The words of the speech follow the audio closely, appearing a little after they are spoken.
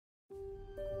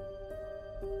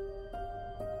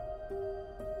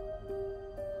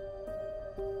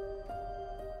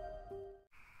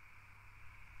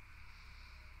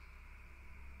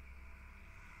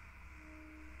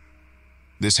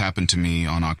This happened to me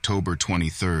on October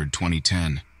 23,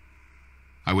 2010.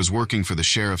 I was working for the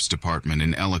Sheriff's Department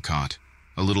in Ellicott,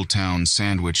 a little town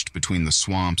sandwiched between the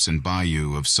swamps and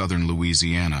bayou of southern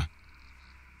Louisiana.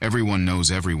 Everyone knows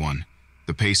everyone.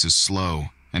 The pace is slow,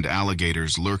 and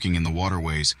alligators lurking in the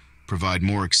waterways provide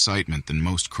more excitement than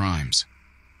most crimes.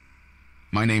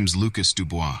 My name's Lucas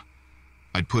Dubois.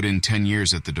 I'd put in 10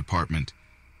 years at the department,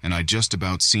 and I'd just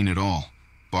about seen it all.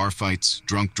 Bar fights,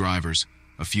 drunk drivers,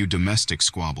 a few domestic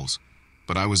squabbles,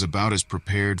 but I was about as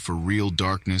prepared for real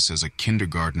darkness as a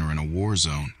kindergartner in a war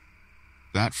zone.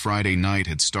 That Friday night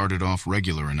had started off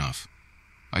regular enough.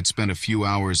 I'd spent a few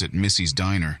hours at Missy's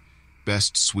Diner,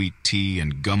 best sweet tea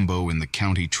and gumbo in the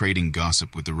county, trading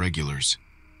gossip with the regulars.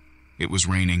 It was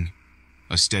raining,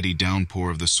 a steady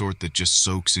downpour of the sort that just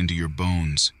soaks into your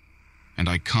bones, and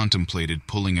I contemplated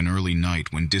pulling an early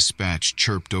night when dispatch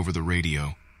chirped over the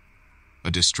radio. A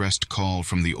distressed call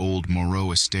from the old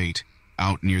Moreau estate,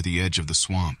 out near the edge of the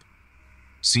swamp.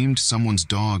 Seemed someone's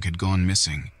dog had gone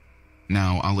missing.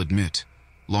 Now, I'll admit,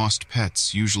 lost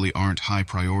pets usually aren't high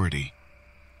priority.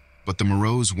 But the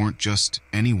Moreaus weren't just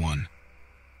anyone.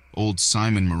 Old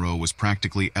Simon Moreau was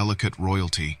practically Ellicott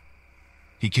royalty.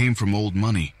 He came from old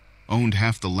money, owned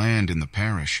half the land in the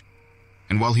parish,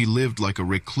 and while he lived like a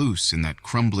recluse in that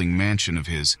crumbling mansion of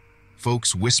his,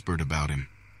 folks whispered about him.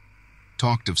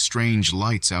 Talked of strange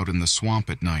lights out in the swamp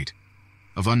at night,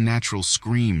 of unnatural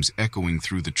screams echoing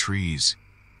through the trees.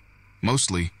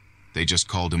 Mostly, they just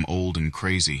called him old and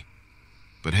crazy.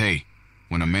 But hey,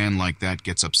 when a man like that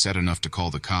gets upset enough to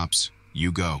call the cops,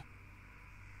 you go.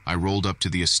 I rolled up to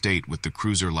the estate with the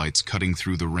cruiser lights cutting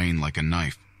through the rain like a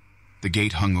knife. The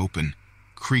gate hung open,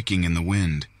 creaking in the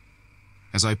wind.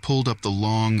 As I pulled up the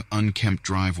long, unkempt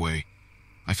driveway,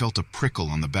 I felt a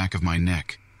prickle on the back of my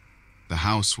neck. The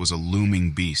house was a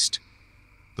looming beast.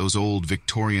 Those old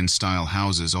Victorian-style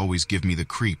houses always give me the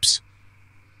creeps.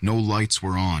 No lights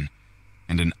were on,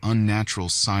 and an unnatural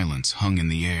silence hung in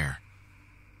the air.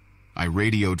 I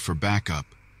radioed for backup,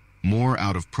 more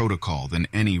out of protocol than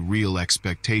any real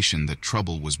expectation that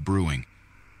trouble was brewing.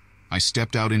 I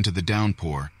stepped out into the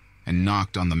downpour and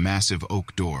knocked on the massive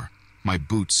oak door, my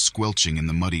boots squelching in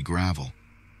the muddy gravel.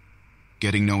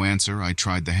 Getting no answer, I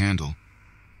tried the handle.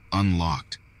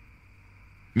 Unlocked.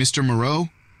 "Mr. Moreau?"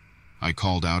 I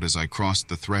called out as I crossed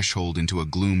the threshold into a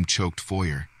gloom-choked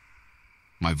foyer.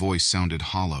 My voice sounded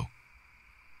hollow.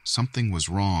 Something was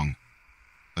wrong.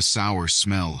 A sour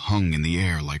smell hung in the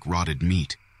air like rotted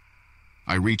meat.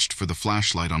 I reached for the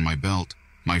flashlight on my belt,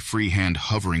 my free hand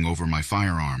hovering over my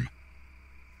firearm.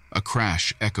 A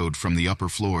crash echoed from the upper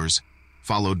floors,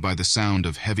 followed by the sound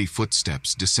of heavy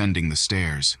footsteps descending the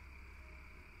stairs.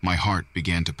 My heart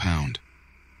began to pound.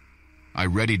 I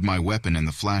readied my weapon and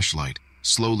the flashlight,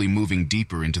 slowly moving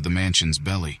deeper into the mansion's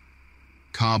belly.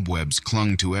 Cobwebs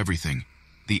clung to everything.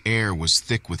 The air was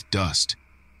thick with dust,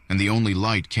 and the only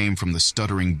light came from the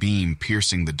stuttering beam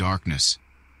piercing the darkness.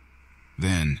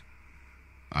 Then,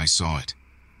 I saw it.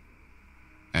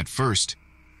 At first,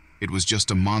 it was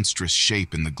just a monstrous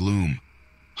shape in the gloom,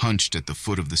 hunched at the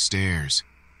foot of the stairs.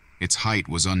 Its height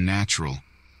was unnatural,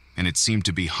 and it seemed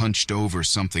to be hunched over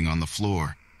something on the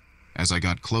floor. As I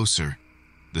got closer,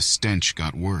 the stench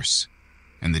got worse,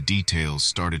 and the details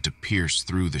started to pierce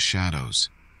through the shadows.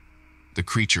 The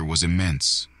creature was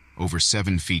immense, over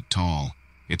 7 feet tall,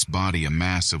 its body a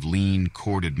mass of lean,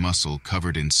 corded muscle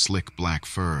covered in slick black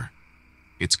fur.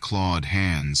 Its clawed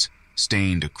hands,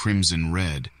 stained a crimson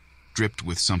red, dripped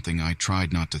with something I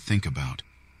tried not to think about.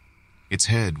 Its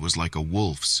head was like a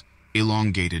wolf's,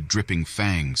 elongated, dripping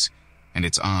fangs, and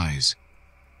its eyes.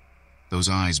 Those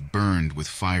eyes burned with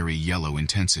fiery yellow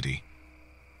intensity.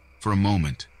 For a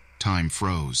moment, time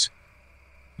froze.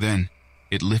 Then,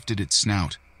 it lifted its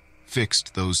snout,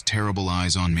 fixed those terrible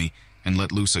eyes on me, and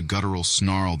let loose a guttural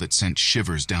snarl that sent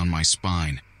shivers down my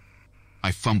spine.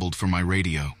 I fumbled for my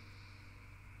radio.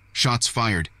 "Shots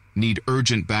fired. Need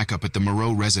urgent backup at the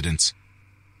Moreau residence."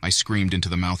 I screamed into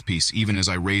the mouthpiece even as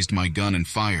I raised my gun and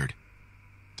fired.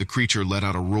 The creature let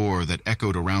out a roar that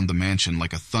echoed around the mansion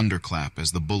like a thunderclap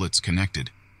as the bullets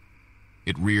connected.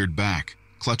 It reared back,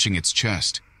 clutching its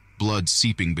chest, blood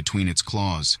seeping between its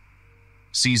claws.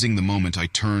 Seizing the moment, I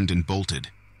turned and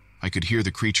bolted. I could hear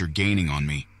the creature gaining on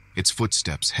me, its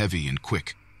footsteps heavy and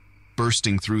quick.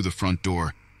 Bursting through the front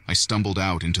door, I stumbled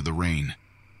out into the rain.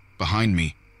 Behind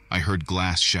me, I heard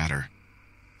glass shatter.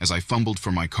 As I fumbled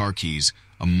for my car keys,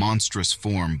 a monstrous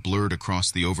form blurred across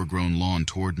the overgrown lawn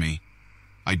toward me.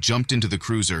 I jumped into the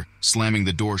cruiser, slamming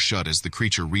the door shut as the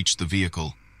creature reached the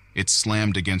vehicle. It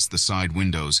slammed against the side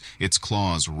windows, its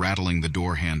claws rattling the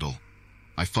door handle.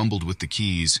 I fumbled with the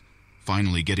keys,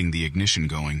 finally getting the ignition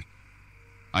going.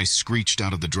 I screeched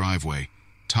out of the driveway,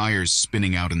 tires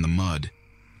spinning out in the mud,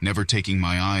 never taking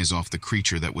my eyes off the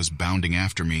creature that was bounding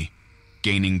after me,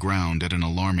 gaining ground at an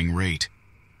alarming rate.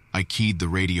 I keyed the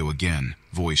radio again,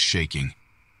 voice shaking.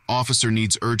 Officer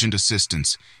needs urgent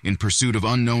assistance in pursuit of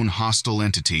unknown hostile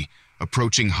entity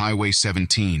approaching Highway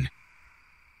 17.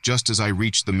 Just as I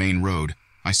reached the main road,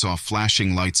 I saw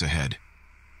flashing lights ahead.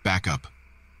 Backup.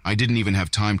 I didn't even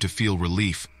have time to feel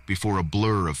relief before a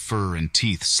blur of fur and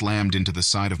teeth slammed into the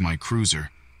side of my cruiser,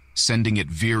 sending it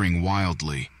veering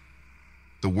wildly.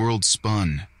 The world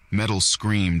spun, metal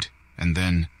screamed, and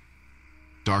then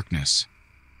darkness.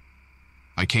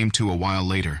 I came to a while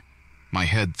later, my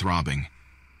head throbbing.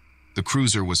 The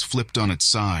cruiser was flipped on its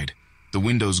side, the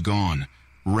windows gone,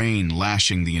 rain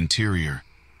lashing the interior.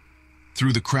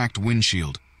 Through the cracked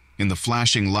windshield, in the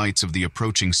flashing lights of the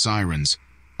approaching sirens,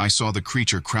 I saw the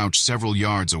creature crouch several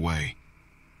yards away.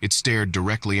 It stared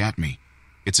directly at me,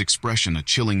 its expression a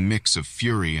chilling mix of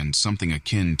fury and something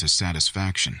akin to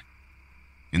satisfaction.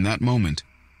 In that moment,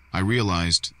 I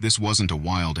realized this wasn't a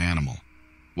wild animal,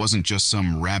 wasn't just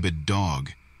some rabid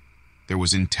dog. There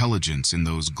was intelligence in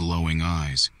those glowing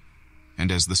eyes,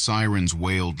 and as the sirens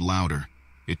wailed louder,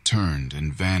 it turned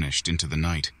and vanished into the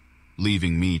night,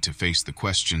 leaving me to face the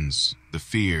questions, the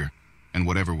fear, and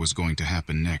whatever was going to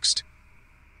happen next.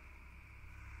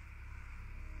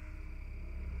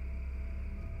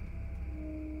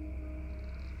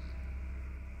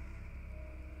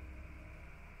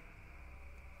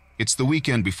 It's the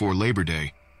weekend before Labor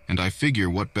Day, and I figure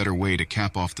what better way to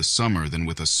cap off the summer than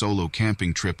with a solo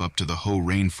camping trip up to the Hoh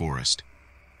rainforest.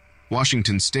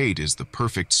 Washington State is the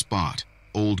perfect spot,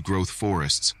 old-growth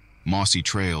forests, mossy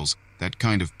trails, that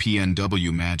kind of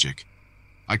PNW magic.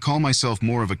 I call myself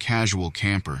more of a casual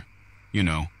camper, you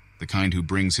know, the kind who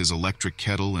brings his electric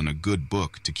kettle and a good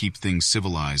book to keep things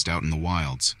civilized out in the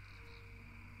wilds.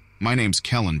 My name's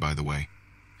Kellen, by the way,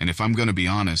 and if I'm going to be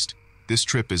honest, this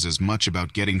trip is as much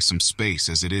about getting some space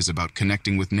as it is about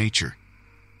connecting with nature.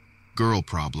 Girl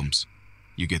problems.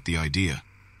 You get the idea.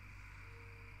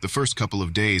 The first couple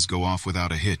of days go off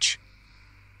without a hitch.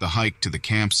 The hike to the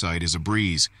campsite is a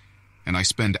breeze, and I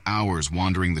spend hours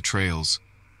wandering the trails,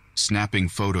 snapping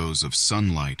photos of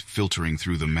sunlight filtering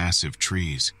through the massive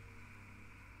trees.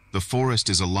 The forest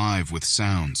is alive with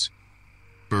sounds.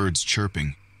 Birds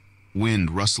chirping,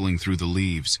 wind rustling through the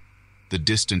leaves, the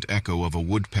distant echo of a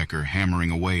woodpecker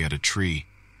hammering away at a tree.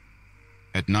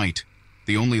 At night,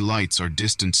 the only lights are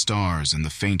distant stars and the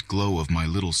faint glow of my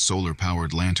little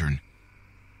solar-powered lantern.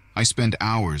 I spend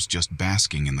hours just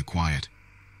basking in the quiet.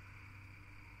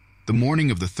 The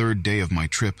morning of the third day of my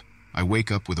trip, I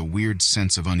wake up with a weird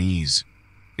sense of unease.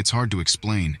 It's hard to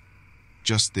explain.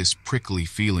 Just this prickly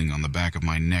feeling on the back of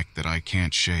my neck that I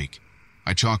can't shake.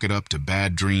 I chalk it up to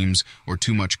bad dreams or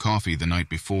too much coffee the night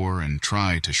before and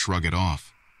try to shrug it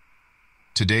off.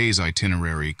 Today's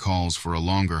itinerary calls for a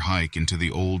longer hike into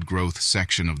the old-growth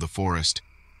section of the forest,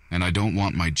 and I don't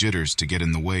want my jitters to get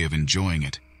in the way of enjoying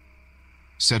it.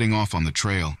 Setting off on the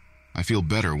trail, I feel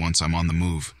better once I'm on the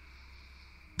move.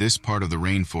 This part of the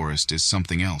rainforest is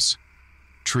something else.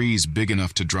 Trees big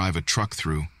enough to drive a truck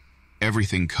through,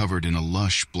 everything covered in a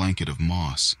lush blanket of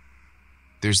moss.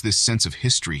 There's this sense of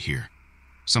history here,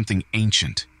 something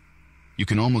ancient. You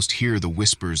can almost hear the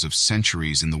whispers of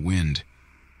centuries in the wind,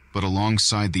 but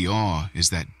alongside the awe is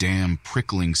that damn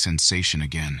prickling sensation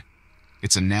again.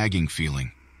 It's a nagging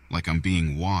feeling, like I'm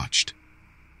being watched.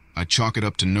 I chalk it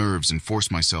up to nerves and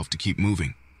force myself to keep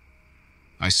moving.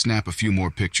 I snap a few more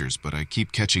pictures, but I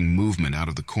keep catching movement out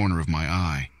of the corner of my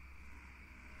eye.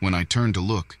 When I turn to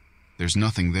look, there's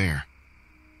nothing there.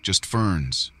 Just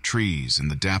ferns, trees,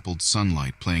 and the dappled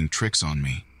sunlight playing tricks on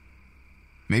me.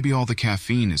 Maybe all the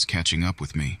caffeine is catching up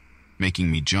with me,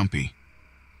 making me jumpy.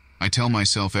 I tell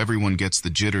myself everyone gets the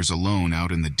jitters alone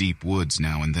out in the deep woods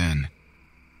now and then.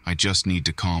 I just need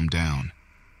to calm down.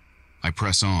 I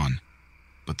press on,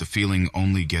 but the feeling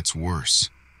only gets worse.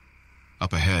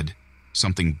 Up ahead,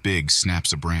 something big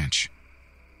snaps a branch.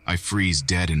 I freeze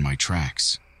dead in my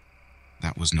tracks.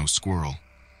 That was no squirrel.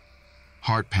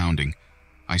 Heart pounding,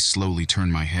 I slowly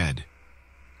turn my head.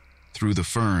 Through the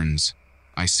ferns,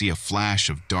 I see a flash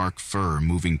of dark fur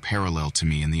moving parallel to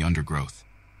me in the undergrowth.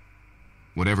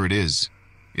 Whatever it is,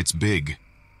 it's big.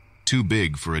 Too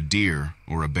big for a deer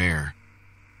or a bear.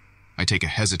 I take a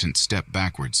hesitant step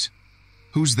backwards.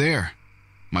 "Who's there?"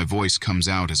 My voice comes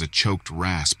out as a choked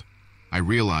rasp. I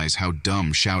realize how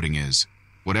dumb shouting is.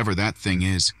 Whatever that thing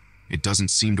is, it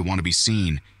doesn't seem to want to be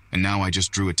seen, and now I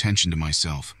just drew attention to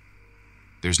myself.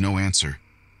 There's no answer,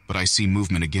 but I see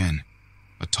movement again.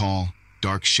 A tall,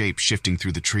 dark shape shifting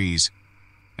through the trees,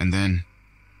 and then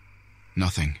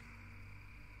nothing.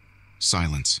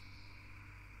 Silence.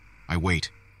 I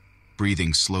wait,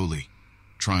 breathing slowly,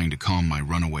 trying to calm my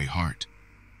runaway heart.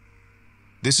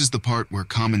 This is the part where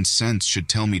common sense should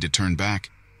tell me to turn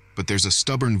back, but there's a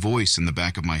stubborn voice in the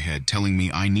back of my head telling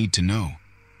me I need to know,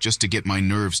 just to get my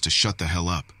nerves to shut the hell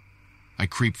up. I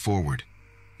creep forward,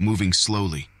 moving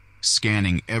slowly,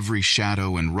 scanning every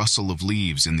shadow and rustle of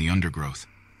leaves in the undergrowth.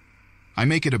 I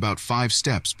make it about 5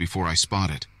 steps before I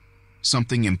spot it.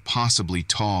 Something impossibly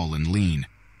tall and lean,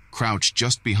 crouched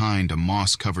just behind a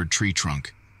moss-covered tree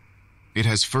trunk. It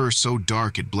has fur so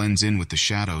dark it blends in with the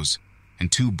shadows, and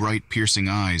 2 bright, piercing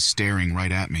eyes staring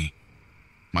right at me.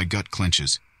 My gut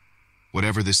clenches.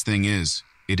 Whatever this thing is,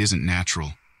 it isn't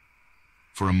natural.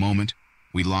 For a moment,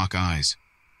 we lock eyes.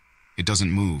 It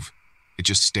doesn't move. It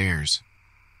just stares.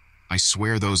 I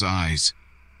swear those eyes,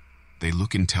 they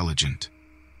look intelligent.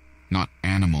 Not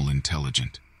animal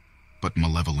intelligent, but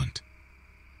malevolent.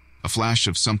 A flash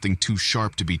of something too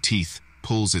sharp to be teeth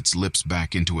pulls its lips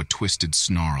back into a twisted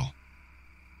snarl.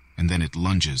 And then it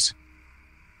lunges.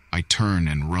 I turn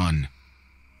and run.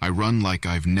 I run like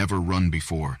I've never run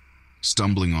before,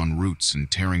 stumbling on roots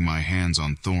and tearing my hands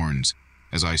on thorns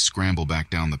as I scramble back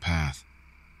down the path.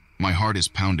 My heart is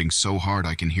pounding so hard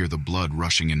I can hear the blood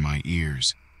rushing in my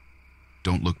ears.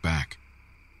 Don't look back.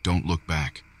 Don't look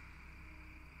back.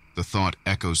 The thought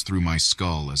echoes through my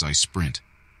skull as I sprint.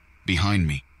 Behind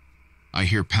me, I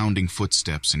hear pounding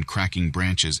footsteps and cracking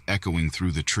branches echoing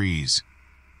through the trees.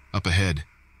 Up ahead,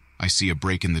 I see a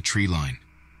break in the tree line,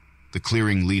 the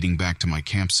clearing leading back to my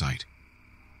campsite.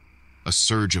 A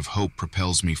surge of hope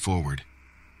propels me forward.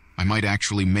 I might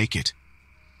actually make it,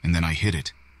 and then I hit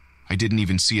it. I didn't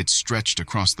even see it stretched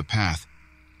across the path,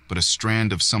 but a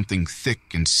strand of something thick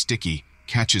and sticky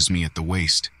catches me at the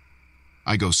waist.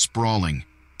 I go sprawling,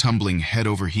 tumbling head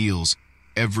over heels,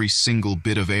 every single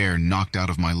bit of air knocked out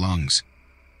of my lungs.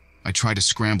 I try to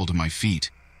scramble to my feet,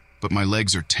 but my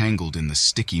legs are tangled in the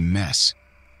sticky mess.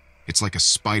 It's like a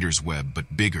spider's web,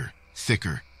 but bigger,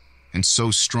 thicker, and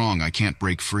so strong I can't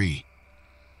break free.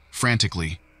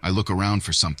 Frantically, I look around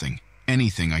for something,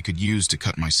 anything I could use to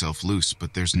cut myself loose,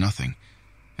 but there's nothing,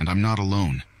 and I'm not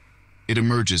alone. It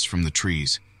emerges from the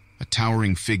trees, a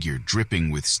towering figure dripping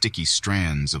with sticky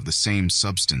strands of the same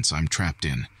substance I'm trapped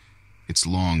in. Its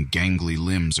long, gangly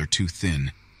limbs are too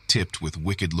thin, tipped with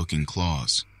wicked-looking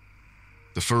claws.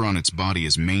 The fur on its body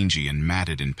is mangy and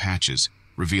matted in patches,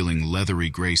 revealing leathery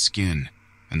gray skin,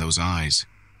 and those eyes,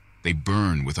 they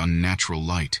burn with unnatural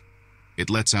light. It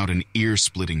lets out an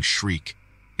ear-splitting shriek,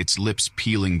 its lips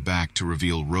peeling back to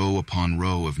reveal row upon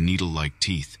row of needle-like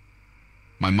teeth.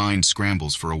 My mind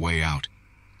scrambles for a way out.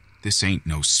 This ain't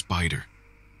no spider.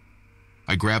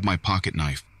 I grab my pocket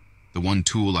knife, the one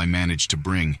tool I managed to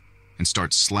bring, and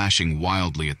start slashing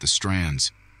wildly at the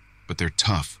strands, but they're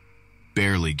tough,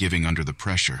 barely giving under the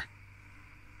pressure.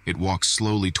 It walks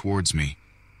slowly towards me,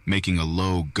 making a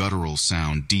low, guttural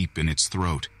sound deep in its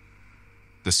throat.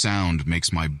 The sound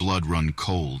makes my blood run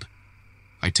cold.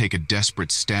 I take a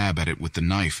desperate stab at it with the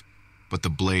knife, but the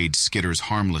blade skitters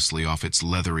harmlessly off its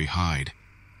leathery hide.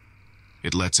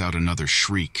 It lets out another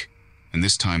shriek, and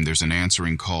this time there's an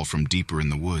answering call from deeper in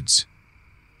the woods.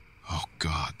 Oh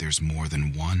God, there's more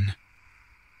than one?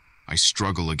 I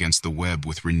struggle against the web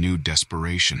with renewed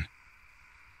desperation.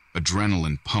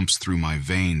 Adrenaline pumps through my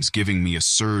veins, giving me a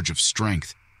surge of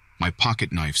strength. My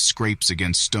pocket knife scrapes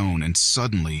against stone, and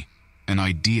suddenly, an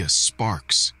idea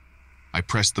sparks. I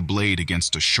press the blade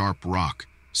against a sharp rock,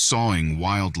 sawing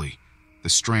wildly. The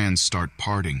strands start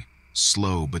parting,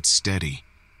 slow but steady.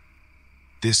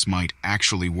 This might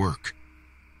actually work.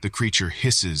 The creature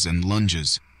hisses and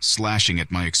lunges, slashing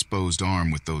at my exposed arm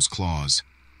with those claws.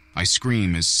 I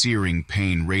scream as searing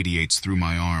pain radiates through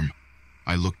my arm.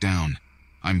 I look down.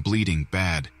 I'm bleeding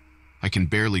bad. I can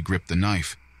barely grip the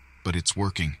knife, but it's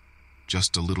working.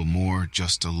 Just a little more,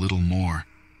 just a little more.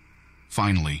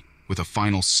 Finally, with a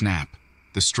final snap,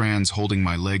 the strands holding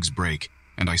my legs break,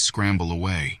 and I scramble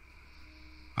away.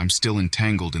 I'm still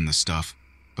entangled in the stuff,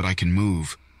 but I can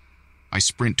move. I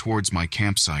sprint towards my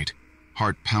campsite,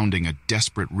 heart pounding a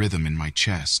desperate rhythm in my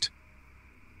chest.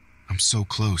 I'm so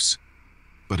close,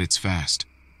 but it's fast.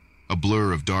 A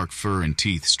blur of dark fur and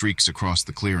teeth streaks across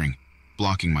the clearing,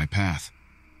 blocking my path.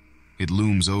 It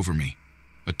looms over me,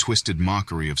 a twisted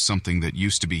mockery of something that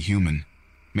used to be human,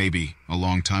 maybe a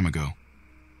long time ago.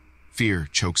 Fear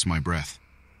chokes my breath.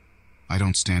 I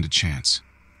don't stand a chance.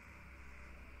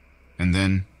 And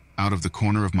then, out of the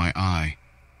corner of my eye,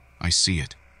 I see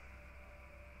it.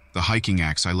 The hiking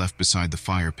axe I left beside the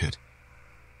fire pit.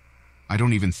 I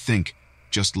don't even think,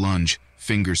 just lunge,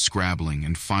 fingers scrabbling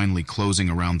and finally closing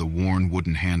around the worn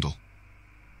wooden handle.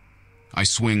 I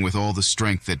swing with all the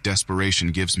strength that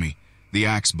desperation gives me, The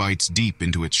axe bites deep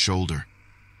into its shoulder.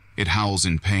 It howls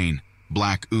in pain,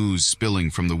 black ooze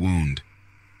spilling from the wound.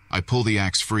 I pull the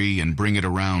axe free and bring it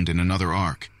around in another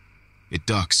arc. It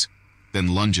ducks,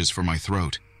 then lunges for my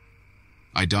throat.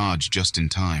 I dodge just in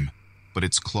time, but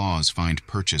its claws find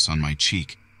purchase on my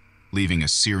cheek, leaving a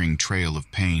searing trail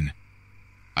of pain.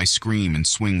 I scream and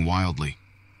swing wildly.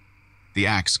 The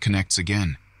axe connects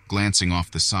again, glancing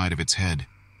off the side of its head.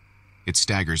 It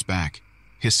staggers back,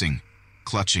 hissing,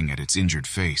 clutching at its injured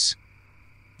face.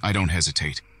 I don't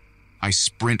hesitate. I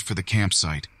sprint for the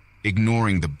campsite,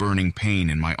 ignoring the burning pain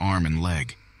in my arm and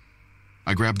leg.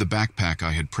 I grab the backpack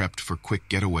I had prepped for quick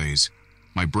getaways,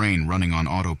 my brain running on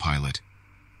autopilot.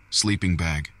 Sleeping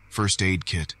bag, first aid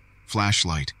kit,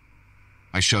 flashlight.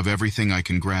 I shove everything I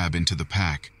can grab into the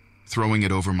pack, throwing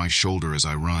it over my shoulder as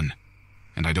I run.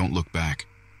 And I don't look back.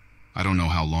 I don't know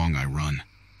how long I run.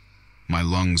 My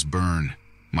lungs burn,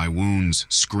 my wounds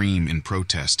scream in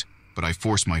protest, but I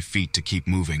force my feet to keep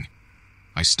moving.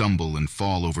 I stumble and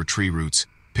fall over tree roots,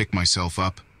 pick myself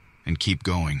up, and keep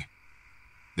going.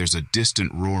 There's a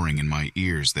distant roaring in my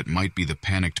ears that might be the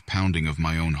panicked pounding of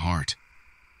my own heart.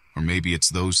 Or maybe it's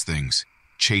those things,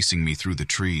 chasing me through the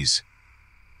trees.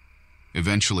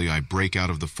 Eventually, I break out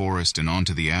of the forest and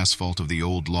onto the asphalt of the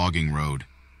old logging road.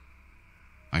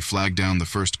 I flag down the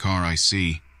first car I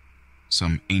see,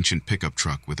 some ancient pickup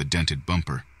truck with a dented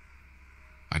bumper.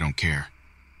 I don't care.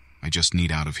 I just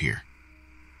need out of here.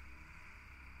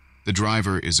 The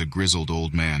driver is a grizzled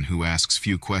old man who asks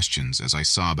few questions as I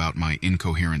sob out my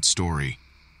incoherent story,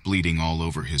 bleeding all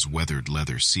over his weathered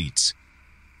leather seats.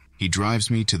 He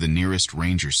drives me to the nearest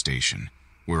ranger station,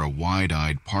 where a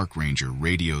wide-eyed park ranger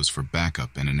radios for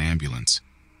backup and an ambulance.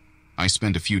 I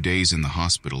spend a few days in the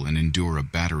hospital and endure a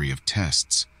battery of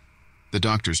tests. The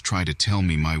doctors try to tell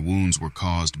me my wounds were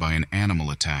caused by an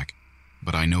animal attack,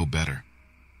 but I know better.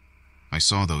 I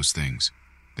saw those things,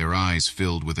 their eyes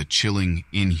filled with a chilling,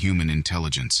 inhuman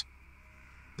intelligence.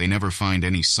 They never find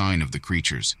any sign of the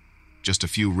creatures, just a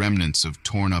few remnants of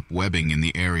torn-up webbing in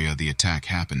the area the attack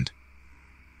happened.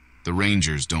 The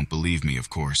rangers don't believe me, of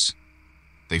course.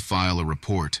 They file a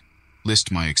report,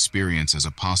 list my experience as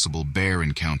a possible bear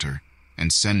encounter,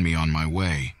 and send me on my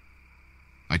way.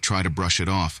 I try to brush it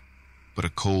off, but a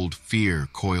cold fear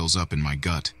coils up in my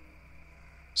gut.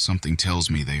 Something tells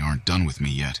me they aren't done with me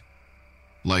yet.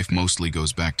 Life mostly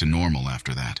goes back to normal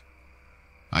after that.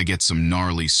 I get some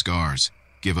gnarly scars,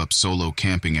 give up solo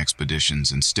camping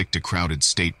expeditions, and stick to crowded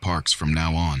state parks from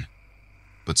now on.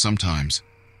 But sometimes,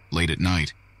 late at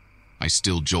night, I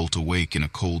still jolt awake in a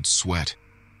cold sweat,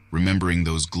 remembering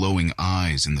those glowing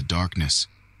eyes in the darkness.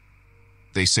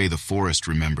 They say the forest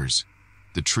remembers.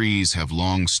 The trees have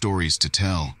long stories to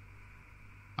tell.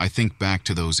 I think back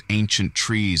to those ancient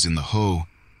trees in the Ho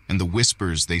and the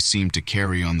whispers they seem to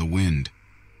carry on the wind.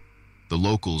 The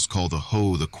locals call the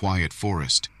Ho the quiet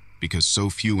forest because so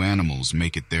few animals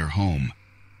make it their home.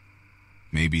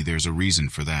 Maybe there's a reason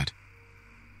for that.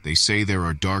 They say there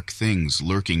are dark things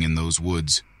lurking in those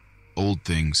woods, old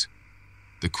things.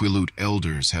 The Quileute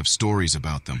elders have stories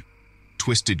about them,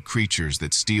 twisted creatures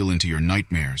that steal into your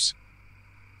nightmares.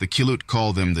 The Quileute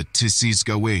call them the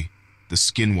Tsisgawe, the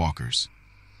skinwalkers.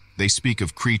 They speak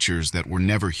of creatures that were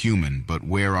never human but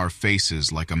wear our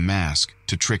faces like a mask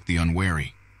to trick the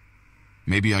unwary.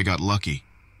 Maybe I got lucky,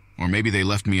 or maybe they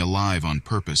left me alive on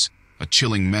purpose, a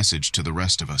chilling message to the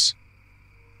rest of us.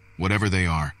 Whatever they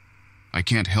are, I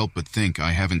can't help but think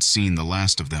I haven't seen the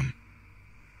last of them.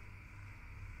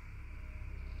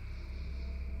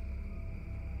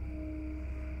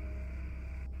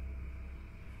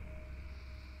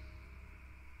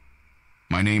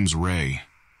 My name's Ray,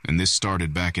 and this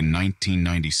started back in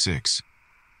 1996.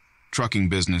 Trucking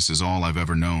business is all I've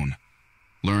ever known.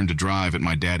 Learned to drive at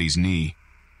my daddy's knee.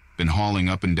 Been hauling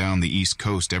up and down the East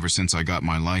Coast ever since I got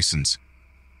my license.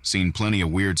 Seen plenty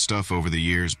of weird stuff over the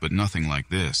years, but nothing like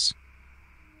this.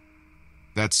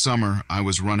 That summer, I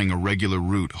was running a regular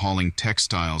route hauling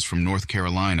textiles from North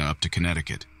Carolina up to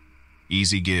Connecticut.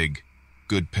 Easy gig,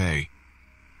 good pay.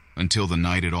 Until the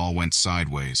night it all went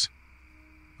sideways.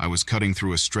 I was cutting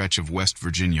through a stretch of West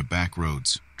Virginia back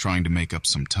roads, trying to make up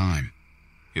some time.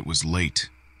 It was late,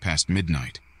 past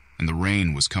midnight, and the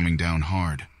rain was coming down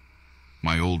hard.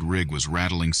 My old rig was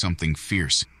rattling something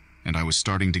fierce, and I was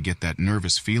starting to get that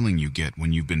nervous feeling you get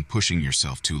when you've been pushing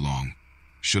yourself too long.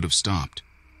 Should have stopped,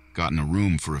 gotten a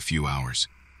room for a few hours.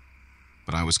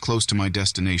 But I was close to my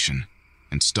destination,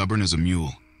 and stubborn as a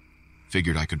mule.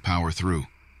 Figured I could power through.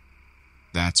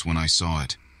 That's when I saw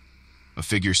it. A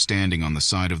figure standing on the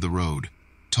side of the road,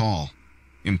 tall,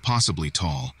 impossibly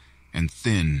tall, and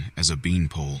thin as a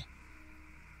beanpole.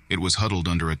 It was huddled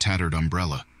under a tattered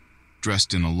umbrella,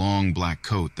 dressed in a long black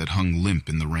coat that hung limp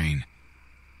in the rain.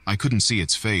 I couldn't see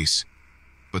its face,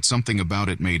 but something about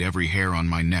it made every hair on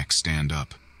my neck stand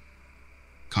up.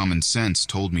 Common sense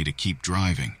told me to keep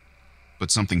driving,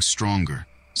 but something stronger,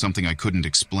 something I couldn't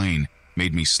explain,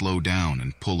 made me slow down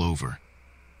and pull over.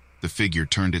 The figure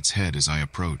turned its head as I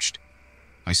approached.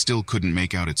 I still couldn't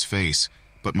make out its face,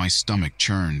 but my stomach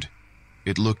churned.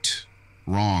 It looked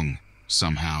wrong,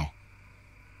 somehow.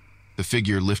 The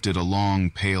figure lifted a long,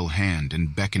 pale hand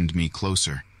and beckoned me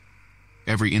closer.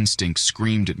 Every instinct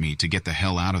screamed at me to get the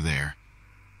hell out of there.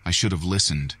 I should have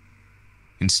listened.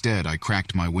 Instead, I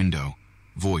cracked my window,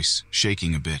 voice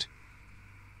shaking a bit.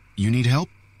 "You need help?"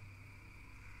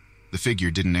 The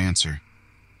figure didn't answer,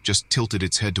 just tilted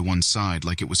its head to one side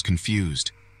like it was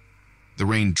confused. The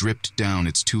rain dripped down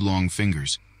its two long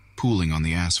fingers, pooling on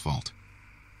the asphalt.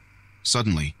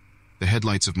 Suddenly, the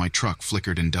headlights of my truck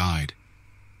flickered and died.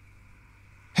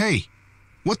 "Hey,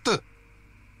 what the—"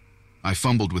 I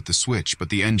fumbled with the switch, but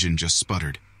the engine just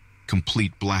sputtered.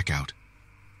 Complete blackout.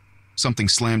 Something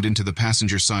slammed into the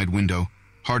passenger side window,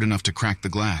 hard enough to crack the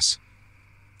glass.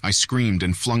 I screamed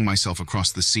and flung myself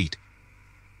across the seat.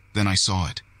 Then I saw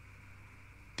it.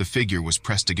 The figure was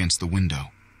pressed against the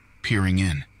window, peering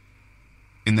in.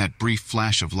 In that brief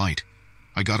flash of light,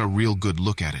 I got a real good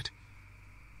look at it,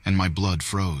 and my blood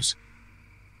froze.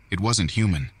 It wasn't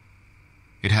human.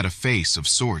 It had a face of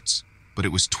sorts, but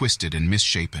it was twisted and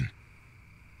misshapen.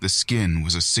 The skin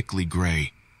was a sickly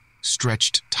gray,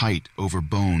 stretched tight over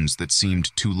bones that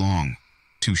seemed too long,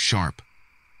 too sharp.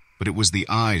 But it was the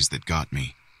eyes that got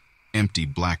me, empty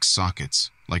black sockets,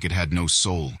 like it had no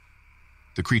soul.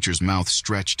 The creature's mouth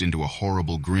stretched into a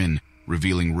horrible grin,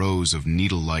 revealing rows of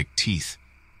needle-like teeth.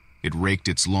 It raked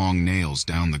its long nails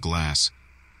down the glass.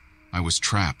 I was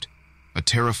trapped, a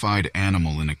terrified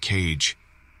animal in a cage.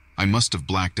 I must have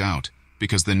blacked out,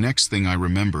 because the next thing I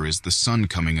remember is the sun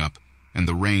coming up and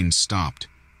the rain stopped.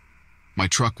 My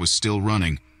truck was still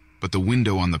running, but the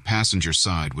window on the passenger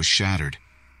side was shattered.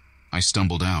 I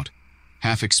stumbled out,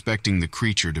 half expecting the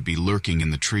creature to be lurking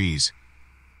in the trees.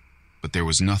 But there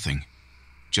was nothing,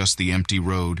 just the empty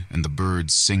road and the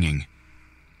birds singing.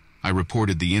 I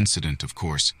reported the incident, of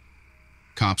course.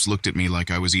 Cops looked at me like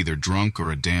I was either drunk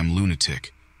or a damn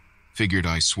lunatic. Figured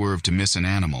I swerved to miss an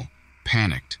animal,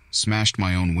 panicked, smashed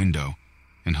my own window,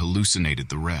 and hallucinated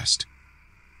the rest.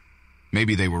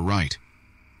 Maybe they were right.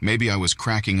 Maybe I was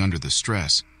cracking under the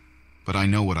stress, but I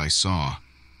know what I saw.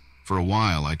 For a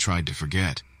while I tried to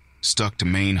forget, stuck to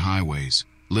main highways,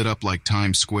 lit up like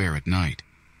Times Square at night.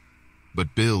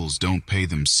 But bills don't pay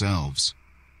themselves.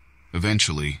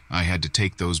 Eventually, I had to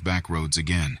take those back roads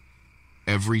again.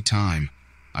 Every time,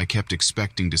 I kept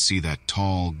expecting to see that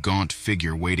tall, gaunt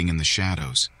figure waiting in the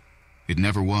shadows. It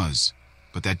never was,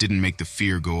 but that didn't make the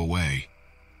fear go away.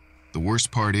 The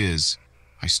worst part is,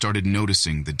 I started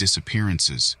noticing the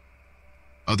disappearances.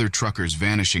 Other truckers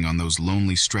vanishing on those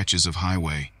lonely stretches of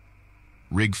highway.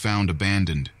 Rig found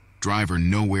abandoned, driver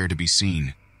nowhere to be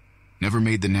seen. Never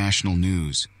made the national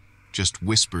news, just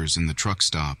whispers in the truck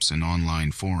stops and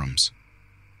online forums.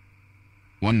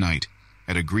 One night,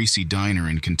 at a greasy diner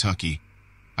in Kentucky,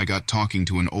 I got talking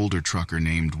to an older trucker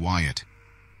named Wyatt.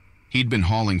 He'd been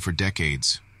hauling for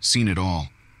decades, seen it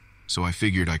all, so I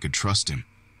figured I could trust him.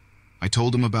 I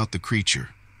told him about the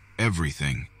creature,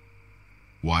 everything.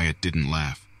 Wyatt didn't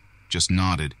laugh, just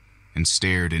nodded and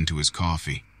stared into his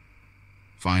coffee.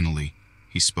 Finally,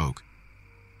 he spoke.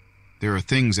 "There are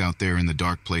things out there in the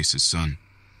dark places, son.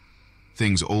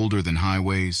 Things older than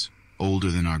highways,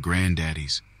 older than our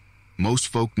granddaddies. Most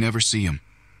folk never see 'em.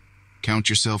 Count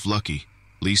yourself lucky,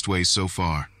 leastways so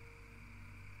far."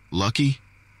 "Lucky?"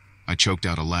 I choked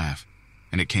out a laugh,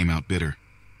 and it came out bitter.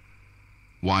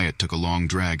 Wyatt took a long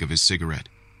drag of his cigarette.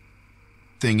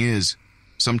 "Thing is,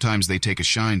 sometimes they take a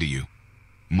shine to you,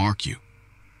 mark you.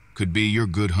 Could be you're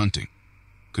good hunting.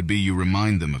 Could be you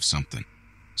remind them of something,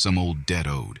 some old debt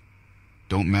owed.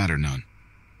 Don't matter none.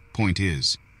 Point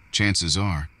is, chances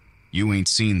are, you ain't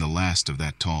seen the last of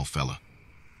that tall fella."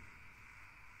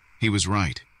 He was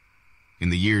right. In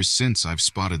the years since, I've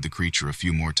spotted the creature a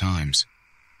few more times.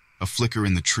 A flicker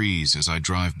in the trees as I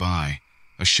drive by,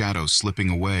 a shadow slipping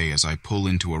away as I pull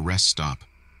into a rest stop.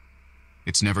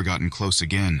 It's never gotten close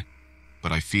again,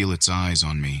 but I feel its eyes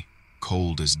on me,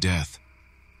 cold as death,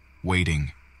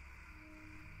 waiting.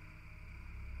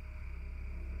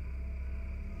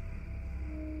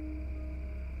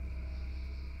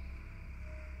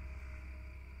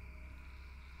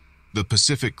 The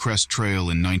Pacific Crest Trail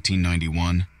in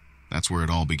 1991, that's where it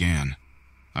all began.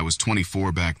 I was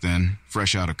 24 back then,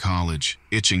 fresh out of college,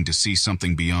 itching to see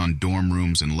something beyond dorm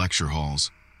rooms and lecture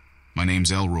halls. My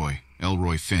name's Elroy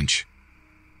Finch.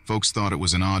 Folks thought it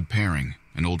was an odd pairing,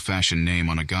 an old-fashioned name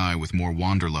on a guy with more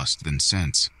wanderlust than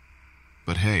sense.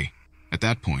 But hey, at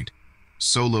that point,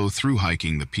 solo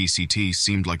thru-hiking the PCT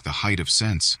seemed like the height of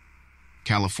sense.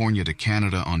 California to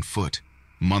Canada on foot,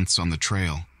 months on the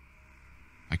trail.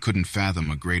 I couldn't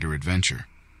fathom a greater adventure.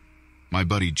 My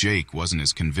buddy Jake wasn't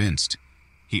as convinced.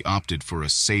 He opted for a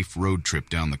safe road trip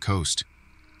down the coast.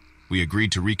 We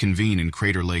agreed to reconvene in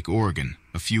Crater Lake, Oregon,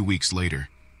 a few weeks later.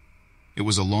 It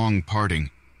was a long parting,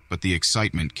 but the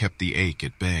excitement kept the ache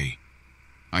at bay.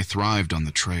 I thrived on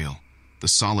the trail. The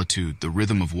solitude, the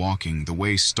rhythm of walking, the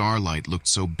way starlight looked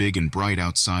so big and bright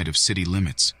outside of city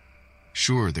limits.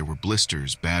 Sure, there were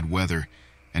blisters, bad weather,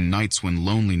 and nights when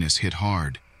loneliness hit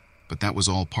hard, but that was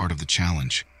all part of the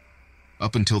challenge.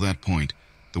 Up until that point,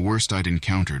 the worst I'd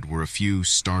encountered were a few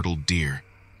startled deer.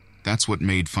 That's what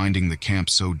made finding the camp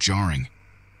so jarring.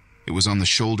 It was on the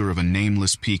shoulder of a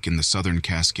nameless peak in the southern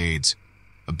Cascades,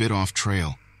 a bit off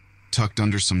trail, tucked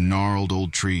under some gnarled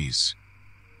old trees.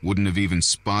 Wouldn't have even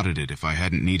spotted it if I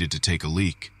hadn't needed to take a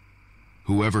leak.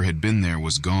 Whoever had been there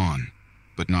was gone,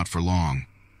 but not for long.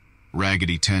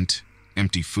 Raggedy tent,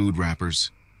 empty food wrappers,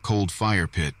 cold fire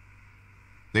pit.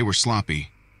 They were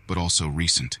sloppy, but also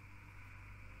recent.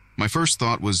 My first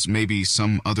thought was maybe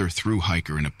some other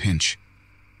thru-hiker in a pinch.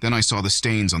 Then I saw the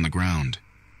stains on the ground.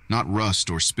 Not rust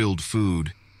or spilled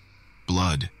food.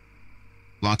 Blood.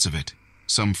 Lots of it.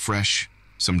 Some fresh,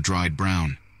 some dried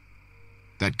brown.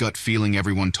 That gut feeling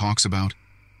everyone talks about?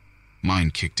 Mine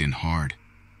kicked in hard.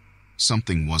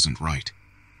 Something wasn't right.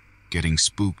 Getting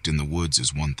spooked in the woods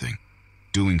is one thing.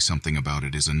 Doing something about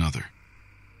it is another.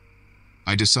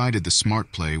 I decided the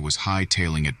smart play was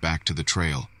hightailing it back to the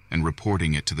trail and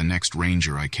reporting it to the next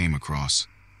ranger I came across.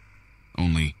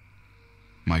 Only,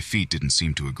 my feet didn't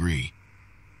seem to agree.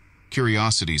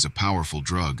 Curiosity's a powerful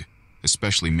drug,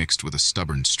 especially mixed with a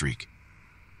stubborn streak.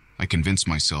 I convinced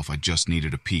myself I just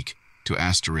needed a peek to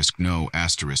know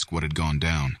what had gone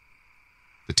down.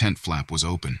 The tent flap was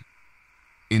open.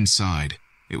 Inside,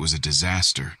 it was a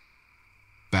disaster.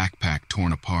 Backpack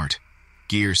torn apart,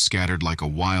 gear scattered like a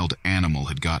wild animal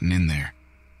had gotten in there.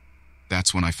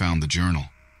 That's when I found the journal,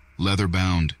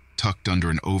 leather-bound, tucked under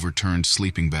an overturned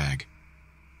sleeping bag.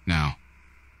 Now,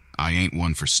 I ain't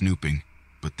one for snooping,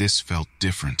 but this felt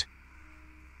different.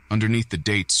 Underneath the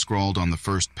dates scrawled on the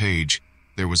first page,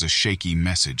 there was a shaky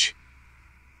message.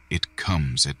 It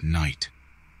comes at night.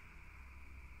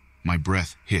 My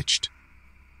breath hitched.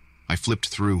 I flipped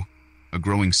through, a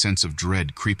growing sense of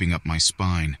dread creeping up my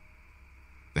spine.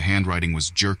 The handwriting was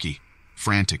jerky,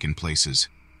 frantic in places.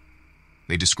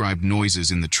 They described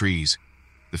noises in the trees,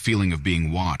 the feeling of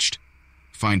being watched,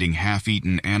 finding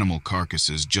half-eaten animal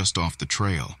carcasses just off the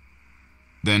trail.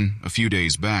 Then, a few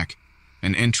days back,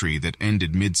 an entry that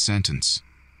ended mid-sentence.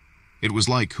 It was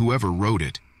like whoever wrote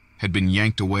it had been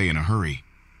yanked away in a hurry.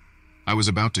 I was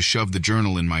about to shove the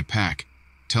journal in my pack,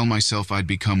 tell myself I'd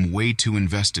become way too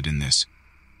invested in this,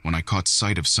 when I caught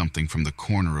sight of something from the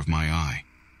corner of my eye.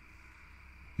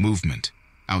 Movement,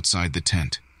 outside the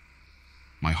tent.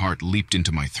 My heart leaped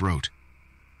into my throat.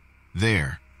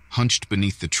 There, hunched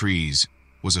beneath the trees,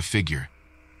 was a figure.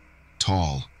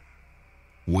 Tall.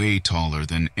 Way taller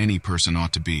than any person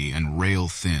ought to be, and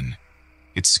rail-thin.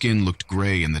 Its skin looked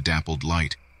gray in the dappled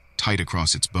light, tight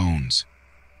across its bones.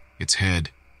 Its head...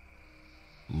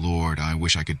 Lord, I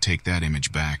wish I could take that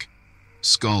image back.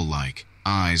 Skull-like,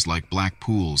 eyes like black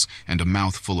pools, and a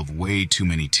mouth full of way too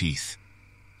many teeth.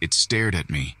 It stared at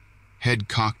me, head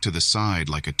cocked to the side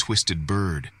like a twisted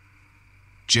bird.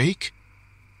 Jake?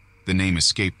 The name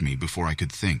escaped me before I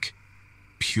could think.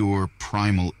 Pure,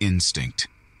 primal instinct.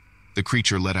 The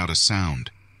creature let out a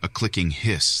sound, a clicking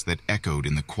hiss that echoed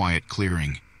in the quiet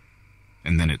clearing.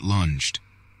 And then it lunged.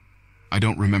 I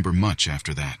don't remember much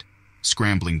after that.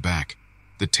 Scrambling back,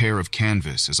 the tear of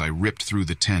canvas as I ripped through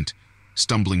the tent,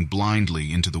 stumbling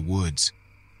blindly into the woods.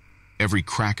 Every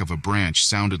crack of a branch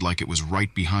sounded like it was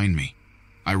right behind me.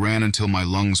 I ran until my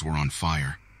lungs were on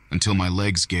fire, until my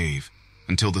legs gave,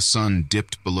 until the sun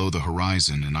dipped below the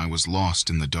horizon and I was lost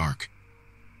in the dark.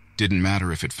 Didn't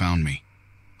matter if it found me.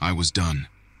 I was done.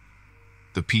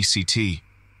 The PCT,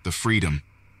 the freedom,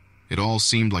 it all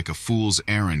seemed like a fool's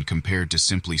errand compared to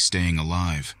simply staying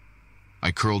alive.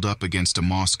 I curled up against a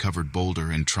moss-covered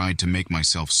boulder and tried to make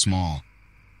myself small.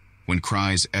 When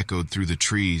cries echoed through the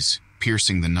trees,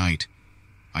 piercing the night,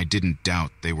 I didn't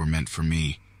doubt they were meant for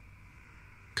me.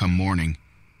 Come morning,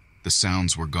 the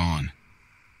sounds were gone.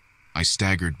 I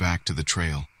staggered back to the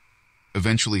trail,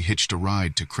 eventually hitched a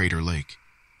ride to Crater Lake.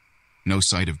 No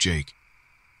sight of Jake.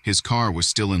 His car was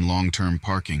still in long-term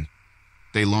parking.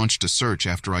 They launched a search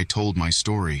after I told my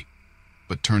story,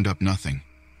 but turned up nothing.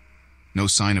 No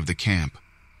sign of the camp,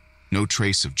 No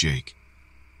trace of Jake,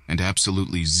 and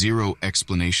absolutely zero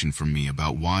explanation from me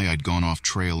about why I'd gone off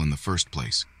trail in the first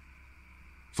place.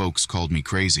 Folks called me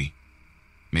crazy.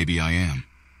 Maybe I am.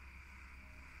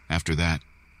 After that,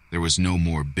 there was no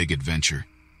more big adventure,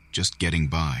 just getting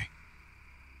by.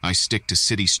 I stick to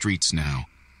city streets now,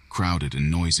 crowded and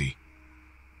noisy.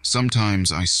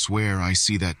 Sometimes I swear I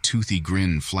see that toothy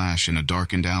grin flash in a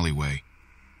darkened alleyway,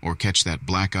 or catch that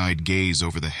black-eyed gaze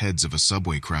over the heads of a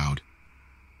subway crowd.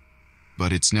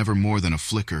 But it's never more than a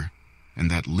flicker, and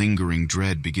that lingering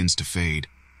dread begins to fade.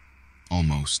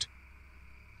 Almost.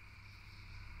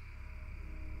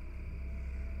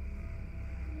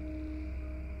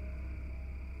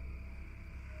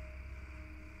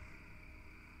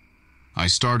 I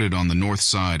started on the north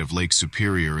side of Lake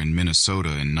Superior in Minnesota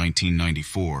in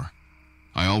 1994.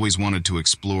 I always wanted to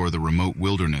explore the remote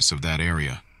wilderness of that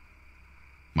area.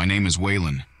 My name is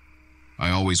Waylon.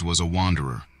 I always was a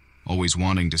wanderer, always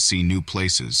wanting to see new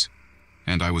places,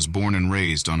 and I was born and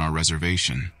raised on our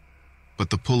reservation. But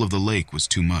the pull of the lake was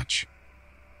too much.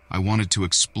 I wanted to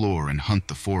explore and hunt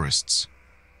the forests,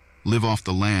 live off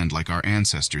the land like our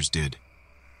ancestors did,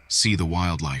 see the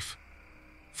wildlife,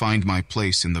 find my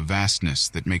place in the vastness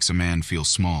that makes a man feel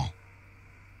small.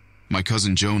 My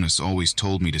cousin Jonas always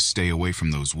told me to stay away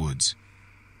from those woods.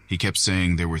 He kept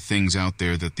saying there were things out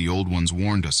there that the old ones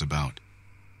warned us about.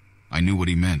 I knew what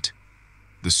he meant.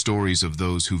 The stories of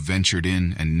those who ventured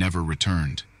in and never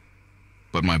returned.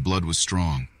 But my blood was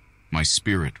strong, my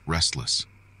spirit restless.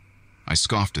 I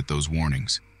scoffed at those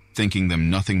warnings, thinking them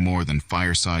nothing more than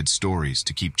fireside stories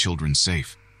to keep children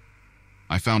safe.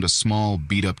 I found a small,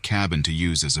 beat-up cabin to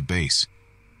use as a base.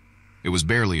 It was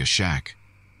barely a shack,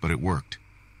 but it worked.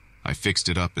 I fixed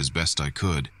it up as best I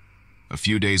could. A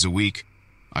few days a week,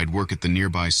 I'd work at the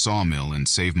nearby sawmill and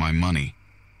save my money.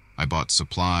 I bought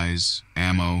supplies,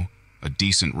 ammo, a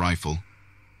decent rifle.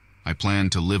 I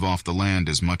planned to live off the land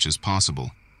as much as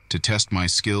possible, to test my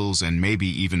skills and maybe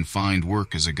even find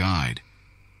work as a guide.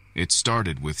 It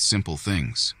started with simple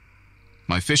things.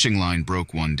 My fishing line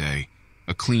broke one day,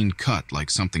 a clean cut like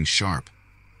something sharp.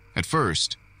 At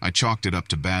first, I chalked it up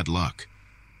to bad luck.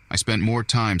 I spent more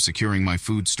time securing my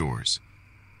food stores.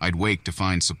 I'd wake to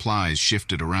find supplies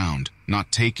shifted around,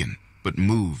 not taken, but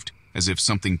moved, as if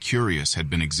something curious had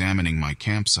been examining my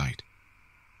campsite.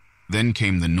 Then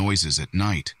came the noises at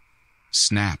night,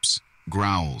 snaps,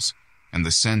 growls, and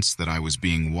the sense that I was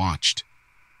being watched.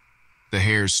 The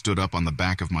hairs stood up on the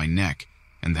back of my neck,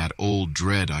 and that old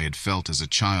dread I had felt as a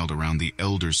child around the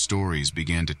elders' stories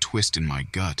began to twist in my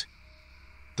gut.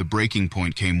 The breaking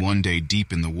point came one day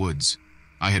deep in the woods.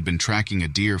 I had been tracking a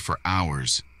deer for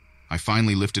hours. I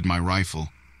finally lifted my rifle,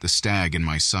 the stag in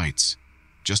my sights.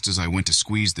 Just as I went to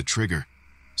squeeze the trigger,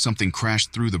 something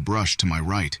crashed through the brush to my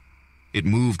right. It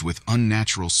moved with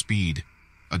unnatural speed,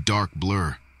 a dark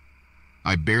blur.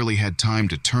 I barely had time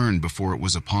to turn before it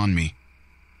was upon me.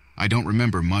 I don't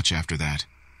remember much after that.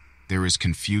 There is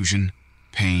confusion,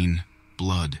 pain,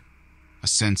 blood, a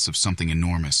sense of something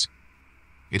enormous.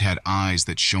 It had eyes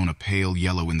that shone a pale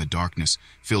yellow in the darkness,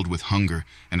 filled with hunger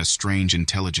and a strange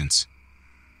intelligence.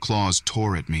 Claws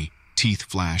tore at me, teeth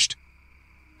flashed.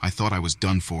 I thought I was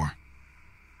done for.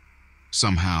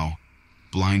 Somehow,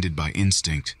 blinded by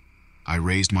instinct, I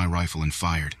raised my rifle and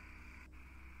fired.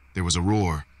 There was a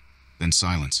roar, then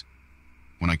silence.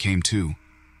 When I came to,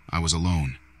 I was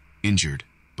alone, injured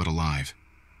but alive.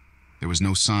 There was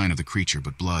no sign of the creature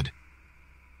but blood.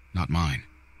 Not mine.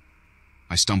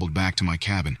 I stumbled back to my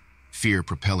cabin, fear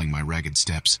propelling my ragged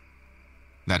steps.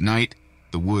 That night,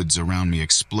 the woods around me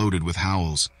exploded with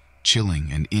howls, chilling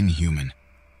and inhuman.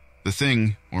 The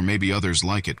thing, or maybe others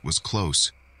like it, was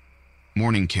close.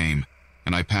 Morning came,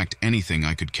 and I packed anything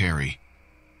I could carry.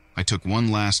 I took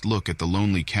one last look at the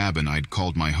lonely cabin I'd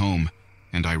called my home,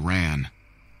 and I ran.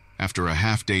 After a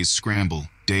half-day's scramble,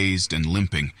 dazed and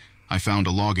limping, I found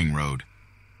a logging road.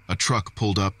 A truck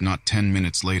pulled up not 10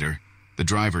 minutes later, the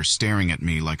driver staring at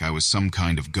me like I was some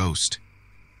kind of ghost.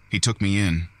 He took me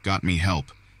in, got me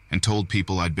help, and told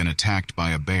people I'd been attacked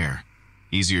by a bear.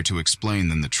 Easier to explain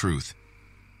than the truth.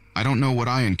 I don't know what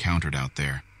I encountered out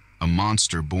there, a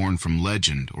monster born from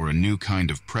legend or a new kind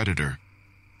of predator.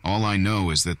 All I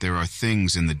know is that there are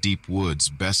things in the deep woods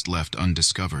best left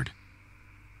undiscovered.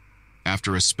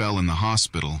 After a spell in the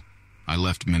hospital, I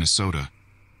left Minnesota.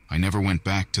 I never went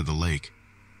back to the lake.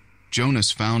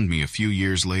 Jonas found me a few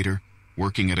years later,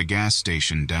 working at a gas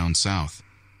station down south.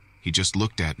 He just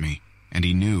looked at me, and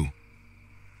he knew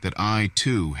that I,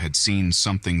 too, had seen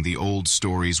something the old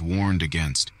stories warned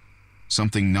against,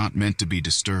 something not meant to be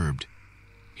disturbed.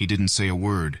 He didn't say a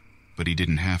word, but he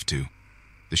didn't have to.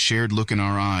 The shared look in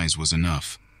our eyes was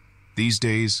enough. These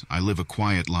days, I live a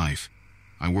quiet life.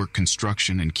 I work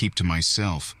construction and keep to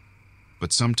myself.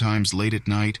 But sometimes late at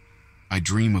night, I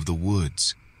dream of the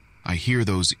woods. I hear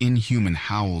those inhuman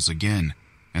howls again,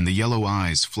 and the yellow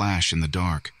eyes flash in the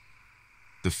dark.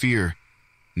 The fear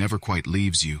never quite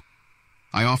leaves you.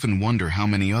 I often wonder how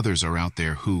many others are out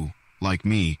there who, like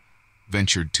me,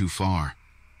 ventured too far.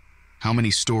 How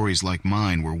many stories like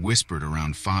mine were whispered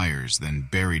around fires, then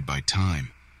buried by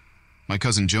time. My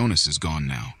cousin Jonas is gone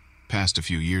now, passed a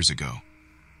few years ago.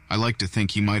 I like to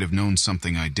think he might have known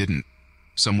something I didn't,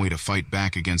 some way to fight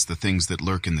back against the things that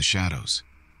lurk in the shadows.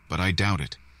 But I doubt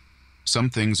it. Some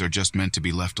things are just meant to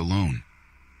be left alone.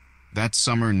 That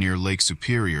summer near Lake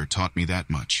Superior taught me that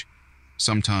much.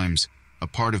 Sometimes, a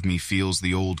part of me feels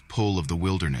the old pull of the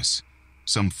wilderness,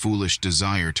 some foolish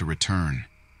desire to return.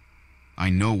 I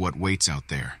know what waits out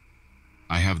there.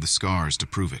 I have the scars to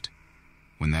prove it.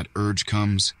 When that urge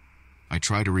comes, I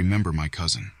try to remember my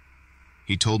cousin.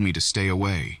 He told me to stay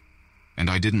away, and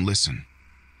I didn't listen.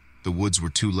 The woods were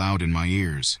too loud in my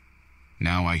ears.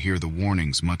 Now I hear the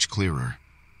warnings much clearer.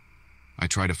 I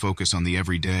try to focus on the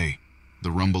everyday,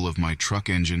 the rumble of my truck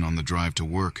engine on the drive to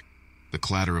work, the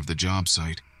clatter of the job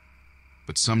site.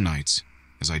 But some nights,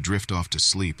 as I drift off to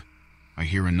sleep, I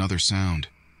hear another sound.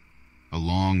 A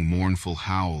long, mournful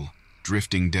howl,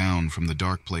 drifting down from the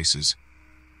dark places.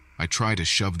 I try to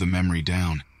shove the memory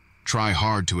down, try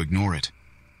hard to ignore it.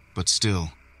 But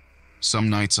still, some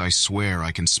nights I swear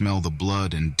I can smell the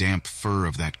blood and damp fur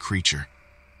of that creature.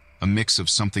 A mix of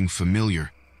something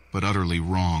familiar, but utterly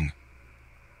wrong.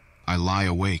 I lie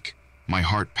awake, my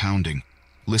heart pounding,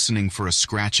 listening for a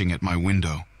scratching at my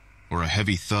window, or a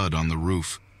heavy thud on the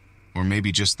roof, or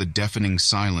maybe just the deafening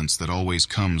silence that always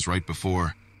comes right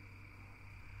before.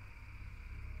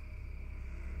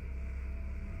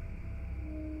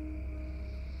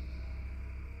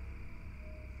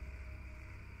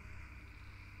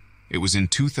 It was in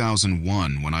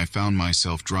 2001 when I found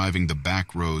myself driving the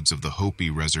back roads of the Hopi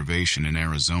Reservation in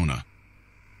Arizona.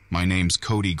 My name's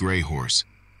Cody Greyhorse,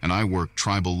 and I work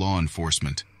tribal law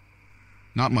enforcement.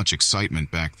 Not much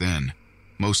excitement back then,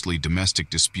 mostly domestic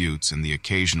disputes and the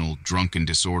occasional drunken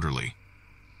disorderly.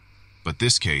 But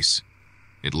this case,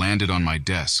 it landed on my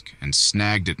desk and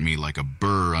snagged at me like a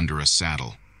burr under a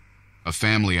saddle. A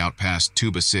family out past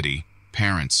Tuba City,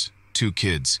 parents, 2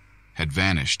 kids, had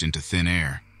vanished into thin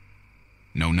air.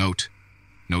 No note,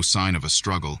 no sign of a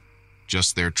struggle,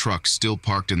 just their truck still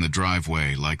parked in the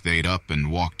driveway like they'd up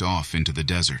and walked off into the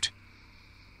desert.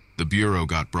 The bureau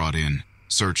got brought in,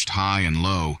 searched high and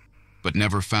low, but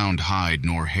never found hide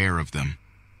nor hair of them.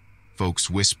 Folks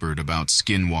whispered about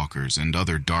skinwalkers and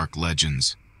other dark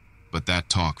legends, but that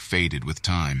talk faded with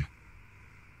time.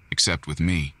 Except with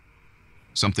me.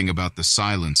 Something about the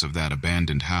silence of that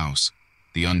abandoned house,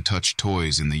 the untouched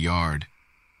toys in the yard,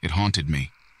 it haunted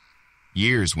me.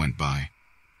 Years went by.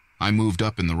 I moved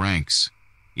up in the ranks,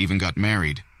 even got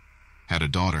married, had a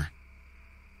daughter.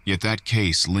 Yet that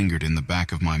case lingered in the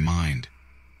back of my mind,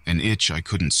 an itch I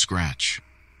couldn't scratch.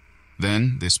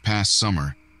 Then, this past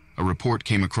summer, a report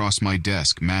came across my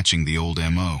desk matching the old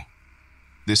MO.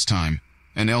 This time,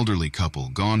 an elderly couple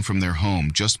gone from their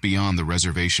home just beyond the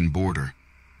reservation border,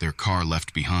 their car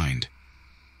left behind.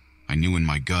 I knew in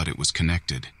my gut it was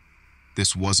connected.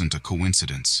 This wasn't a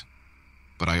coincidence.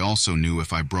 But I also knew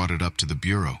if I brought it up to the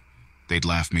bureau, they'd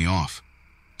laugh me off,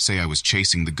 say I was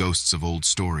chasing the ghosts of old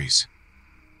stories.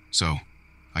 So,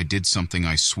 I did something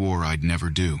I swore I'd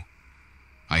never do.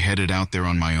 I headed out there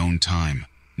on my own time,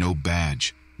 no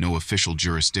badge, no official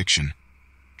jurisdiction.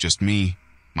 Just me,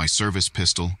 my service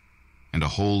pistol, and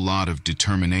a whole lot of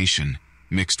determination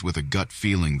mixed with a gut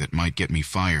feeling that might get me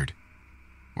fired.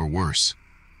 Or worse.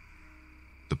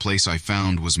 The place I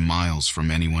found was miles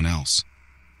from anyone else.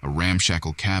 A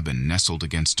ramshackle cabin nestled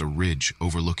against a ridge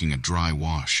overlooking a dry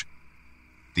wash.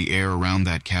 The air around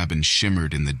that cabin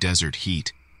shimmered in the desert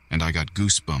heat, and I got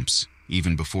goosebumps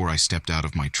even before I stepped out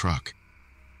of my truck.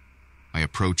 I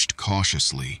approached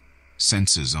cautiously,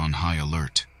 senses on high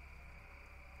alert.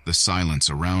 The silence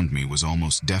around me was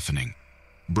almost deafening,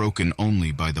 broken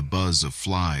only by the buzz of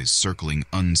flies circling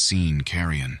unseen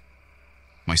carrion.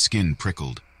 My skin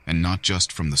prickled, and not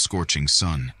just from the scorching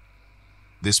sun.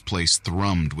 This place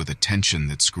thrummed with a tension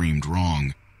that screamed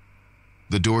wrong.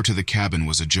 The door to the cabin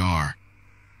was ajar.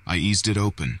 I eased it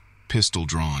open, pistol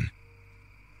drawn.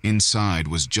 Inside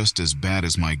was just as bad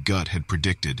as my gut had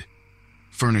predicted.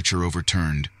 Furniture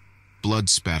overturned, blood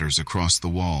spatters across the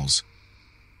walls.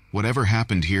 Whatever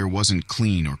happened here wasn't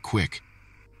clean or quick.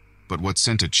 But what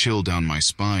sent a chill down my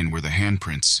spine were the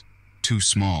handprints, too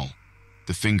small,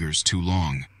 the fingers too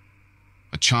long.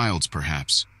 A child's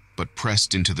perhaps, but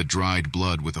pressed into the dried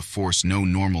blood with a force no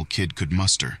normal kid could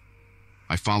muster.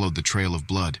 I followed the trail of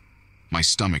blood, my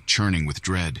stomach churning with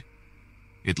dread.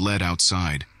 It led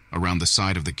outside, around the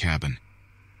side of the cabin,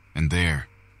 and there,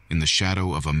 in the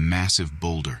shadow of a massive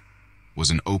boulder, was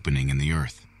an opening in the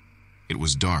earth. It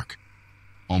was dark,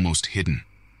 almost hidden,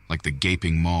 like the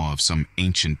gaping maw of some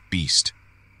ancient beast.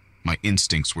 My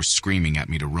instincts were screaming at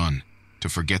me to run, to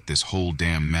forget this whole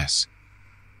damn mess.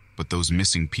 But those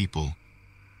missing people,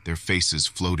 their faces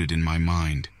floated in my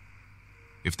mind.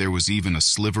 If there was even a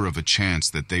sliver of a chance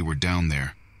that they were down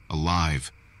there,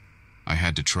 alive, I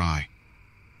had to try.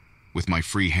 With my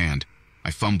free hand,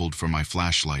 I fumbled for my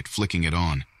flashlight, flicking it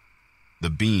on. The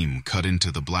beam cut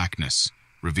into the blackness,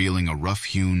 revealing a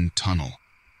rough-hewn tunnel.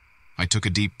 I took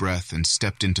a deep breath and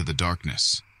stepped into the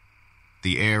darkness.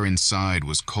 The air inside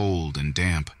was cold and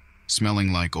damp,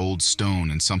 smelling like old stone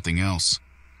and something else,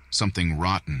 something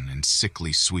rotten and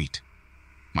sickly sweet.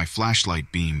 My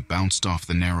flashlight beam bounced off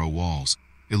the narrow walls,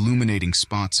 illuminating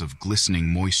spots of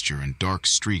glistening moisture and dark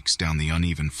streaks down the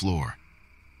uneven floor.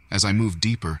 As I moved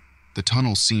deeper, the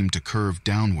tunnel seemed to curve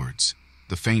downwards,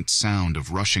 the faint sound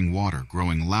of rushing water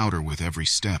growing louder with every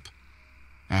step.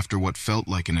 After what felt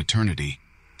like an eternity,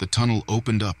 the tunnel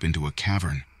opened up into a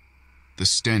cavern. The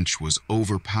stench was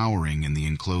overpowering in the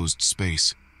enclosed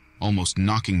space, almost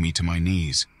knocking me to my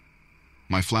knees.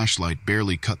 My flashlight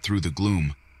barely cut through the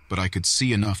gloom, but I could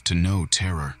see enough to know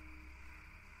terror.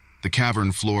 The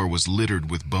cavern floor was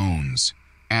littered with bones,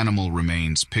 animal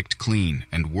remains picked clean,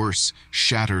 and worse,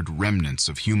 shattered remnants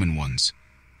of human ones.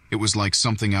 It was like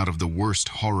something out of the worst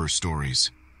horror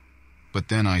stories. But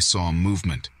then I saw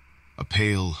movement. A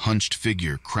pale, hunched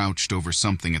figure crouched over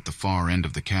something at the far end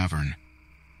of the cavern.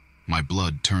 My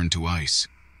blood turned to ice.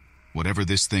 Whatever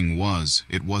this thing was,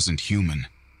 it wasn't human.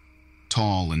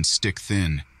 Tall and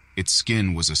stick-thin, its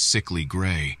skin was a sickly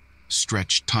gray,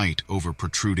 stretched tight over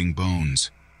protruding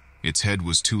bones. Its head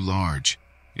was too large,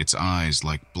 its eyes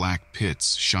like black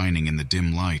pits shining in the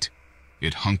dim light.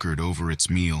 It hunkered over its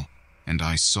meal, and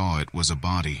I saw it was a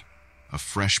body, a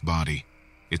fresh body,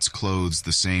 its clothes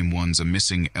the same ones a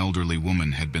missing elderly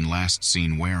woman had been last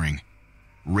seen wearing.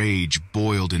 Rage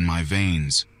boiled in my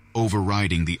veins,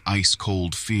 overriding the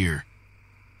ice-cold fear.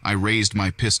 I raised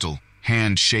my pistol,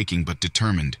 hand shaking but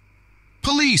determined.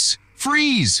 "Police!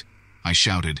 Freeze!" I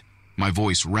shouted, my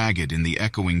voice ragged in the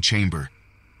echoing chamber.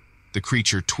 The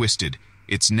creature twisted,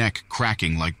 its neck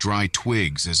cracking like dry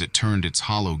twigs as it turned its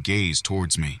hollow gaze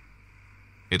towards me.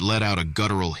 It let out a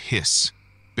guttural hiss,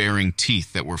 baring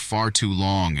teeth that were far too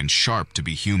long and sharp to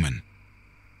be human.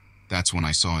 That's when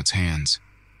I saw its hands,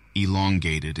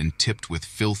 elongated and tipped with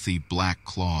filthy black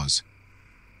claws.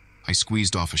 I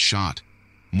squeezed off a shot,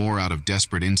 more out of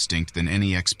desperate instinct than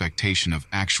any expectation of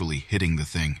actually hitting the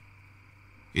thing.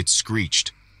 It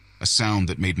screeched, a sound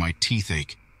that made my teeth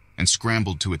ache, and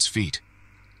scrambled to its feet.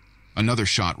 Another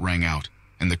shot rang out,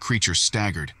 and the creature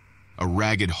staggered, a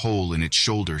ragged hole in its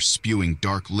shoulder spewing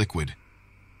dark liquid.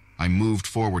 I moved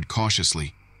forward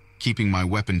cautiously, keeping my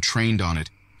weapon trained on it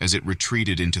as it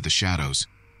retreated into the shadows.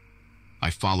 I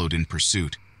followed in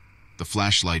pursuit, the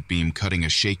flashlight beam cutting a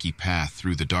shaky path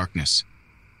through the darkness.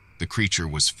 The creature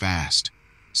was fast,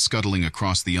 scuttling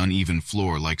across the uneven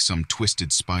floor like some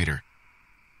twisted spider.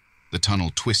 The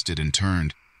tunnel twisted and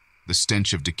turned, the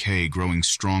stench of decay growing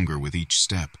stronger with each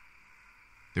step.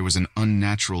 There was an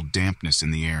unnatural dampness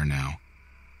in the air now,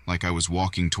 like I was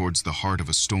walking towards the heart of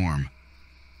a storm.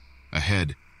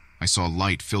 Ahead, I saw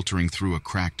light filtering through a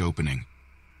cracked opening.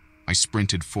 I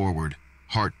sprinted forward,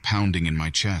 heart pounding in my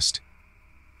chest.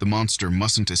 The monster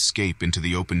mustn't escape into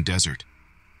the open desert.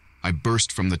 I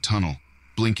burst from the tunnel,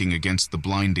 blinking against the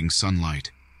blinding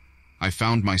sunlight. I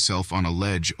found myself on a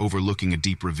ledge overlooking a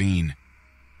deep ravine.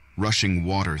 Rushing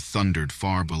water thundered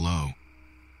far below.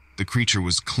 The creature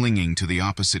was clinging to the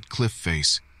opposite cliff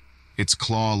face, its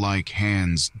claw-like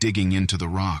hands digging into the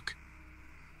rock.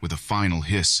 With a final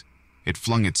hiss, it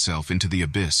flung itself into the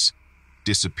abyss,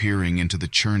 disappearing into the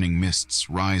churning mists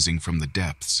rising from the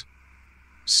depths.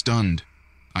 Stunned,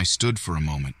 I stood for a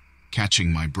moment,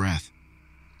 catching my breath.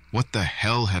 What the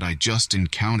hell had I just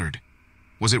encountered?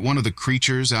 Was it one of the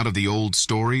creatures out of the old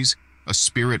stories, a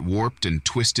spirit warped and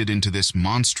twisted into this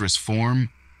monstrous form?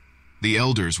 The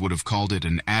elders would have called it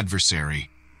an adversary,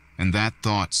 and that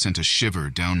thought sent a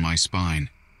shiver down my spine.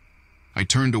 I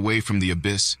turned away from the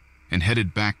abyss and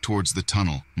headed back towards the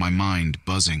tunnel, my mind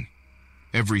buzzing.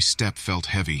 Every step felt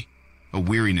heavy, a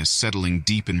weariness settling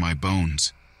deep in my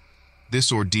bones.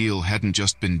 This ordeal hadn't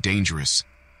just been dangerous.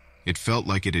 It felt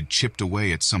like it had chipped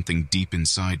away at something deep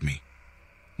inside me.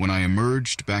 When I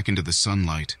emerged back into the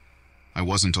sunlight, I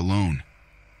wasn't alone.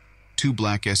 2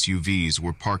 black SUVs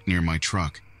were parked near my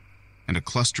truck, and a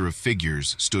cluster of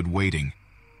figures stood waiting.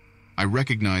 I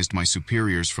recognized my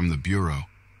superiors from the bureau,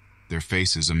 their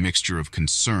faces a mixture of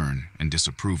concern and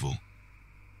disapproval.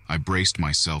 I braced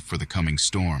myself for the coming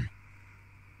storm.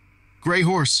 "Gray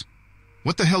Horse,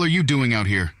 what the hell are you doing out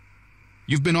here?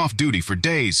 You've been off duty for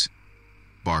days,"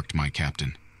 barked my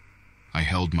captain. I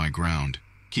held my ground,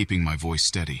 keeping my voice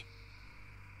steady.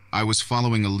 I was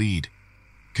following a lead,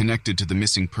 connected to the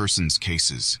missing persons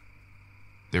cases.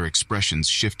 Their expressions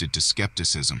shifted to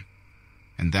skepticism,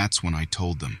 and that's when I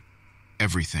told them.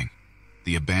 Everything.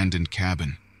 The abandoned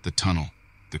cabin, the tunnel,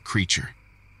 the creature.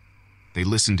 They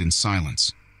listened in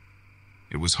silence.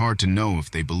 It was hard to know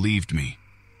if they believed me,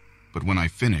 but when I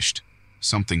finished,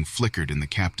 something flickered in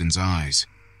the captain's eyes.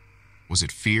 Was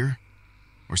it fear,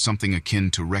 or something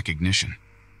akin to recognition?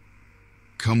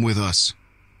 "Come with us,"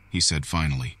 he said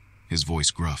finally, his voice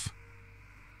gruff.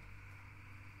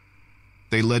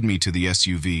 They led me to the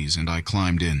SUVs and I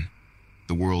climbed in,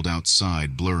 the world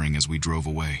outside blurring as we drove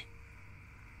away.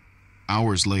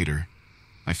 Hours later,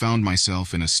 I found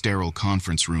myself in a sterile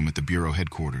conference room at the Bureau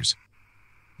headquarters.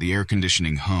 The air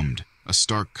conditioning hummed, a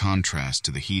stark contrast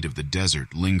to the heat of the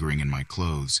desert lingering in my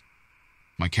clothes.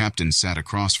 My captain sat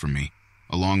across from me,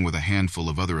 along with a handful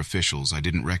of other officials I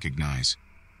didn't recognize.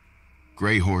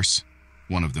 "Gray Horse,"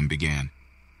 one of them began,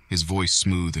 his voice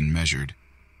smooth and measured.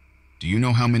 "Do you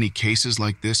know how many cases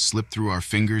like this slip through our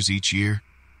fingers each year?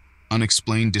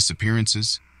 Unexplained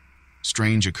disappearances,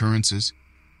 strange occurrences,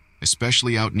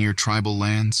 especially out near tribal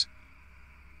lands?"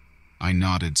 I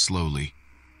nodded slowly,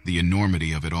 the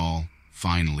enormity of it all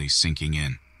finally sinking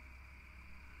in.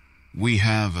 "We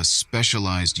have a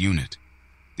specialized unit,"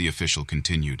 the official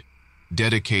continued,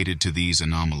 "dedicated to these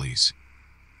anomalies.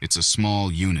 It's a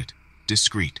small unit,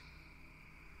 discreet.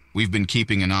 We've been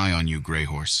keeping an eye on you, Gray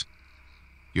Horse.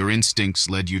 Your instincts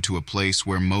led you to a place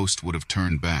where most would have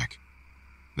turned back.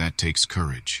 That takes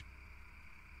courage."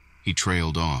 He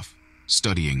trailed off,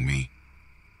 studying me.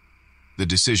 The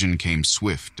decision came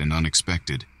swift and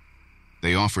unexpected.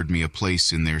 They offered me a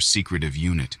place in their secretive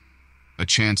unit, a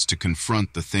chance to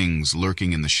confront the things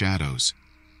lurking in the shadows.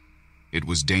 It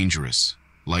was dangerous,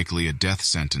 likely a death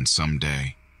sentence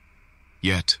someday.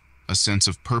 Yet, a sense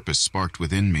of purpose sparked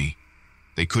within me.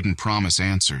 They couldn't promise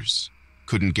answers,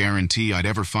 couldn't guarantee I'd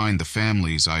ever find the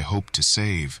families I hoped to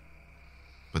save.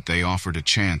 But they offered a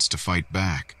chance to fight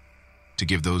back, to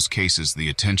give those cases the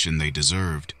attention they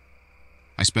deserved.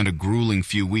 I spent a grueling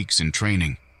few weeks in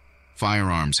training,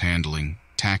 firearms handling,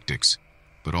 tactics,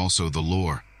 but also the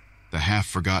lore, the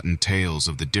half-forgotten tales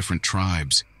of the different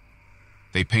tribes.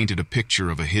 They painted a picture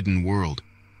of a hidden world,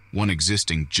 one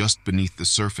existing just beneath the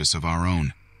surface of our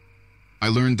own. I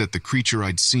learned that the creature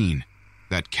I'd seen,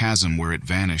 that chasm where it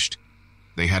vanished,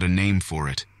 they had a name for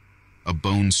it, a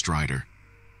bone strider.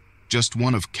 Just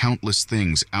one of countless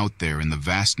things out there in the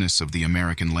vastness of the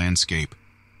American landscape,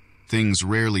 things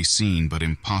rarely seen but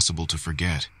impossible to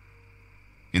forget.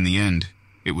 In the end,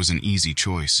 it was an easy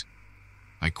choice.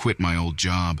 I quit my old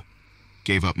job,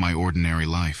 gave up my ordinary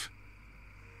life.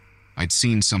 I'd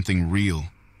seen something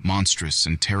real, monstrous,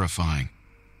 and terrifying.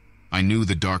 I knew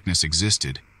the darkness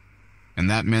existed, and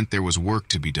that meant there was work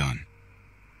to be done.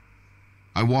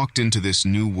 I walked into this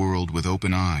new world with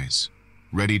open eyes,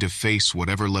 ready to face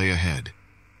whatever lay ahead,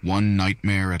 one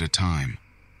nightmare at a time.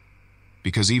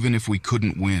 Because even if we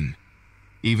couldn't win,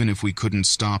 even if we couldn't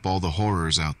stop all the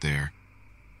horrors out there,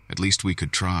 at least we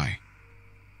could try.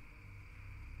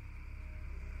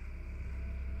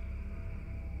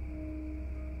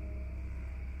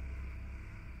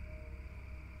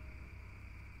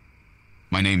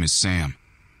 My name is Sam,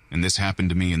 and this happened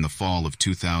to me in the fall of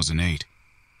 2008.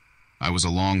 I was a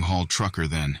long-haul trucker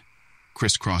then,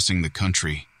 crisscrossing the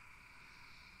country.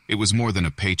 It was more than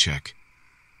a paycheck.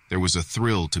 There was a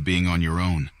thrill to being on your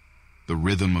own, the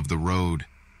rhythm of the road,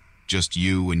 just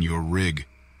you and your rig,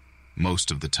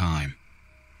 most of the time.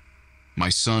 My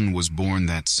son was born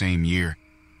that same year,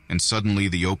 and suddenly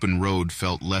the open road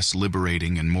felt less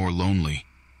liberating and more lonely.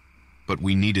 But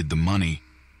we needed the money,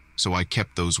 so I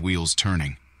kept those wheels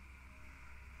turning.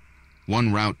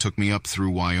 One route took me up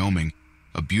through Wyoming,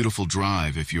 a beautiful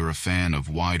drive if you're a fan of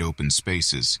wide-open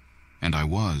spaces, and I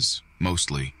was,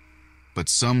 mostly. But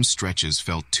some stretches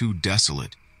felt too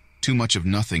desolate, too much of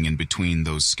nothing in between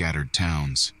those scattered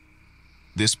towns.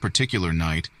 This particular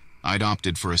night, I'd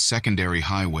opted for a secondary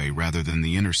highway rather than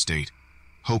the interstate,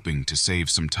 hoping to save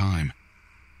some time.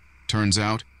 Turns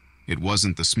out, it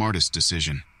wasn't the smartest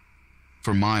decision.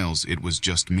 For miles, it was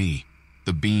just me,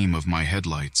 the beam of my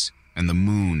headlights, and the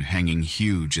moon hanging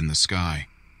huge in the sky.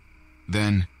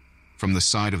 Then, from the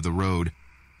side of the road,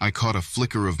 I caught a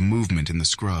flicker of movement in the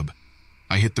scrub.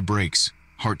 I hit the brakes,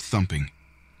 heart thumping.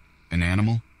 An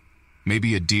animal?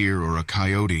 Maybe a deer or a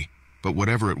coyote, but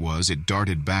whatever it was, it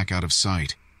darted back out of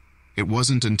sight. It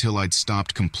wasn't until I'd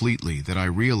stopped completely that I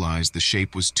realized the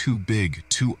shape was too big,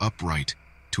 too upright,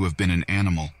 to have been an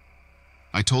animal.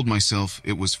 I told myself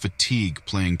it was fatigue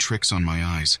playing tricks on my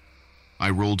eyes. I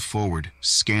rolled forward,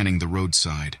 scanning the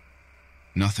roadside.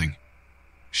 Nothing.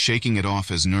 Shaking it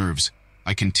off as nerves,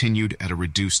 I continued at a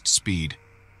reduced speed.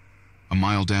 A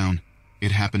mile down,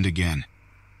 it happened again.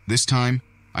 This time,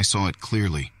 I saw it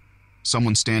clearly.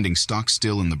 Someone standing stock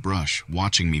still in the brush,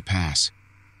 watching me pass.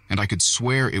 And I could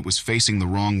swear it was facing the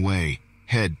wrong way,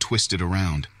 head twisted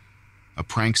around. A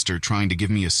prankster trying to give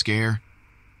me a scare?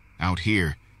 Out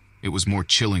here, it was more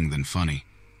chilling than funny.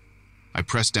 I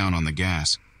pressed down on the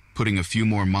gas, putting a few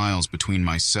more miles between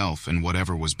myself and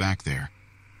whatever was back there.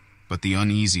 But the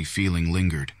uneasy feeling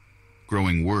lingered,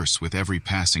 growing worse with every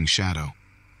passing shadow.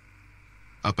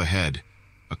 Up ahead,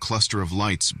 a cluster of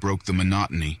lights broke the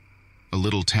monotony. A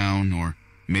little town, or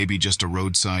maybe just a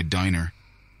roadside diner.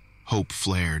 Hope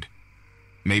flared.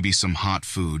 Maybe some hot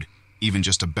food, even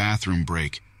just a bathroom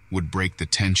break, would break the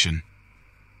tension.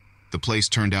 The place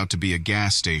turned out to be a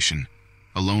gas station,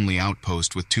 a lonely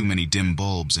outpost with too many dim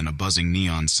bulbs and a buzzing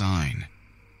neon sign.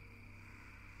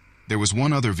 There was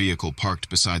one other vehicle parked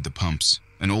beside the pumps,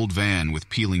 an old van with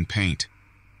peeling paint.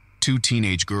 2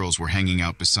 teenage girls were hanging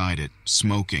out beside it,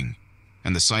 smoking,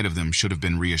 and the sight of them should have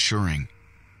been reassuring.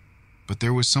 But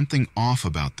there was something off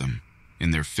about them,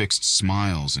 in their fixed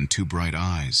smiles and 2 bright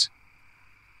eyes.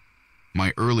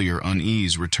 My earlier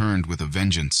unease returned with a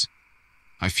vengeance.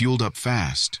 I fueled up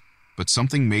fast, but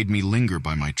something made me linger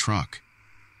by my truck.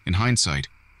 In hindsight,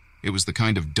 it was the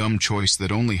kind of dumb choice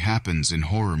that only happens in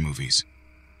horror movies.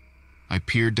 I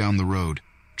peered down the road,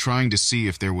 trying to see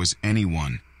if there was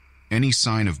anyone, any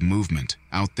sign of movement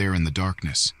out there in the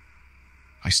darkness.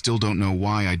 I still don't know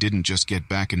why I didn't just get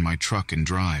back in my truck and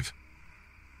drive.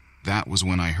 That was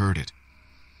when I heard it,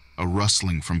 a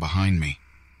rustling from behind me.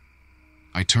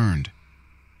 I turned.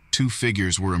 2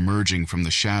 figures were emerging from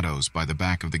the shadows by the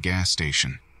back of the gas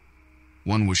station.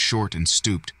 One was short and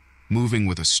stooped, moving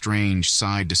with a strange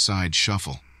side-to-side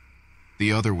shuffle.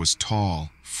 The other was tall,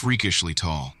 freakishly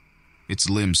tall, its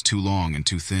limbs too long and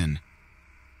too thin.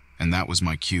 And that was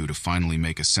my cue to finally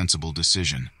make a sensible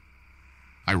decision.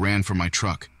 I ran for my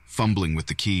truck, fumbling with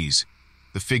the keys.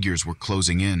 The figures were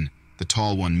closing in, the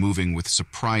tall one moving with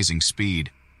surprising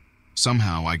speed.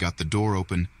 Somehow I got the door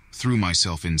open, threw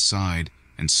myself inside,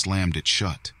 and slammed it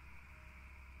shut.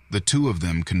 The 2 of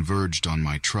them converged on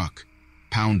my truck,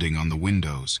 pounding on the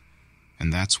windows,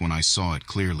 and that's when I saw it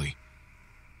clearly.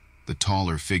 The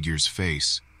taller figure's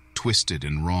face, twisted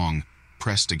and wrong,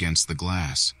 pressed against the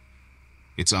glass.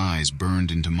 Its eyes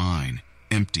burned into mine,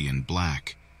 empty and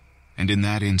black, and in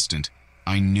that instant,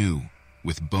 I knew,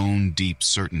 with bone-deep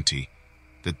certainty,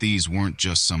 that these weren't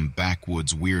just some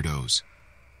backwoods weirdos.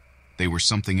 They were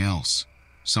something else,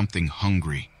 something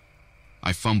hungry.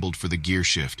 I fumbled for the gear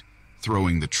shift,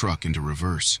 throwing the truck into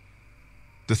reverse.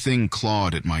 The thing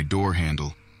clawed at my door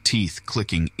handle, teeth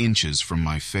clicking inches from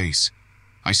my face.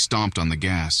 I stomped on the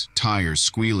gas, tires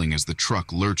squealing as the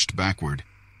truck lurched backward.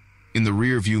 In the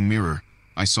rearview mirror,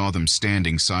 I saw them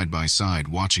standing side by side,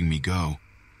 watching me go.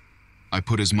 I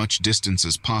put as much distance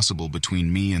as possible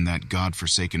between me and that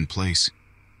godforsaken place.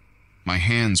 My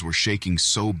hands were shaking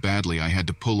so badly I had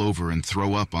to pull over and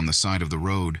throw up on the side of the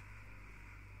road.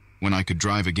 When I could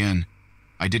drive again,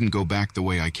 I didn't go back the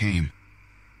way I came.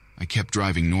 I kept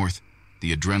driving north,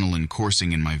 the adrenaline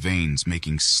coursing in my veins,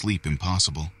 making sleep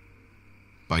impossible.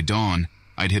 By dawn,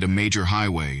 I'd hit a major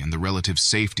highway and the relative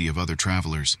safety of other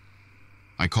travelers.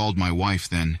 I called my wife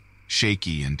then,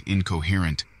 shaky and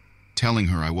incoherent, telling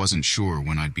her I wasn't sure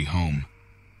when I'd be home.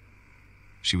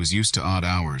 She was used to odd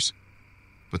hours,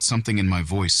 but something in my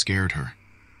voice scared her.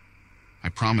 I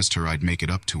promised her I'd make it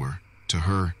up to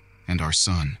her and our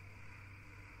son.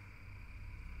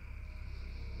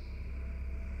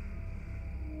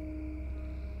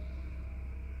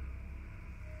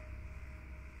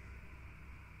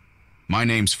 My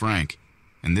name's Frank,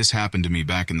 and this happened to me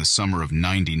back in the summer of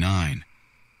 '99.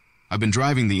 I've been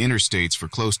driving the interstates for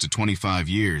close to 25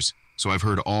 years, so I've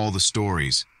heard all the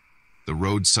stories. The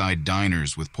roadside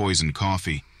diners with poison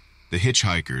coffee, the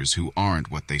hitchhikers who aren't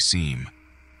what they seem.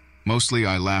 Mostly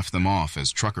I laugh them off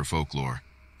as trucker folklore,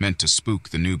 meant to spook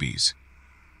the newbies.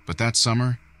 But that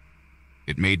summer,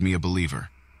 it made me a believer.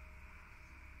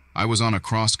 I was on a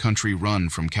cross-country run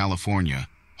from California,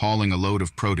 hauling a load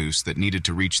of produce that needed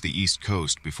to reach the East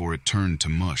Coast before it turned to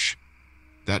mush.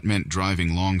 That meant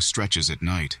driving long stretches at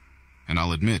night, and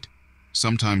I'll admit,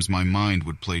 sometimes my mind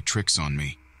would play tricks on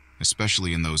me,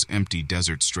 especially in those empty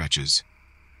desert stretches.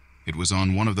 It was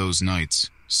on one of those nights,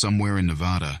 somewhere in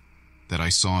Nevada, that I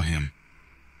saw him.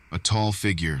 A tall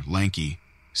figure, lanky,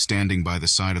 standing by the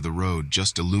side of the road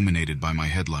just illuminated by my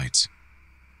headlights.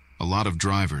 A lot of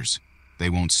drivers, they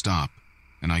won't stop,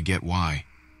 and I get why.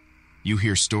 You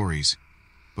hear stories,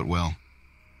 but well,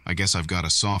 I guess I've got a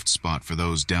soft spot for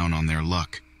those down on their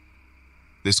luck.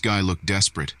 This guy looked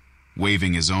desperate,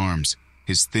 waving his arms,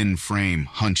 his thin frame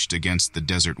hunched against the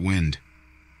desert wind.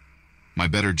 My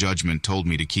better judgment told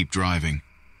me to keep driving.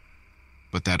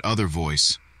 But that other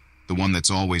voice, the one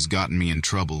that's always gotten me in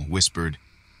trouble, whispered,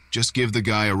 "Just give the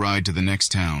guy a ride to the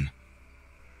next town."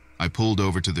 I pulled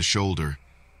over to the shoulder,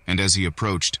 and as he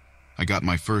approached, I got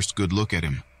my first good look at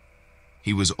him.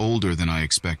 He was older than I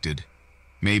expected,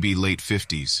 maybe late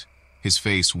 50s, his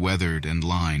face weathered and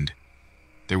lined.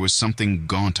 There was something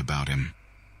gaunt about him,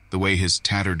 the way his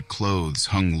tattered clothes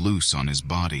hung loose on his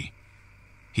body.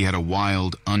 He had a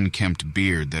wild, unkempt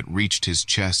beard that reached his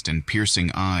chest and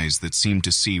piercing eyes that seemed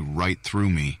to see right through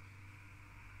me.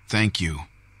 "Thank you.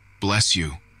 Bless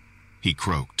you," he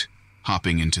croaked,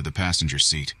 hopping into the passenger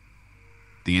seat.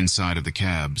 The inside of the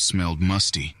cab smelled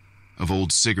musty, of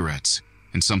old cigarettes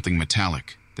and something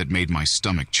metallic that made my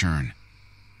stomach churn.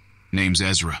 "Name's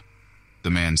Ezra," the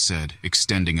man said,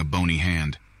 extending a bony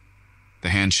hand. The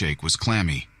handshake was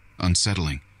clammy,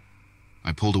 unsettling.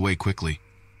 I pulled away quickly.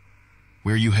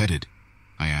 "Where are you headed?"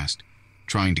 I asked,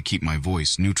 trying to keep my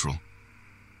voice neutral.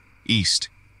 "East,"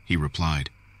 he replied.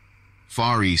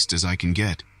 "Far east as I can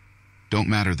get. Don't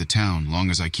matter the town, long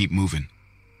as I keep moving."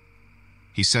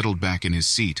 He settled back in his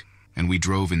seat, and we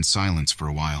drove in silence for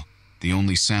a while, the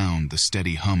only sound the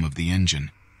steady hum of the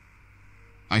engine.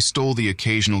 I stole the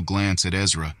occasional glance at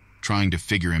Ezra, trying to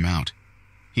figure him out.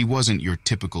 He wasn't your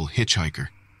typical hitchhiker.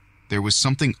 There was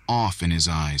something off in his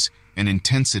eyes, an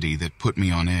intensity that put me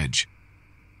on edge.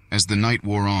 As the night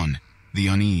wore on, the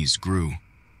unease grew.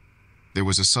 There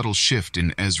was a subtle shift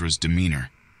in Ezra's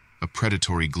demeanor, a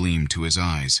predatory gleam to his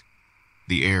eyes.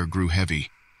 The air grew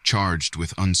heavy, charged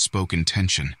with unspoken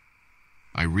tension.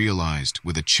 I realized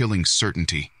with a chilling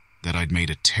certainty that I'd made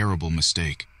a terrible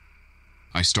mistake.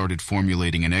 I started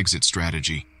formulating an exit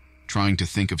strategy, trying to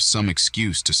think of some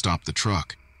excuse to stop the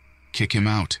truck, kick him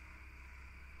out.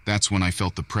 That's when I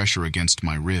felt the pressure against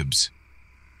my ribs.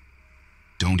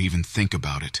 "Don't even think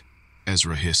about it,"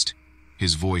 Ezra hissed,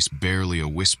 his voice barely a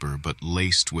whisper but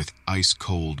laced with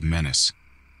ice-cold menace.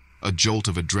 A jolt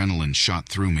of adrenaline shot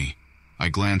through me. I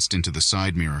glanced into the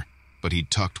side mirror, but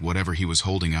he'd tucked whatever he was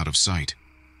holding out of sight.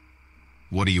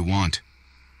 "What do you want?"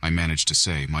 I managed to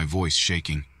say, my voice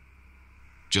shaking.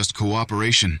 "Just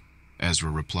cooperation,"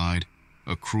 Ezra replied,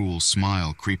 a cruel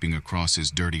smile creeping across his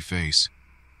dirty face.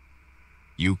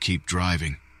 "You keep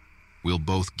driving. We'll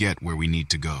both get where we need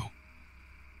to go."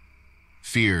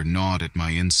 Fear gnawed at my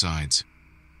insides.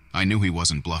 I knew he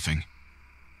wasn't bluffing.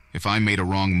 If I made a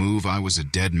wrong move, I was a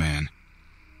dead man.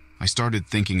 I started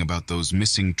thinking about those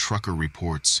missing trucker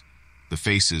reports, the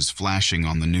faces flashing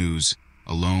on the news,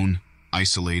 alone,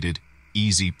 isolated,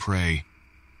 easy prey.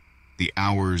 The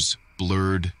hours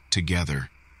blurred together.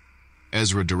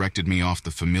 Ezra directed me off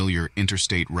the familiar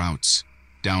interstate routes,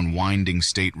 down winding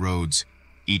state roads,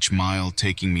 each mile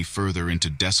taking me further into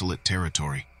desolate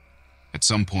territory. At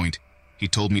some point, he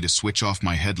told me to switch off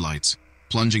my headlights,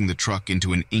 plunging the truck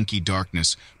into an inky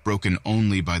darkness broken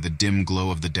only by the dim glow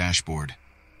of the dashboard.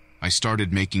 I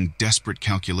started making desperate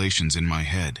calculations in my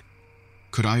head.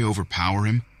 Could I overpower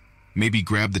him? Maybe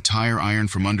grab the tire iron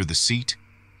from under the seat?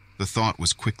 The thought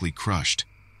was quickly crushed.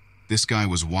 This guy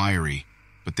was wiry,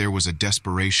 but there was a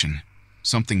desperation,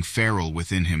 something feral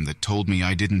within him that told me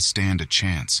I didn't stand a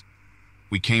chance.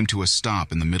 We came to a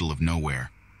stop in the middle of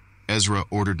nowhere. Ezra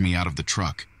ordered me out of the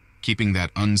truck, keeping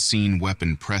that unseen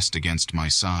weapon pressed against my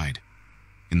side.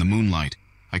 In the moonlight,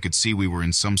 I could see we were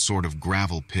in some sort of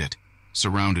gravel pit,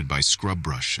 surrounded by scrub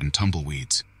brush and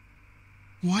tumbleweeds.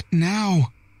 "What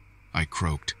now?" I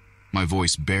croaked, my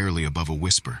voice barely above a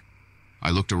whisper. I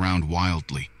looked around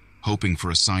wildly, hoping for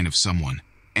a sign of someone,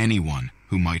 anyone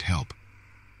who might help.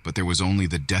 But there was only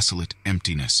the desolate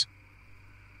emptiness.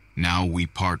 "Now we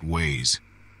part ways,"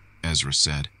 Ezra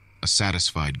said, a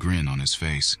satisfied grin on his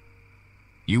face.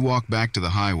 "You walk back to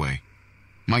the highway.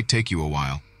 Might take you a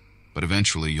while, but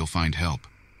eventually you'll find help.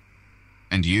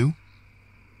 And you?"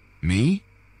 "Me?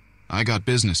 I got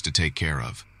business to take care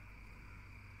of."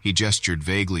 He gestured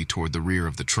vaguely toward the rear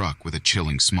of the truck with a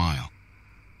chilling smile.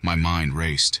 My mind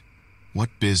raced.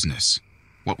 What business?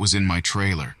 What was in my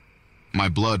trailer? My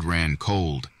blood ran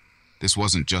cold. This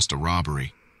wasn't just a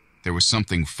robbery. There was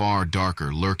something far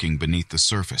darker lurking beneath the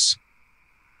surface.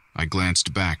 I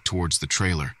glanced back towards the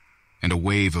trailer, and a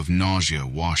wave of nausea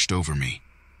washed over me.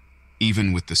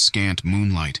 Even with the scant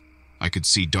moonlight, I could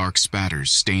see dark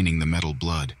spatters staining the metal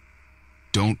blood.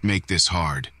 "Don't make this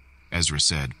hard," Ezra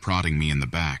said, prodding me in the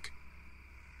back.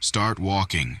 "Start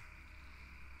walking."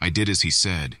 I did as he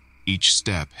said, each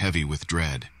step heavy with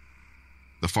dread.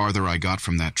 The farther I got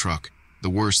from that truck, the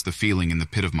worse the feeling in the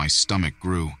pit of my stomach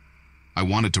grew. I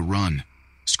wanted to run,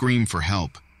 scream for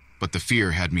help, but the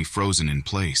fear had me frozen in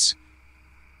place.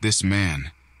 This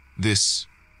man, this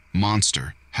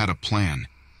monster, had a plan,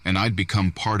 and I'd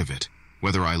become part of it,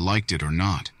 whether I liked it or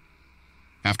not.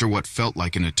 After what felt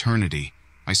like an eternity,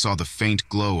 I saw the faint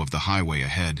glow of the highway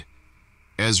ahead.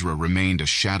 Ezra remained a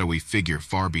shadowy figure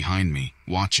far behind me,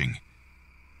 watching.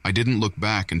 I didn't look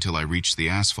back until I reached the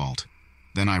asphalt.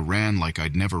 Then I ran like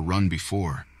I'd never run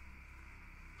before.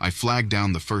 I flagged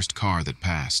down the first car that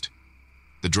passed.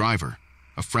 The driver,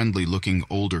 a friendly-looking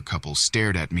older couple,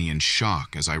 stared at me in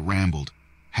shock as I rambled,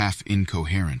 half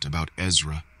incoherent, about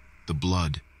Ezra, the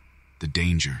blood, the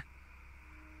danger.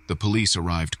 The police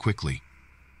arrived quickly.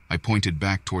 I pointed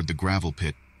back toward the gravel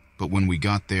pit, but when we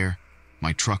got there,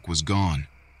 my truck was gone,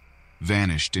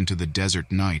 vanished into the desert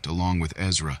night along with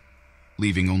Ezra,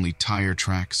 leaving only tire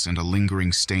tracks and a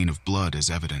lingering stain of blood as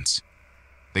evidence.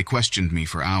 They questioned me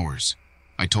for hours.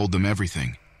 I told them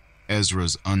everything: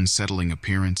 Ezra's unsettling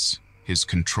appearance, his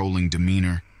controlling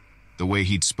demeanor, the way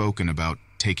he'd spoken about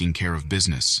taking care of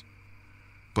business.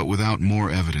 But without more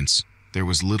evidence, there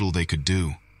was little they could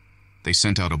do. They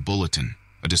sent out a bulletin,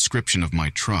 a description of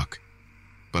my truck,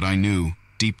 but I knew,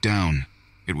 deep down,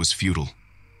 it was futile.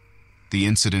 The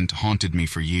incident haunted me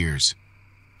for years.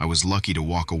 I was lucky to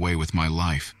walk away with my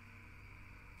life.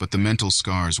 But the mental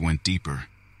scars went deeper.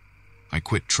 I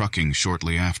quit trucking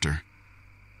shortly after.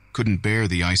 Couldn't bear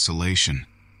the isolation,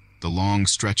 the long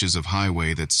stretches of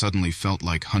highway that suddenly felt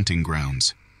like hunting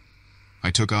grounds.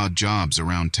 I took odd jobs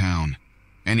around town,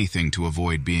 anything to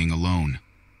avoid being alone.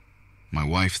 My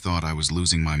wife thought I was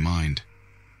losing my mind.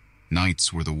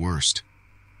 Nights were the worst.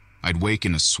 I'd wake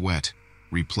in a sweat,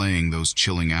 replaying those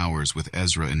chilling hours with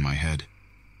Ezra in my head.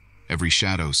 Every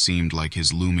shadow seemed like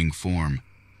his looming form,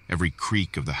 every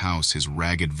creak of the house his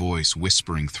ragged voice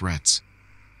whispering threats.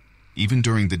 Even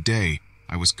during the day,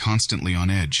 I was constantly on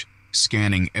edge,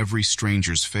 scanning every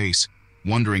stranger's face,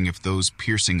 wondering if those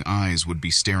piercing eyes would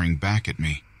be staring back at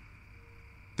me.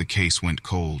 The case went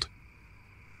cold.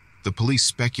 The police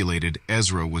speculated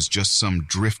Ezra was just some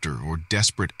drifter or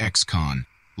desperate ex-con,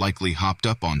 likely hopped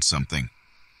up on something.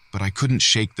 But I couldn't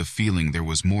shake the feeling there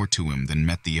was more to him than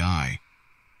met the eye.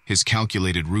 His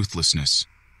calculated ruthlessness,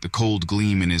 the cold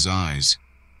gleam in his eyes,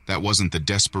 that wasn't the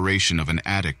desperation of an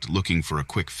addict looking for a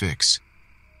quick fix.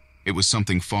 It was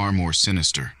something far more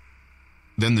sinister.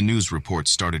 Then the news reports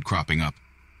started cropping up.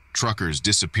 Truckers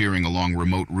disappearing along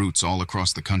remote routes all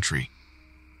across the country.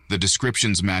 The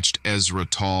descriptions matched Ezra's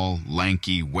tall,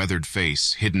 lanky, weathered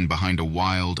face hidden behind a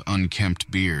wild,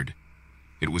 unkempt beard.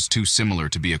 It was too similar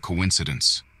to be a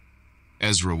coincidence.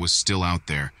 Ezra was still out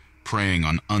there, preying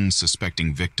on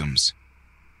unsuspecting victims.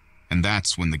 And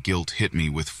that's when the guilt hit me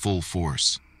with full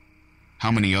force.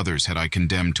 How many others had I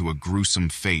condemned to a gruesome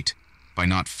fate by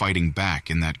not fighting back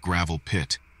in that gravel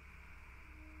pit?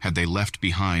 Had they left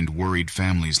behind worried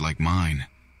families like mine?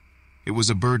 It was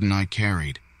a burden I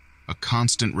carried, a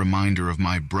constant reminder of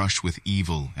my brush with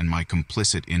evil and my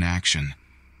complicit inaction.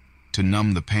 To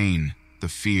numb the pain, the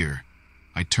fear,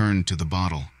 I turned to the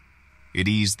bottle. It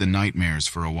eased the nightmares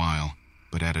for a while,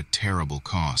 but at a terrible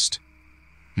cost.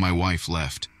 My wife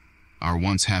left, our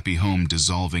once happy home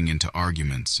dissolving into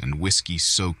arguments and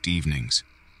whiskey-soaked evenings.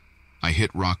 I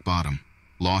hit rock bottom,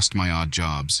 lost my odd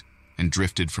jobs, and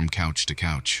drifted from couch to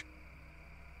couch.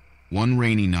 One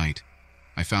rainy night,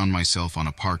 I found myself on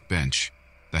a park bench,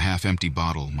 the half-empty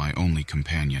bottle my only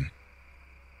companion.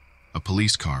 A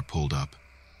police car pulled up.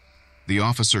 The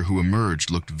officer who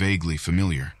emerged looked vaguely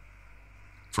familiar.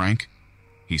 "Frank?"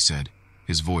 he said,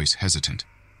 his voice hesitant.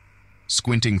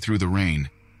 Squinting through the rain,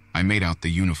 I made out the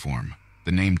uniform,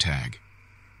 the name tag.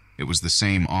 It was the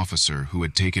same officer who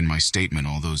had taken my statement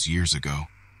all those years ago.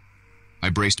 I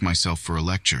braced myself for a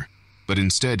lecture, but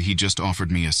instead he just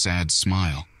offered me a sad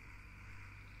smile.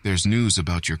 "There's news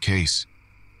about your case.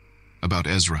 About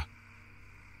Ezra."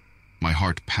 My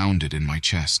heart pounded in my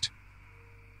chest.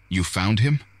 "You found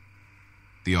him?"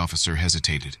 The officer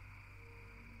hesitated.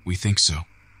 "We think so."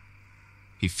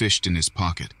 He fished in his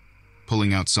pocket,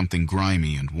 pulling out something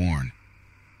grimy and worn.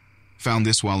 "Found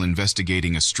this while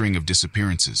investigating a string of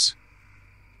disappearances."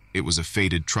 It was a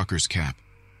faded trucker's cap.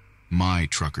 My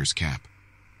trucker's cap.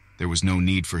 There was no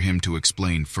need for him to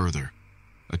explain further.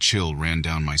 A chill ran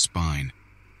down my spine.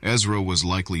 Ezra was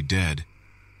likely dead,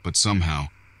 but somehow,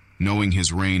 knowing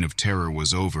his reign of terror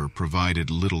was over provided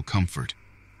little comfort.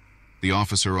 The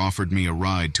officer offered me a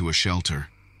ride to a shelter.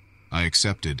 I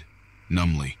accepted,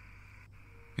 numbly.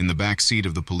 In the back seat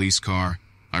of the police car,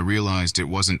 I realized it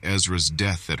wasn't Ezra's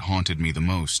death that haunted me the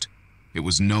most. It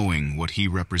was knowing what he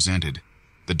represented,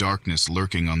 the darkness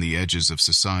lurking on the edges of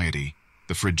society,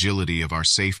 the fragility of our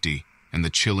safety, and the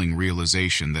chilling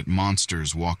realization that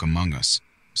monsters walk among us,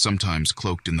 sometimes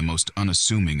cloaked in the most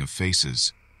unassuming of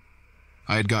faces.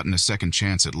 I had gotten a second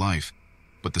chance at life,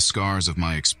 but the scars of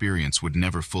my experience would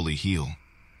never fully heal,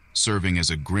 serving as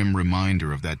a grim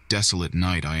reminder of that desolate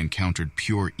night I encountered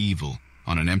pure evil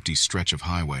on an empty stretch of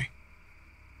highway.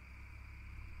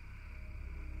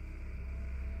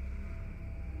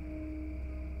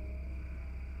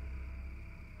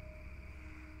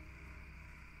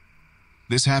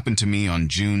 This happened to me on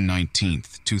June 19,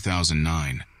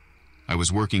 2009. I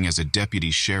was working as a deputy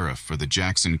sheriff for the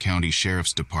Jackson County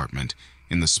Sheriff's Department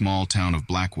in the small town of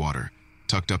Blackwater,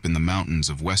 tucked up in the mountains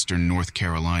of western North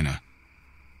Carolina.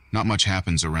 Not much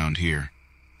happens around here.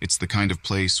 It's the kind of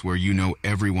place where you know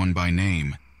everyone by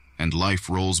name, and life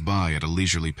rolls by at a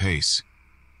leisurely pace.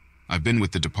 I've been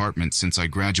with the department since I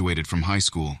graduated from high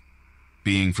school.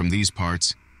 Being from these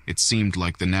parts, it seemed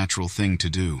like the natural thing to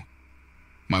do.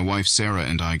 My wife Sarah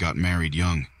and I got married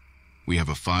young. We have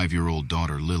a 5-year-old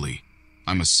daughter, Lily.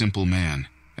 I'm a simple man,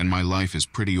 and my life is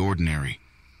pretty ordinary,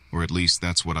 or at least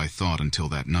that's what I thought until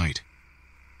that night.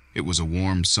 It was a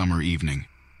warm summer evening.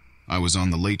 I was on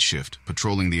the late shift,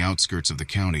 patrolling the outskirts of the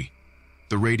county.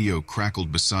 The radio crackled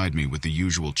beside me with the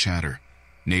usual chatter,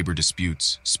 neighbor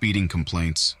disputes, speeding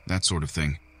complaints, that sort of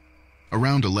thing.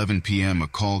 Around 11 p.m. a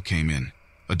call came in,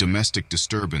 a domestic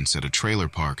disturbance at a trailer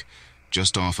park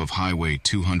just off of Highway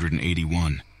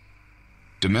 281.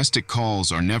 Domestic calls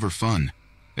are never fun,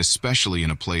 especially in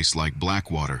a place like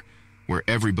Blackwater, where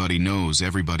everybody knows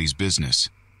everybody's business.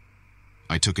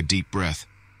 I took a deep breath,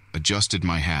 adjusted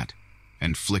my hat,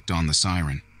 and flicked on the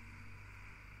siren.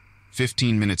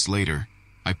 15 minutes later,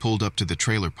 I pulled up to the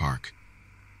trailer park.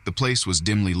 The place was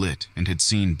dimly lit and had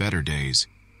seen better days.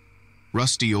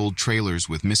 Rusty old trailers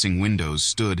with missing windows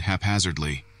stood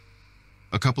haphazardly.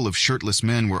 A couple of shirtless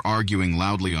men were arguing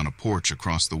loudly on a porch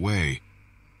across the way,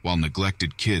 while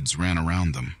neglected kids ran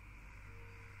around them.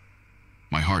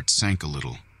 My heart sank a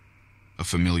little, a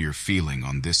familiar feeling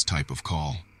on this type of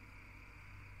call.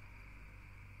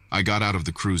 I got out of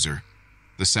the cruiser,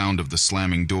 the sound of the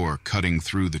slamming door cutting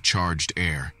through the charged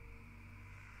air.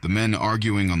 The men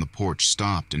arguing on the porch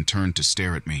stopped and turned to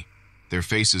stare at me, their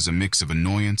faces a mix of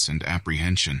annoyance and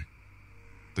apprehension.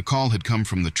 The call had come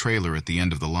from the trailer at the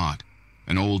end of the lot,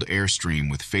 an old Airstream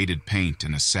with faded paint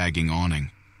and a sagging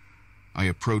awning. I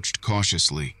approached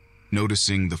cautiously,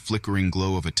 noticing the flickering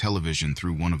glow of a television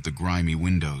through one of the grimy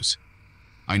windows.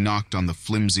 I knocked on the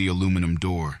flimsy aluminum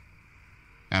door.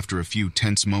 After a few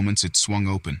tense moments, it swung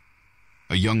open.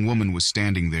 A young woman was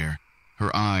standing there,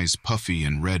 her eyes puffy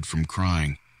and red from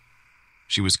crying.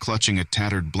 She was clutching a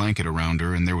tattered blanket around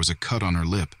her, and there was a cut on her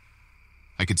lip.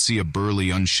 I could see a burly,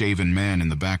 unshaven man in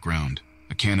the background,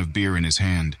 a can of beer in his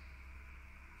hand.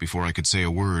 Before I could say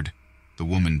a word, the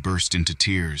woman burst into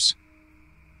tears.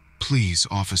 "Please,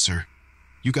 officer,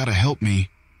 you gotta help me.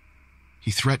 He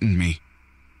threatened me.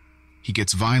 He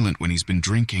gets violent when he's been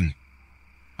drinking."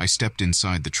 I stepped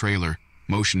inside the trailer,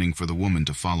 motioning for the woman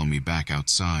to follow me back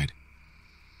outside.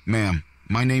 "Ma'am,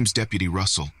 my name's Deputy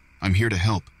Russell. I'm here to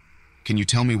help. Can you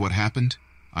tell me what happened?"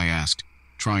 I asked,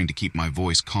 trying to keep my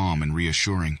voice calm and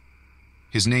reassuring.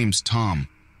 "His name's Tom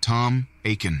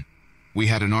Aiken. We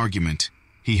had an argument.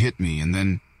 He hit me, and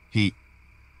then he..."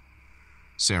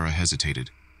 Sarah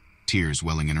hesitated, tears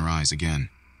welling in her eyes again.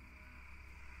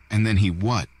 "And then he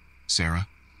what, Sarah?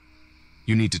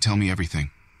 You need to tell me everything,"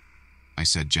 I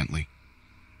said gently.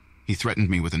 "He threatened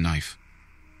me with a knife.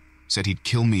 Said he'd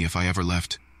kill me if I ever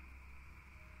left."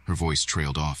 Her voice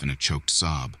trailed off in a choked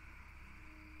sob.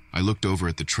 I looked over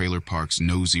at the trailer park's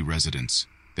nosy residents,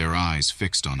 their eyes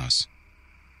fixed on us.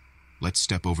 "Let's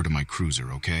step over to my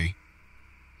cruiser, okay?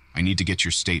 I need to get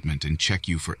your statement and check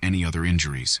you for any other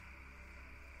injuries."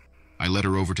 I led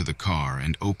her over to the car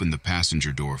and opened the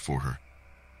passenger door for her.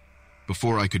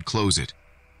 Before I could close it,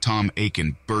 Tom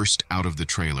Aiken burst out of the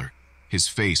trailer, his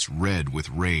face red with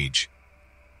rage.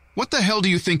 "What the hell do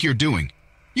you think you're doing?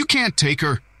 You can't take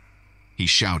her!" he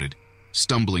shouted,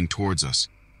 stumbling towards us.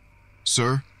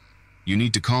 "Sir, you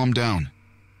need to calm down.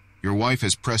 Your wife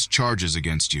has pressed charges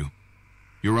against you.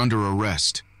 You're under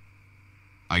arrest."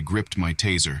 I gripped my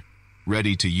taser,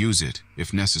 ready to use it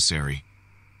if necessary.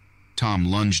 Tom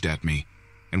lunged at me,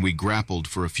 and we grappled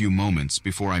for a few moments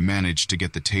before I managed to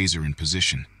get the taser in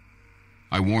position.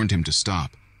 I warned him to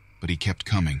stop, but he kept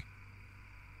coming.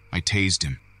 I tased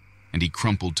him, and he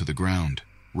crumpled to the ground,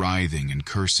 writhing and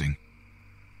cursing,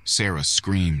 Sarah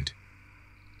screamed.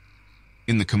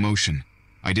 In the commotion,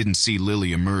 I didn't see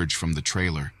Lily emerge from the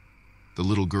trailer. The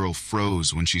little girl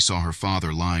froze when she saw her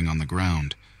father lying on the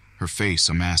ground, her face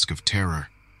a mask of terror.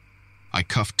 I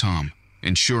cuffed Tom,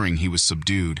 ensuring he was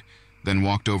subdued, then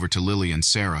walked over to Lily and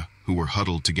Sarah, who were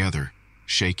huddled together,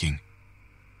 shaking.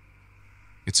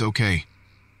 "It's okay,"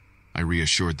 I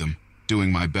reassured them,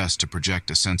 doing my best to project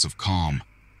a sense of calm.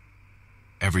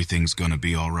 "Everything's gonna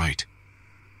be all right."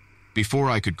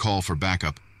 Before I could call for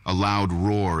backup, a loud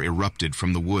roar erupted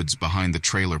from the woods behind the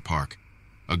trailer park,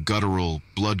 a guttural,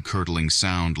 blood-curdling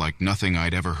sound like nothing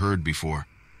I'd ever heard before.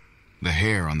 The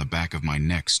hair on the back of my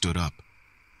neck stood up.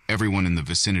 Everyone in the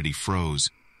vicinity froze,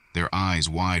 their eyes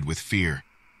wide with fear.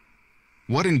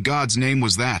 "What in God's name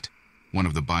was that?" one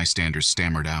of the bystanders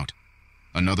stammered out.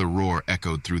 Another roar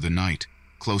echoed through the night,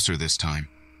 closer this time.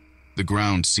 The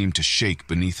ground seemed to shake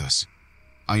beneath us.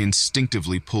 I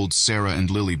instinctively pulled Sarah and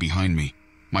Lily behind me,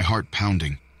 my heart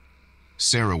pounding.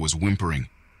 Sarah was whimpering,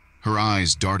 her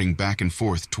eyes darting back and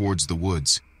forth towards the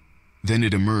woods. Then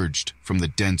it emerged from the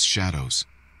dense shadows.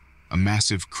 A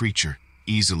massive creature,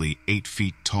 easily 8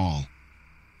 feet tall.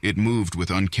 It moved with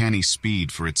uncanny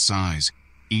speed for its size,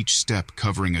 each step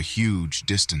covering a huge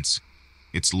distance.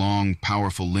 Its long,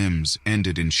 powerful limbs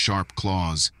ended in sharp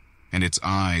claws, and its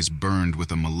eyes burned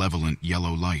with a malevolent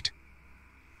yellow light.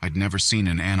 I'd never seen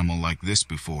an animal like this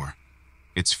before.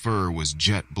 Its fur was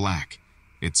jet black,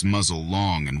 its muzzle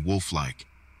long and wolf-like,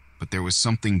 but there was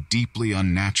something deeply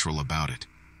unnatural about it,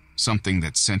 something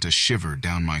that sent a shiver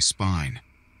down my spine.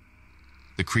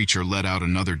 The creature let out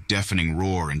another deafening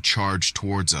roar and charged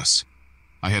towards us.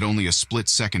 I had only a split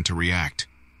second to react.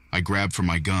 I grabbed for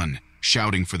my gun,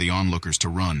 shouting for the onlookers to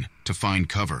run, to find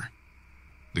cover.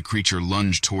 The creature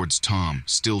lunged towards Tom,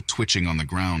 still twitching on the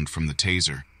ground from the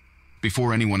taser.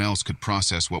 Before anyone else could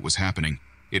process what was happening,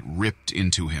 it ripped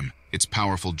into him, its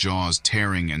powerful jaws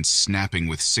tearing and snapping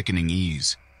with sickening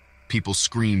ease. People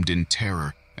screamed in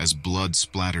terror as blood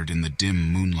splattered in the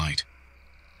dim moonlight.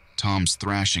 Tom's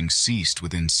thrashing ceased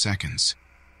within seconds.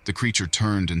 The creature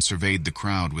turned and surveyed the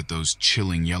crowd with those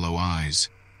chilling yellow eyes.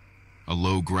 A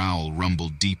low growl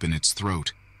rumbled deep in its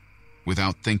throat.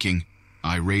 Without thinking,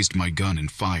 I raised my gun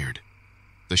and fired.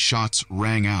 The shots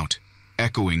rang out,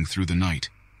 echoing through the night.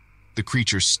 The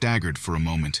creature staggered for a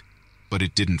moment, but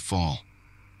it didn't fall.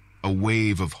 A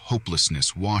wave of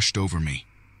hopelessness washed over me.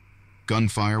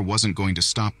 Gunfire wasn't going to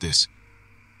stop this.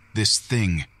 This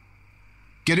thing.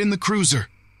 "Get in the cruiser!"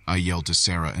 I yelled to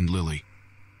Sarah and Lily.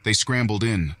 They scrambled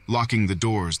in, locking the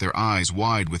doors, their eyes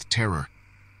wide with terror.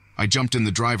 I jumped in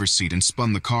the driver's seat and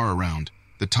spun the car around,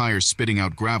 the tires spitting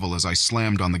out gravel as I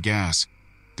slammed on the gas.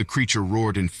 The creature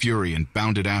roared in fury and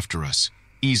bounded after us,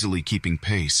 easily keeping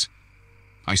pace.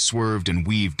 I swerved and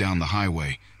weaved down the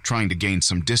highway, trying to gain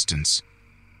some distance.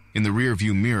 In the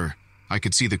rearview mirror, I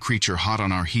could see the creature hot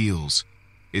on our heels,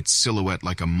 its silhouette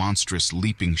like a monstrous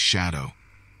leaping shadow.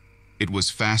 It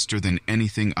was faster than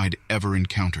anything I'd ever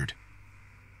encountered.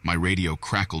 My radio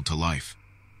crackled to life.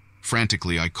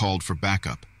 Frantically, I called for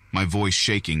backup, my voice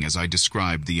shaking as I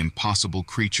described the impossible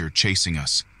creature chasing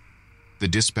us. The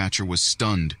dispatcher was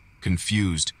stunned,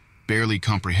 confused, barely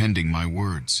comprehending my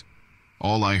words.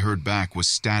 All I heard back was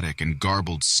static and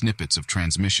garbled snippets of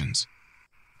transmissions.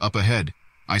 Up ahead,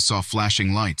 I saw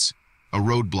flashing lights, a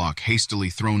roadblock hastily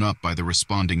thrown up by the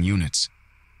responding units.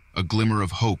 A glimmer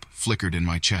of hope flickered in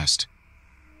my chest.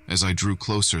 As I drew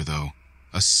closer, though,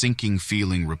 a sinking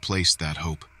feeling replaced that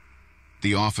hope.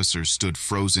 The officers stood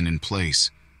frozen in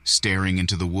place, staring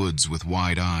into the woods with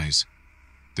wide eyes.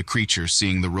 The creature,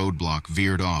 seeing the roadblock,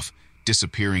 veered off,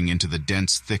 disappearing into the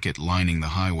dense thicket lining the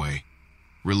highway.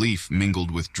 Relief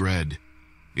mingled with dread.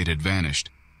 It had vanished,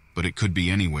 but it could be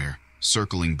anywhere,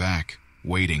 circling back,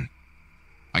 waiting.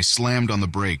 I slammed on the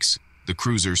brakes, the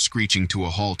cruiser screeching to a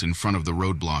halt in front of the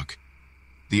roadblock.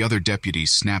 The other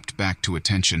deputies snapped back to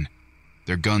attention,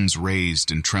 their guns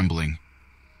raised and trembling.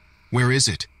 "Where is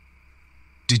it?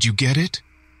 Did you get it?"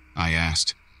 I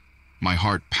asked, my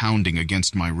heart pounding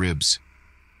against my ribs.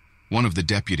 One of the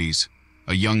deputies,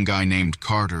 a young guy named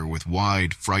Carter with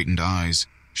wide, frightened eyes,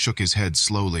 shook his head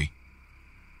slowly.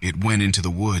 "It went into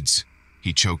the woods,"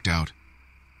 he choked out.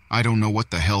 "I don't know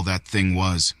what the hell that thing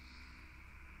was."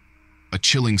 A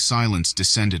chilling silence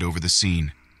descended over the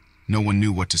scene. No one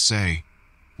knew what to say,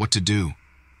 what to do.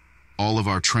 All of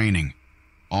our training,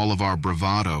 all of our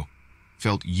bravado,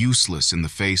 felt useless in the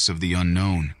face of the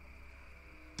unknown.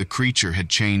 The creature had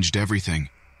changed everything.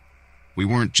 We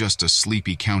weren't just a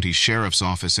sleepy county sheriff's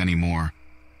office anymore.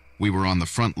 We were on the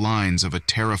front lines of a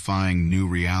terrifying new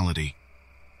reality.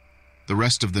 The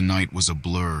rest of the night was a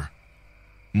blur.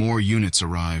 More units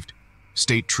arrived,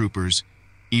 state troopers,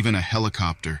 even a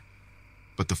helicopter,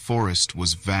 but the forest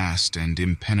was vast and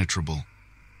impenetrable.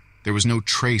 There was no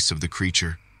trace of the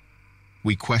creature.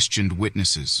 We questioned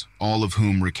witnesses, all of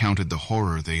whom recounted the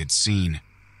horror they had seen,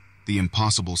 the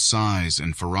impossible size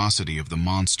and ferocity of the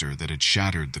monster that had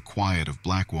shattered the quiet of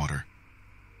Blackwater.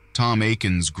 Tom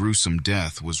Aiken's gruesome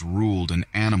death was ruled an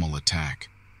animal attack,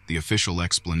 the official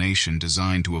explanation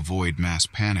designed to avoid mass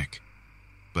panic.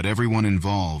 But everyone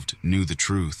involved knew the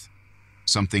truth.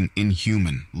 Something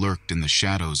inhuman lurked in the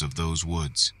shadows of those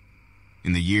woods.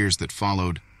 In the years that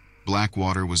followed,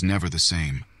 Blackwater was never the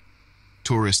same.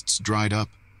 Tourists dried up,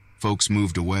 folks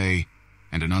moved away,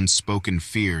 and an unspoken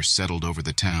fear settled over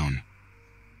the town.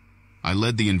 I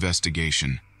led the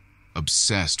investigation,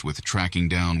 obsessed with tracking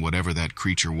down whatever that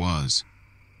creature was.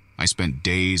 I spent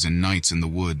days and nights in the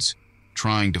woods,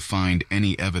 trying to find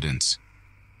any evidence,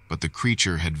 but the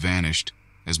creature had vanished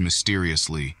as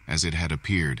mysteriously as it had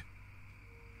appeared.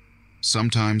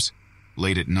 Sometimes,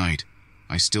 late at night,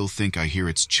 I still think I hear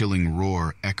its chilling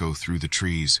roar echo through the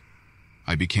trees.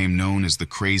 I became known as the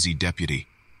crazy deputy,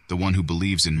 the one who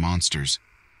believes in monsters.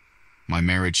 My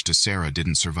marriage to Sarah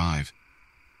didn't survive.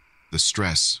 The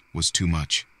stress was too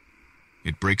much.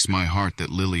 It breaks my heart that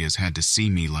Lily has had to see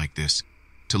me like this,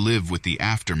 to live with the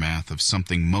aftermath of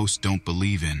something most don't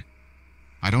believe in.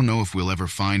 I don't know if we'll ever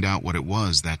find out what it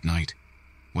was that night.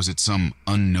 Was it some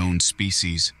unknown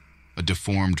species, a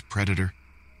deformed predator,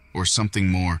 or something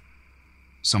more,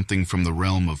 something from the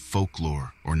realm of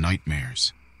folklore or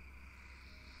nightmares?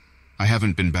 I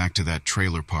haven't been back to that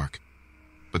trailer park,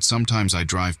 but sometimes I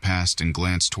drive past and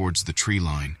glance towards the tree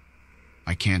line.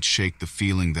 I can't shake the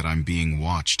feeling that I'm being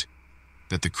watched,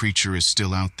 that the creature is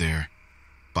still out there,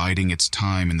 biding its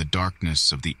time in the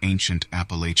darkness of the ancient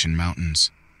Appalachian Mountains.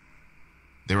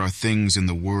 There are things in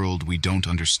the world we don't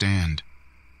understand,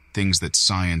 things that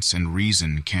science and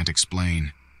reason can't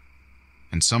explain.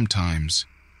 And sometimes,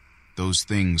 those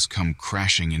things come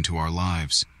crashing into our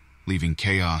lives, leaving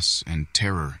chaos and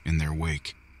terror in their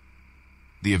wake.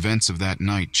 The events of that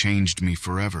night changed me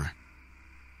forever.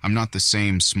 I'm not the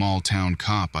same small-town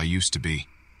cop I used to be.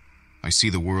 I see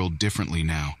the world differently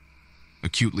now,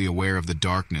 acutely aware of the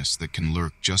darkness that can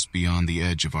lurk just beyond the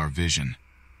edge of our vision.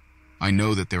 I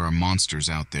know that there are monsters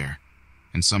out there,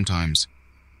 and sometimes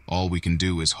all we can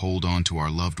do is hold on to our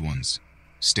loved ones,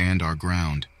 stand our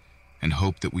ground, and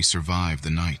hope that we survive the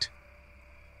night.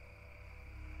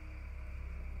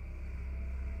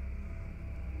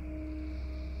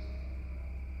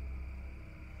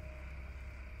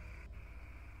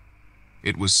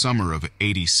 It was summer of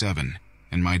 '87,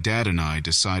 and my dad and I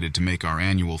decided to make our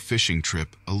annual fishing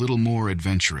trip a little more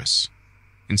adventurous.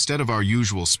 Instead of our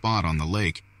usual spot on the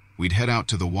lake, we'd head out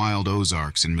to the wild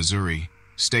Ozarks in Missouri,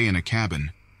 stay in a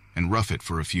cabin, and rough it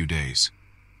for a few days.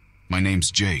 My name's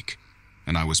Jake,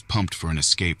 and I was pumped for an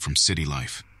escape from city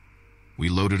life. We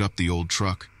loaded up the old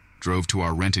truck, drove to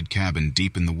our rented cabin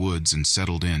deep in the woods, and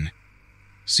settled in.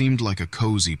 Seemed like a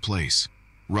cozy place,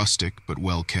 rustic but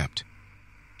well kept.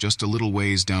 Just a little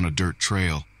ways down a dirt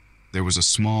trail, there was a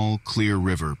small, clear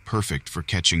river perfect for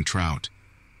catching trout.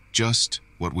 Just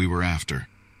what we were after.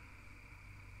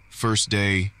 First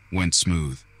day went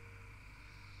smooth.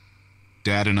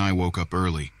 Dad and I woke up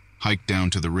early, hiked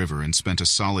down to the river, and spent a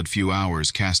solid few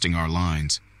hours casting our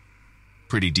lines.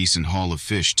 Pretty decent haul of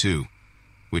fish, too,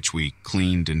 which we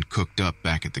cleaned and cooked up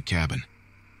back at the cabin.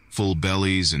 Full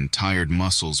bellies and tired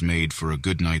muscles made for a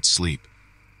good night's sleep.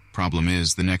 Problem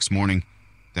is, the next morning,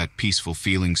 that peaceful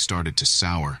feeling started to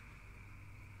sour.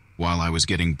 While I was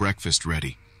getting breakfast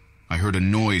ready, I heard a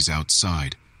noise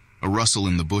outside, a rustle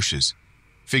in the bushes.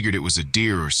 Figured it was a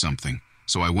deer or something,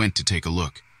 so I went to take a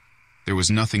look. There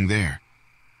was nothing there,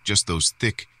 just those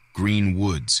thick, green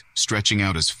woods stretching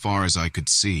out as far as I could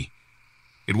see.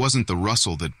 It wasn't the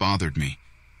rustle that bothered me.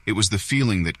 It was the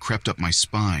feeling that crept up my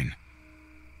spine,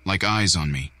 like eyes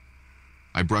on me.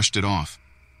 I brushed it off,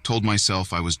 told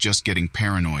myself I was just getting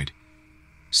paranoid.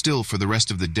 Still, for the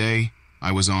rest of the day,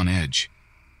 I was on edge.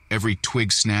 Every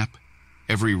twig snap,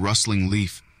 every rustling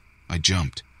leaf, I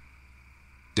jumped.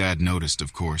 Dad noticed,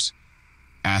 of course,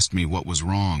 asked me what was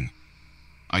wrong.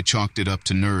 I chalked it up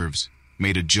to nerves,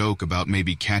 made a joke about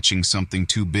maybe catching something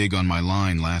too big on my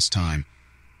line last time.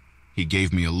 He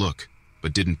gave me a look,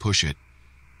 but didn't push it.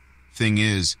 Thing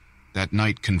is, that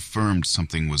night confirmed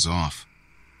something was off.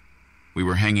 We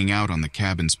were hanging out on the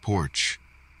cabin's porch,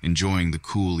 enjoying the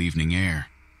cool evening air.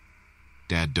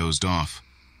 Dad dozed off,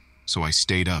 so I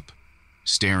stayed up,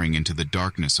 staring into the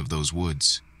darkness of those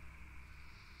woods.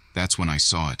 That's when I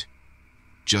saw it,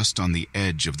 just on the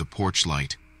edge of the porch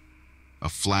light, a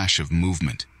flash of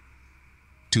movement.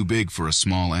 Too big for a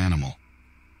small animal,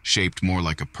 shaped more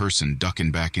like a person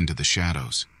ducking back into the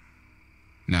shadows.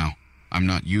 Now, I'm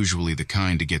not usually the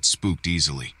kind to get spooked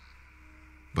easily.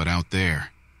 But out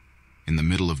there, in the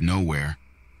middle of nowhere,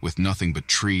 with nothing but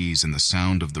trees and the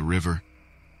sound of the river,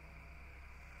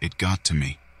 it got to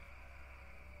me.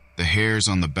 The hairs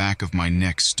on the back of my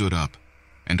neck stood up,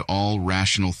 and all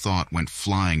rational thought went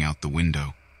flying out the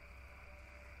window.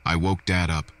 I woke Dad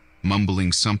up,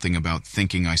 mumbling something about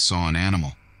thinking I saw an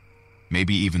animal,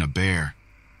 maybe even a bear.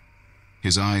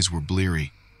 His eyes were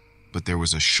bleary, but there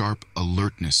was a sharp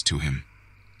alertness to him.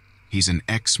 He's an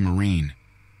ex-Marine,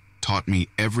 taught me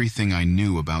everything I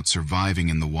knew about surviving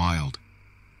in the wild.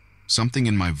 Something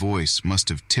in my voice must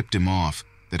have tipped him off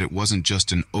that it wasn't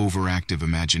just an overactive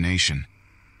imagination.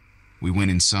 We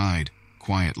went inside,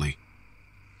 quietly.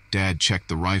 Dad checked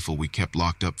the rifle we kept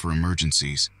locked up for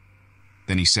emergencies.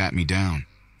 Then he sat me down,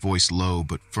 voice low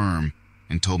but firm,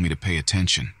 and told me to pay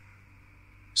attention.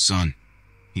 "Son,"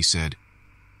 he said,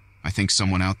 "I think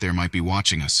someone out there might be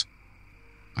watching us."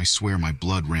 I swear my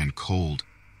blood ran cold.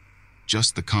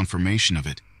 Just the confirmation of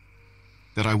it.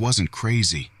 That I wasn't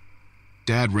crazy.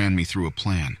 Dad ran me through a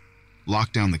plan.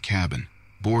 Lock down the cabin,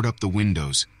 board up the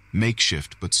windows,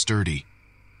 makeshift but sturdy.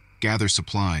 Gather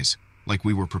supplies, like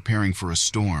we were preparing for a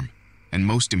storm, and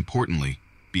most importantly,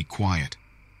 be quiet.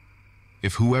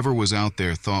 If whoever was out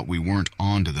there thought we weren't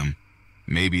on to them,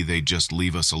 maybe they'd just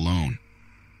leave us alone.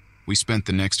 We spent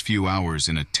the next few hours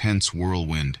in a tense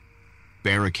whirlwind.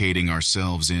 Barricading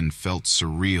ourselves in felt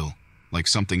surreal, like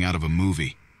something out of a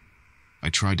movie. I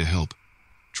tried to help,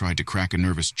 tried to crack a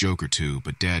nervous joke or two,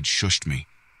 but Dad shushed me,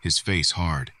 his face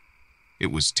hard.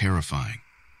 It was terrifying,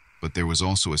 but there was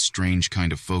also a strange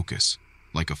kind of focus,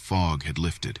 like a fog had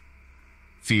lifted.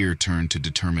 Fear turned to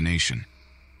determination.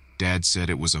 Dad said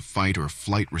it was a fight or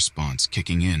flight response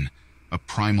kicking in, a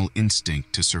primal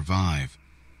instinct to survive.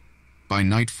 By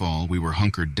nightfall, we were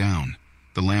hunkered down,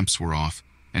 the lamps were off,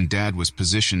 and Dad was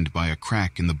positioned by a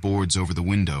crack in the boards over the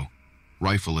window,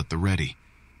 rifle at the ready.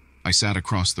 I sat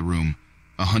across the room,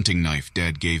 a hunting knife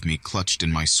Dad gave me clutched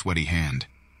in my sweaty hand.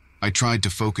 I tried to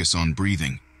focus on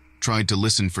breathing, tried to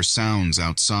listen for sounds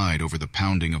outside over the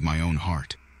pounding of my own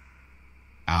heart.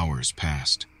 Hours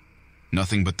passed.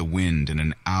 Nothing but the wind and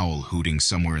an owl hooting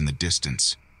somewhere in the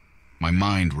distance. My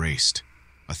mind raced,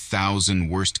 1,000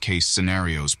 worst-case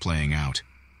scenarios playing out.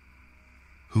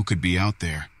 Who could be out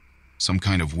there? Some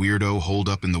kind of weirdo holed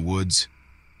up in the woods?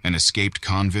 An escaped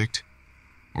convict?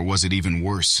 Or was it even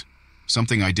worse?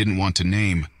 Something I didn't want to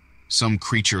name, some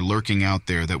creature lurking out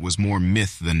there that was more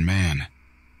myth than man.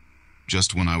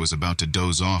 Just when I was about to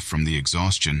doze off from the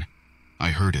exhaustion,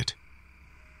 I heard it.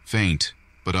 Faint,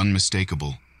 but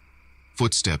unmistakable.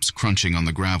 Footsteps crunching on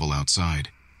the gravel outside.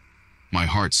 My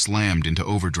heart slammed into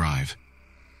overdrive.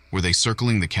 Were they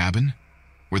circling the cabin?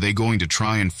 Were they going to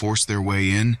try and force their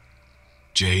way in?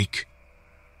 "Jake,"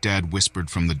 Dad whispered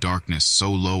from the darkness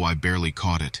so low I barely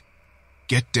caught it.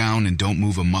 "Get down and don't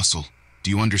move a muscle.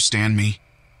 Do you understand me?"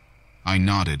 I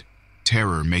nodded,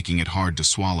 terror making it hard to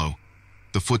swallow.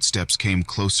 The footsteps came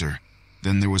closer.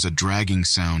 Then there was a dragging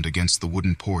sound against the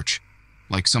wooden porch,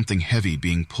 like something heavy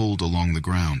being pulled along the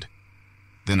ground.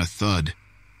 Then a thud.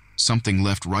 Something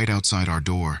left right outside our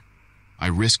door. I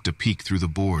risked a peek through the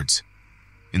boards.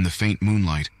 In the faint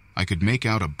moonlight, I could make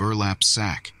out a burlap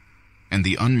sack, and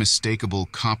the unmistakable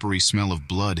coppery smell of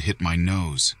blood hit my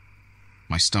nose.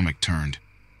 My stomach turned.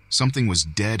 Something was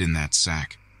dead in that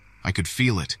sack. I could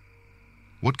feel it.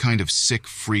 What kind of sick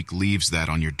freak leaves that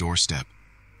on your doorstep?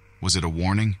 Was it a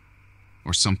warning?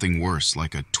 Or something worse,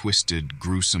 like a twisted,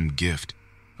 gruesome gift,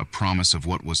 a promise of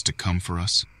what was to come for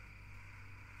us?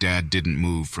 Dad didn't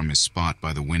move from his spot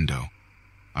by the window.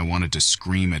 I wanted to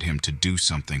scream at him to do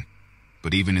something,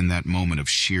 but even in that moment of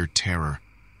sheer terror,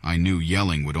 I knew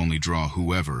yelling would only draw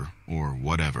whoever, or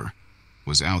whatever,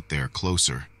 was out there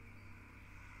closer.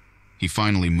 He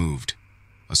finally moved,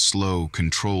 a slow,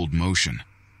 controlled motion.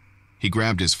 He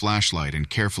grabbed his flashlight and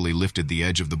carefully lifted the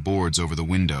edge of the boards over the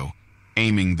window,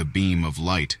 aiming the beam of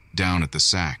light down at the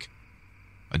sack.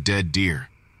 A dead deer.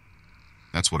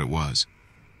 That's what it was.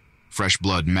 Fresh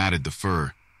blood matted the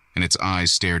fur, and its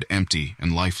eyes stared empty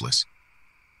and lifeless.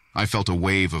 I felt a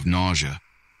wave of nausea,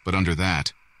 but under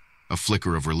that, a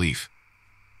flicker of relief.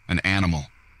 An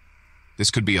animal.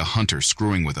 This could be a hunter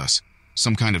screwing with us,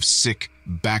 some kind of sick,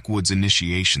 backwoods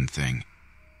initiation thing.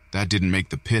 That didn't make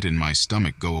the pit in my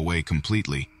stomach go away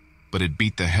completely, but it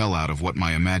beat the hell out of what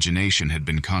my imagination had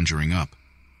been conjuring up.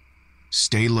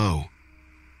 "Stay low,"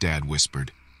 Dad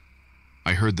whispered.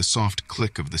 I heard the soft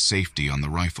click of the safety on the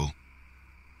rifle.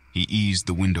 He eased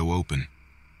the window open,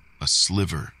 a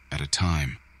sliver at a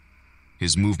time.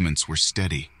 His movements were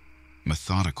steady,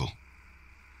 methodical.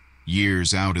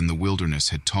 Years out in the wilderness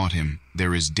had taught him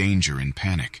there is danger in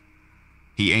panic.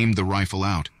 He aimed the rifle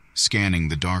out, scanning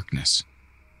the darkness.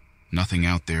 Nothing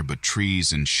out there but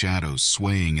trees and shadows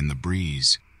swaying in the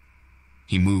breeze.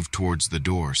 He moved towards the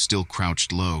door, still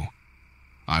crouched low.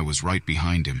 I was right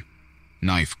behind him,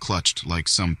 knife clutched like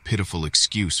some pitiful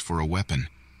excuse for a weapon.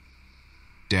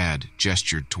 Dad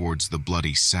gestured towards the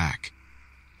bloody sack.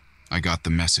 I got the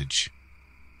message.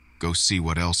 Go see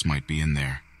what else might be in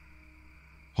there.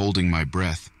 Holding my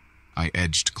breath, I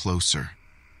edged closer.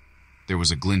 There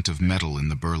was a glint of metal in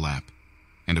the burlap,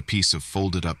 and a piece of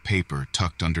folded-up paper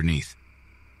tucked underneath.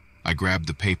 I grabbed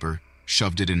the paper,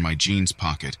 shoved it in my jeans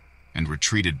pocket, and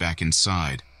retreated back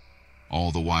inside,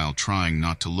 all the while trying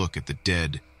not to look at the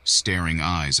dead, staring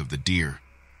eyes of the deer.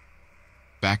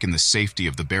 Back in the safety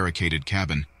of the barricaded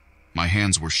cabin, my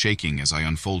hands were shaking as I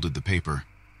unfolded the paper.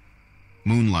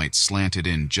 Moonlight slanted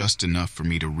in just enough for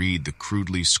me to read the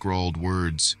crudely scrawled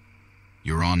words,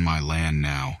 "You're on my land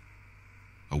now."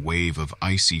 A wave of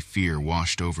icy fear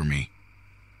washed over me.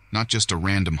 Not just a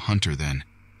random hunter then,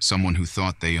 someone who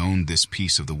thought they owned this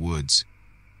piece of the woods.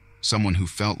 Someone who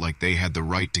felt like they had the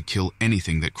right to kill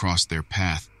anything that crossed their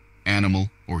path,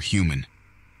 animal or human.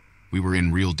 We were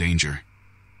in real danger.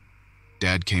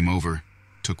 Dad came over,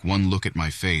 took one look at my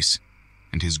face,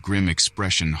 and his grim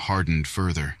expression hardened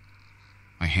further.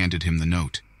 I handed him the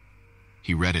note.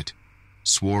 He read it,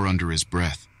 swore under his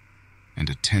breath, and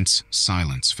a tense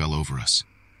silence fell over us.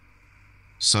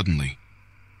 Suddenly,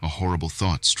 a horrible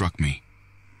thought struck me.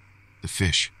 The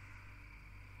fish.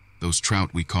 Those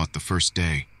trout we caught the first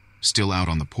day, still out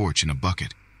on the porch in a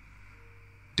bucket.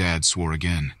 Dad swore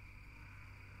again.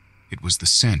 "It was the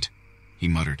scent," he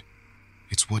muttered.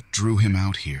 "It's what drew him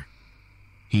out here."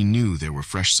 He knew there were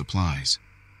fresh supplies.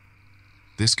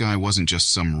 This guy wasn't just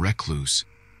some recluse,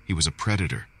 he was a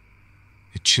predator.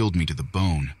 It chilled me to the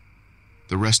bone.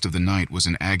 The rest of the night was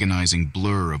an agonizing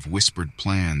blur of whispered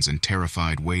plans and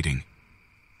terrified waiting.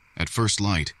 At first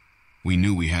light, we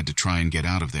knew we had to try and get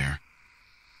out of there.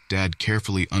 Dad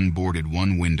carefully unboarded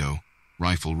one window,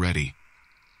 rifle ready.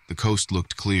 The coast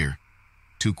looked clear.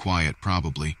 Too quiet,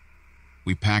 probably.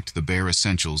 We packed the bare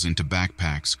essentials into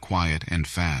backpacks, quiet and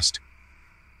fast.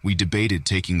 We debated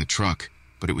taking the truck,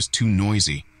 but it was too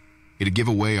noisy. It'd give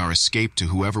away our escape to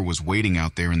whoever was waiting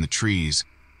out there in the trees.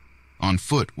 On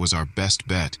foot was our best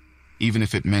bet, even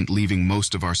if it meant leaving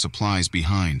most of our supplies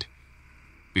behind.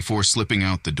 Before slipping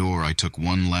out the door, I took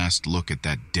one last look at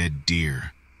that dead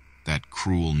deer, that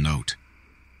cruel note.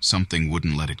 Something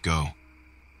wouldn't let it go.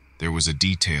 There was a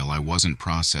detail I wasn't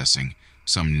processing,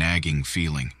 some nagging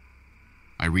feeling.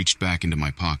 I reached back into my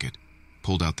pocket,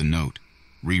 pulled out the note,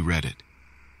 reread it.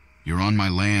 "You're on my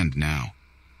land now."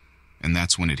 And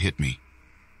that's when it hit me.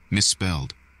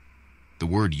 Misspelled. The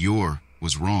word "your"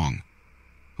 was wrong.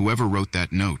 Whoever wrote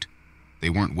that note, they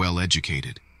weren't well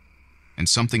educated. And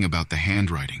something about the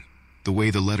handwriting, the way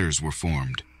the letters were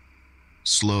formed.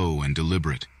 Slow and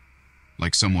deliberate,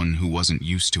 like someone who wasn't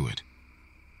used to it.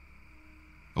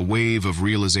 A wave of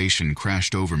realization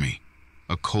crashed over me,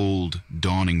 a cold,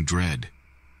 dawning dread.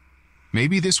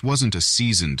 Maybe this wasn't a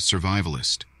seasoned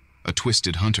survivalist, a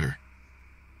twisted hunter,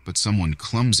 but someone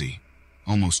clumsy,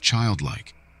 almost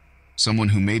childlike. Someone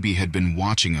who maybe had been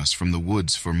watching us from the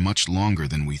woods for much longer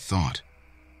than we thought.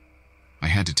 I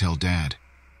had to tell Dad.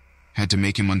 Had to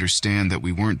make him understand that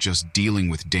we weren't just dealing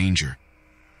with danger.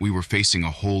 We were facing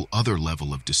a whole other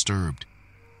level of disturbed.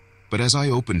 But as I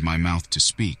opened my mouth to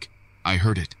speak, I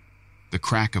heard it, the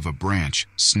crack of a branch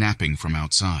snapping from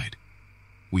outside.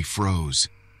 We froze.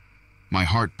 My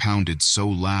heart pounded so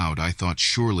loud I thought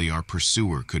surely our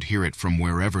pursuer could hear it from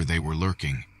wherever they were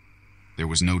lurking. There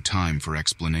was no time for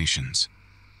explanations.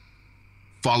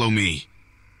 "Follow me,"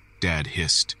 Dad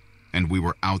hissed, and we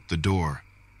were out the door,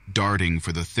 darting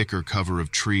for the thicker cover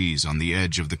of trees on the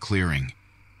edge of the clearing.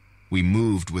 We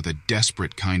moved with a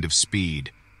desperate kind of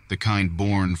speed, the kind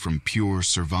born from pure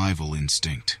survival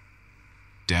instinct.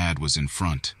 Dad was in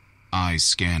front, eyes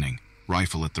scanning,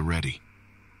 rifle at the ready.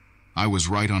 I was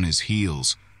right on his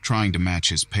heels, trying to match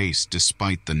his pace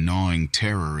despite the gnawing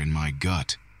terror in my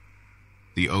gut.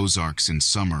 The Ozarks in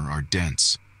summer are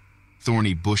dense.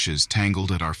 Thorny bushes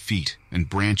tangled at our feet and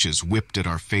branches whipped at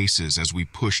our faces as we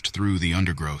pushed through the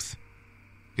undergrowth.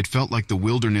 It felt like the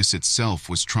wilderness itself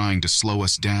was trying to slow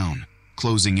us down,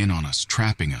 closing in on us,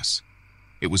 trapping us.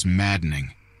 It was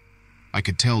maddening. I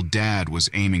could tell Dad was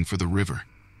aiming for the river.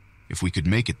 If we could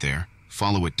make it there,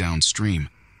 follow it downstream,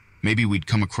 maybe we'd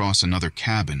come across another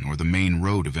cabin or the main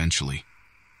road eventually.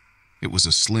 It was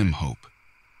a slim hope,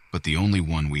 but the only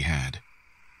one we had.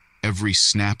 Every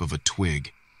snap of a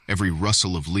twig, every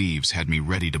rustle of leaves had me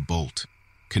ready to bolt.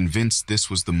 convinced this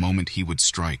was the moment he would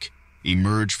strike,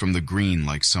 emerge from the green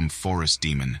like some forest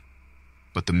demon.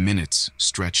 But the minutes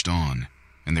stretched on,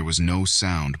 and there was no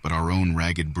sound but our own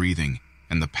ragged breathing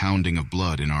and the pounding of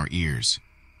blood in our ears.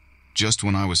 Just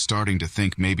when I was starting to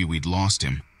think maybe we'd lost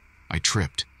him, I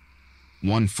tripped.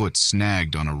 One foot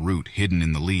snagged on a root hidden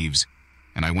in the leaves,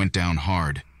 and I went down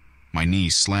hard, my knee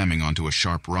slamming onto a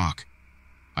sharp rock.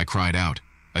 I cried out,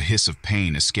 a hiss of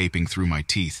pain escaping through my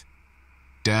teeth.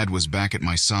 Dad was back at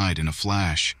my side in a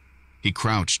flash. He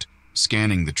crouched,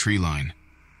 scanning the tree line.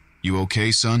 "You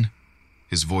okay, son?"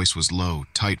 His voice was low,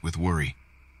 tight with worry.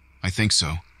 "I think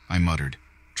so," I muttered,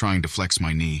 trying to flex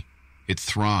my knee. It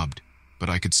throbbed,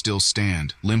 but I could still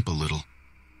stand, limp a little.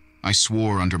 I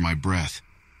swore under my breath.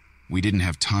 We didn't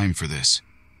have time for this.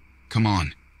 "Come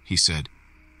on," he said.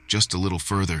 "Just a little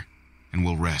further, and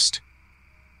we'll rest."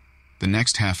 The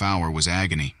next half hour was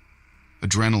agony.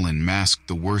 Adrenaline masked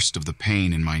the worst of the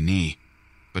pain in my knee,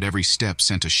 but every step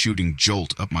sent a shooting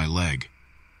jolt up my leg.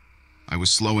 I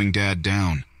was slowing Dad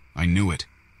down, I knew it.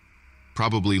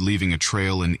 Probably leaving a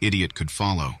trail an idiot could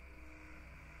follow.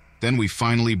 Then we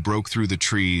finally broke through the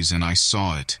trees and I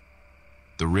saw it.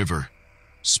 The river,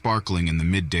 sparkling in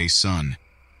the midday sun.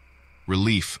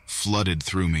 Relief flooded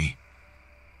through me,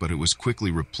 but it was quickly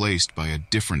replaced by a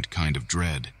different kind of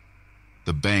dread.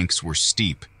 The banks were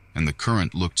steep and the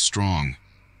current looked strong.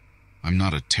 I'm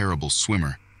not a terrible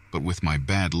swimmer, but with my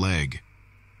bad leg,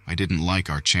 I didn't like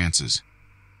our chances.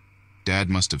 Dad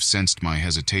must have sensed my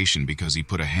hesitation because he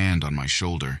put a hand on my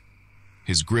shoulder.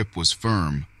 His grip was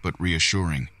firm but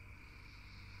reassuring.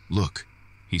 "Look,"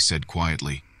 he said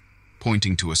quietly,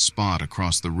 pointing to a spot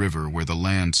across the river where the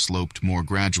land sloped more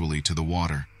gradually to the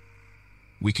water.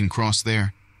 "We can cross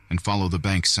there and follow the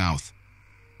bank south.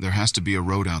 There has to be a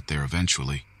road out there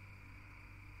eventually."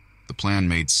 The plan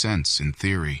made sense in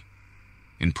theory.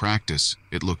 In practice,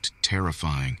 it looked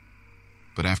terrifying.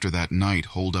 But after that night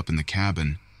holed up in the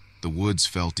cabin, the woods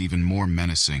felt even more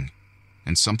menacing,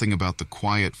 and something about the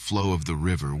quiet flow of the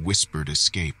river whispered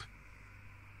escape.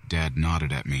 Dad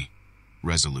nodded at me,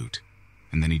 resolute,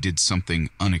 and then he did something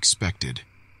unexpected.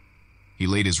 He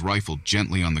laid his rifle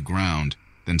gently on the ground,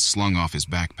 then slung off his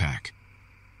backpack.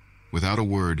 Without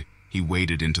a word, he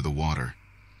waded into the water.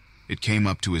 It came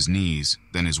up to his knees,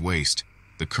 then his waist,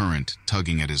 the current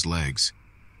tugging at his legs.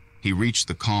 He reached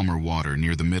the calmer water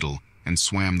near the middle and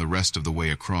swam the rest of the way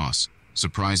across,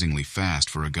 surprisingly fast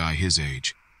for a guy his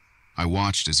age. I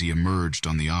watched as he emerged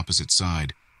on the opposite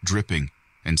side, dripping,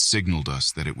 and signaled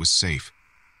us that it was safe.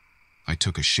 I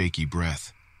took a shaky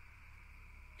breath.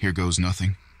 "Here goes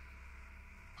nothing."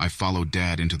 I followed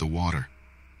Dad into the water.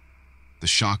 The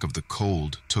shock of the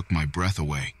cold took my breath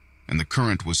away, and the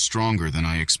current was stronger than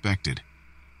I expected.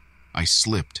 I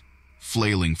slipped,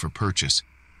 flailing for purchase,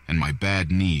 and my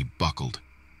bad knee buckled.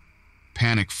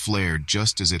 Panic flared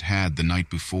just as it had the night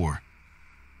before.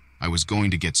 I was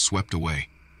going to get swept away,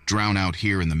 drown out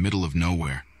here in the middle of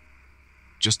nowhere.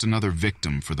 Just another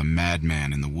victim for the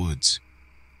madman in the woods.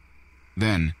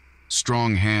 Then,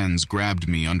 strong hands grabbed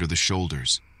me under the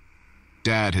shoulders.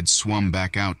 Dad had swum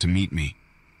back out to meet me,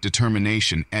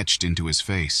 determination etched into his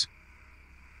face.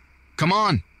 "Come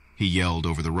on," he yelled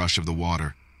over the rush of the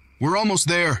water. "We're almost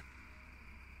there."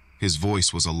 His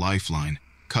voice was a lifeline,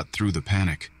 cut through the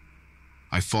panic.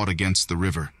 I fought against the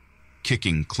river,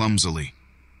 kicking clumsily,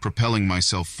 propelling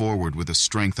myself forward with a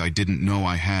strength I didn't know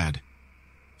I had.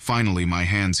 Finally, my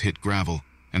hands hit gravel,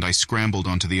 and I scrambled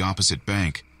onto the opposite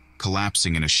bank,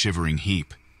 collapsing in a shivering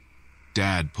heap.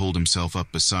 Dad pulled himself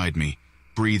up beside me,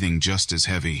 breathing just as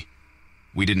heavy.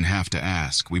 We didn't have to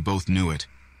ask, we both knew it.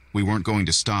 We weren't going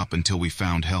to stop until we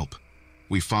found help.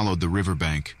 We followed the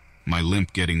riverbank, my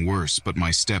limp getting worse, but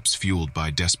my steps fueled by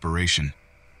desperation.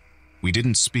 We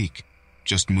didn't speak,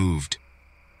 just moved,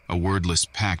 a wordless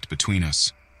pact between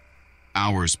us.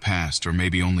 Hours passed, or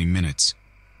maybe only minutes.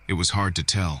 It was hard to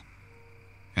tell.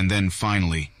 And then,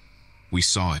 finally, we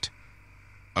saw it.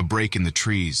 A break in the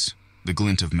trees, the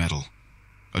glint of metal,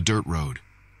 a dirt road,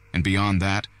 and beyond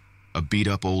that, a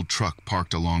beat-up old truck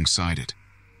parked alongside it.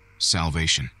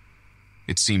 Salvation.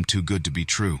 It seemed too good to be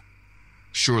true.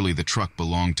 Surely the truck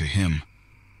belonged to him,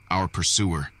 our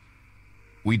pursuer.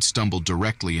 We'd stumbled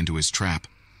directly into his trap,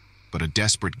 but a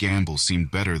desperate gamble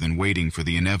seemed better than waiting for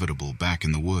the inevitable back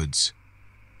in the woods.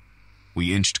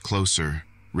 We inched closer,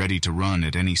 ready to run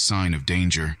at any sign of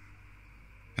danger.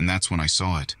 And that's when I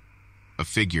saw it. A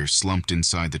figure slumped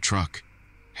inside the truck,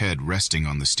 head resting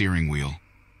on the steering wheel.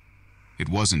 It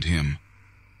wasn't him.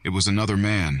 It was another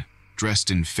man,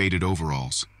 dressed in faded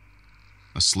overalls.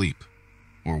 Asleep,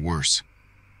 or worse.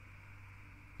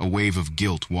 A wave of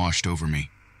guilt washed over me.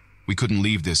 We couldn't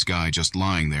leave this guy just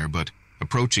lying there, but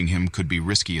Approaching him could be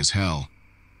risky as hell.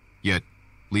 Yet,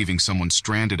 leaving someone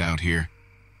stranded out here,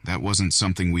 that wasn't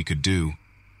something we could do.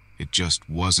 It just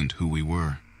wasn't who we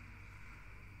were.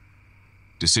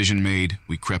 Decision made,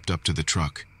 we crept up to the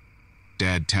truck.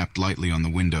 Dad tapped lightly on the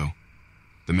window.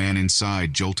 The man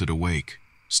inside jolted awake,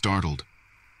 startled.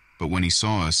 But when he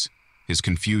saw us, his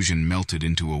confusion melted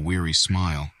into a weary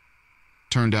smile.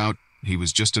 Turned out, he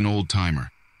was just an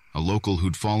old-timer, a local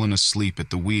who'd fallen asleep at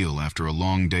the wheel after a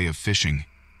long day of fishing.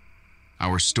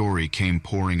 Our story came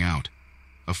pouring out,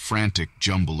 a frantic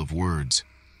jumble of words.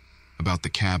 About the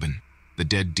cabin, the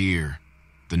dead deer,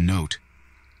 the note,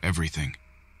 everything.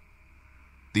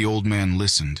 The old man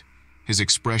listened, his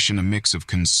expression a mix of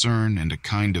concern and a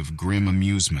kind of grim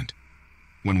amusement.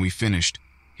 When we finished,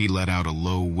 he let out a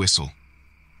low whistle.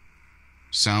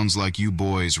 "Sounds like you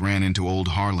boys ran into old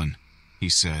Harlan," he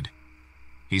said.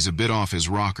 "He's a bit off his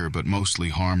rocker, but mostly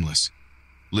harmless.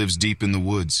 Lives deep in the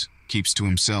woods, keeps to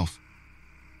himself.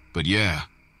 But yeah,"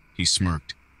 he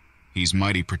smirked, "he's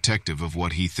mighty protective of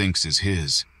what he thinks is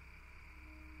his."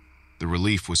 The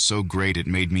relief was so great it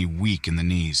made me weak in the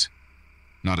knees.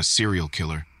 Not a serial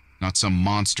killer, not some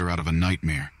monster out of a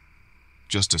nightmare.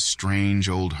 Just a strange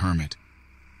old hermit.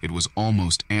 It was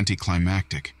almost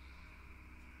anticlimactic.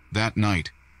 That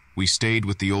night, we stayed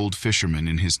with the old fisherman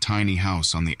in his tiny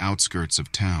house on the outskirts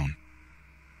of town.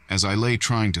 As I lay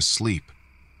trying to sleep,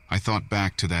 I thought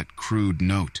back to that crude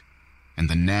note and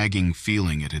the nagging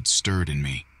feeling it had stirred in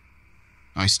me.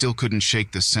 I still couldn't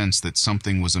shake the sense that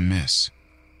something was amiss.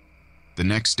 The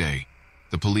next day,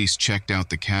 the police checked out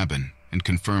the cabin and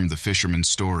confirmed the fisherman's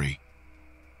story.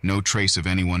 No trace of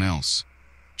anyone else,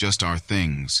 just our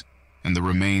things and the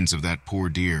remains of that poor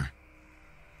deer.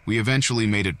 We eventually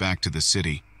made it back to the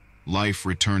city. Life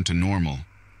returned to normal,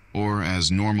 or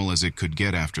as normal as it could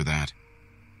get after that.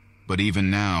 But even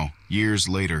now, years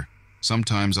later,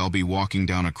 sometimes I'll be walking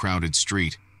down a crowded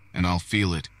street and I'll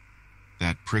feel it,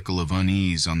 that prickle of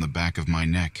unease on the back of my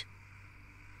neck.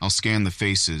 I'll scan the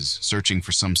faces, searching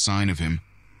for some sign of him,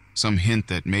 some hint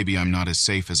that maybe I'm not as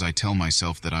safe as I tell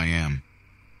myself that I am.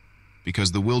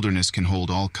 Because the wilderness can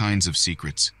hold all kinds of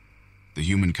secrets, the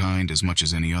humankind as much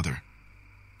as any other.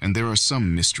 And there are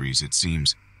some mysteries, it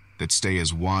seems, that stay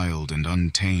as wild and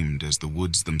untamed as the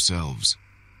woods themselves.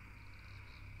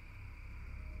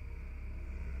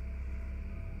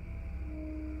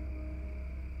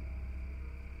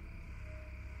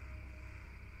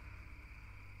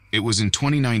 It was in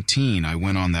 2019 I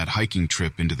went on that hiking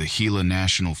trip into the Gila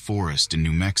National Forest in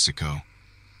New Mexico.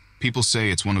 People say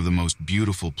it's one of the most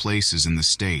beautiful places in the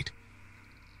state.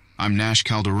 I'm Nash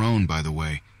Calderon, by the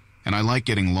way, and I like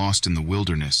getting lost in the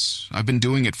wilderness. I've been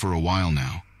doing it for a while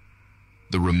now.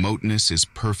 The remoteness is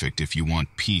perfect if you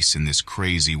want peace in this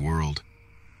crazy world.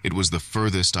 It was the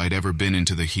furthest I'd ever been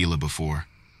into the Gila before.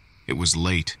 It was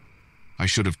late. I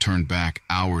should have turned back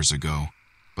hours ago,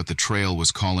 but the trail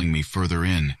was calling me further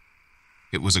in.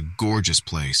 It was a gorgeous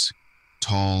place.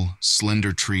 Tall,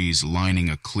 slender trees lining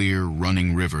a clear,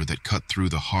 running river that cut through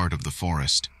the heart of the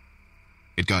forest.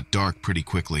 It got dark pretty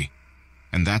quickly,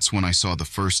 and that's when I saw the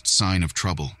first sign of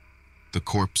trouble, the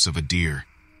corpse of a deer.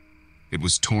 It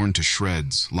was torn to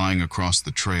shreds, lying across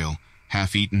the trail,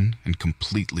 half-eaten and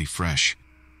completely fresh.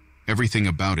 Everything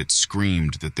about it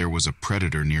screamed that there was a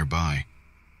predator nearby.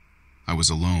 I was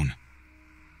alone,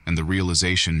 and the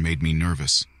realization made me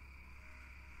nervous.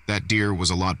 That deer was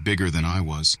a lot bigger than I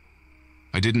was.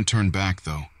 I didn't turn back,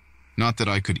 though. Not that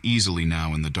I could easily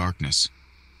now in the darkness.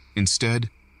 Instead,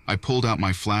 I pulled out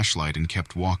my flashlight and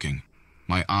kept walking,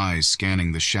 my eyes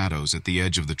scanning the shadows at the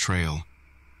edge of the trail.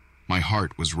 My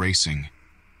heart was racing.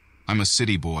 I'm a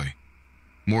city boy,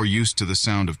 more used to the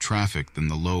sound of traffic than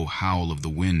the low howl of the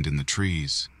wind in the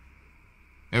trees.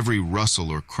 Every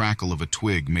rustle or crackle of a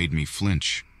twig made me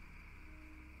flinch.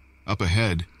 Up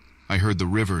ahead, I heard the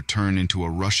river turn into a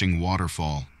rushing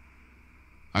waterfall.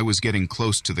 I was getting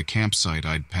close to the campsite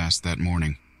I'd passed that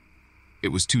morning. It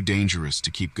was too dangerous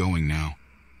to keep going now.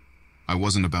 I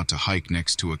wasn't about to hike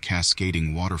next to a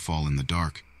cascading waterfall in the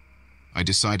dark. I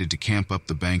decided to camp up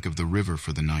the bank of the river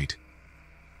for the night.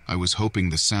 I was hoping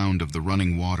the sound of the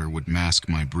running water would mask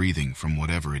my breathing from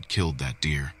whatever had killed that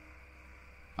deer.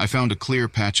 I found a clear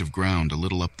patch of ground a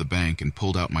little up the bank and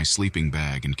pulled out my sleeping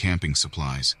bag and camping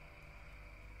supplies.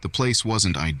 The place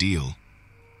wasn't ideal,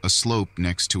 a slope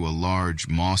next to a large,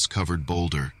 moss-covered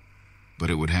boulder, but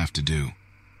it would have to do.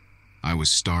 I was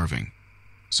starving,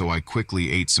 so I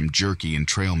quickly ate some jerky and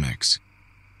trail mix.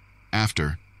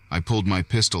 After, I pulled my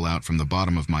pistol out from the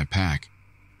bottom of my pack.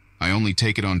 I only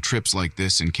take it on trips like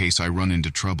this in case I run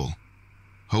into trouble.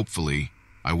 Hopefully,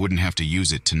 I wouldn't have to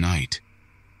use it tonight.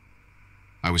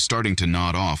 I was starting to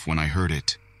nod off when I heard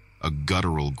it. a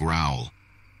guttural growl.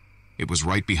 It was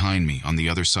right behind me on the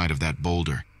other side of that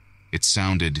boulder. It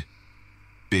sounded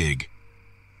big.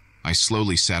 I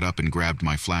slowly sat up and grabbed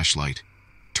my flashlight,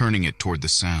 turning it toward the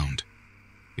sound.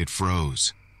 It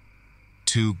froze.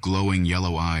 2 glowing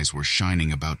yellow eyes were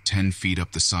shining about 10 feet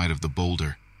up the side of the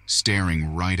boulder,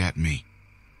 staring right at me.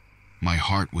 My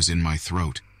heart was in my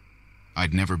throat.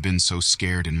 I'd never been so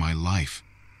scared in my life.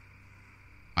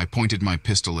 I pointed my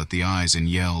pistol at the eyes and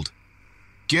yelled,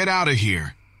 "Get out of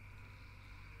here!"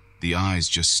 The eyes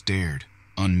just stared,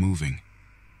 unmoving.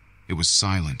 It was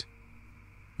silent.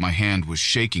 My hand was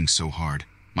shaking so hard,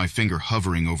 my finger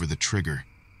hovering over the trigger.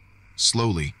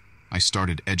 Slowly, I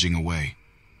started edging away.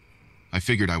 I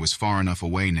figured I was far enough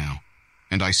away now,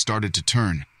 and I started to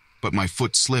turn, but my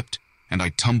foot slipped and I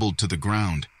tumbled to the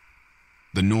ground.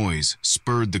 The noise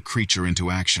spurred the creature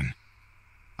into action.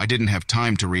 I didn't have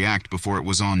time to react before it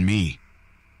was on me.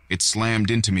 It slammed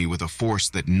into me with a force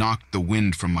that knocked the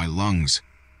wind from my lungs.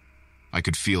 I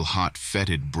could feel hot,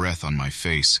 fetid breath on my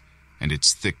face, and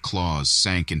its thick claws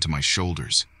sank into my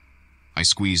shoulders. I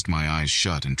squeezed my eyes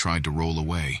shut and tried to roll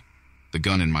away. The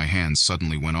gun in my hand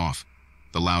suddenly went off,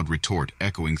 the loud retort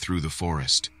echoing through the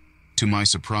forest. To my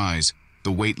surprise,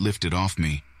 the weight lifted off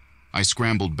me. I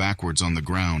scrambled backwards on the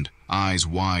ground, eyes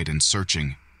wide and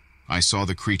searching. I saw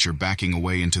the creature backing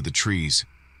away into the trees.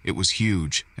 It was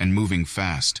huge and moving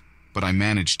fast, but I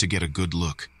managed to get a good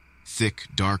look. Thick,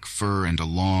 dark fur and a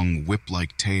long,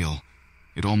 whip-like tail.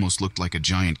 It almost looked like a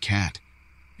giant cat.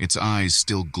 Its eyes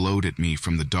still glowed at me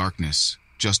from the darkness,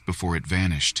 just before it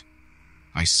vanished.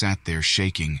 I sat there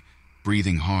shaking,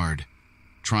 breathing hard,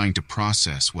 trying to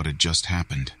process what had just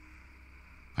happened.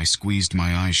 I squeezed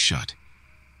my eyes shut.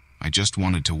 I just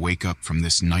wanted to wake up from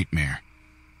this nightmare.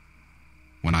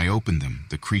 When I opened them,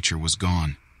 the creature was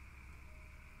gone.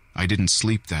 I didn't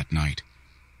sleep that night.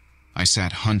 I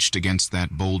sat hunched against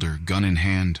that boulder, gun in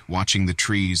hand, watching the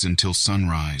trees until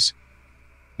sunrise.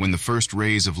 When the first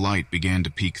rays of light began to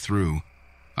peek through,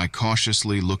 I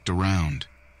cautiously looked around,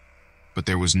 but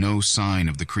there was no sign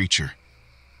of the creature.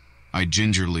 I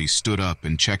gingerly stood up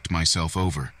and checked myself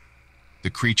over. The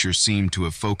creature seemed to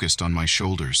have focused on my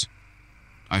shoulders.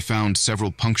 I found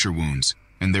several puncture wounds,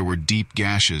 and there were deep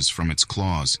gashes from its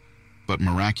claws, but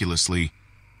miraculously,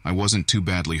 I wasn't too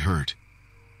badly hurt.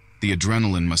 The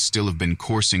adrenaline must still have been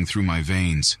coursing through my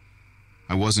veins.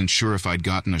 I wasn't sure if I'd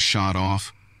gotten a shot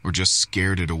off or just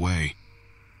scared it away.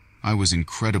 I was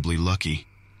incredibly lucky.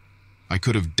 I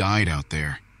could have died out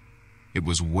there. It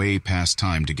was way past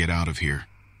time to get out of here.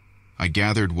 I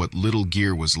gathered what little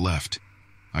gear was left.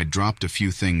 I'd dropped a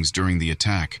few things during the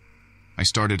attack. I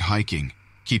started hiking,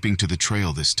 keeping to the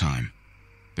trail this time.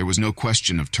 There was no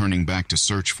question of turning back to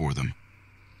search for them.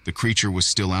 The creature was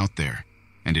still out there,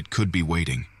 and it could be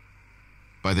waiting.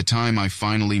 By the time I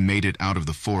finally made it out of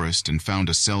the forest and found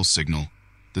a cell signal,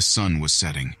 the sun was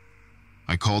setting.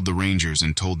 I called the rangers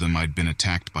and told them I'd been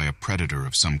attacked by a predator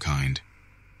of some kind.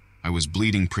 I was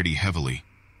bleeding pretty heavily,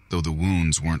 though the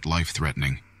wounds weren't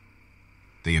life-threatening.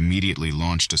 They immediately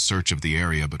launched a search of the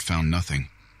area but found nothing.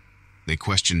 They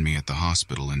questioned me at the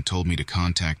hospital and told me to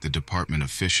contact the Department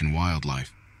of Fish and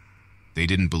Wildlife. They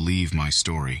didn't believe my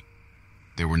story.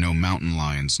 There were no mountain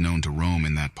lions known to roam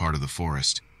in that part of the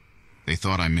forest. They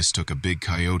thought I mistook a big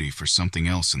coyote for something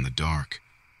else in the dark.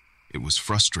 It was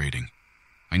frustrating.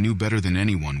 I knew better than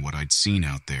anyone what I'd seen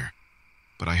out there,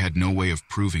 but I had no way of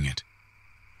proving it.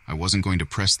 I wasn't going to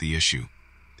press the issue.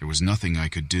 There was nothing I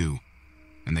could do,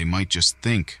 and they might just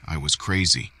think I was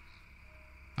crazy.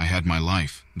 I had my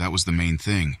life, that was the main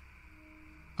thing.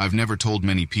 I've never told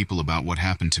many people about what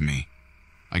happened to me.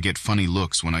 I get funny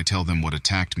looks when I tell them what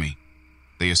attacked me.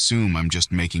 They assume I'm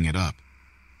just making it up.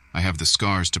 I have the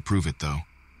scars to prove it, though.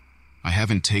 I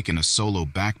haven't taken a solo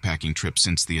backpacking trip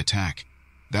since the attack.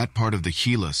 That part of the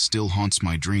Gila still haunts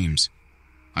my dreams.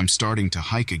 I'm starting to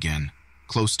hike again,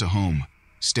 close to home,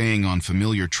 staying on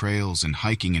familiar trails and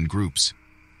hiking in groups.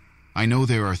 I know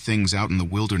there are things out in the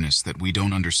wilderness that we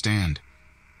don't understand,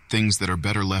 things that are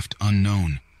better left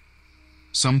unknown.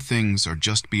 Some things are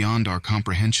just beyond our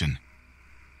comprehension.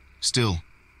 Still,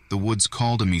 the woods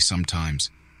call to me sometimes,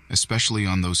 especially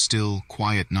on those still,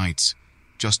 quiet nights,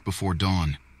 just before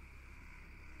dawn.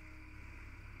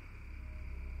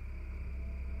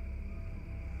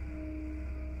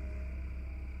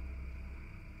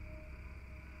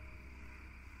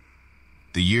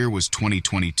 The year was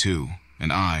 2022,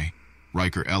 and I,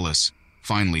 Riker Ellis,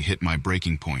 finally hit my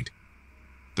breaking point.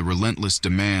 The relentless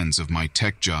demands of my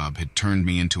tech job had turned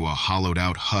me into a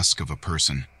hollowed-out husk of a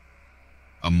person.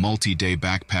 A multi-day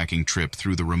backpacking trip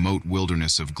through the remote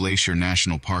wilderness of Glacier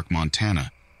National Park,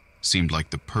 Montana, seemed like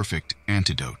the perfect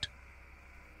antidote.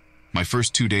 My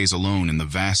first 2 days alone in the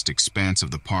vast expanse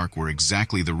of the park were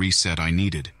exactly the reset I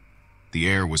needed. The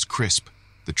air was crisp,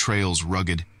 the trails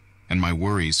rugged, and my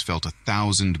worries felt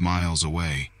 1,000 miles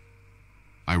away.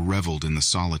 I reveled in the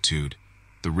solitude,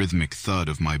 the rhythmic thud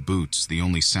of my boots the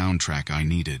only soundtrack I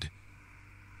needed.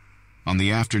 On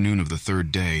the afternoon of the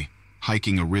third day,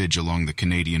 hiking a ridge along the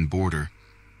Canadian border,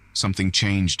 something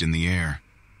changed in the air.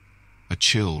 A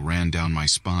chill ran down my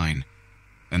spine,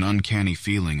 an uncanny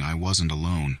feeling I wasn't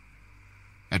alone.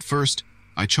 At first,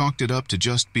 I chalked it up to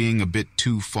just being a bit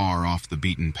too far off the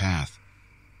beaten path.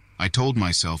 I told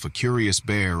myself a curious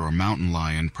bear or mountain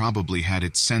lion probably had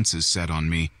its senses set on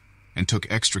me and took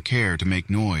extra care to make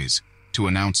noise, to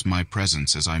announce my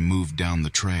presence as I moved down the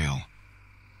trail.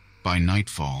 By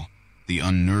nightfall, the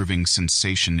unnerving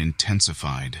sensation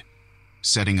intensified.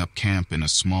 Setting up camp in a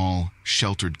small,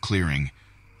 sheltered clearing,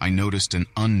 I noticed an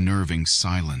unnerving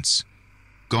silence.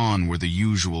 Gone were the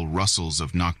usual rustles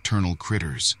of nocturnal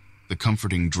critters, the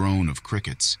comforting drone of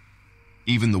crickets.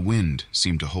 Even the wind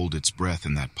seemed to hold its breath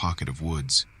in that pocket of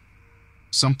woods.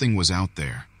 Something was out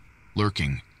there,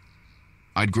 lurking.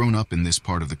 I'd grown up in this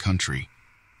part of the country,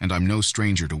 and I'm no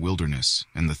stranger to wilderness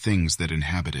and the things that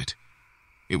inhabit it.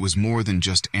 It was more than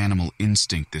just animal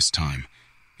instinct this time.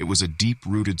 It was a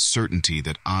deep-rooted certainty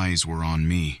that eyes were on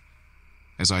me.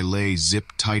 As I lay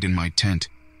zipped tight in my tent,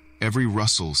 every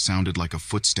rustle sounded like a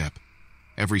footstep.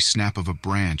 Every snap of a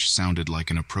branch sounded like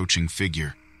an approaching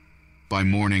figure. By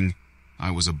morning,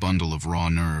 I was a bundle of raw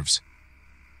nerves.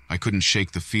 I couldn't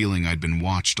shake the feeling I'd been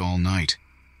watched all night.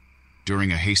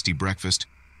 During a hasty breakfast,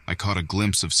 I caught a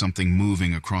glimpse of something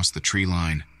moving across the tree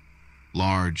line.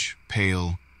 Large,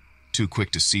 pale, too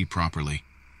quick to see properly.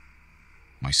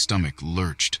 My stomach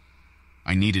lurched.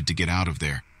 I needed to get out of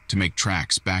there, to make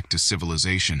tracks back to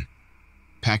civilization.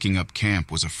 Packing up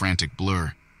camp was a frantic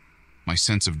blur. My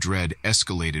sense of dread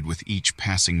escalated with each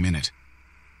passing minute.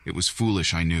 It was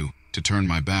foolish, I knew, to turn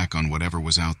my back on whatever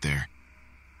was out there.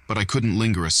 But I couldn't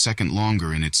linger a second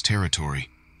longer in its territory.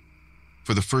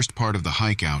 For the first part of the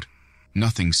hike out,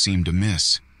 nothing seemed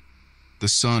amiss. The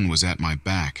sun was at my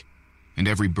back, and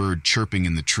every bird chirping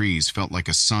in the trees felt like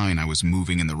a sign I was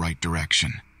moving in the right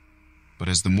direction. But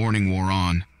as the morning wore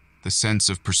on, the sense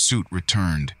of pursuit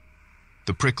returned.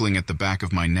 The prickling at the back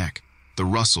of my neck, the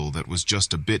rustle that was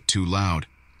just a bit too loud,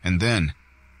 and then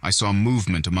I saw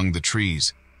movement among the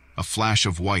trees, a flash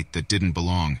of white that didn't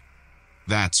belong.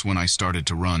 That's when I started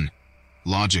to run.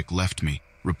 Logic left me,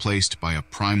 replaced by a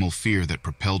primal fear that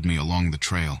propelled me along the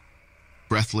trail.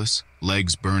 Breathless,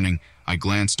 legs burning, I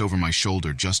glanced over my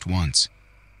shoulder just once.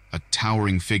 A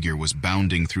towering figure was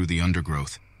bounding through the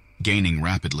undergrowth, gaining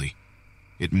rapidly.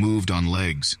 It moved on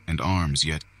legs and arms,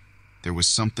 yet there was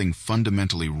something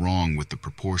fundamentally wrong with the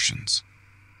proportions.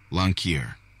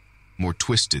 Lankier, more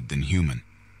twisted than human.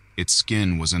 Its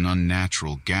skin was an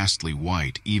unnatural, ghastly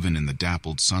white even in the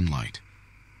dappled sunlight.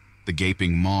 The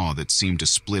gaping maw that seemed to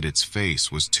split its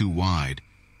face was too wide,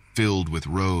 filled with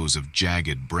rows of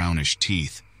jagged, brownish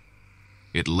teeth.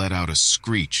 It let out a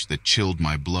screech that chilled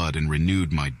my blood and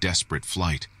renewed my desperate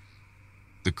flight.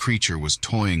 The creature was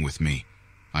toying with me,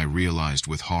 I realized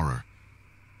with horror.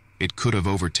 It could have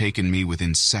overtaken me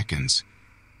within seconds,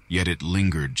 yet it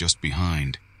lingered just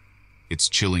behind, its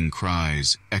chilling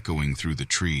cries echoing through the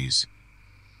trees.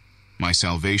 My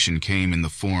salvation came in the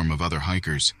form of other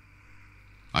hikers.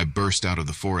 I burst out of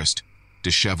the forest,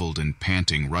 disheveled and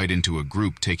panting, right into a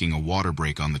group taking a water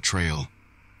break on the trail.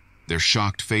 Their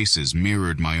shocked faces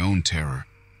mirrored my own terror.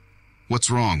 "What's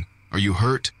wrong? Are you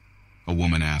hurt?" a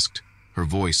woman asked, her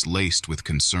voice laced with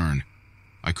concern.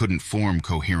 I couldn't form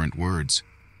coherent words.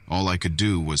 All I could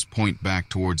do was point back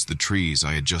towards the trees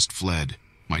I had just fled,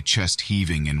 my chest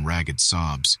heaving in ragged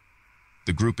sobs.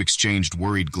 The group exchanged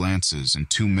worried glances, and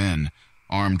two men,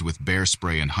 armed with bear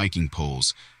spray and hiking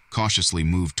poles, cautiously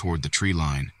moved toward the tree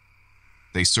line.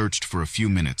 They searched for a few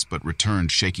minutes but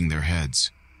returned shaking their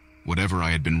heads. Whatever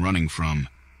I had been running from,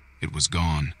 it was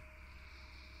gone.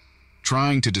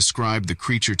 Trying to describe the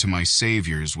creature to my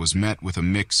saviors was met with a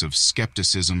mix of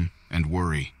skepticism and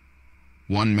worry.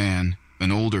 One man,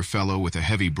 an older fellow with a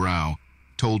heavy brow,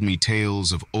 told me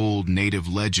tales of old native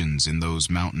legends in those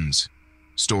mountains,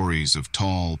 stories of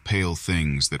tall, pale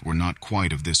things that were not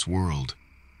quite of this world.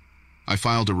 I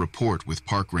filed a report with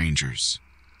park rangers.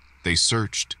 They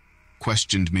searched,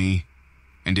 questioned me,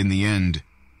 and in the end,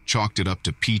 chalked it up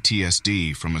to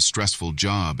PTSD from a stressful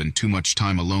job and too much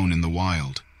time alone in the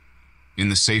wild. In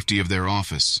the safety of their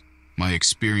office, my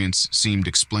experience seemed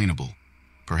explainable,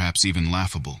 perhaps even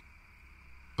laughable.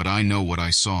 But I know what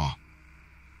I saw.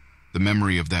 The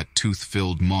memory of that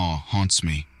tooth-filled maw haunts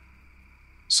me.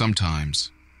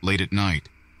 Sometimes, late at night,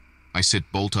 I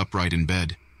sit bolt upright in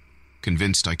bed,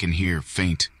 convinced I can hear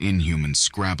faint inhumans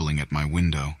scrabbling at my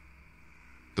window.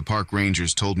 The park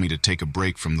rangers told me to take a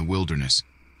break from the wilderness,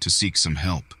 to seek some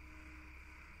help.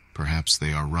 Perhaps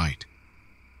they are right.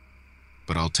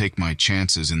 But I'll take my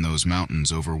chances in those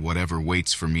mountains over whatever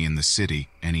waits for me in the city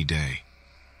any day.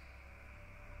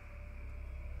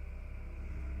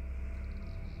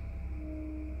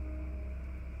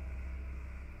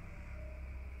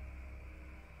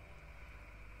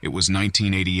 It was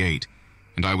 1988,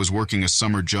 and I was working a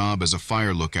summer job as a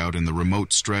fire lookout in the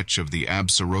remote stretch of the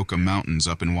Absaroka Mountains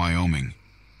up in Wyoming.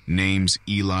 Name's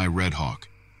Eli Redhawk.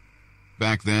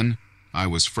 Back then, I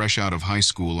was fresh out of high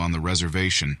school on the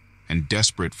reservation and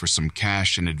desperate for some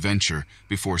cash and adventure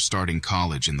before starting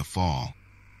college in the fall.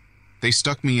 They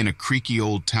stuck me in a creaky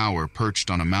old tower perched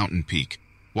on a mountain peak,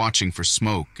 watching for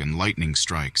smoke and lightning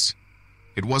strikes.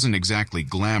 It wasn't exactly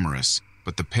glamorous,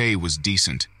 but the pay was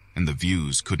decent, and the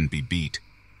views couldn't be beat.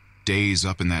 Days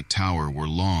up in that tower were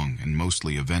long and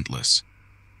mostly eventless.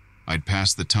 I'd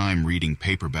pass the time reading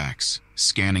paperbacks,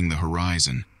 scanning the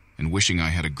horizon, and wishing I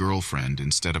had a girlfriend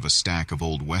instead of a stack of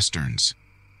old westerns.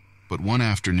 But one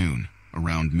afternoon,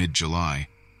 around mid-July,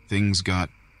 things got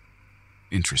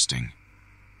interesting.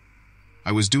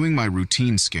 I was doing my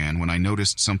routine scan when I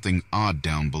noticed something odd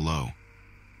down below.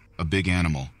 A big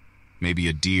animal, maybe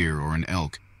a deer or an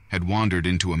elk, had wandered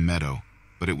into a meadow,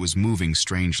 but it was moving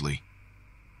strangely.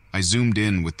 I zoomed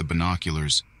in with the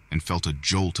binoculars and felt a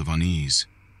jolt of unease.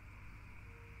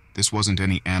 This wasn't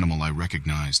any animal I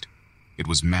recognized. It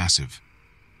was massive,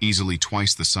 easily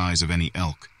twice the size of any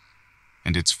elk,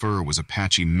 and its fur was a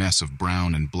patchy mess of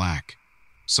brown and black,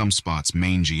 some spots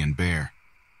mangy and bare.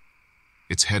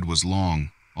 Its head was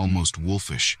long, almost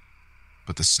wolfish,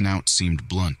 but the snout seemed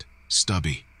blunt,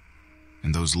 stubby,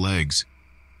 and those legs,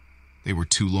 they were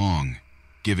too long,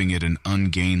 giving it an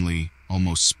ungainly,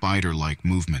 almost spider-like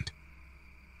movement.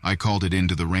 I called it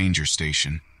into the ranger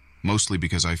station, mostly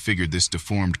because I figured this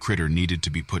deformed critter needed to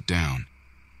be put down.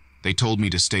 They told me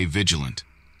to stay vigilant,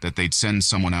 that they'd send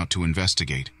someone out to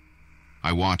investigate.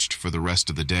 I watched for the rest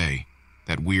of the day,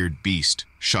 that weird beast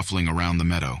shuffling around the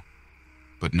meadow,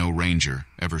 but no ranger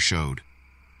ever showed.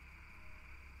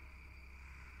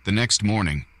 The next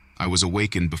morning, I was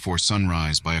awakened before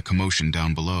sunrise by a commotion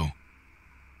down below.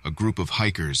 A group of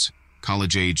hikers,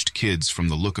 college-aged kids from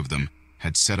the look of them,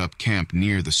 had set up camp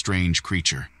near the strange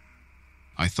creature.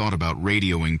 I thought about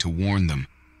radioing to warn them,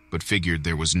 but figured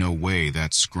there was no way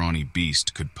that scrawny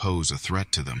beast could pose a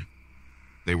threat to them.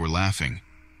 They were laughing.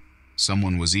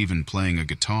 Someone was even playing a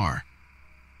guitar.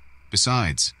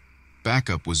 Besides,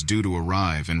 backup was due to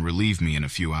arrive and relieve me in a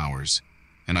few hours,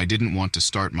 and I didn't want to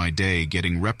start my day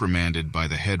getting reprimanded by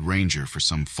the head ranger for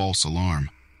some false alarm.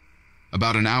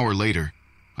 About an hour later,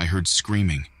 I heard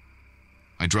screaming.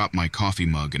 I dropped my coffee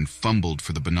mug and fumbled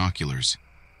for the binoculars.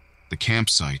 The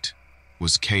campsite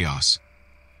was chaos.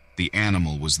 The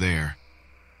animal was there,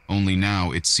 only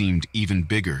now it seemed even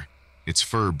bigger, its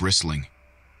fur bristling.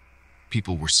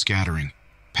 People were scattering,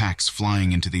 packs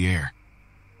flying into the air.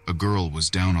 A girl was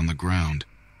down on the ground,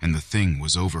 and the thing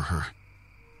was over her.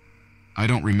 I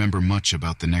don't remember much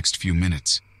about the next few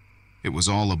minutes. It was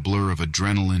all a blur of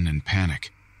adrenaline and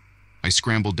panic. I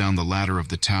scrambled down the ladder of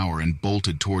the tower and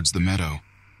bolted towards the meadow.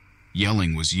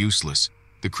 Yelling was useless.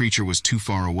 The creature was too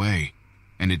far away,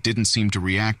 and it didn't seem to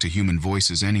react to human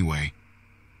voices anyway.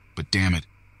 But damn it,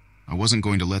 I wasn't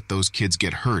going to let those kids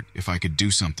get hurt if I could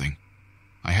do something.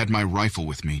 I had my rifle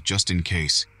with me, just in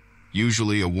case.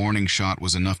 Usually a warning shot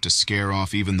was enough to scare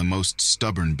off even the most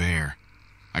stubborn bear.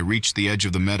 I reached the edge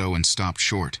of the meadow and stopped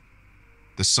short.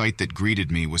 The sight that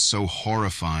greeted me was so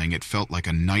horrifying it felt like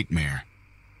a nightmare.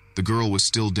 The girl was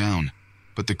still down,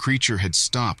 but the creature had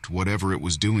stopped whatever it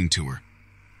was doing to her.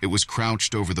 It was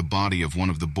crouched over the body of one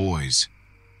of the boys,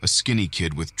 a skinny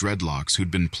kid with dreadlocks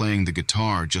who'd been playing the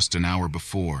guitar just an hour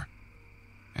before.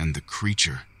 And the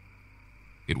creature,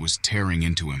 it was tearing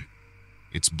into him,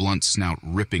 its blunt snout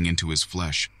ripping into his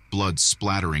flesh, blood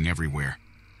splattering everywhere.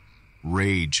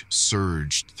 Rage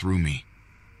surged through me.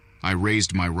 I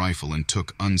raised my rifle and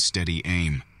took unsteady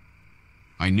aim.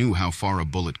 I knew how far a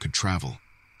bullet could travel,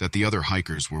 that the other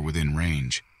hikers were within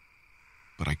range.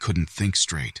 But I couldn't think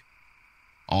straight.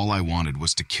 All I wanted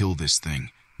was to kill this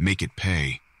thing, make it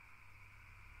pay.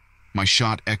 My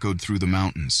shot echoed through the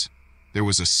mountains. There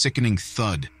was a sickening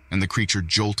thud, and the creature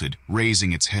jolted,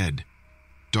 raising its head.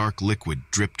 Dark liquid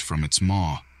dripped from its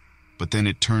maw, but then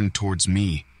it turned towards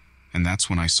me, and that's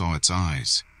when I saw its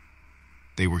eyes.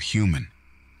 They were human,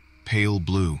 pale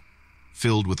blue,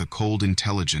 filled with a cold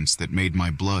intelligence that made my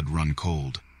blood run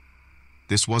cold.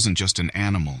 This wasn't just an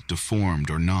animal, deformed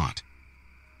or not.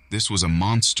 This was a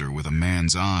monster with a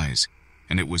man's eyes,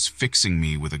 and it was fixing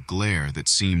me with a glare that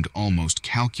seemed almost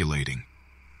calculating.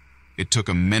 It took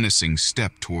a menacing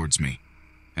step towards me,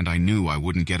 and I knew I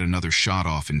wouldn't get another shot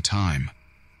off in time.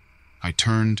 I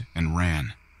turned and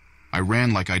ran. I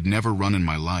ran like I'd never run in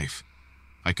my life.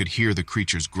 I could hear the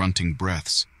creature's grunting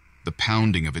breaths, the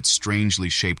pounding of its strangely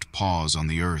shaped paws on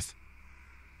the earth.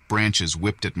 Branches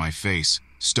whipped at my face,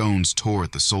 stones tore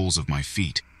at the soles of my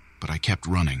feet, but I kept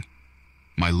running.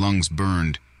 My lungs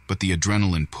burned, but the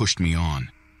adrenaline pushed me on.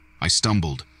 I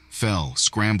stumbled, fell,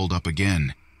 scrambled up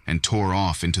again, and tore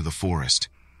off into the forest.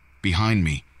 Behind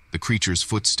me, the creature's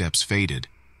footsteps faded,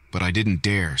 but I didn't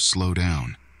dare slow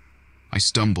down. I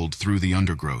stumbled through the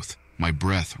undergrowth, my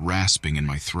breath rasping in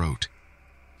my throat.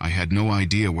 I had no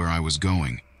idea where I was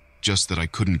going, just that I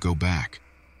couldn't go back,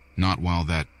 not while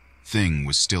that thing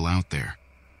was still out there.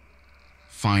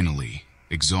 Finally,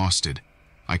 exhausted,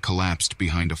 I collapsed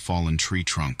behind a fallen tree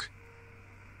trunk.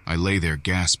 I lay there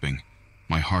gasping,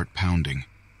 my heart pounding.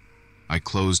 I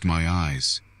closed my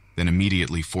eyes, then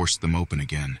immediately forced them open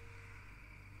again.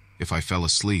 If I fell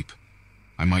asleep,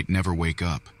 I might never wake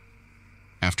up.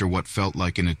 After what felt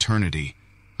like an eternity,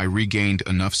 I regained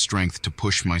enough strength to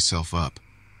push myself up.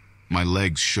 My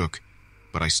legs shook,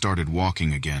 but I started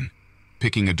walking again,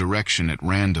 picking a direction at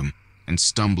random and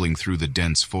stumbling through the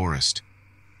dense forest.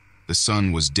 The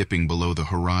sun was dipping below the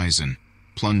horizon,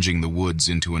 plunging the woods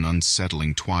into an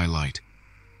unsettling twilight.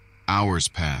 Hours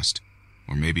passed,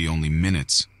 or maybe only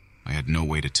minutes, I had no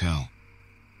way to tell.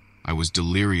 I was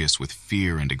delirious with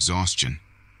fear and exhaustion,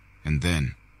 and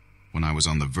then, when I was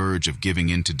on the verge of giving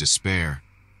in to despair,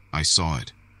 I saw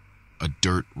it. A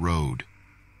dirt road.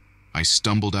 I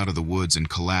stumbled out of the woods and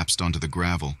collapsed onto the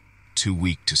gravel, too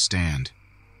weak to stand.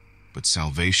 But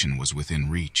salvation was within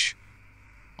reach.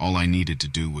 All I needed to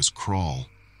do was crawl.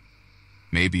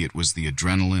 Maybe it was the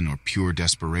adrenaline or pure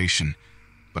desperation,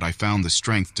 but I found the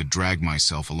strength to drag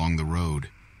myself along the road.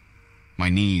 My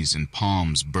knees and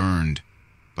palms burned,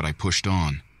 but I pushed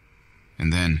on.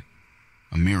 And then,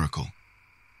 a miracle.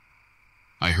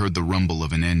 I heard the rumble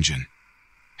of an engine.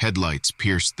 Headlights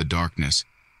pierced the darkness,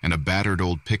 and a battered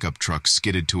old pickup truck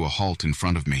skidded to a halt in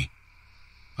front of me.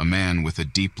 A man with a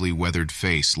deeply weathered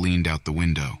face leaned out the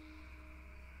window.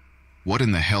 "What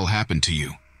in the hell happened to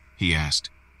you?" he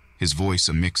asked, his voice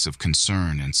a mix of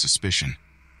concern and suspicion.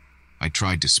 I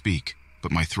tried to speak,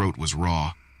 but my throat was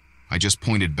raw. I just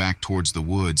pointed back towards the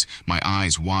woods, my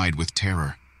eyes wide with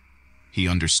terror. He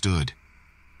understood.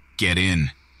 "Get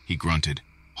in," he grunted,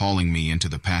 hauling me into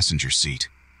the passenger seat.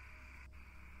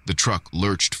 The truck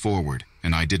lurched forward,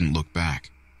 and I didn't look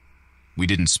back. We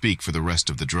didn't speak for the rest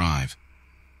of the drive.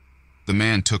 The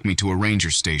man took me to a ranger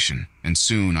station, and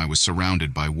soon I was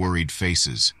surrounded by worried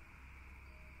faces.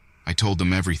 I told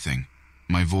them everything,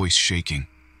 my voice shaking.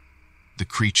 The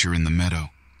creature in the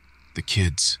meadow, the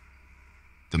kids,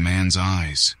 the man's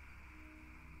eyes.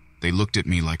 They looked at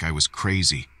me like I was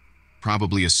crazy,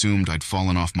 probably assumed I'd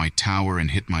fallen off my tower and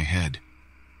hit my head.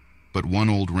 But one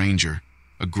old ranger,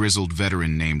 a grizzled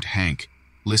veteran named Hank,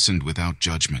 listened without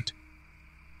judgment.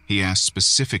 He asked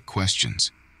specific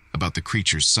questions about the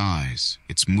creature's size,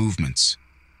 its movements,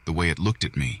 the way it looked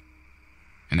at me.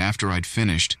 And after I'd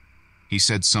finished, he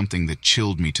said something that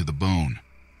chilled me to the bone.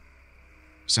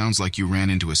 "Sounds like you ran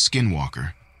into a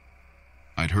skinwalker."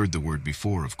 I'd heard the word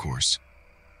before, of course.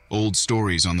 Old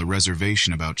stories on the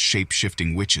reservation about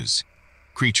shape-shifting witches,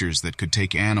 creatures that could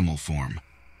take animal form.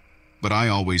 But I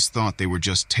always thought they were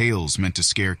just tales meant to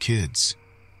scare kids.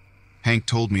 Hank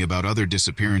told me about other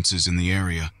disappearances in the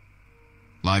area.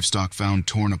 Livestock found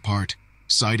torn apart,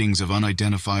 sightings of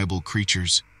unidentifiable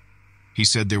creatures. He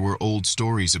said there were old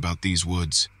stories about these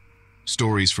woods,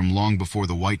 stories from long before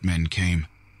the white men came.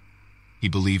 He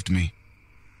believed me.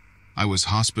 I was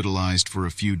hospitalized for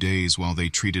a few days while they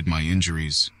treated my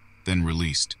injuries, then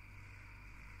released.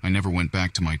 I never went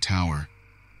back to my tower.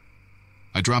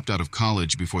 I dropped out of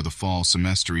college before the fall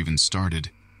semester even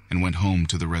started and went home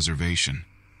to the reservation.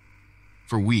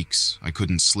 For weeks, I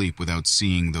couldn't sleep without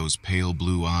seeing those pale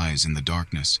blue eyes in the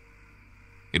darkness.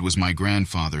 It was my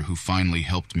grandfather who finally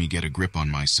helped me get a grip on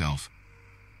myself.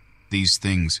 "These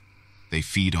things, they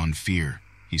feed on fear,"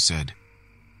 he said.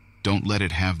 "Don't let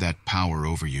it have that power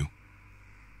over you."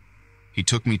 He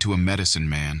took me to a medicine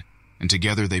man, and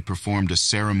together they performed a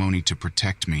ceremony to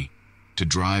protect me, to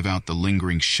drive out the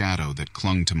lingering shadow that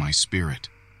clung to my spirit.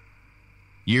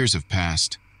 Years have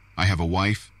passed. I have a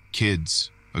wife, kids,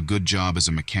 a good job as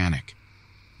a mechanic.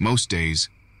 Most days,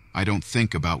 I don't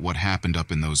think about what happened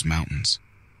up in those mountains.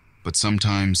 But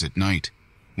sometimes at night,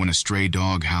 when a stray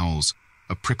dog howls,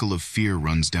 a prickle of fear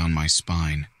runs down my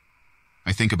spine.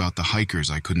 I think about the hikers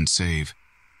I couldn't save,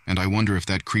 and I wonder if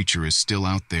that creature is still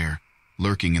out there,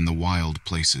 lurking in the wild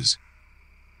places.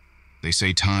 They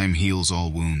say time heals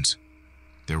all wounds.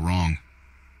 They're wrong.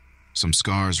 Some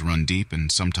scars run deep,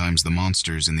 and sometimes the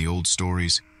monsters in the old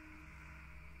stories,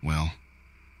 well,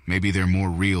 maybe they're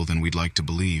more real than we'd like to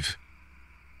believe.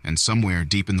 And somewhere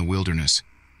deep in the wilderness,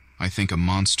 I think a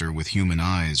monster with human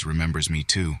eyes remembers me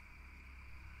too.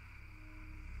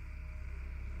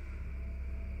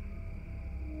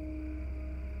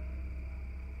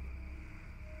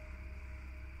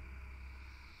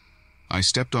 I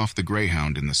stepped off the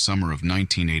Greyhound in the summer of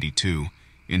 1982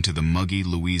 into the muggy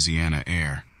Louisiana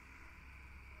air.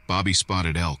 "Bobby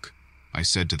spotted elk," I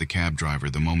said to the cab driver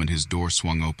the moment his door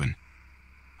swung open.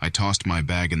 I tossed my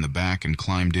bag in the back and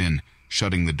climbed in,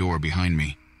 shutting the door behind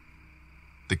me.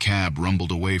 The cab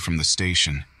rumbled away from the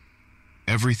station.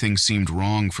 Everything seemed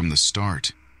wrong from the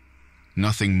start.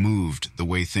 Nothing moved the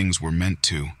way things were meant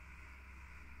to.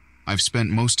 I've spent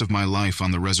most of my life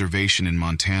on the reservation in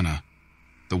Montana.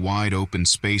 The wide open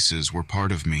spaces were part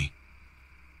of me.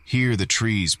 Here the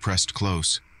trees pressed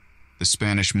close, the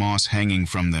Spanish moss hanging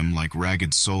from them like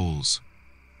ragged souls.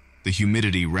 The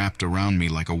humidity wrapped around me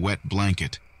like a wet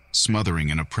blanket,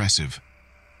 smothering and oppressive.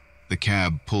 The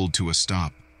cab pulled to a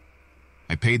stop.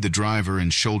 I paid the driver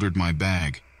and shouldered my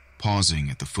bag, pausing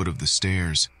at the foot of the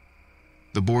stairs.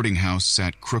 The boarding house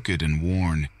sat crooked and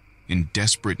worn, in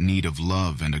desperate need of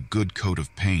love and a good coat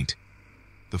of paint.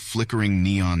 The flickering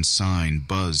neon sign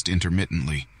buzzed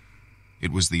intermittently.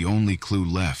 It was the only clue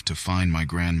left to find my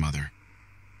grandmother.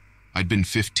 I'd been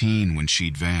 15 when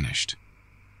she'd vanished.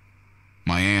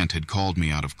 My aunt had called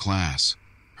me out of class,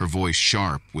 her voice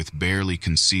sharp with barely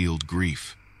concealed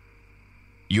grief.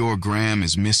 "Your Gram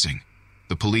is missing.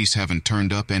 The police haven't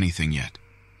turned up anything yet."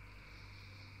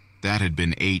 That had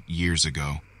been 8 years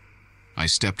ago. I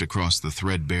stepped across the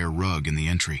threadbare rug in the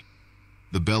entry.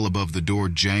 The bell above the door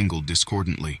jangled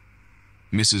discordantly.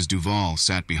 Mrs. Duval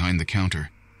sat behind the counter,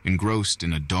 engrossed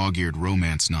in a dog-eared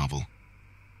romance novel.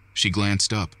 She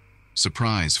glanced up,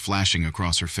 surprise flashing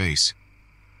across her face.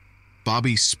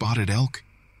 "Bobby spotted elk?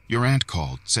 Your aunt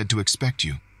called, said to expect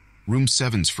you. Room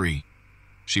 7's free."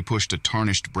 She pushed a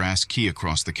tarnished brass key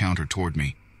across the counter toward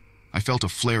me. I felt a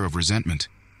flare of resentment.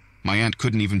 My aunt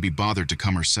couldn't even be bothered to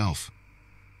come herself.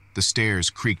 The stairs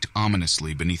creaked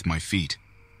ominously beneath my feet.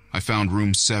 I found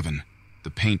room 7, the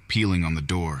paint peeling on the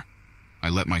door. I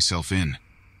let myself in.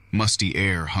 Musty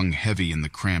air hung heavy in the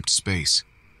cramped space.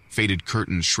 Faded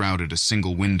curtains shrouded a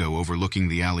single window overlooking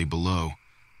the alley below.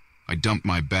 I dumped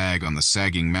my bag on the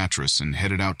sagging mattress and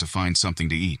headed out to find something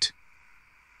to eat.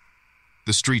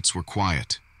 The streets were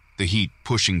quiet, the heat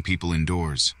pushing people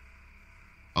indoors.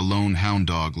 A lone hound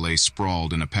dog lay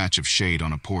sprawled in a patch of shade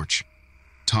on a porch,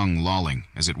 tongue lolling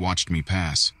as it watched me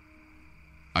pass.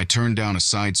 I turned down a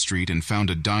side street and found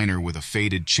a diner with a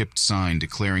faded chipped sign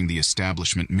declaring the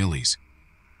establishment Millie's.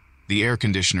 The air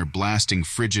conditioner blasting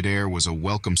frigid air was a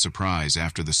welcome surprise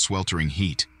after the sweltering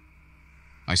heat.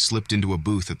 I slipped into a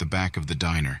booth at the back of the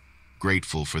diner,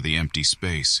 grateful for the empty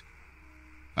space.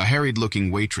 A harried-looking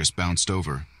waitress bounced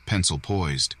over, pencil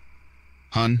poised.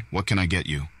 "Hun, what can I get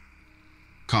you?"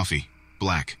 "Coffee,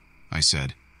 black," I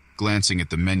said, glancing at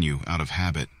the menu out of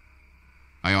habit.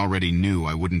 I already knew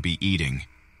I wouldn't be eating,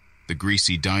 the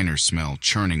greasy diner smell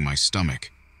churning my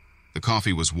stomach. The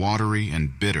coffee was watery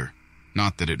and bitter,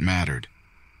 not that it mattered.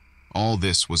 All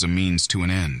this was a means to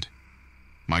an end.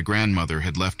 My grandmother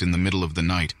had left in the middle of the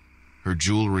night, her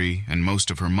jewelry and most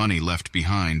of her money left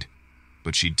behind,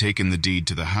 but she'd taken the deed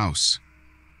to the house.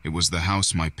 It was the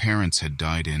house my parents had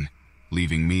died in,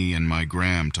 leaving me and my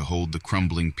Gram to hold the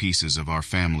crumbling pieces of our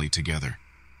family together.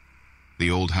 The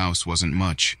old house wasn't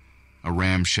much, a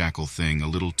ramshackle thing a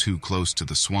little too close to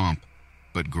the swamp,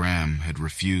 but Gram had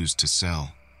refused to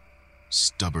sell.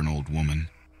 Stubborn old woman.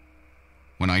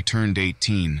 When I turned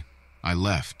 18, I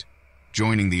left,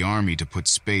 joining the army to put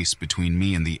space between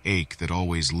me and the ache that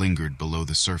always lingered below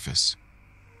the surface.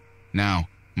 Now,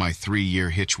 my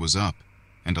 3-year hitch was up,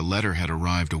 and a letter had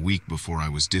arrived a week before I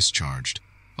was discharged,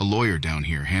 a lawyer down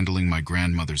here handling my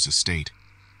grandmother's estate.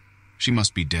 She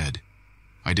must be dead.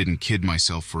 I didn't kid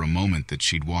myself for a moment that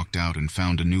she'd walked out and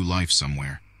found a new life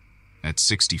somewhere. At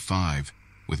 65,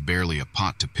 with barely a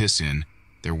pot to piss in,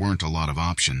 there weren't a lot of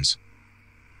options.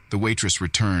 The waitress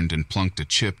returned and plunked a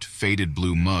chipped, faded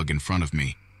blue mug in front of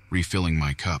me, refilling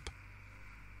my cup.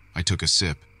 I took a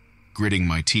sip, gritting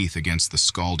my teeth against the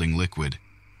scalding liquid.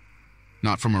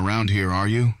 "Not from around here, are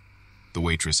you?" the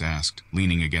waitress asked,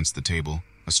 leaning against the table,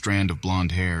 a strand of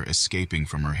blonde hair escaping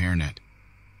from her hairnet.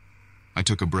 I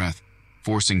took a breath,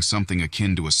 forcing something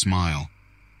akin to a smile.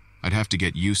 I'd have to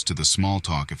get used to the small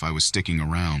talk if I was sticking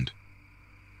around.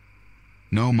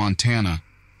 "No, Montana."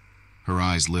 Her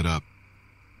eyes lit up.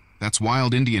 That's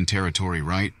wild Indian territory,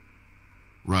 right?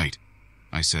 Right,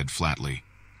 I said flatly,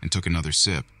 and took another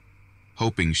sip,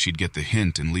 hoping she'd get the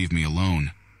hint and leave me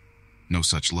alone. No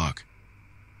such luck.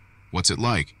 What's it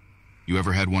like? You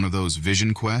ever had one of those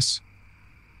vision quests?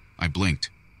 I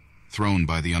blinked, thrown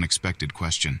by the unexpected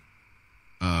question.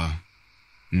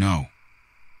 No.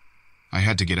 I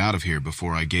had to get out of here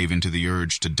before I gave into the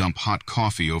urge to dump hot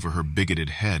coffee over her bigoted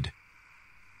head.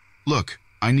 Look,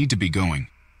 I need to be going.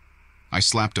 I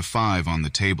slapped a 5 on the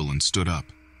table and stood up.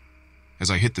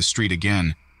 As I hit the street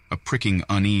again, a pricking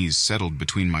unease settled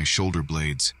between my shoulder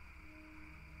blades.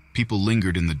 People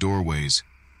lingered in the doorways,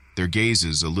 their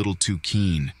gazes a little too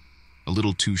keen, a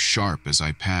little too sharp as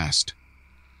I passed.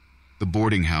 The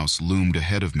boarding house loomed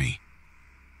ahead of me.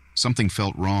 Something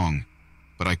felt wrong,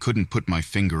 but I couldn't put my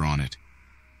finger on it.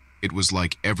 It was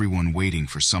like everyone waiting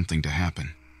for something to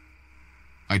happen.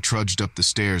 I trudged up the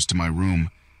stairs to my room,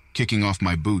 kicking off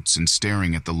my boots and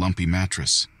staring at the lumpy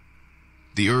mattress.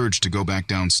 The urge to go back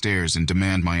downstairs and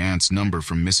demand my aunt's number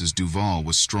from Mrs. Duval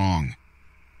was strong.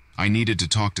 I needed to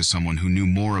talk to someone who knew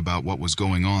more about what was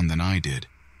going on than I did.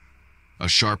 A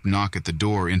sharp knock at the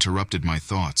door interrupted my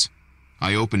thoughts.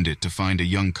 I opened it to find a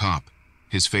young cop,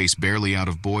 his face barely out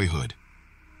of boyhood.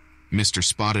 Mr.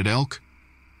 Spotted Elk?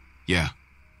 Yeah.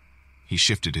 He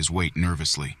shifted his weight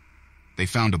nervously. They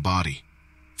found a body.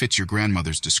 Fits your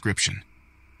grandmother's description.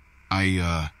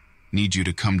 I need you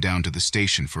to come down to the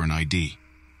station for an ID.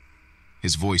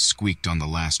 His voice squeaked on the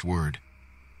last word.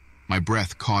 My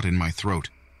breath caught in my throat,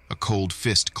 a cold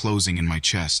fist closing in my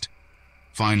chest.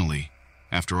 Finally,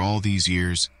 after all these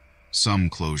years, some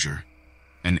closure,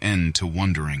 an end to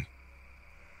wondering.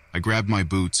 I grabbed my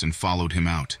boots and followed him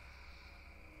out.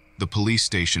 The police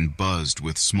station buzzed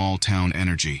with small-town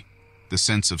energy, the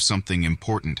sense of something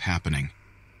important happening.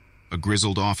 A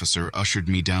grizzled officer ushered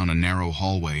me down a narrow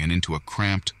hallway and into a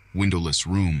cramped, windowless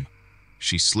room.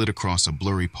 She slid across a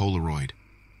blurry Polaroid.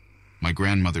 My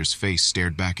grandmother's face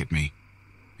stared back at me.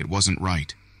 It wasn't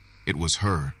right. It was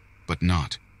her, but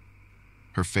not.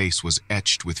 Her face was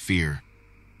etched with fear,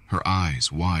 her eyes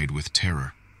wide with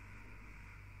terror.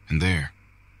 And there,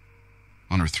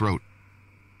 on her throat,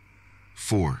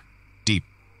 4 deep,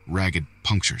 ragged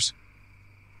punctures.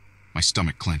 My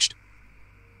stomach clenched.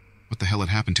 What the hell had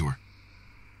happened to her?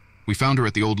 We found her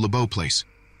at the old LeBeau place,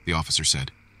 the officer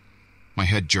said. My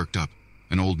head jerked up,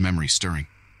 an old memory stirring.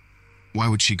 Why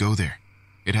would she go there?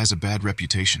 It has a bad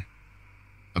reputation.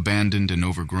 Abandoned and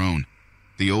overgrown,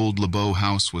 the old LeBeau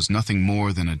house was nothing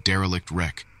more than a derelict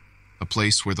wreck, a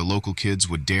place where the local kids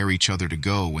would dare each other to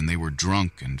go when they were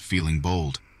drunk and feeling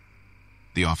bold.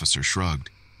 The officer shrugged.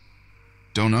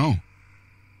 Don't know.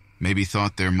 Maybe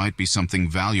thought there might be something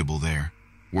valuable there,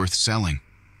 worth selling.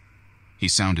 He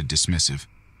sounded dismissive.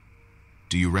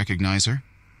 Do you recognize her?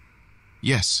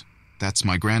 Yes, that's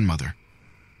my grandmother.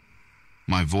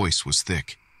 My voice was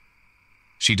thick.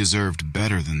 She deserved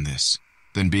better than this,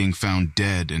 than being found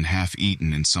dead and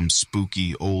half-eaten in some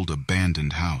spooky, old,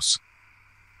 abandoned house.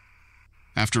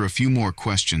 After a few more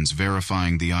questions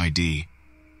verifying the ID,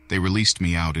 they released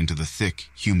me out into the thick,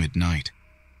 humid night.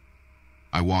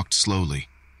 I walked slowly,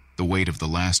 the weight of the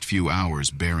last few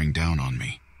hours bearing down on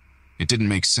me. It didn't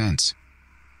make sense.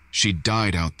 She'd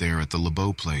died out there at the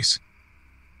LeBeau place.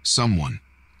 Someone,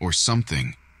 or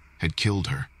something, had killed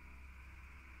her.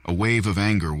 A wave of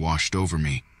anger washed over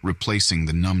me, replacing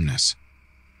the numbness.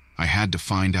 I had to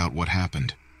find out what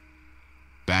happened.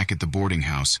 Back at the boarding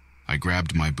house, I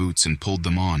grabbed my boots and pulled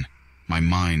them on, my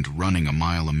mind running a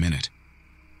mile a minute.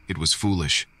 It was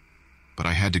foolish, but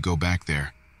I had to go back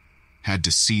there, had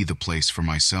to see the place for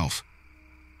myself.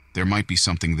 There might be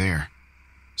something there,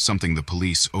 something the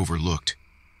police overlooked.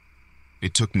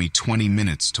 It took me 20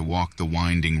 minutes to walk the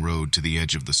winding road to the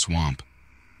edge of the swamp.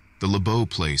 The LeBeau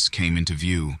place came into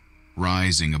view,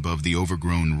 rising above the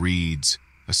overgrown reeds,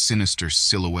 a sinister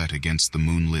silhouette against the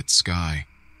moonlit sky.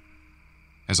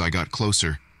 As I got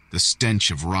closer, the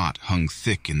stench of rot hung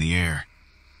thick in the air.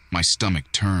 My stomach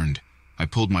turned. I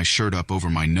pulled my shirt up over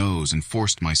my nose and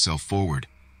forced myself forward.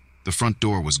 The front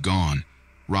door was gone,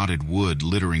 rotted wood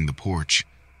littering the porch.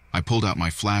 I pulled out my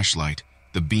flashlight,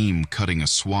 the beam cutting a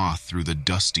swath through the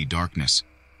dusty darkness.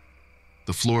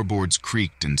 The floorboards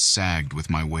creaked and sagged with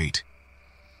my weight.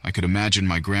 I could imagine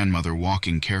my grandmother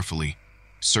walking carefully,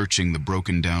 searching the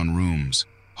broken-down rooms,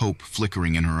 hope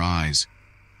flickering in her eyes,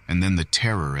 and then the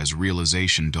terror as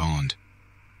realization dawned.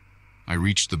 I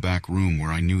reached the back room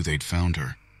where I knew they'd found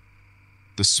her.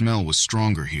 The smell was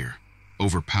stronger here,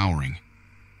 overpowering.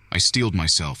 I steeled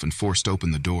myself and forced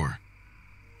open the door.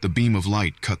 The beam of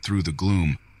light cut through the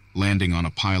gloom, landing on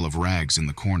a pile of rags in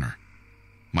the corner.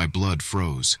 My blood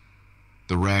froze.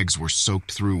 The rags were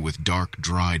soaked through with dark,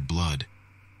 dried blood.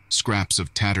 Scraps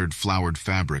of tattered, flowered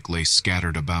fabric lay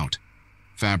scattered about,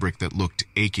 fabric that looked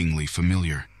achingly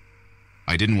familiar.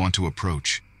 I didn't want to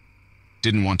approach,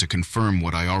 didn't want to confirm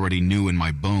what I already knew in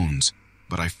my bones,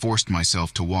 but I forced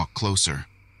myself to walk closer.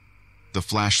 The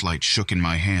flashlight shook in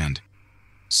my hand.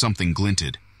 Something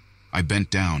glinted. I bent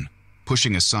down,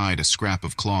 pushing aside a scrap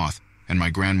of cloth, and my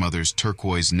grandmother's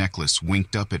turquoise necklace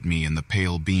winked up at me in the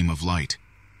pale beam of light.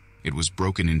 It was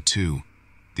broken in two,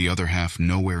 the other half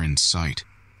nowhere in sight.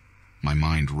 My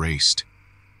mind raced.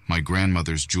 My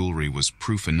grandmother's jewelry was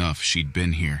proof enough she'd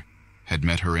been here, had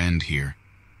met her end here.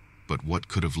 But what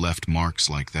could have left marks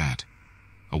like that?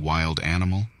 A wild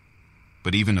animal?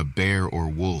 But even a bear or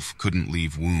wolf couldn't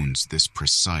leave wounds this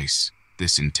precise,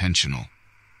 this intentional.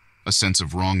 A sense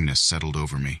of wrongness settled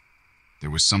over me. There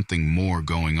was something more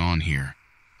going on here.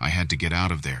 I had to get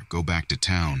out of there, go back to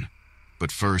town.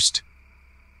 But first,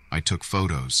 I took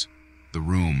photos. The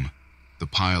room, the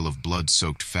pile of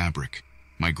blood-soaked fabric,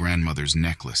 my grandmother's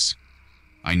necklace.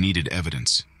 I needed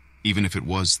evidence, even if it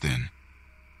was thin.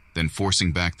 Then,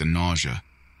 forcing back the nausea,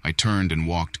 I turned and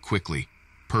walked quickly,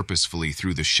 purposefully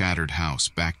through the shattered house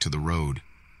back to the road.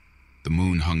 The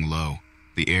moon hung low,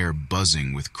 the air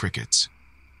buzzing with crickets.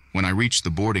 When I reached the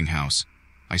boarding house,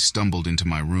 I stumbled into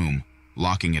my room,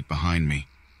 locking it behind me.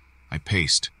 I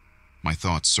paced, my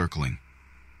thoughts circling.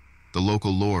 The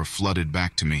local lore flooded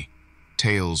back to me,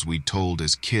 tales we'd told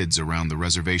as kids around the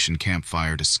reservation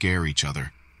campfire to scare each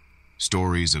other.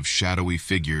 Stories of shadowy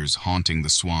figures haunting the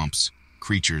swamps,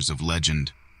 creatures of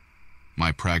legend.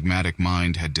 My pragmatic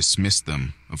mind had dismissed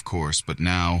them, of course, but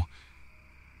now,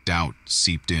 doubt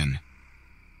seeped in.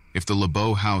 If the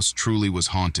LeBeau house truly was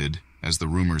haunted, as the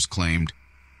rumors claimed,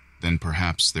 then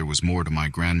perhaps there was more to my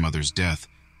grandmother's death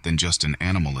than just an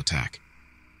animal attack.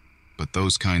 But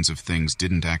those kinds of things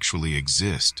didn't actually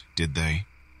exist, did they?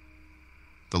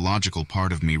 The logical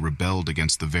part of me rebelled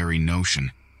against the very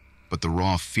notion, but the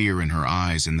raw fear in her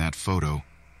eyes in that photo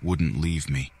wouldn't leave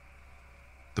me.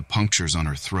 The punctures on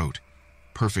her throat,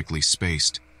 perfectly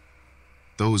spaced.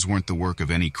 Those weren't the work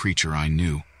of any creature I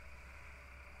knew.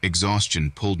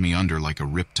 Exhaustion pulled me under like a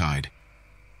riptide.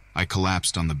 I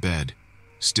collapsed on the bed,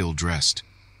 still dressed.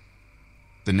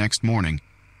 The next morning,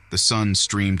 the sun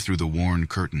streamed through the worn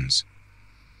curtains.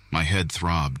 My head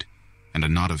throbbed, and a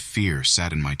knot of fear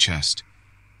sat in my chest.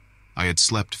 I had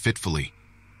slept fitfully,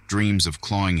 dreams of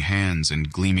clawing hands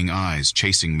and gleaming eyes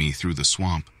chasing me through the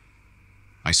swamp.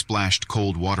 I splashed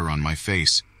cold water on my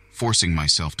face, forcing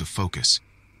myself to focus.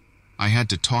 I had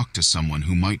to talk to someone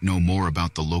who might know more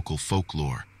about the local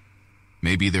folklore.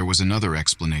 Maybe there was another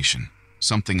explanation,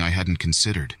 something I hadn't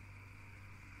considered.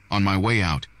 On my way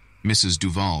out, Mrs.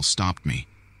 Duval stopped me,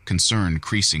 concern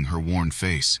creasing her worn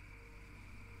face.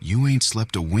 "You ain't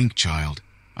slept a wink, child.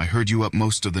 I heard you up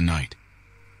most of the night."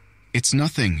 "It's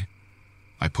nothing."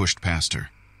 I pushed past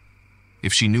her.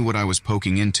 If she knew what I was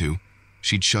poking into,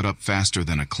 she'd shut up faster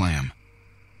than a clam.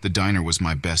 The diner was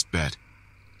my best bet.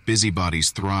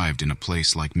 Busybodies thrived in a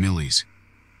place like Millie's.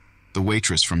 The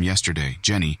waitress from yesterday,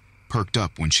 Jenny, perked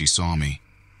up when she saw me.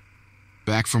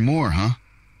 "Back for more, huh?"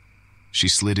 She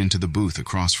slid into the booth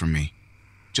across from me.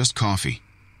 "Just coffee.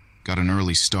 Got an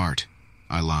early start,"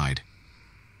 I lied.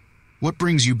 "What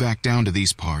brings you back down to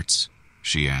these parts?"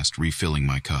 she asked, refilling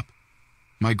my cup.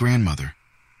 "My grandmother.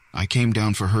 I came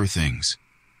down for her things."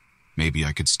 Maybe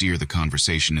I could steer the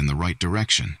conversation in the right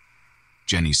direction.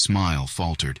 Jenny's smile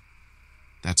faltered.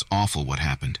 "That's awful what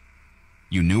happened."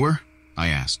 "You knew her?" I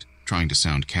asked, trying to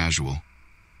sound casual.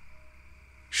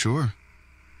 "Sure.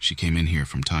 She came in here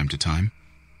from time to time,"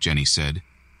 Jenny said,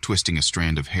 twisting a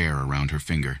strand of hair around her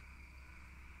finger.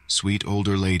 "Sweet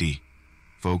older lady.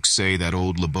 Folks say that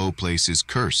old LeBeau place is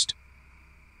cursed."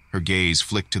 Her gaze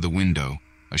flicked to the window,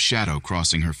 a shadow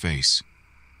crossing her face.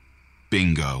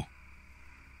 "Bingo."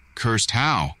 "Cursed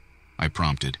how?" I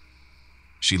prompted.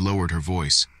 She lowered her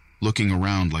voice, looking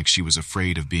around like she was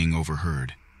afraid of being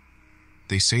overheard.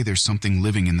 "They say there's something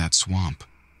living in that swamp.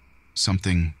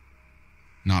 Something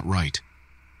not right."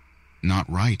 "Not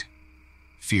right?"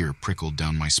 Fear prickled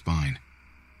down my spine.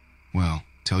 "Well,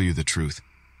 tell you the truth,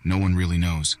 no one really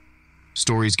knows.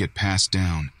 Stories get passed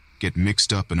down, get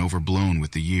mixed up and overblown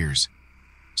with the years.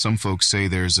 Some folks say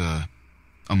there's a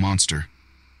monster,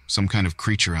 some kind of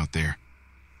creature out there."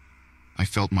 I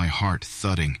felt my heart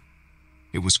thudding.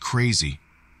 It was crazy,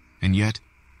 and yet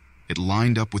it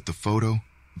lined up with the photo,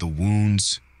 the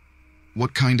wounds.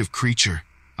 "What kind of creature?"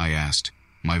 I asked,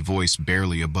 my voice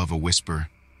barely above a whisper.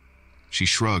 She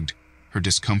shrugged, her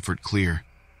discomfort clear.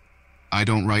 "I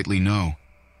don't rightly know.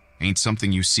 Ain't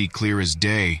something you see clear as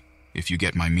day, if you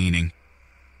get my meaning."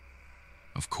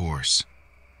 Of course.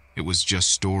 It was just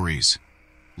stories,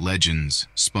 legends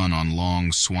spun on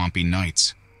long, swampy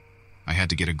nights. I had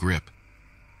to get a grip.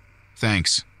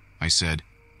 "Thanks," I said,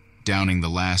 downing the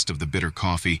last of the bitter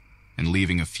coffee and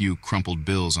leaving a few crumpled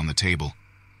bills on the table.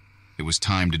 It was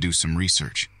time to do some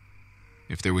research.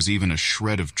 If there was even a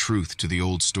shred of truth to the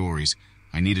old stories,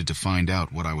 I needed to find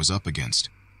out what I was up against.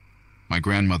 My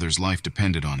grandmother's life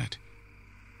depended on it.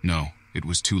 No, it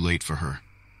was too late for her.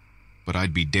 But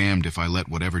I'd be damned if I let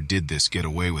whatever did this get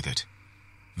away with it.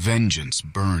 Vengeance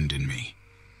burned in me.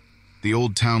 The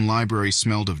old town library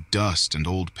smelled of dust and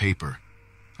old paper.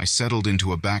 I settled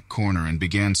into a back corner and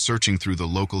began searching through the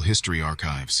local history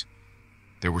archives.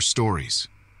 There were stories,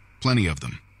 plenty of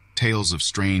them, tales of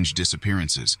strange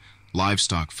disappearances,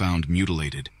 livestock found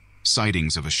mutilated,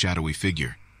 sightings of a shadowy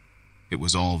figure. It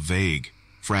was all vague,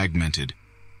 fragmented,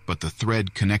 but the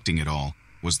thread connecting it all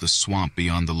was the swamp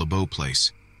beyond the LeBeau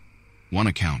place. One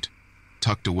account,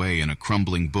 tucked away in a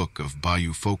crumbling book of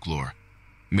Bayou folklore,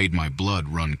 made my blood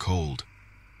run cold.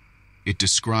 It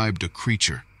described a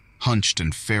creature, hunched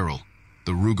and feral,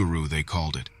 the rougarou they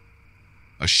called it.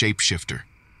 A shapeshifter,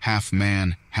 half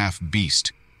man, half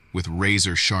beast, with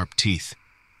razor-sharp teeth.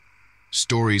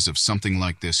 Stories of something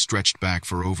like this stretched back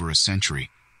for over a century,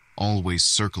 always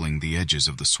circling the edges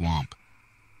of the swamp.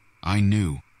 I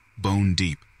knew, bone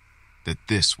deep, that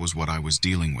this was what I was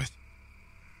dealing with.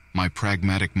 My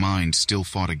pragmatic mind still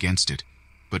fought against it,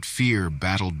 but fear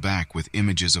battled back with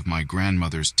images of my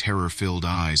grandmother's terror-filled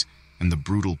eyes and the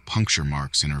brutal puncture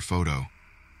marks in her photo.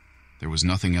 There was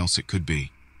nothing else it could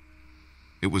be.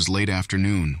 It was late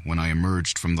afternoon when I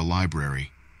emerged from the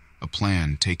library, a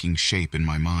plan taking shape in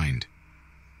my mind.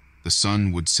 The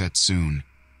sun would set soon,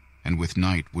 and with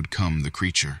night would come the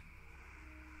creature.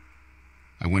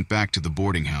 I went back to the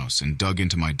boarding house and dug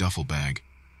into my duffel bag.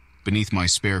 Beneath my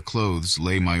spare clothes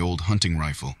lay my old hunting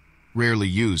rifle, rarely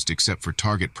used except for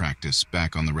target practice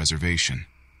back on the reservation.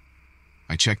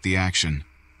 I checked the action,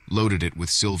 loaded it with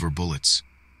silver bullets.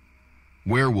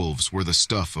 Werewolves were the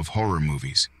stuff of horror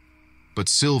movies, but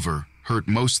silver hurt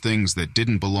most things that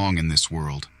didn't belong in this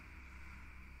world.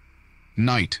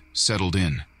 Night settled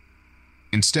in.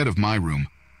 Instead of my room,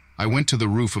 I went to the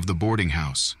roof of the boarding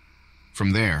house.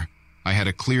 From there, I had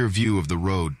a clear view of the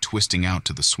road twisting out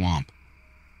to the swamp.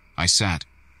 I sat,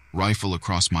 rifle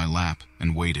across my lap,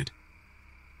 and waited.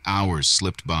 Hours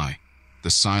slipped by, the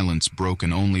silence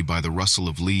broken only by the rustle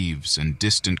of leaves and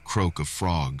distant croak of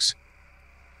frogs.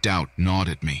 Doubt gnawed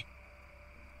at me.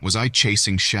 Was I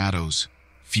chasing shadows,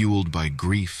 fueled by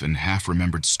grief and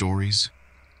half-remembered stories?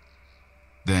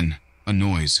 Then, a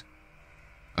noise.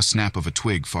 A snap of a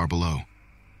twig far below.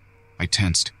 I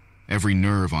tensed, every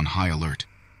nerve on high alert.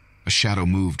 A shadow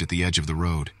moved at the edge of the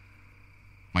road.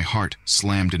 My heart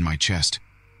slammed in my chest.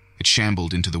 It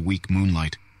shambled into the weak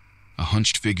moonlight, a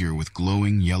hunched figure with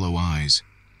glowing yellow eyes.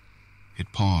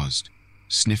 It paused,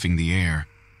 sniffing the air,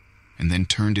 and then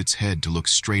turned its head to look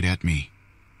straight at me.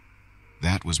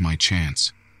 That was my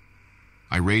chance.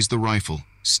 I raised the rifle,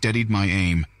 steadied my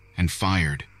aim, and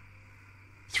fired.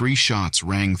 3 shots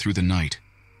rang through the night.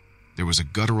 There was a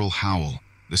guttural howl,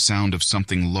 the sound of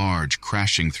something large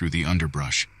crashing through the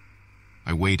underbrush.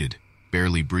 I waited,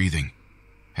 barely breathing.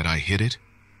 Had I hit it?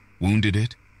 Wounded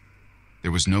it?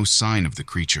 There was no sign of the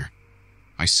creature.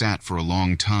 I sat for a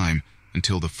long time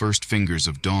until the first fingers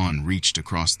of dawn reached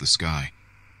across the sky.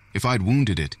 If I'd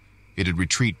wounded it, it'd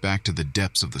retreat back to the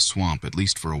depths of the swamp, at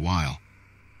least for a while.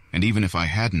 And even if I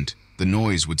hadn't, the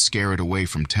noise would scare it away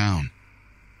from town.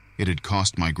 It had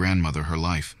cost my grandmother her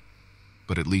life,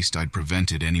 but at least I'd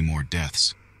prevented any more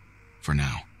deaths. For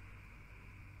now.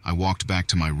 I walked back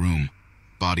to my room,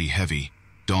 body heavy,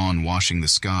 dawn washing the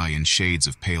sky in shades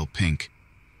of pale pink.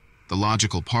 The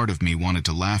logical part of me wanted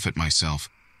to laugh at myself,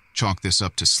 chalk this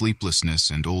up to sleeplessness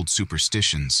and old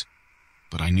superstitions.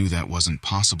 But I knew that wasn't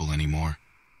possible anymore.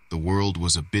 The world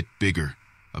was a bit bigger,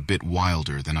 a bit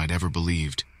wilder than I'd ever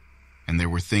believed. And there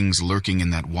were things lurking in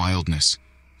that wildness,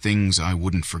 things I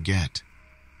wouldn't forget.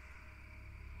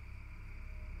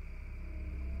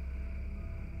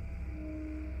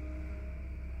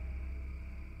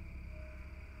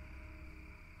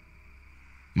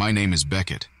 My name is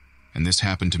Beckett, and this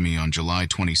happened to me on July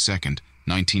 22nd,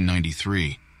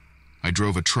 1993. I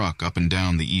drove a truck up and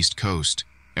down the East Coast,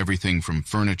 everything from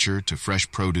furniture to fresh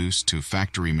produce to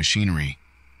factory machinery.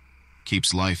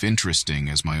 Keeps life interesting,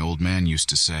 as my old man used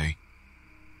to say.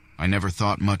 I never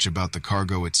thought much about the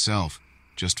cargo itself,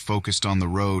 just focused on the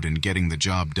road and getting the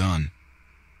job done.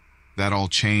 That all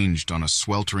changed on a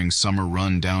sweltering summer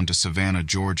run down to Savannah,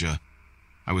 Georgia.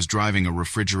 I was driving a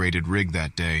refrigerated rig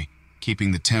that day,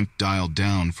 keeping the temp dialed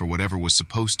down for whatever was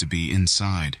supposed to be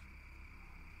inside.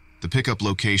 The pickup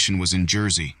location was in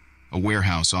Jersey, a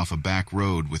warehouse off a back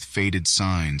road with faded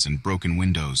signs and broken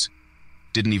windows.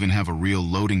 Didn't even have a real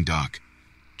loading dock,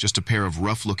 just a pair of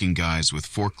rough-looking guys with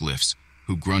forklifts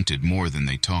who grunted more than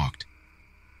they talked.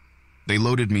 They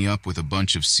loaded me up with a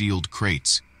bunch of sealed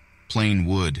crates, plain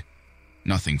wood,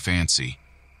 nothing fancy.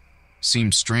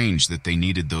 Seemed strange that they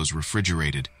needed those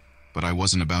refrigerated, but I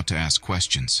wasn't about to ask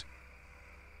questions.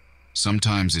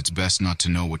 Sometimes it's best not to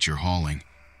know what you're hauling.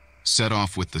 Set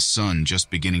off with the sun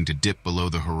just beginning to dip below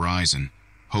the horizon,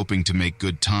 hoping to make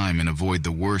good time and avoid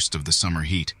the worst of the summer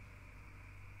heat.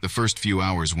 The first few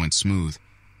hours went smooth,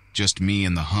 just me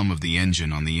and the hum of the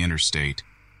engine on the interstate.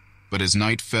 But as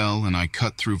night fell and I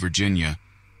cut through Virginia,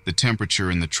 the temperature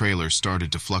in the trailer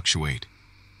started to fluctuate.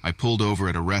 I pulled over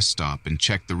at a rest stop and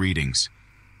checked the readings.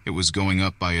 It was going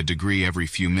up by a degree every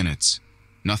few minutes.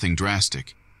 Nothing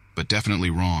drastic, but definitely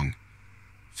wrong.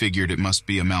 Figured it must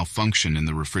be a malfunction in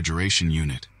the refrigeration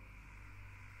unit.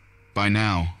 By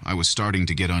now, I was starting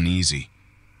to get uneasy.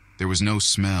 There was no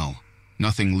smell,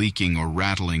 nothing leaking or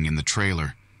rattling in the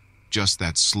trailer, just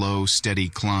that slow, steady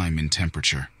climb in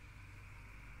temperature.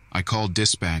 I called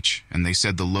dispatch, and they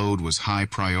said the load was high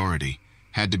priority,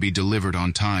 had to be delivered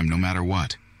on time no matter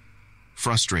what.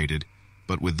 Frustrated,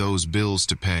 but with those bills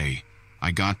to pay,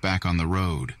 I got back on the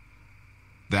road.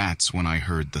 That's when I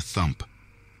heard the thump.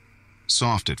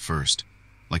 Soft at first,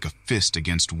 like a fist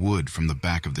against wood from the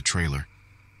back of the trailer.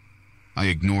 I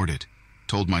ignored it,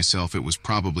 told myself it was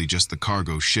probably just the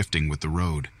cargo shifting with the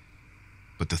road.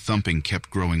 But the thumping kept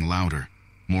growing louder,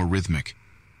 more rhythmic.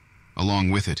 Along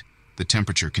with it, the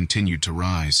temperature continued to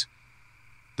rise.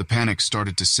 The panic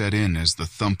started to set in as the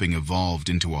thumping evolved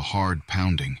into a hard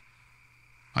pounding.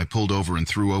 I pulled over and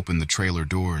threw open the trailer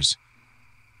doors.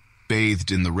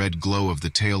 Bathed in the red glow of the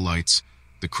taillights,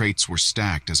 the crates were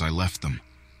stacked as I left them.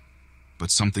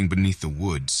 But something beneath the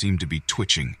wood seemed to be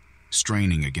twitching,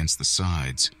 straining against the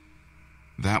sides.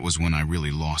 That was when I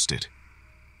really lost it.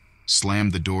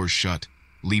 Slammed the doors shut,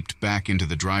 leaped back into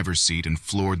the driver's seat and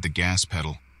floored the gas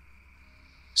pedal.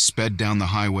 Sped down the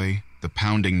highway, the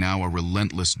pounding now a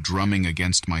relentless drumming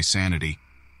against my sanity,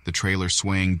 the trailer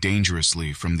swaying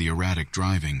dangerously from the erratic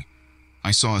driving.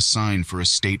 I saw a sign for a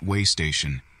state way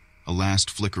station, a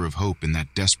last flicker of hope in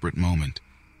that desperate moment.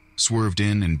 Swerved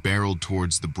in and barreled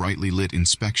towards the brightly lit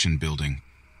inspection building.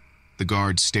 The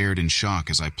guard stared in shock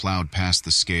as I plowed past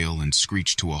the scale and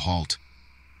screeched to a halt.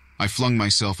 I flung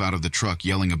myself out of the truck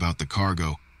yelling about the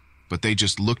cargo, but they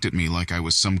just looked at me like I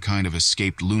was some kind of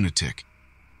escaped lunatic.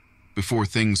 Before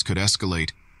things could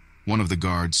escalate, one of the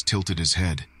guards tilted his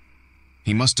head.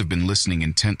 He must have been listening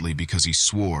intently because he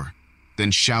swore,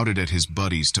 then shouted at his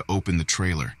buddies to open the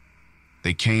trailer.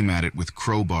 They came at it with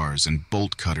crowbars and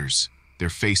bolt cutters, their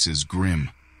faces grim.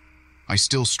 I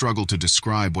still struggle to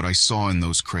describe what I saw in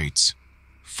those crates.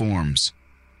 Forms.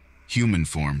 Human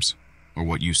forms, or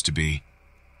what used to be.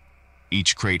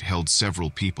 Each crate held several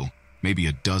people, maybe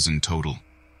a dozen total.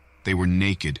 They were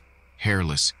naked,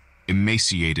 hairless,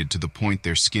 emaciated to the point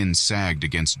their skin sagged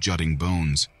against jutting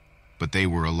bones. But they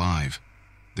were alive,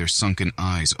 their sunken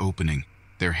eyes opening,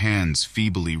 their hands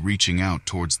feebly reaching out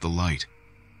towards the light.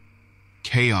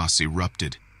 Chaos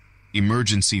erupted.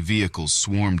 Emergency vehicles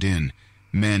swarmed in.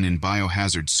 Men in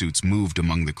biohazard suits moved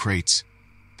among the crates.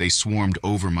 They swarmed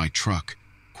over my truck,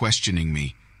 questioning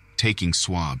me, taking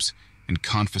swabs, and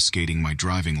confiscating my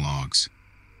driving logs.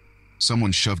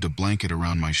 Someone shoved a blanket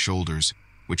around my shoulders,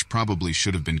 which probably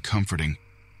should have been comforting,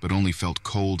 but only felt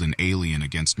cold and alien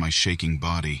against my shaking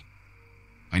body.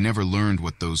 I never learned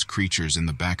what those creatures in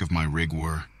the back of my rig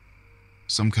were.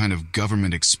 Some kind of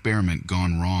government experiment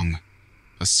gone wrong.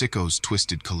 A sicko's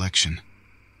twisted collection.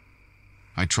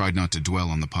 I tried not to dwell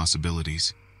on the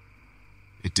possibilities.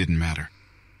 It didn't matter,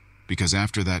 because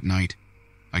after that night,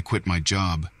 I quit my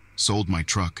job, sold my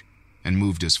truck, and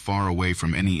moved as far away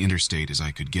from any interstate as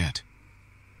I could get.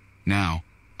 Now,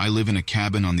 I live in a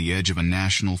cabin on the edge of a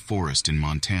national forest in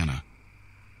Montana.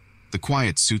 The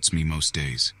quiet suits me most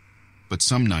days, but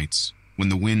some nights, when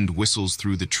the wind whistles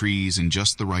through the trees in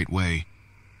just the right way,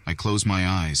 I close my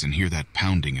eyes and hear that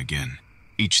pounding again.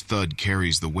 Each thud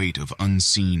carries the weight of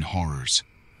unseen horrors.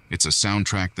 It's a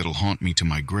soundtrack that'll haunt me to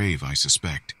my grave, I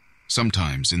suspect.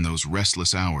 Sometimes, in those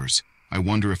restless hours, I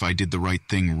wonder if I did the right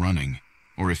thing running,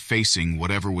 or if facing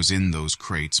whatever was in those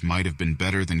crates might have been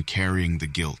better than carrying the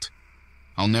guilt.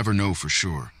 I'll never know for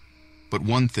sure, but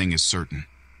one thing is certain.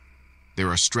 There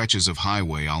are stretches of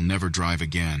highway I'll never drive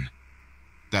again.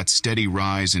 That steady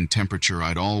rise in temperature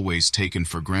I'd always taken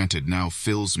for granted now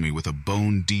fills me with a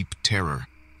bone-deep terror,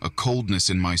 a coldness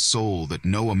in my soul that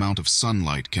no amount of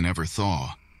sunlight can ever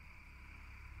thaw.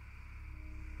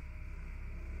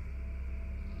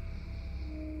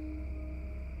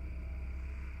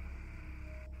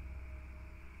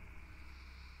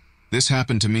 This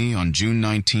happened to me on June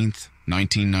 19th,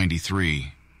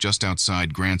 1993, just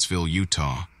outside Grantsville,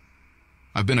 Utah.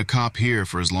 I've been a cop here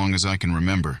for as long as I can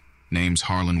remember. Name's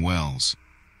Harlan Wells.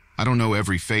 I don't know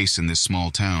every face in this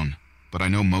small town, but I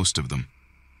know most of them.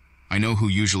 I know who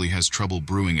usually has trouble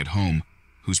brewing at home,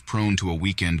 who's prone to a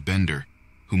weekend bender,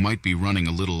 who might be running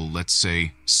a little, let's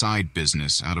say, side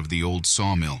business out of the old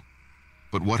sawmill.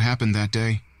 But what happened that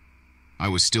day? I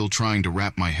was still trying to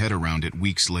wrap my head around it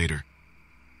weeks later.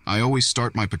 I always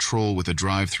start my patrol with a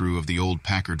drive-through of the old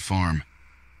Packard farm.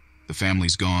 The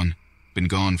family's gone, been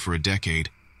gone for a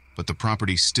decade, but the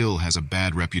property still has a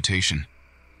bad reputation.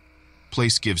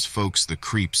 Place gives folks the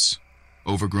creeps.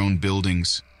 Overgrown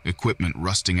buildings, equipment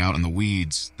rusting out in the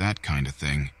weeds, that kind of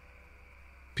thing.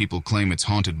 People claim it's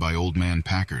haunted by Old Man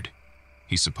Packard.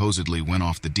 He supposedly went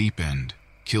off the deep end,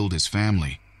 killed his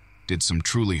family, did some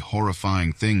truly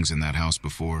horrifying things in that house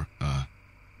before,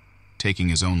 taking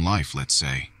his own life, let's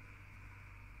say.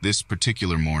 This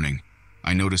particular morning,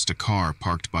 I noticed a car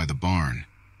parked by the barn.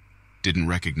 Didn't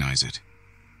recognize it.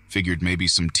 Figured maybe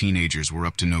some teenagers were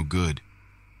up to no good.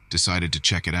 Decided to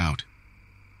check it out.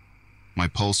 My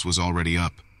pulse was already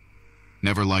up.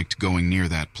 Never liked going near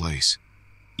that place,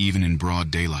 even in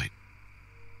broad daylight.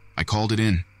 I called it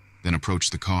in, then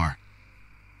approached the car.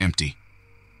 Empty.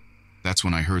 That's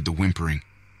when I heard the whimpering.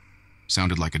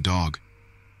 Sounded like a dog.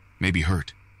 Maybe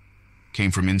hurt. Came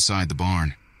from inside the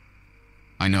barn.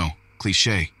 I know,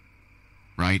 cliché,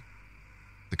 right?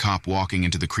 The cop walking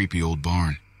into the creepy old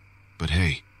barn. But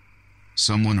hey,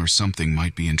 someone or something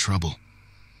might be in trouble.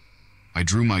 I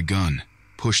drew my gun,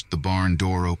 pushed the barn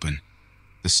door open.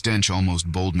 The stench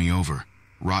almost bowled me over.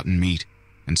 Rotten meat,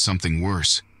 and something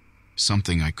worse.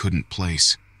 Something I couldn't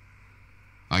place.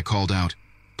 I called out,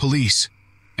 "Police!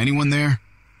 Anyone there?"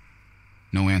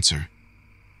 No answer.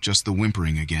 Just the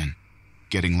whimpering again,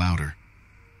 getting louder.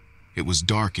 It was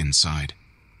dark inside.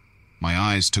 My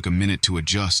eyes took a minute to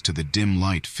adjust to the dim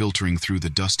light filtering through the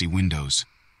dusty windows.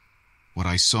 What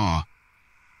I saw,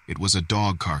 it was a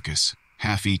dog carcass,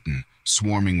 half-eaten,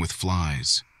 swarming with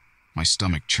flies. My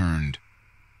stomach churned.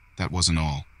 That wasn't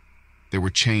all. There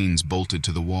were chains bolted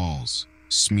to the walls,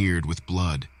 smeared with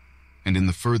blood, and in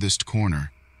the furthest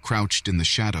corner, crouched in the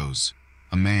shadows,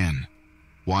 a man,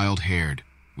 wild-haired,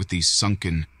 with these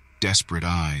sunken, desperate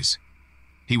eyes.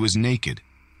 He was naked,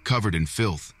 covered in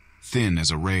filth, thin as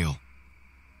a rail.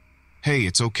 "Hey,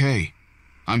 it's okay.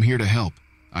 I'm here to help,"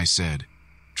 I said,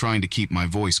 trying to keep my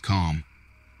voice calm.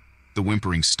 The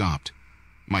whimpering stopped.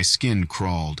 My skin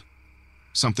crawled.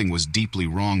 Something was deeply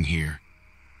wrong here.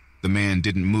 The man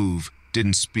didn't move,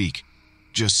 didn't speak,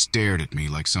 just stared at me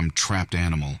like some trapped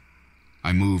animal.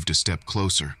 I moved a step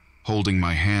closer, holding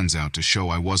my hands out to show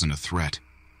I wasn't a threat.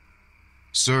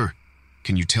 "Sir,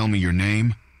 can you tell me your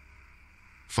name?"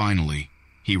 Finally,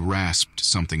 he rasped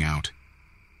something out.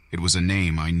 It was a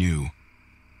name I knew.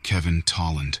 Kevin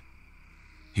Tolland.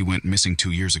 He went missing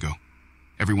 2 years ago.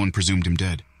 Everyone presumed him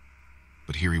dead.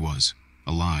 But here he was,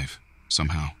 alive,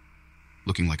 somehow,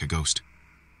 looking like a ghost.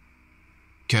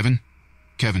 "Kevin?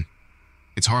 Kevin,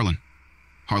 it's Harlan.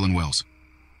 Harlan Wells.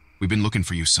 We've been looking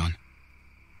for you, son."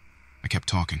 I kept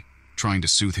talking, trying to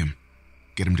soothe him,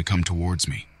 get him to come towards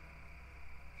me.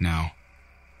 Now,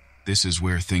 this is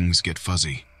where things get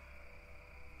fuzzy.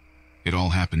 It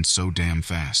all happened so damn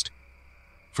fast.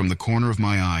 From the corner of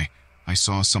my eye, I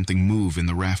saw something move in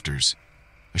the rafters,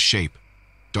 a shape,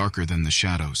 darker than the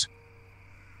shadows.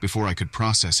 Before I could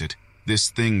process it, this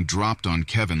thing dropped on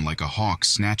Kevin like a hawk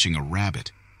snatching a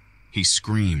rabbit. He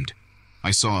screamed.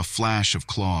 I saw a flash of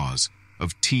claws,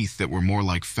 of teeth that were more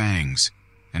like fangs,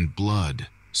 and blood,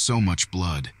 so much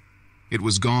blood. It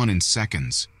was gone in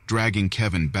seconds, dragging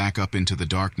Kevin back up into the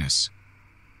darkness.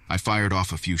 I fired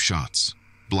off a few shots,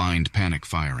 blind panic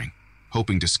firing,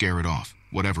 hoping to scare it off,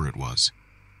 whatever it was.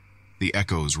 The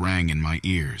echoes rang in my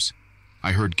ears.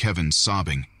 I heard Kevin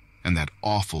sobbing, and that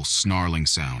awful snarling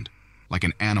sound, like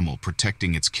an animal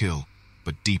protecting its kill,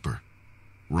 but deeper.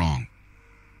 Wrong.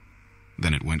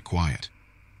 Then it went quiet.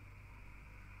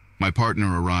 My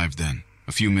partner arrived then,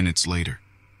 a few minutes later.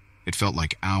 It felt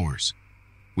like hours.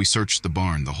 We searched the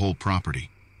barn, the whole property,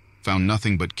 found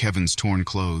nothing but Kevin's torn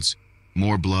clothes,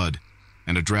 more blood,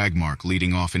 and a drag mark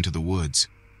leading off into the woods.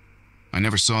 I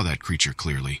never saw that creature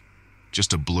clearly,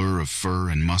 just a blur of fur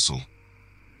and muscle.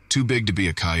 Too big to be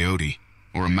a coyote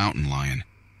or a mountain lion,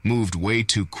 moved way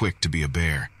too quick to be a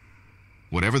bear.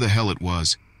 Whatever the hell it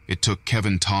was, it took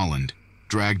Kevin Tolland,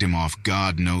 dragged him off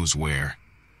God knows where.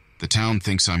 The town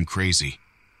thinks I'm crazy.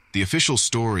 The official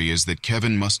story is that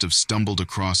Kevin must have stumbled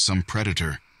across some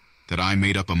predator, that I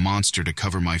made up a monster to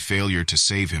cover my failure to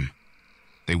save him.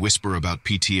 They whisper about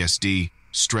PTSD,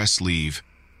 stress leave,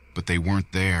 but they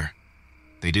weren't there.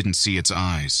 They didn't see its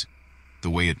eyes, the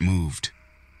way it moved.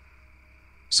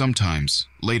 Sometimes,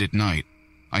 late at night,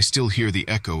 I still hear the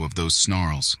echo of those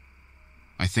snarls.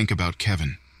 I think about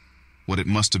Kevin, what it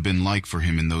must have been like for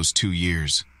him in those 2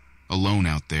 years, alone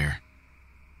out there.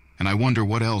 And I wonder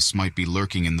what else might be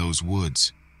lurking in those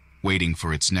woods, waiting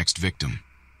for its next victim.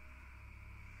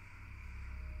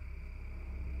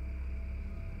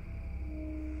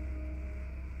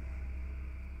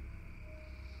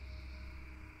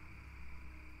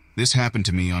 This happened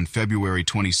to me on February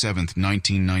 27,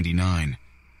 1999.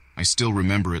 I still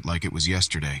remember it like it was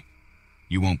yesterday.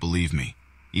 You won't believe me.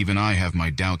 Even I have my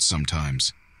doubts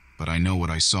sometimes, but I know what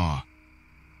I saw.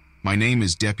 My name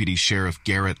is Deputy Sheriff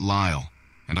Garrett Lyle,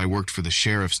 and I worked for the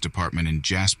Sheriff's Department in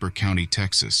Jasper County,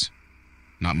 Texas.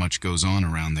 Not much goes on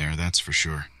around there, that's for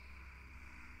sure.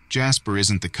 Jasper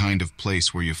isn't the kind of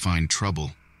place where you find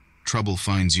trouble. Trouble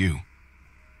finds you.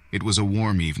 It was a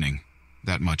warm evening,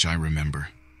 that much I remember.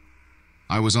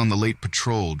 I was on the late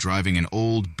patrol driving an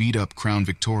old, beat-up Crown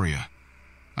Victoria.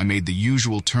 I made the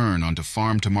usual turn onto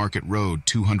Farm to Market Road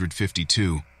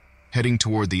 252, heading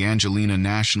toward the Angelina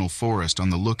National Forest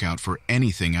on the lookout for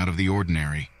anything out of the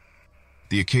ordinary.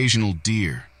 The occasional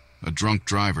deer, a drunk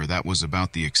driver, that was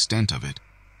about the extent of it.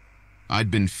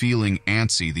 I'd been feeling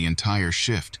antsy the entire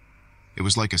shift. It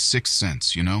was like a sixth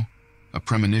sense, you know? A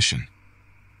premonition.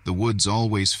 The woods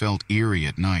always felt eerie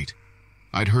at night.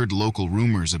 I'd heard local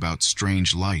rumors about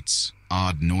strange lights,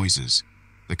 odd noises,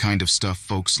 the kind of stuff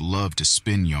folks love to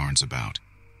spin yarns about.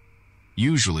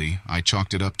 Usually, I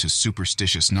chalked it up to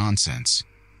superstitious nonsense.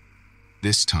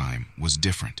 This time was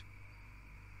different.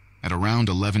 At around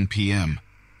 11 p.m.,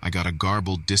 I got a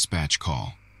garbled dispatch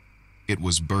call. It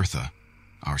was Bertha,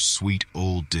 our sweet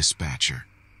old dispatcher.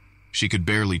 She could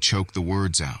barely choke the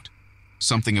words out.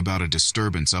 Something about a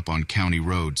disturbance up on County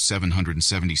Road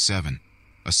 777,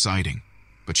 a sighting,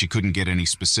 but she couldn't get any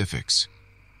specifics.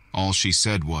 All she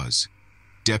said was,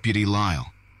 "Deputy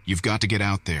Lyle, you've got to get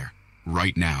out there,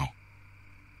 right now."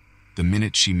 The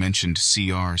minute she mentioned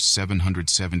CR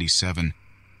 777,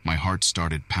 my heart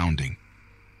started pounding.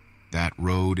 That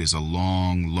road is a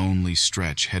long, lonely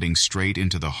stretch heading straight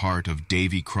into the heart of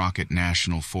Davy Crockett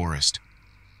National Forest.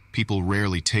 People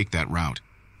rarely take that route,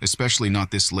 especially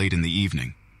not this late in the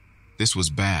evening. This was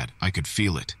bad, I could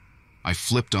feel it. I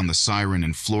flipped on the siren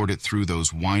and floored it through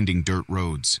those winding dirt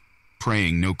roads,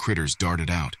 praying no critters darted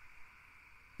out.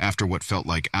 After what felt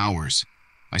like hours,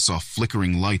 I saw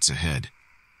flickering lights ahead.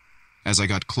 As I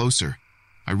got closer,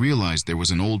 I realized there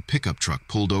was an old pickup truck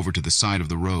pulled over to the side of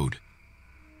the road.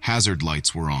 Hazard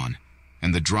lights were on,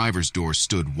 and the driver's door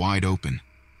stood wide open.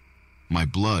 My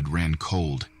blood ran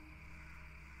cold.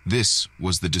 This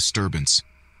was the disturbance.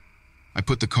 I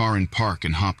put the car in park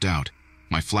and hopped out,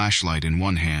 my flashlight in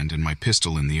one hand and my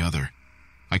pistol in the other.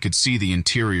 I could see the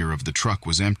interior of the truck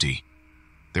was empty.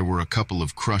 There were a couple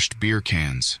of crushed beer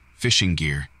cans, fishing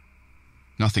gear.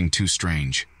 Nothing too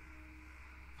strange.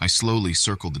 I slowly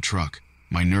circled the truck,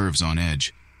 my nerves on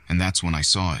edge, and that's when I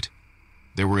saw it.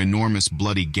 There were enormous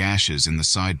bloody gashes in the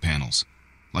side panels,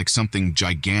 like something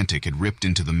gigantic had ripped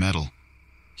into the metal.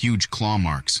 Huge claw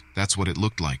marks, that's what it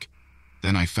looked like.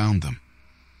 Then I found them.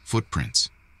 Footprints.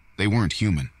 They weren't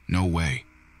human, no way.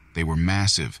 They were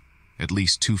massive, at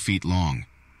least 2 feet long,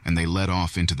 and they led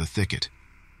off into the thicket.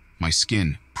 My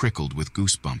skin prickled with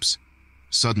goosebumps.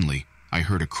 Suddenly, I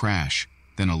heard a crash,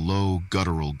 then a low,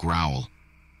 guttural growl.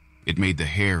 It made the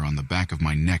hair on the back of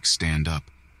my neck stand up.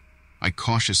 I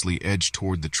cautiously edged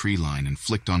toward the tree line and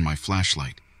flicked on my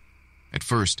flashlight. At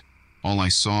first, all I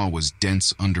saw was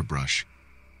dense underbrush.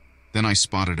 Then I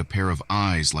spotted a pair of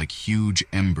eyes like huge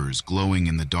embers glowing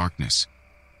in the darkness.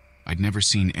 I'd never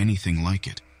seen anything like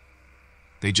it.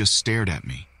 They just stared at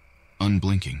me,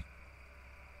 unblinking.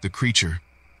 The creature,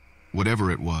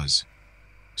 whatever it was,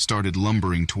 started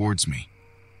lumbering towards me.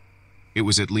 It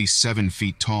was at least 7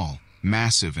 feet tall,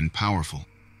 massive and powerful.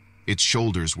 Its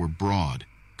shoulders were broad,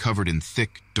 covered in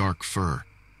thick, dark fur.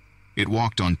 It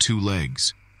walked on 2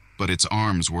 legs, but its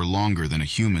arms were longer than a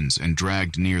human's and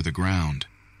dragged near the ground.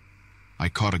 I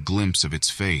caught a glimpse of its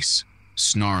face,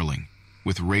 snarling,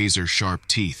 with razor-sharp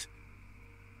teeth.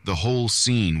 The whole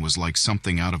scene was like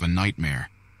something out of a nightmare.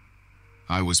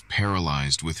 I was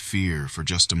paralyzed with fear for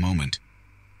just a moment.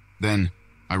 Then,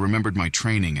 I remembered my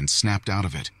training and snapped out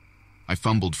of it. I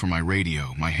fumbled for my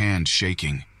radio, my hand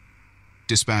shaking.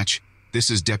 "Dispatch, this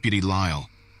is Deputy Lyle.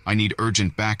 I need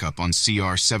urgent backup on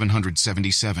CR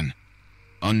 777.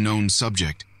 Unknown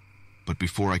subject." But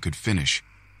before I could finish,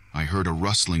 I heard a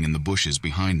rustling in the bushes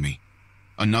behind me.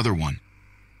 Another one.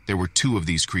 There were 2 of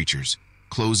these creatures,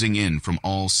 closing in from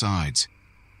all sides.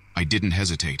 I didn't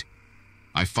hesitate.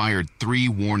 I fired 3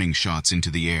 warning shots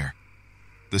into the air.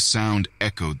 The sound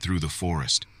echoed through the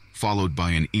forest, followed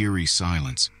by an eerie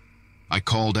silence. I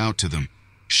called out to them,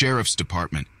 "Sheriff's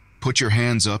Department, put your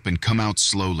hands up and come out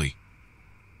slowly."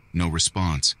 No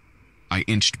response. I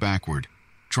inched backward,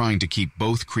 trying to keep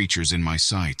both creatures in my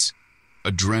sights.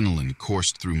 Adrenaline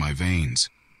coursed through my veins.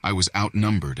 I was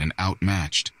outnumbered and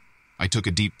outmatched. I took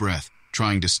a deep breath,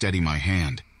 trying to steady my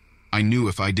hand. I knew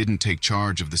if I didn't take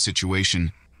charge of the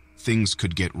situation, things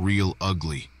could get real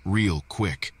ugly, real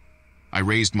quick. I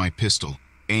raised my pistol,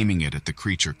 aiming it at the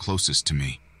creature closest to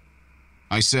me.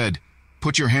 I said,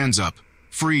 "Put your hands up!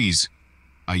 Freeze!"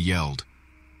 I yelled,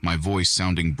 my voice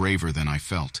sounding braver than I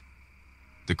felt.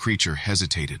 The creature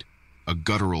hesitated, a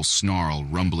guttural snarl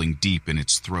rumbling deep in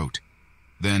its throat.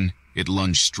 Then it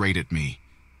lunged straight at me.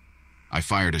 I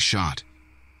fired a shot.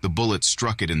 The bullet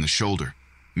struck it in the shoulder,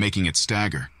 making it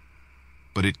stagger.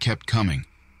 But it kept coming,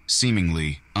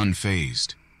 seemingly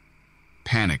unfazed.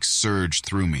 Panic surged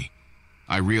through me.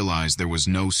 I realized there was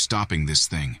no stopping this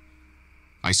thing.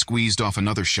 I squeezed off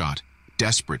another shot,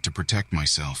 desperate to protect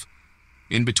myself.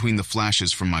 In between the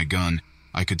flashes from my gun,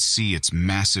 I could see its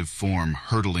massive form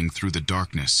hurtling through the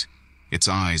darkness, its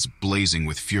eyes blazing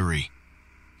with fury.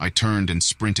 I turned and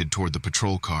sprinted toward the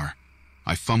patrol car.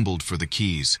 I fumbled for the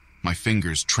keys, my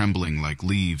fingers trembling like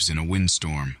leaves in a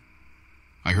windstorm.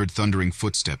 I heard thundering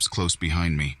footsteps close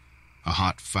behind me, a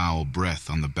hot, foul breath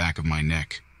on the back of my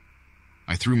neck.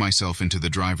 I threw myself into the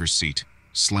driver's seat,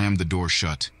 slammed the door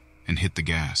shut, and hit the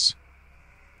gas.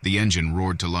 The engine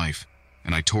roared to life,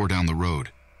 and I tore down the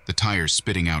road, the tires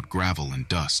spitting out gravel and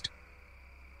dust.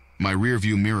 My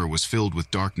rearview mirror was filled with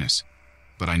darkness,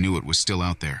 but I knew it was still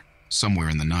out there, somewhere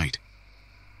in the night.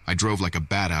 I drove like a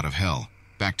bat out of hell,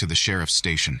 back to the sheriff's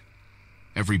station.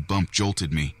 Every bump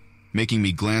jolted me, making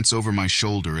me glance over my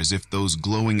shoulder as if those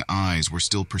glowing eyes were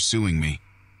still pursuing me.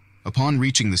 Upon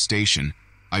reaching the station,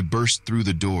 I burst through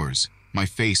the doors, my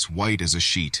face white as a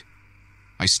sheet.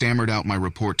 I stammered out my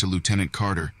report to Lieutenant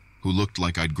Carter, who looked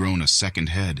like I'd grown a second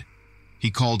head. He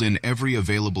called in every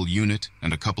available unit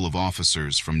and a couple of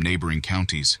officers from neighboring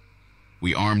counties.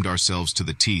 We armed ourselves to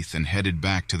the teeth and headed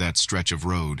back to that stretch of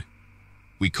road.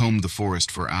 We combed the forest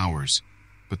for hours,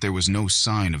 but there was no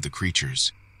sign of the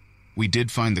creatures. We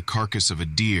did find the carcass of a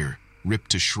deer,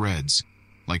 ripped to shreds,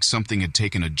 like something had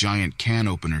taken a giant can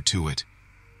opener to it.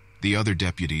 The other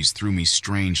deputies threw me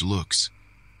strange looks.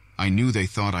 I knew they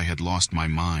thought I had lost my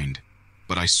mind,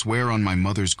 but I swear on my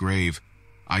mother's grave,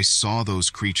 I saw those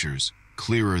creatures,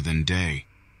 clearer than day.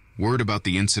 Word about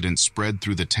the incident spread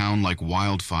through the town like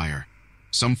wildfire.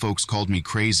 Some folks called me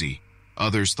crazy,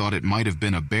 others thought it might have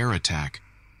been a bear attack,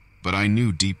 but I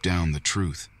knew deep down the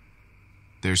truth.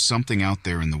 There's something out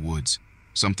there in the woods,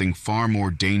 something far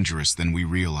more dangerous than we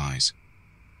realize.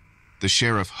 The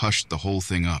sheriff hushed the whole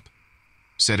thing up,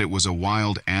 said it was a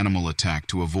wild animal attack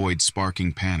to avoid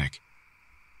sparking panic.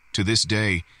 To this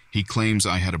day, he claims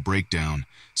I had a breakdown,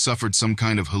 suffered some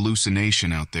kind of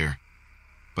hallucination out there.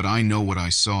 But I know what I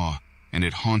saw, and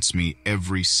it haunts me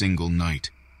every single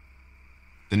night.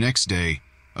 The next day,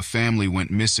 a family went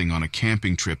missing on a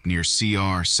camping trip near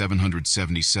CR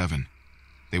 777.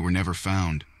 They were never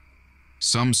found.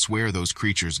 Some swear those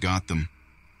creatures got them.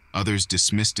 Others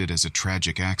dismissed it as a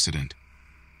tragic accident.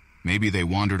 Maybe they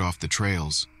wandered off the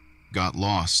trails, got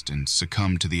lost, and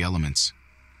succumbed to the elements.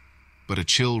 But a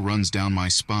chill runs down my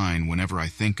spine whenever I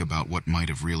think about what might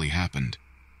have really happened.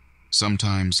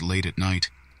 Sometimes, late at night,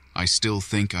 I still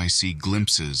think I see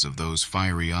glimpses of those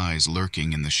fiery eyes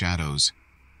lurking in the shadows.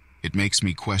 It makes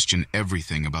me question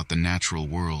everything about the natural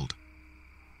world.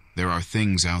 There are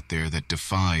things out there that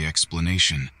defy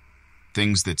explanation,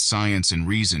 things that science and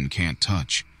reason can't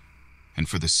touch. And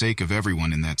for the sake of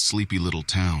everyone in that sleepy little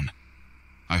town,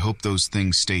 I hope those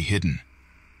things stay hidden.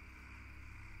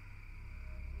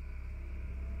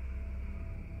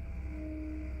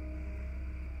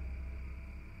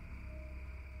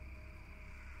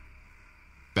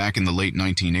 Back in the late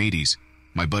 1980s,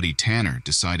 my buddy Tanner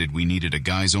decided we needed a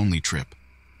guys-only trip.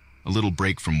 A little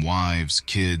break from wives,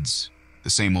 kids, the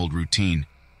same old routine.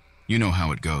 You know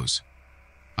how it goes.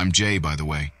 I'm Jay, by the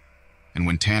way, and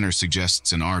when Tanner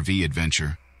suggests an RV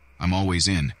adventure, I'm always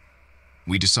in.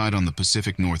 We decide on the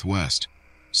Pacific Northwest,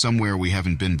 somewhere we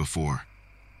haven't been before.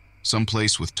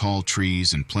 Someplace with tall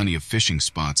trees and plenty of fishing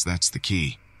spots, that's the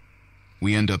key.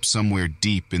 We end up somewhere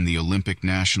deep in the Olympic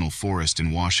National Forest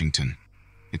in Washington.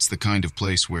 It's the kind of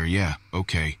place where, yeah,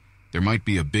 okay, there might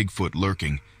be a Bigfoot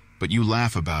lurking, but you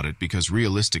laugh about it because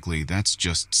realistically that's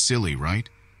just silly, right?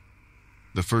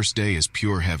 The first day is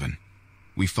pure heaven.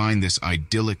 We find this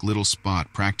idyllic little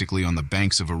spot practically on the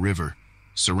banks of a river,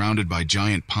 surrounded by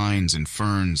giant pines and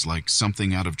ferns like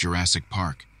something out of Jurassic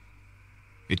Park.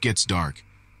 It gets dark,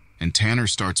 and Tanner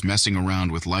starts messing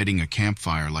around with lighting a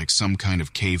campfire like some kind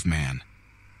of caveman.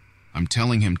 I'm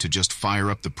telling him to just fire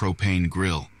up the propane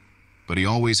grill, but he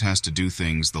always has to do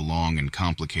things the long and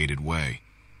complicated way.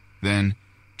 Then,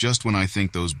 just when I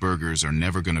think those burgers are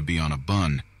never going to be on a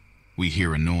bun, we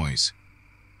hear a noise.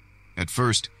 At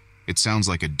first, it sounds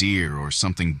like a deer or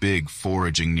something big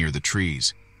foraging near the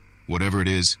trees. Whatever it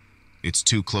is, it's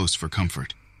too close for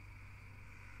comfort.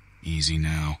 Easy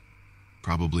now.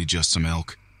 Probably just some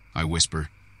elk, I whisper,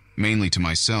 mainly to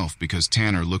myself because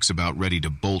Tanner looks about ready to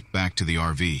bolt back to the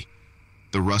RV.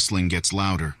 The rustling gets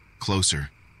louder, closer.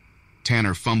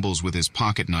 Tanner fumbles with his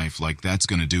pocket knife like that's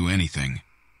gonna do anything.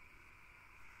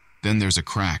 Then there's a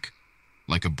crack,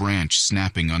 like a branch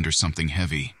snapping under something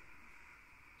heavy.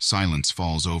 Silence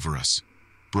falls over us,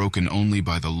 broken only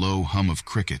by the low hum of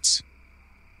crickets.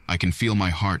 I can feel my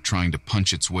heart trying to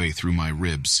punch its way through my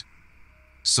ribs.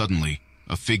 Suddenly,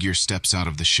 a figure steps out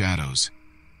of the shadows.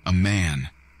 A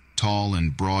man, tall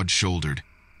and broad-shouldered,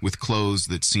 with clothes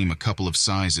that seem a couple of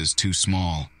sizes too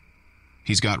small.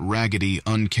 He's got raggedy,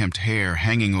 unkempt hair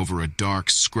hanging over a dark,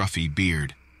 scruffy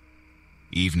beard.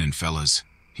 "Evening, fellas,"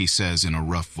 he says in a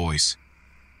rough voice.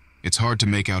 It's hard to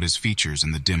make out his features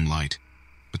in the dim light,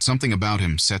 but something about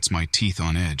him sets my teeth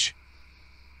on edge.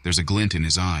 There's a glint in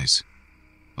his eyes,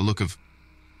 a look of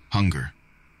hunger.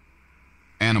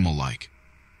 Animal-like,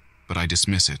 but I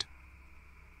dismiss it.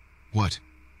 What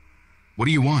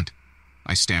do you want?"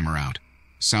 I stammer out,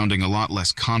 sounding a lot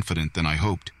less confident than I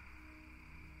hoped.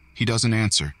 He doesn't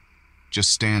answer,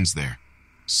 just stands there,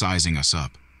 sizing us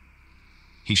up.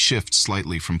 He shifts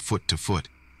slightly from foot to foot,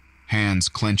 hands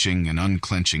clenching and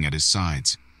unclenching at his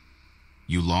sides.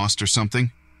 "You lost or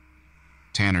something?"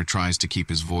 Tanner tries to keep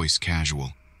his voice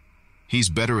casual. He's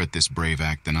better at this brave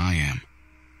act than I am.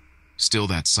 Still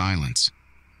that silence,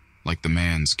 like the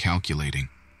man's calculating.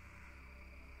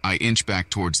 I inch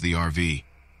back towards the RV,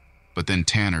 but then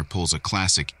Tanner pulls a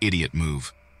classic idiot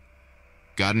move.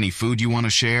 "Got any food you want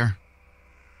to share?"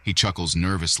 He chuckles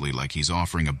nervously like he's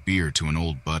offering a beer to an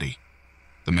old buddy.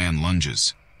 The man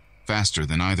lunges, faster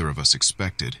than either of us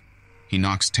expected. He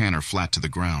knocks Tanner flat to the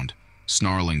ground,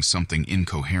 snarling something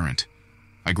incoherent.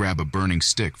 I grab a burning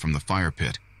stick from the fire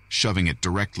pit, shoving it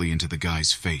directly into the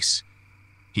guy's face.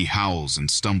 He howls and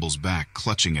stumbles back,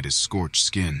 clutching at his scorched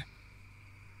skin.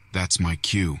 That's my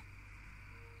cue.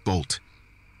 Bolt.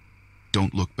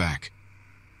 Don't look back.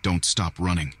 Don't stop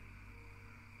running.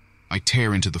 I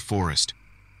tear into the forest,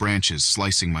 branches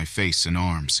slicing my face and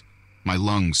arms, my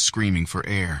lungs screaming for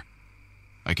air.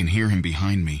 I can hear him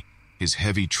behind me, his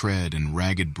heavy tread and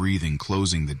ragged breathing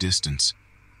closing the distance.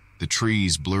 The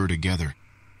trees blur together,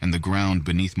 and the ground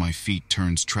beneath my feet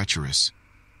turns treacherous.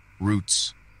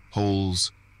 Roots,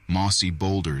 holes, mossy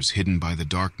boulders hidden by the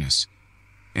darkness.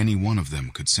 Any one of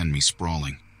them could send me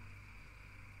sprawling.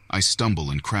 I stumble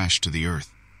and crash to the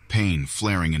earth, pain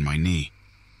flaring in my knee.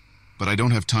 But I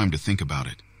don't have time to think about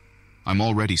it. I'm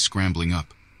already scrambling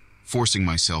up, forcing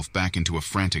myself back into a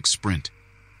frantic sprint.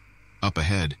 Up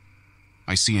ahead,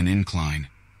 I see an incline.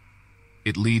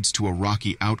 It leads to a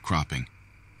rocky outcropping,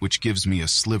 which gives me a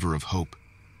sliver of hope.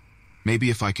 Maybe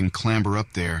if I can clamber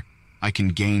up there, I can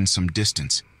gain some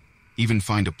distance, even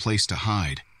find a place to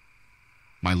hide.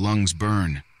 My lungs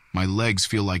burn, my legs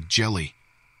feel like jelly,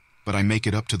 but I make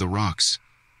it up to the rocks.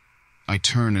 I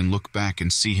turn and look back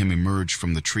and see him emerge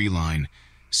from the tree line,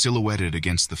 silhouetted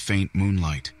against the faint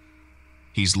moonlight.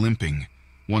 He's limping,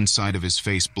 one side of his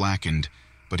face blackened,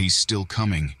 but he's still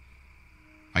coming.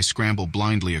 I scramble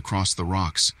blindly across the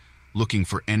rocks, looking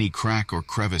for any crack or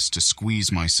crevice to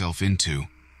squeeze myself into.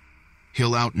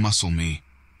 He'll outmuscle me.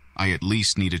 I at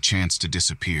least need a chance to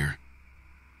disappear.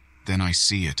 Then I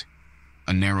see it,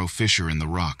 a narrow fissure in the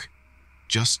rock,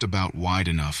 just about wide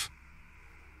enough.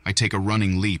 I take a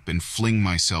running leap and fling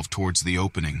myself towards the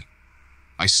opening.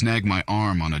 I snag my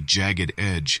arm on a jagged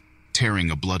edge,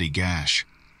 tearing a bloody gash.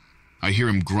 I hear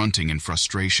him grunting in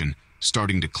frustration,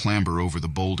 starting to clamber over the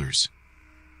boulders.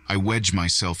 I wedge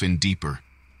myself in deeper,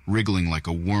 wriggling like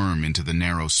a worm into the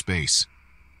narrow space.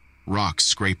 Rocks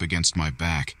scrape against my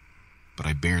back, but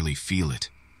I barely feel it.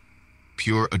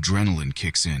 Pure adrenaline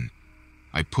kicks in.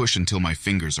 I push until my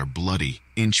fingers are bloody,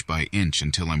 inch by inch,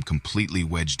 until I'm completely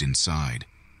wedged inside.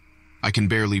 I can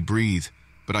barely breathe,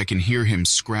 but I can hear him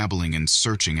scrabbling and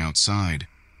searching outside.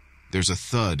 There's a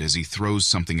thud as he throws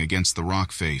something against the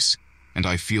rock face, and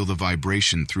I feel the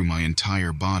vibration through my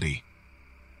entire body.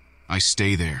 I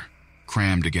stay there,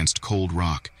 crammed against cold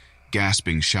rock,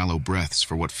 gasping shallow breaths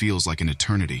for what feels like an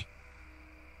eternity.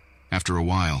 After a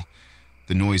while,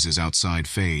 the noises outside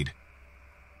fade.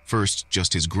 First,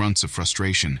 just his grunts of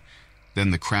frustration,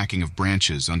 then the cracking of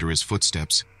branches under his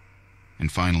footsteps,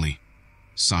 and finally,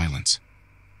 Silence.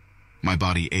 My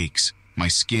body aches, my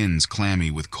skin's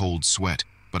clammy with cold sweat,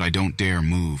 but I don't dare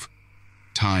move.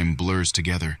 Time blurs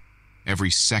together. Every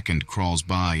second crawls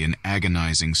by in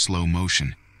agonizing slow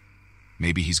motion.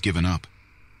 Maybe he's given up.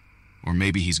 Or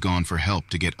maybe he's gone for help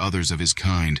to get others of his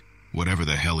kind, whatever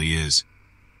the hell he is.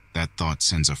 That thought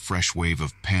sends a fresh wave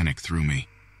of panic through me.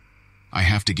 I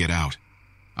have to get out.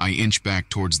 I inch back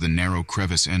towards the narrow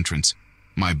crevice entrance,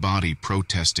 my body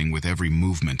protesting with every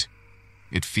movement.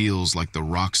 It feels like the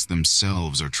rocks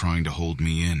themselves are trying to hold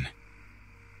me in.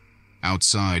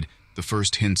 Outside, the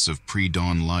first hints of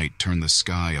pre-dawn light turn the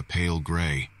sky a pale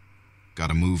gray.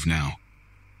 Gotta move now.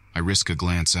 I risk a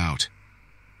glance out.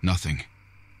 Nothing.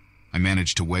 I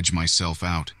manage to wedge myself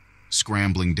out,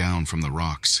 scrambling down from the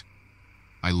rocks.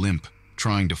 I limp,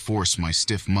 trying to force my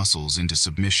stiff muscles into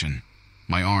submission,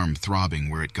 my arm throbbing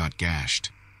where it got gashed.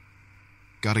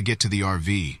 Gotta get to the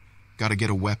RV. Gotta get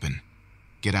a weapon.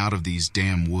 Get out of these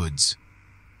damn woods.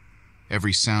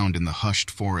 Every sound in the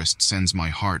hushed forest sends my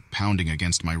heart pounding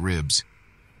against my ribs.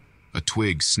 A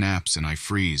twig snaps and I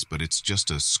freeze, but it's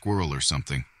just a squirrel or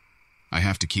something. I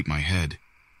have to keep my head.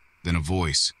 Then a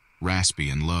voice, raspy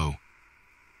and low.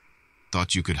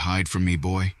 "Thought you could hide from me,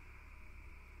 boy?"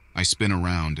 I spin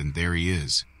around and there he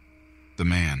is. The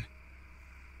man.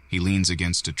 He leans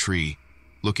against a tree,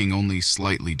 looking only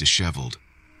slightly disheveled,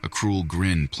 a cruel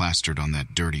grin plastered on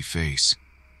that dirty face.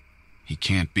 He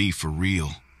can't be for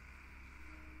real.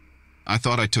 "I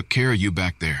thought I took care of you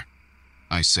back there,"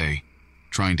 I say,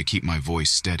 trying to keep my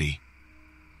voice steady.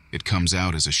 It comes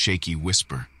out as a shaky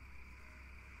whisper.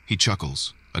 He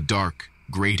chuckles, a dark,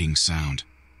 grating sound.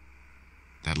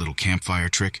 "That little campfire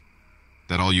trick?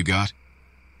 That all you got?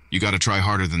 You gotta try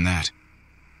harder than that."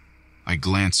 I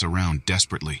glance around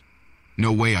desperately.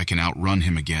 No way I can outrun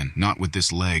him again, not with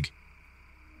this leg.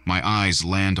 My eyes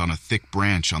land on a thick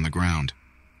branch on the ground.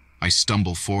 I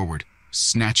stumble forward,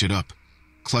 snatch it up,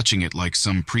 clutching it like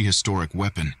some prehistoric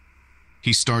weapon.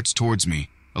 He starts towards me,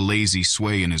 a lazy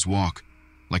sway in his walk,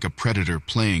 like a predator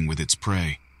playing with its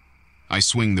prey. I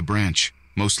swing the branch,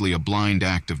 mostly a blind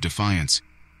act of defiance.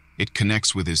 It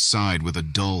connects with his side with a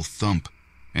dull thump,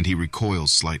 and he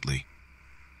recoils slightly.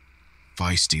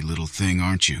 "Feisty little thing,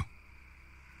 aren't you?"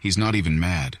 He's not even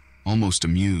mad, almost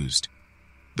amused.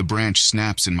 The branch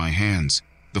snaps in my hands,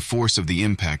 the force of the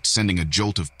impact sending a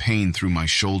jolt of pain through my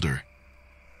shoulder.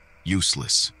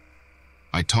 Useless.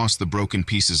 I toss the broken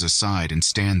pieces aside and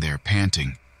stand there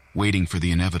panting, waiting for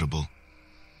the inevitable.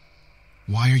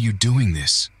 "Why are you doing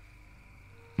this?"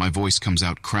 My voice comes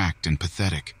out cracked and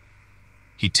pathetic.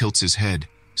 He tilts his head,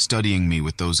 studying me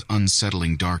with those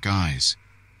unsettling dark eyes.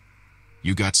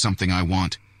 "You got something I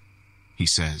want," he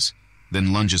says,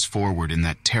 then lunges forward in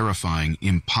that terrifying,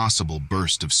 impossible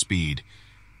burst of speed.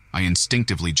 I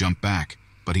instinctively jump back,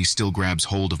 but he still grabs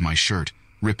hold of my shirt,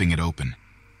 ripping it open.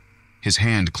 His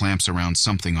hand clamps around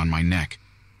something on my neck,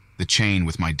 the chain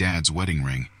with my dad's wedding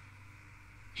ring.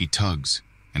 He tugs,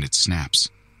 and it snaps.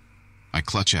 I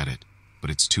clutch at it, but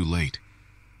it's too late.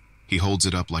 He holds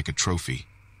it up like a trophy,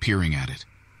 peering at it.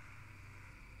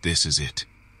 "This is it,"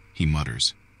 he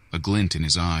mutters, a glint in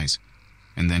his eyes,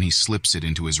 and then he slips it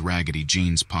into his raggedy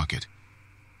jeans pocket.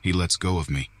 He lets go of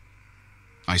me.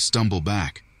 I stumble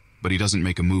back, but he doesn't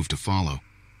make a move to follow.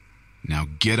 "Now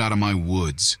get out of my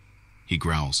woods," he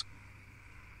growls.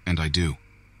 And I do.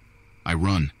 I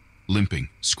run, limping,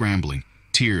 scrambling,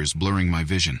 tears blurring my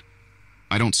vision.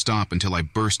 I don't stop until I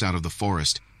burst out of the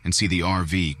forest and see the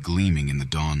RV gleaming in the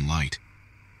dawn light.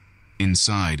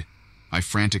 Inside, I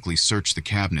frantically search the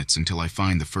cabinets until I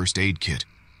find the first aid kit.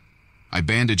 I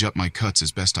bandage up my cuts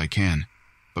as best I can,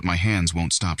 but my hands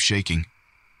won't stop shaking.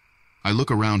 I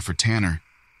look around for Tanner,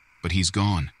 but he's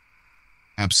gone.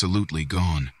 Absolutely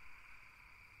gone.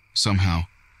 Somehow,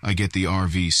 I get the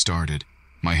RV started,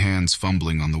 my hands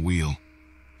fumbling on the wheel.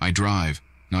 I drive,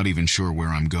 not even sure where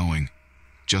I'm going.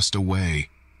 Just away.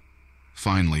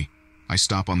 Finally, I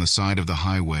stop on the side of the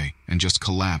highway and just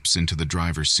collapse into the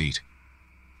driver's seat.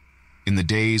 In the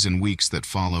days and weeks that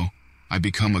follow, I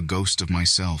become a ghost of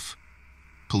myself.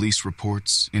 Police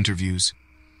reports, interviews,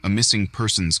 a missing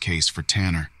persons case for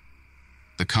Tanner.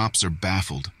 The cops are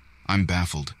baffled. I'm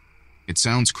baffled. It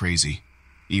sounds crazy,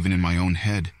 even in my own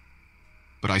head.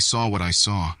 But I saw what I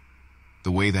saw.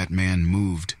 The way that man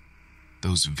moved.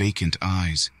 Those vacant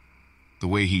eyes. The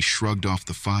way he shrugged off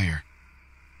the fire.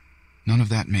 None of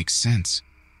that makes sense.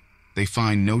 They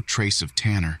find no trace of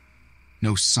Tanner.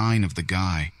 No sign of the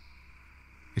guy.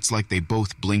 It's like they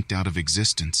both blinked out of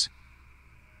existence.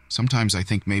 Sometimes I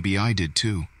think maybe I did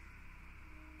too.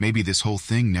 Maybe this whole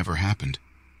thing never happened.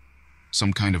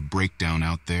 Some kind of breakdown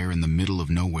out there in the middle of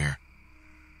nowhere.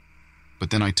 But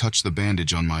then I touch the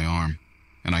bandage on my arm,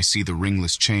 and I see the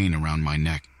ringless chain around my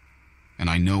neck, and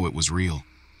I know it was real.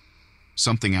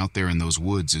 Something out there in those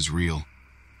woods is real,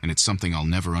 and it's something I'll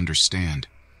never understand.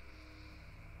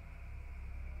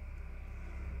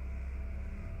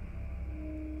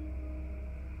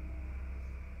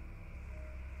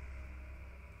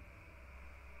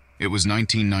 It was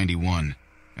 1991,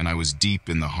 and I was deep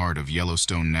in the heart of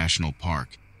Yellowstone National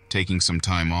Park, taking some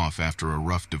time off after a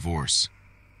rough divorce.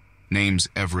 Name's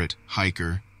Everett,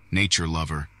 hiker, nature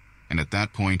lover, and at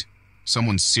that point,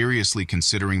 someone seriously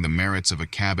considering the merits of a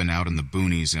cabin out in the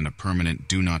boonies and a permanent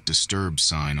 "Do Not Disturb"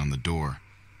 sign on the door.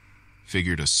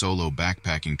 Figured a solo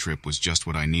backpacking trip was just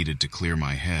what I needed to clear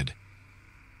my head.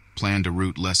 Planned a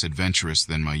route less adventurous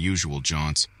than my usual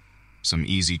jaunts, some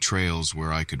easy trails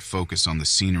where I could focus on the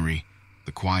scenery,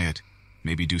 the quiet,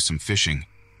 maybe do some fishing.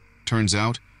 Turns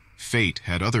out, fate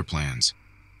had other plans.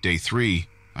 Day 3,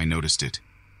 I noticed it.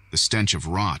 The stench of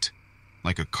rot,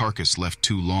 like a carcass left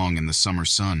too long in the summer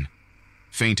sun.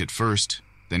 Faint at first,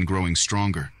 then growing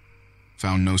stronger.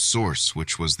 Found no source,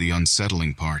 which was the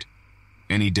unsettling part.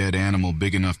 Any dead animal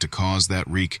big enough to cause that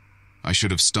reek, I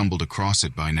should have stumbled across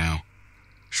it by now.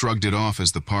 Shrugged it off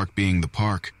as the park being the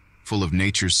park, full of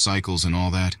nature's cycles and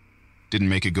all that. Didn't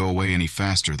make it go away any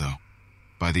faster, though.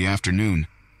 By the afternoon,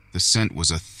 the scent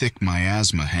was a thick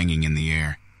miasma hanging in the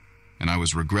air, and I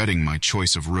was regretting my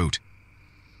choice of route.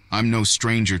 I'm no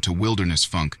stranger to wilderness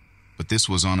funk, but this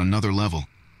was on another level,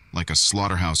 like a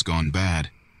slaughterhouse gone bad.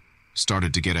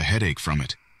 Started to get a headache from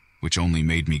it, which only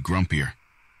made me grumpier.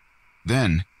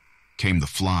 Then came the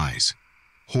flies,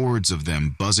 hordes of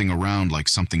them buzzing around like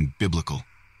something biblical.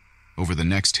 Over the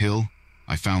next hill,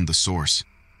 I found the source,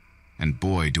 and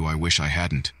boy, do I wish I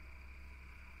hadn't.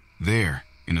 There,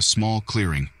 in a small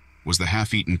clearing, was the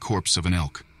half-eaten corpse of an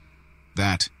elk.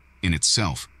 That, in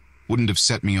itself, wouldn't have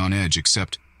set me on edge,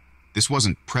 except this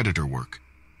wasn't predator work,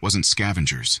 wasn't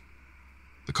scavengers.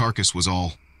 The carcass was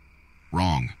all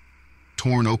wrong,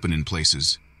 torn open in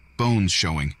places, bones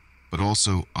showing, but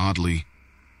also oddly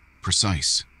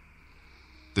precise.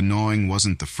 The gnawing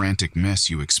wasn't the frantic mess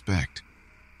you expect,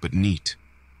 but neat,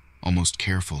 almost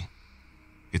careful.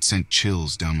 It sent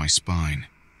chills down my spine.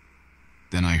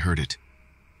 Then I heard it,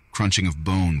 crunching of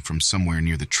bone from somewhere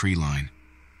near the tree line.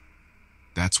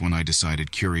 That's when I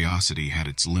decided curiosity had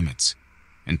its limits,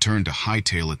 and turned to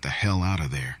hightail it the hell out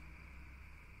of there.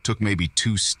 Took maybe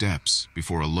 2 steps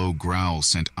before a low growl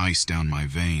sent ice down my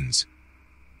veins.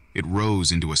 It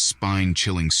rose into a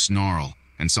spine-chilling snarl,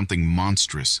 and something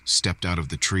monstrous stepped out of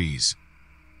the trees.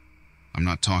 I'm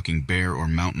not talking bear or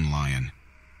mountain lion.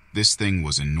 This thing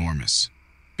was enormous,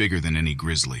 bigger than any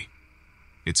grizzly.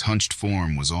 Its hunched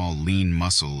form was all lean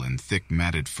muscle and thick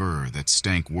matted fur that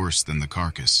stank worse than the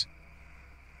carcass.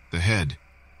 The head.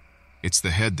 It's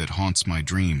the head that haunts my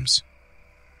dreams.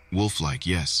 Wolf-like,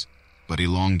 yes, but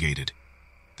elongated.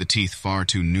 The teeth far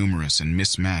too numerous and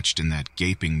mismatched in that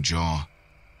gaping jaw.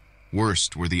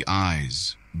 Worst were the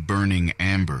eyes, burning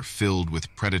amber filled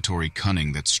with predatory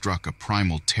cunning that struck a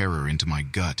primal terror into my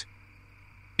gut.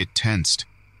 It tensed,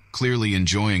 clearly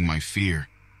enjoying my fear.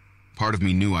 Part of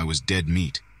me knew I was dead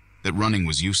meat, that running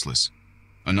was useless.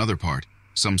 Another part,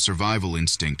 some survival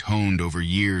instinct honed over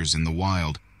years in the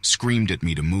wild, screamed at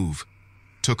me to move.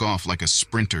 Took off like a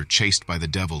sprinter chased by the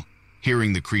devil,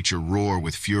 hearing the creature roar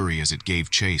with fury as it gave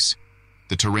chase.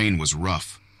 The terrain was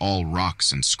rough, all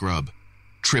rocks and scrub.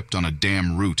 Tripped on a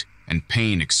damn root, and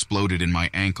pain exploded in my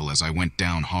ankle as I went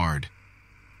down hard.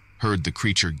 Heard the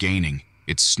creature gaining,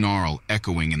 its snarl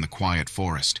echoing in the quiet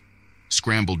forest.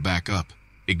 Scrambled back up,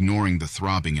 ignoring the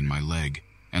throbbing in my leg,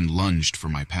 and lunged for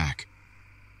my pack.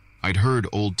 I'd heard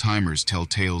old-timers tell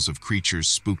tales of creatures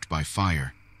spooked by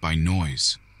fire, by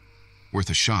noise. Worth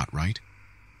a shot, right?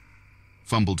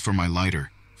 Fumbled for my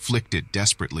lighter, flicked it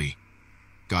desperately.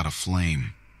 Got a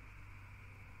flame.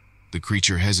 The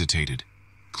creature hesitated,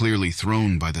 clearly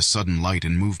thrown by the sudden light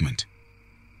and movement.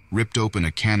 Ripped open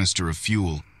a canister of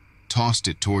fuel, tossed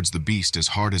it towards the beast as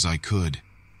hard as I could.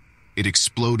 It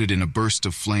exploded in a burst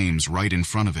of flames right in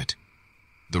front of it.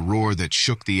 The roar that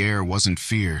shook the air wasn't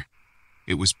fear.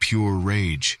 It was pure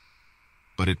rage.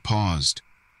 But it paused,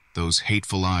 those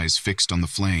hateful eyes fixed on the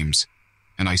flames,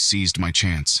 and I seized my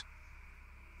chance.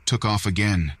 Took off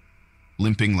again,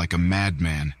 limping like a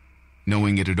madman,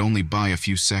 knowing it'd only buy a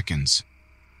few seconds.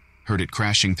 Heard it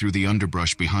crashing through the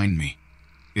underbrush behind me,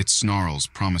 its snarls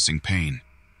promising pain.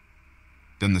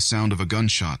 Then the sound of a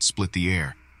gunshot split the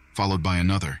air, followed by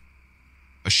another.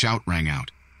 A shout rang out,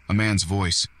 a man's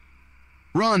voice.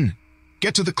 "Run!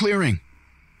 Get to the clearing!"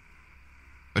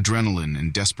 Adrenaline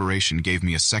and desperation gave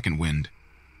me a second wind.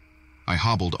 I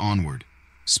hobbled onward,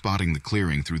 spotting the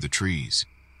clearing through the trees.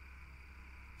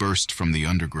 Burst from the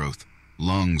undergrowth,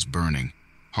 lungs burning,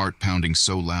 heart pounding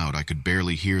so loud I could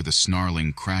barely hear the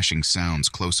snarling, crashing sounds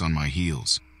close on my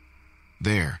heels.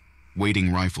 There,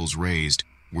 waiting rifles raised,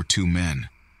 were two men,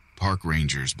 park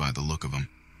rangers by the look of them.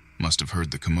 Must have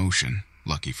heard the commotion,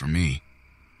 lucky for me.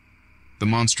 The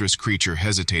monstrous creature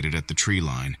hesitated at the tree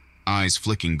line, eyes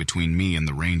flicking between me and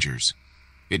the rangers.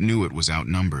 It knew it was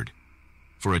outnumbered.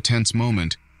 For a tense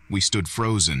moment, we stood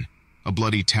frozen, a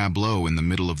bloody tableau in the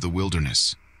middle of the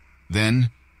wilderness. Then,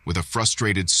 with a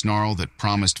frustrated snarl that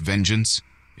promised vengeance,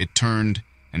 it turned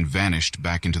and vanished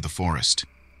back into the forest.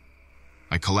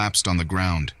 I collapsed on the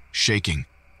ground, shaking,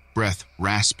 breath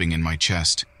rasping in my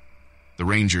chest. The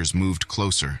rangers moved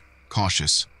closer,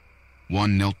 cautious.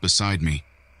 One knelt beside me,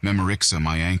 Memorixa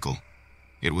my ankle.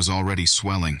 It was already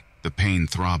swelling, the pain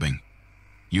throbbing.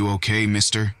 "You okay,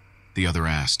 mister?" the other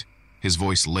asked, his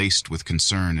voice laced with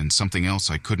concern and something else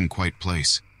I couldn't quite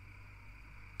place.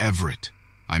 "Everett,"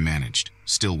 I managed,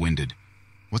 still winded.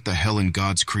 "What the hell in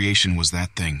God's creation was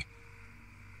that thing?"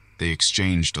 They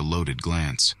exchanged a loaded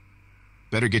glance.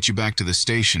 "Better get you back to the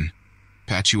station.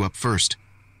 Patch you up first,"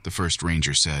 the first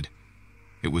ranger said.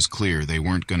 It was clear they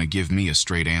weren't going to give me a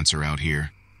straight answer out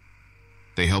here.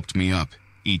 They helped me up,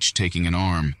 each taking an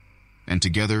arm, and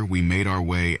together we made our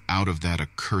way out of that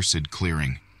accursed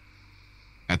clearing.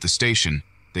 At the station,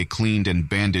 they cleaned and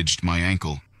bandaged my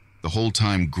ankle, the whole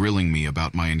time grilling me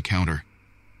about my encounter.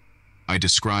 I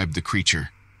described the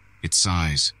creature, its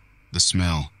size, the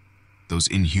smell, those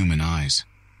inhuman eyes.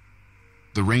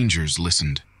 The rangers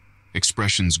listened,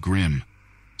 expressions grim,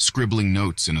 scribbling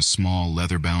notes in a small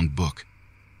leather-bound book.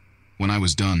 When I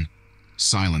was done,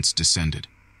 silence descended.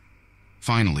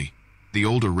 Finally, the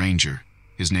older ranger,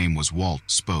 his name was Walt,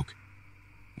 spoke.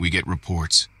 "We get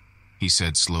reports," he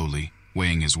said slowly,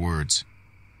 weighing his words.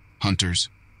 "Hunters,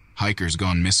 hikers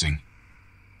gone missing.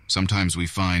 Sometimes we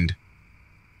find,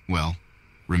 well,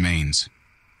 remains.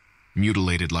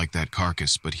 Mutilated like that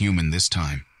carcass, but human this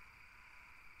time."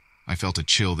 I felt a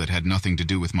chill that had nothing to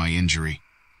do with my injury.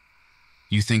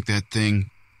 "You think that thing?"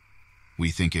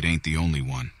 "We think it ain't the only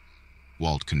one,"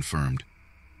 Walt confirmed.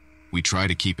 "We try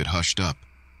to keep it hushed up,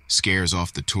 scares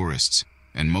off the tourists,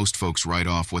 and most folks write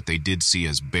off what they did see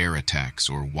as bear attacks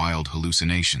or wild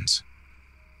hallucinations."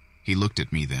 He looked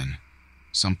at me then,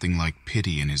 something like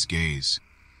pity in his gaze.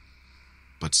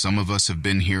 "But some of us have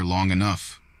been here long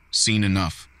enough, seen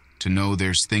enough, to know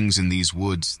there's things in these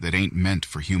woods that ain't meant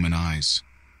for human eyes.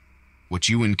 What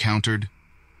you encountered,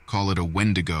 call it a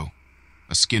Wendigo,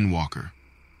 a skinwalker,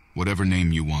 whatever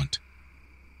name you want.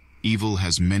 Evil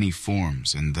has many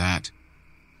forms, and that,"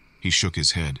 he shook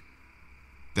his head,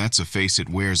 "that's a face it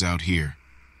wears out here."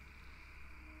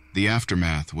 The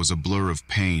aftermath was a blur of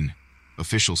pain,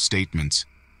 official statements,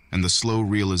 and the slow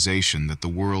realization that the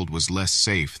world was less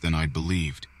safe than I'd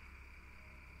believed.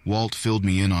 Walt filled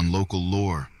me in on local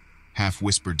lore,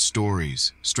 half-whispered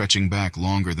stories stretching back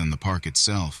longer than the park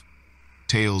itself,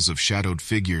 tales of shadowed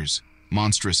figures,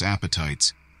 monstrous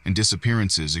appetites, and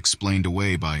disappearances explained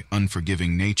away by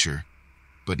unforgiving nature,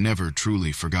 but never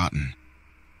truly forgotten.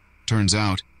 Turns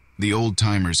out, the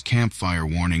old-timers' campfire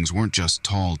warnings weren't just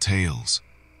tall tales.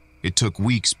 It took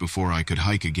weeks before I could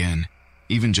hike again,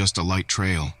 even just a light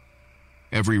trail.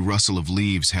 Every rustle of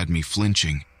leaves had me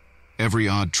flinching. Every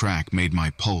odd track made my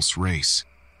pulse race.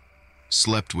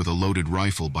 Slept with a loaded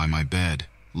rifle by my bed,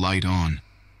 light on,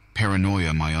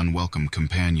 paranoia my unwelcome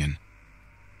companion.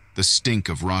 The stink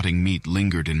of rotting meat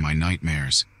lingered in my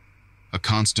nightmares, a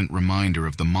constant reminder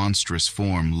of the monstrous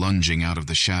form lunging out of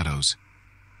the shadows.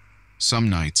 Some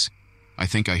nights, I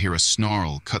think I hear a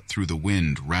snarl cut through the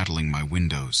wind rattling my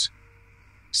windows.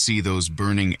 See those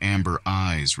burning amber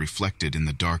eyes reflected in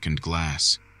the darkened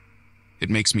glass. It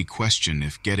makes me question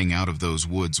if getting out of those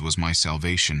woods was my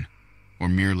salvation, or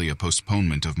merely a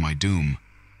postponement of my doom.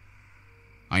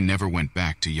 I never went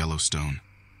back to Yellowstone.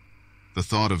 The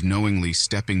thought of knowingly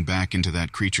stepping back into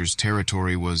that creature's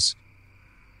territory was...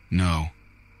 no.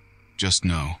 Just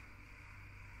no.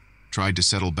 Tried to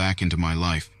settle back into my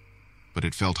life, but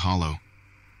it felt hollow.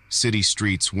 City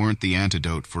streets weren't the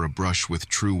antidote for a brush with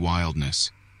true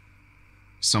wildness.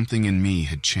 Something in me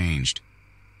had changed.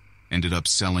 Ended up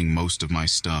selling most of my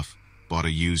stuff, bought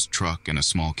a used truck and a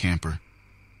small camper.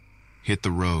 Hit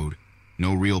the road,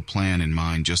 no real plan in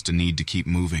mind, just a need to keep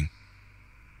moving.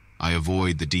 I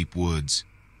avoid the deep woods,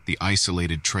 the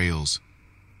isolated trails,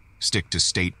 stick to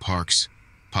state parks,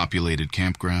 populated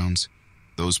campgrounds,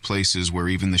 those places where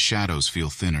even the shadows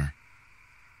feel thinner.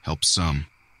 Helps some.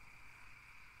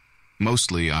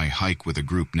 Mostly I hike with a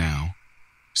group now,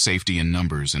 safety in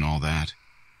numbers and all that.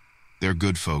 They're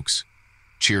good folks,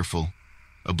 cheerful,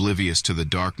 oblivious to the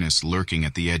darkness lurking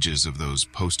at the edges of those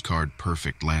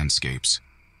postcard-perfect landscapes.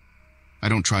 I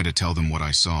don't try to tell them what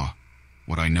I saw,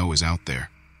 what I know is out there.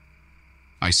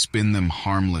 I spin them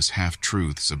harmless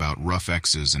half-truths about rough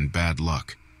exes and bad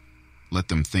luck. Let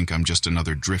them think I'm just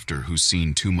another drifter who's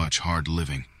seen too much hard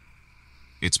living.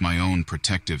 It's my own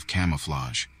protective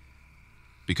camouflage.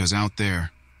 Because out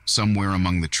there, somewhere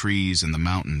among the trees and the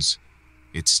mountains,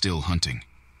 it's still hunting.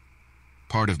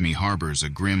 Part of me harbors a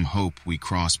grim hope we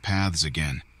cross paths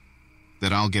again,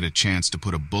 that I'll get a chance to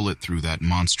put a bullet through that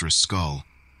monstrous skull,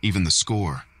 even the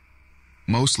score.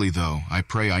 Mostly, though, I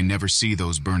pray I never see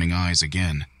those burning eyes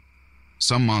again.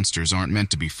 Some monsters aren't meant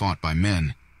to be fought by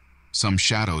men. Some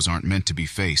shadows aren't meant to be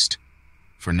faced.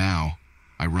 For now,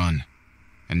 I run.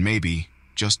 And maybe,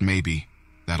 just maybe,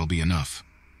 that'll be enough.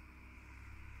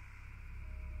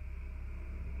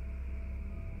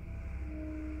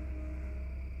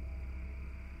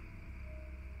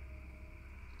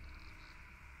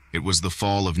 It was the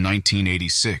fall of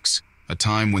 1986, a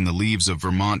time when the leaves of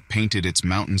Vermont painted its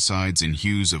mountainsides in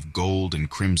hues of gold and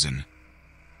crimson.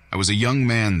 I was a young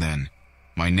man then,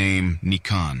 my name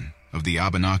Nikan, of the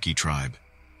Abenaki tribe.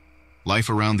 Life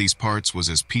around these parts was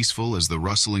as peaceful as the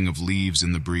rustling of leaves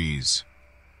in the breeze.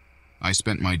 I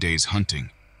spent my days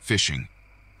hunting, fishing,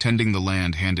 tending the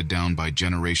land handed down by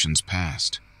generations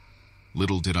past.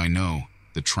 Little did I know,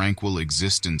 the tranquil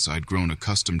existence I'd grown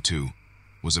accustomed to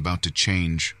was about to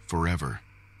change forever.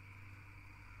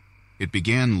 It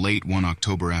began late one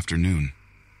October afternoon.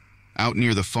 Out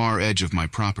near the far edge of my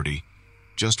property,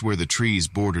 just where the trees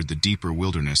bordered the deeper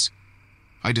wilderness,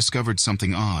 I discovered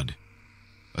something odd.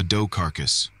 A doe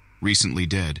carcass, recently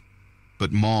dead,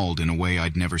 but mauled in a way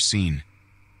I'd never seen.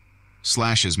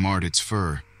 Slashes marred its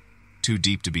fur, too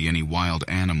deep to be any wild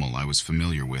animal I was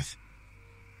familiar with.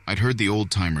 I'd heard the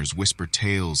old-timers whisper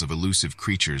tales of elusive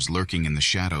creatures lurking in the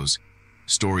shadows,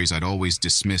 stories I'd always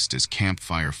dismissed as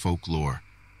campfire folklore.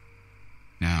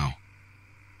 Now,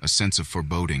 a sense of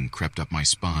foreboding crept up my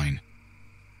spine.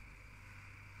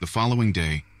 The following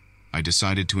day, I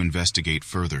decided to investigate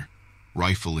further,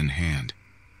 rifle in hand.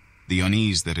 The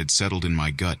unease that had settled in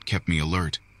my gut kept me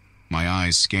alert, my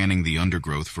eyes scanning the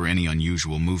undergrowth for any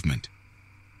unusual movement.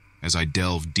 As I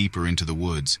delved deeper into the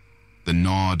woods, the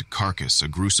gnawed carcass, a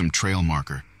gruesome trail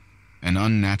marker, an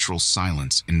unnatural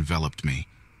silence enveloped me.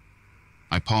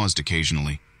 I paused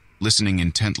occasionally, listening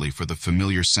intently for the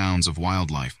familiar sounds of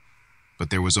wildlife, but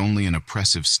there was only an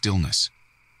oppressive stillness.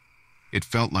 It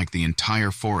felt like the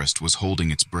entire forest was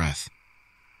holding its breath.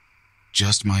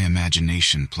 Just my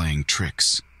imagination playing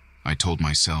tricks, I told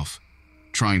myself,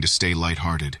 trying to stay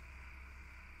lighthearted.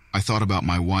 I thought about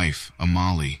my wife,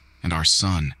 Amali, and our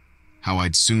son, how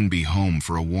I'd soon be home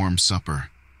for a warm supper.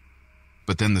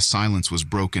 But then the silence was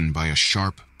broken by a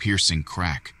sharp, piercing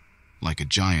crack, like a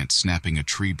giant snapping a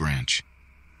tree branch.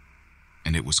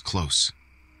 And it was close.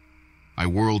 I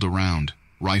whirled around,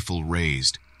 rifle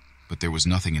raised, but there was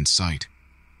nothing in sight.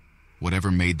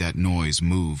 Whatever made that noise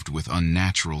moved with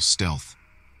unnatural stealth.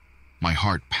 My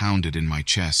heart pounded in my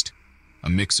chest, a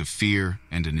mix of fear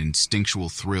and an instinctual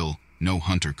thrill no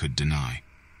hunter could deny.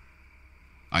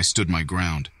 I stood my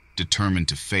ground, determined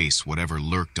to face whatever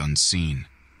lurked unseen.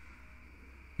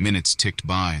 Minutes ticked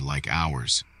by like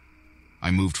hours. I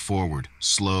moved forward,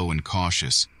 slow and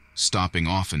cautious, stopping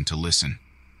often to listen.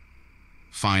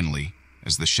 Finally,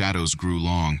 as the shadows grew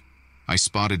long, I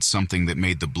spotted something that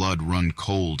made the blood run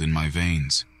cold in my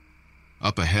veins.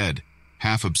 Up ahead,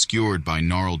 half obscured by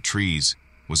gnarled trees,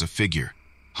 was a figure,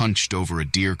 hunched over a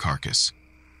deer carcass.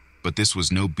 But this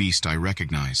was no beast I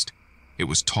recognized. It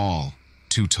was tall,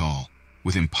 too tall,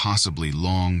 with impossibly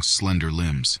long, slender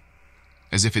limbs.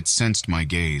 As if it sensed my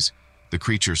gaze, the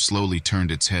creature slowly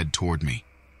turned its head toward me.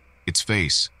 Its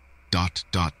face, ...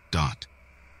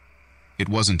 It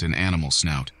wasn't an animal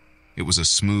snout. It was a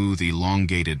smooth,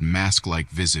 elongated, mask-like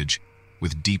visage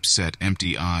with deep-set,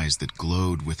 empty eyes that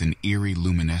glowed with an eerie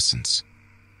luminescence.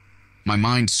 My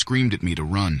mind screamed at me to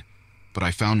run, but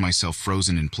I found myself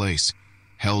frozen in place,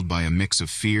 held by a mix of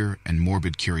fear and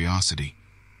morbid curiosity.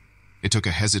 It took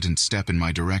a hesitant step in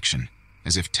my direction,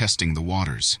 as if testing the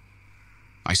waters.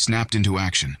 I snapped into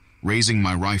action, raising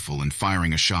my rifle and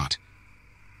firing a shot.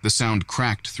 The sound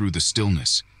cracked through the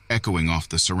stillness, echoing off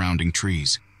the surrounding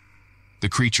trees. The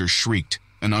creature shrieked,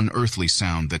 an unearthly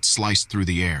sound that sliced through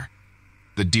the air.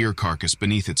 The deer carcass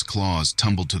beneath its claws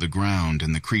tumbled to the ground,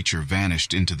 and the creature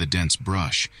vanished into the dense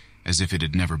brush, as if it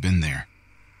had never been there.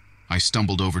 I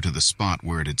stumbled over to the spot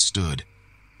where it had stood,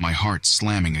 my heart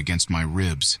slamming against my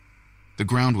ribs. The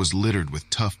ground was littered with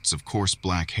tufts of coarse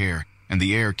black hair, and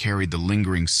the air carried the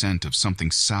lingering scent of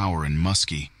something sour and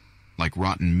musky, like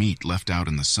rotten meat left out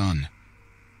in the sun.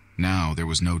 Now there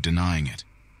was no denying it.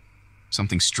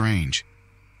 Something strange,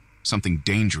 something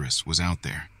dangerous was out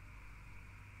there.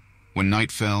 When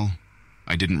night fell,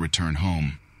 I didn't return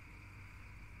home.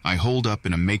 I holed up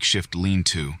in a makeshift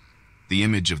lean-to, the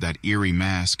image of that eerie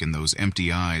mask and those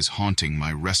empty eyes haunting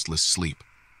my restless sleep.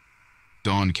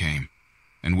 Dawn came,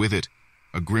 and with it,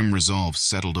 a grim resolve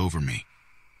settled over me.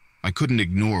 I couldn't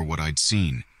ignore what I'd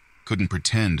seen, couldn't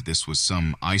pretend this was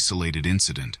some isolated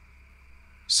incident.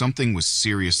 Something was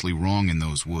seriously wrong in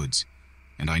those woods,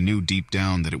 and I knew deep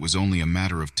down that it was only a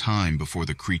matter of time before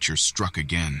the creature struck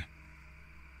again.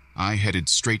 I headed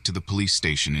straight to the police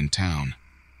station in town.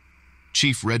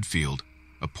 Chief Redfield,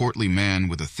 a portly man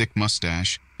with a thick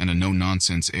mustache and a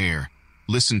no-nonsense air,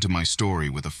 listened to my story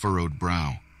with a furrowed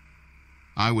brow.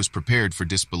 I was prepared for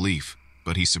disbelief,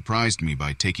 but he surprised me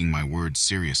by taking my words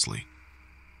seriously.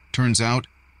 Turns out,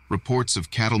 reports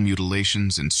of cattle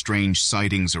mutilations and strange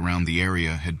sightings around the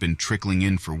area had been trickling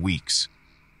in for weeks.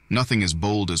 Nothing as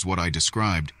bold as what I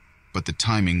described, but the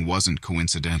timing wasn't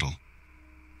coincidental.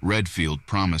 Redfield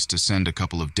promised to send a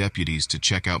couple of deputies to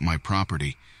check out my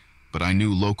property, but I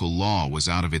knew local law was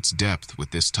out of its depth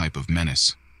with this type of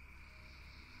menace.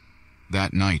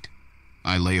 That night,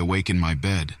 I lay awake in my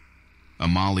bed,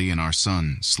 Amali and our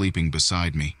son sleeping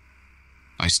beside me.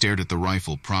 I stared at the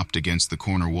rifle propped against the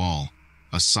corner wall,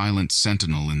 a silent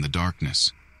sentinel in the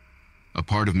darkness. A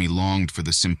part of me longed for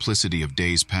the simplicity of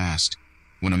days past,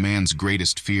 when a man's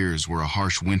greatest fears were a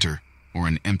harsh winter or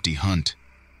an empty hunt.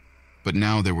 But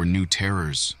now there were new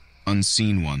terrors,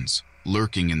 unseen ones,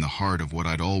 lurking in the heart of what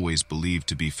I'd always believed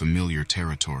to be familiar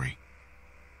territory.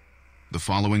 The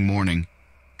following morning,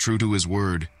 true to his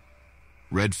word,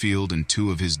 Redfield and 2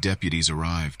 of his deputies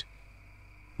arrived.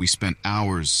 We spent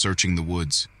hours searching the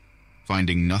woods,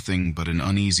 finding nothing but an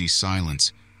uneasy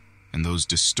silence and those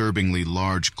disturbingly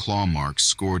large claw marks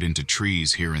scored into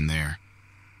trees here and there.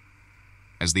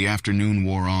 As the afternoon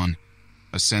wore on,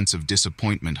 a sense of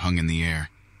disappointment hung in the air.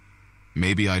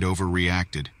 Maybe I'd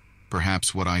overreacted.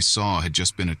 Perhaps what I saw had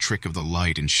just been a trick of the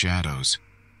light and shadows.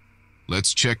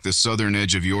 "Let's check the southern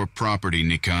edge of your property,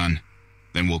 Nikan.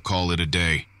 Then we'll call it a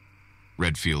day,"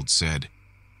 Redfield said,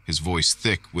 his voice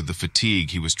thick with the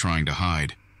fatigue he was trying to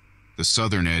hide. The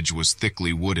southern edge was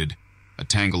thickly wooded, a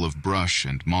tangle of brush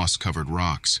and moss-covered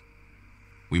rocks.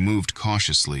 We moved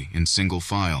cautiously in single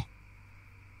file.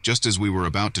 Just as we were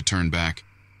about to turn back,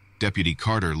 Deputy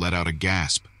Carter let out a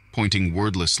gasp, pointing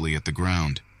wordlessly at the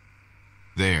ground.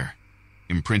 There,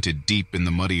 imprinted deep in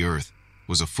the muddy earth,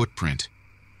 was a footprint,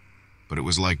 but it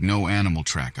was like no animal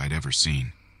track I'd ever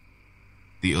seen.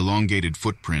 The elongated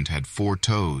footprint had 4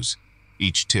 toes,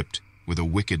 each tipped with a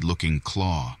wicked-looking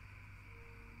claw.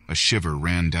 A shiver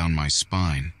ran down my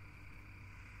spine.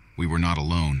 We were not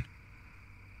alone.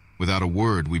 Without a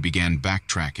word, we began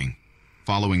backtracking,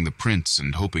 following the prints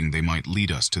and hoping they might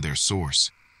lead us to their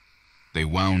source. They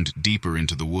wound deeper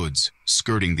into the woods,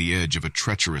 skirting the edge of a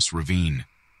treacherous ravine.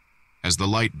 As the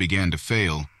light began to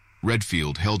fail,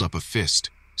 Redfield held up a fist,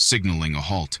 signaling a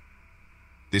halt.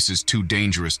 "This is too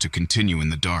dangerous to continue in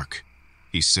the dark,"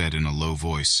 he said in a low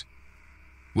voice.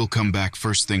 "We'll come back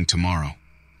first thing tomorrow."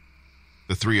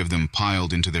 The 3 of them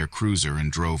piled into their cruiser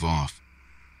and drove off.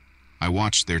 I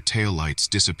watched their taillights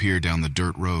disappear down the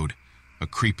dirt road, a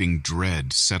creeping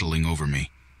dread settling over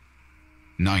me.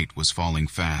 Night was falling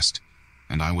fast,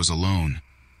 and I was alone.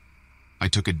 I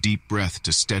took a deep breath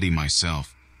to steady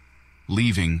myself.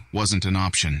 Leaving wasn't an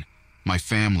option. My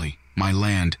family, my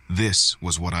land, this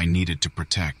was what I needed to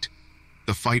protect.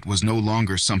 The fight was no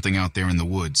longer something out there in the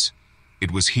woods.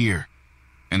 It was here,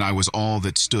 and I was all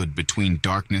that stood between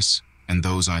darkness and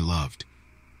those I loved.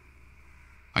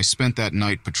 I spent that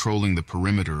night patrolling the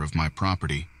perimeter of my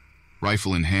property.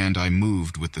 Rifle in hand, I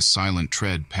moved with the silent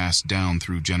tread passed down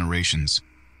through generations.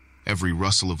 Every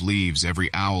rustle of leaves,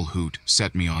 every owl hoot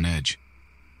set me on edge.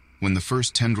 When the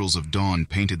first tendrils of dawn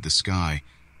painted the sky,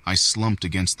 I slumped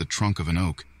against the trunk of an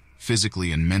oak,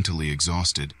 physically and mentally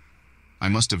exhausted. I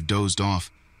must have dozed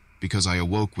off because I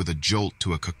awoke with a jolt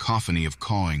to a cacophony of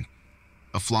cawing.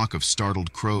 A flock of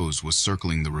startled crows was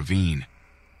circling the ravine,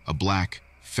 a black,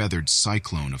 feathered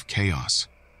cyclone of chaos.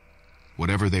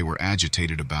 Whatever they were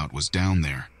agitated about was down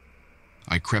there.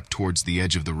 I crept towards the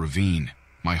edge of the ravine,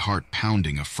 my heart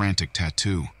pounding a frantic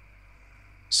tattoo.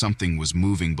 Something was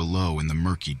moving below in the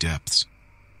murky depths.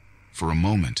 For a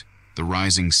moment, the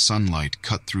rising sunlight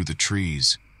cut through the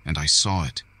trees, and I saw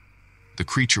it. The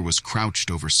creature was crouched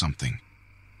over something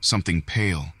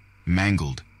pale,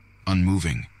 mangled,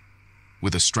 unmoving.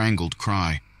 With a strangled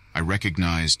cry, I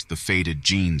recognized the faded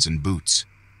jeans and boots.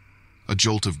 A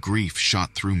jolt of grief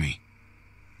shot through me.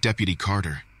 Deputy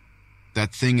Carter.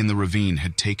 That thing in the ravine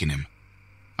had taken him.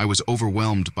 I was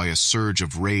overwhelmed by a surge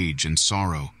of rage and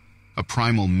sorrow, a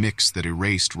primal mix that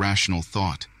erased rational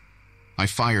thought. I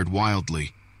fired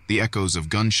wildly, the echoes of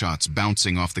gunshots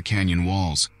bouncing off the canyon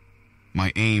walls.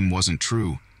 My aim wasn't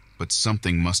true, but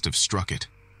something must have struck it.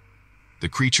 The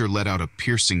creature let out a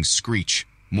piercing screech,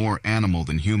 more animal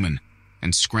than human,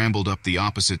 and scrambled up the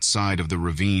opposite side of the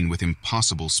ravine with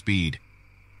impossible speed.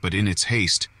 But in its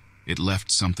haste, it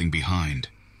left something behind.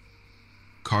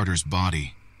 Carter's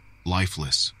body,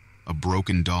 lifeless, a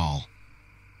broken doll.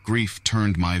 Grief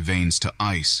turned my veins to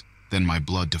ice, then my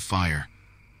blood to fire.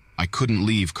 I couldn't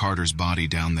leave Carter's body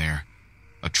down there,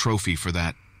 a trophy for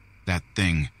that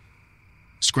thing.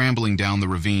 Scrambling down the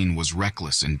ravine was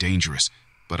reckless and dangerous,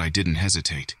 but I didn't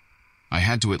hesitate. I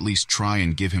had to at least try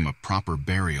and give him a proper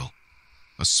burial,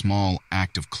 a small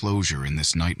act of closure in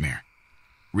this nightmare.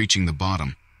 Reaching the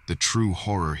bottom, the true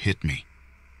horror hit me.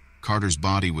 Carter's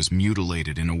body was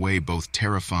mutilated in a way both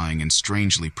terrifying and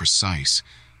strangely precise,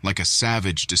 like a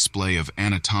savage display of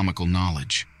anatomical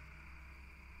knowledge.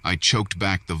 I choked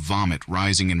back the vomit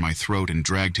rising in my throat and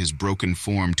dragged his broken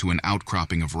form to an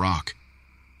outcropping of rock.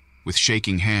 With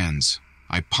shaking hands,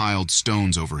 I piled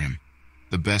stones over him,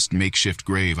 the best makeshift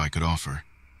grave I could offer.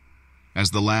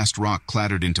 As the last rock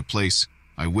clattered into place,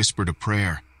 I whispered a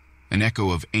prayer, an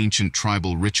echo of ancient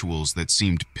tribal rituals that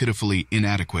seemed pitifully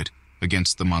inadequate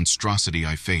against the monstrosity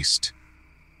I faced.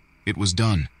 It was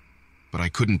done, but I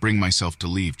couldn't bring myself to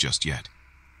leave just yet.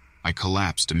 I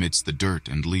collapsed amidst the dirt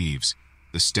and leaves,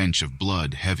 the stench of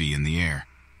blood heavy in the air.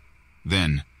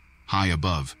 Then, high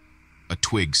above, a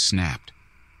twig snapped.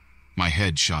 My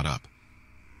head shot up.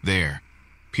 There,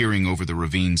 peering over the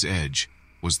ravine's edge,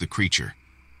 was the creature,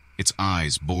 its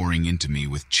eyes boring into me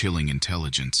with chilling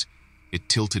intelligence. It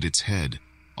tilted its head,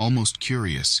 almost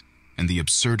curious, and the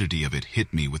absurdity of it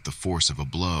hit me with the force of a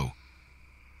blow.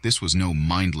 This was no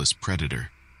mindless predator.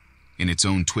 In its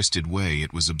own twisted way,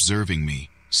 it was observing me,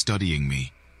 studying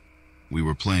me. We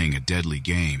were playing a deadly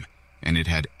game, and it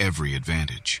had every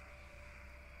advantage.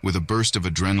 With a burst of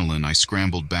adrenaline, I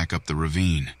scrambled back up the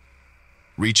ravine.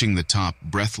 Reaching the top,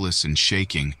 breathless and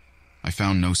shaking, I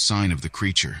found no sign of the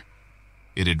creature.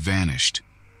 It had vanished,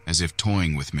 as if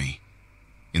toying with me.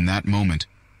 In that moment,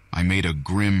 I made a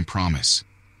grim promise.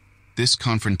 This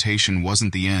confrontation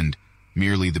wasn't the end,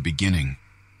 merely the beginning.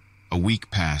 A week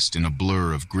passed in a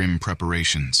blur of grim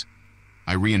preparations.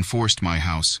 I reinforced my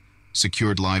house,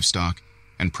 secured livestock,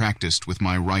 and practiced with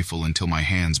my rifle until my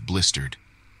hands blistered.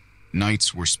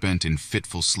 Nights were spent in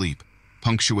fitful sleep,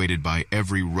 punctuated by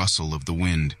every rustle of the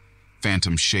wind,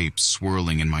 phantom shapes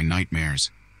swirling in my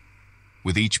nightmares.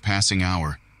 With each passing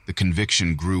hour, the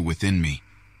conviction grew within me.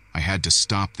 I had to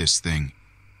stop this thing.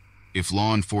 If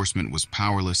law enforcement was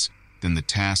powerless, then the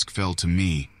task fell to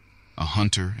me, a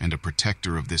hunter and a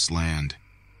protector of this land.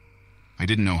 I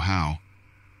didn't know how,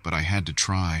 but I had to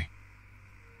try.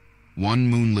 One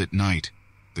moonlit night,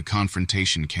 the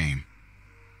confrontation came.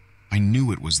 I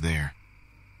knew it was there.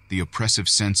 The oppressive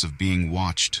sense of being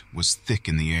watched was thick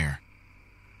in the air.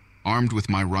 Armed with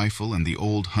my rifle and the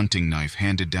old hunting knife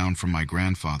handed down from my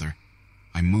grandfather,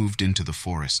 I moved into the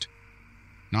forest.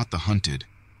 Not the hunted,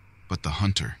 but the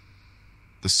hunter.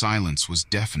 The silence was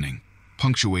deafening,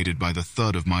 punctuated by the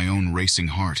thud of my own racing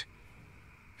heart.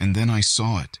 And then I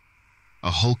saw it,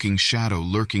 a hulking shadow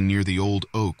lurking near the old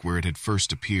oak where it had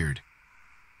first appeared.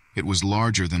 It was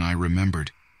larger than I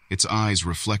remembered, its eyes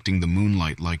reflecting the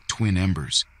moonlight like twin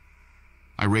embers.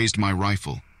 I raised my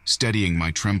rifle, steadying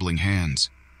my trembling hands.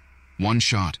 One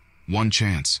shot, one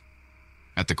chance.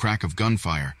 At the crack of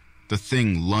gunfire, the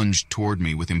thing lunged toward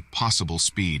me with impossible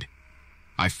speed.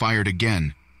 I fired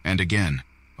again and again,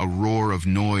 a roar of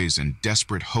noise and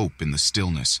desperate hope in the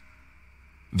stillness.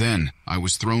 Then I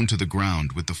was thrown to the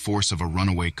ground with the force of a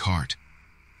runaway cart.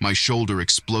 My shoulder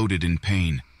exploded in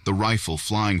pain, the rifle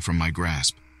flying from my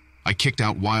grasp. I kicked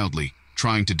out wildly,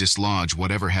 trying to dislodge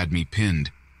whatever had me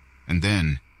pinned. And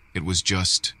then it was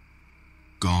just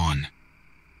gone.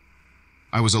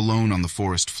 I was alone on the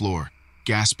forest floor,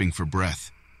 gasping for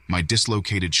breath, my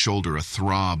dislocated shoulder a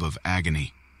throb of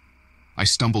agony. I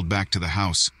stumbled back to the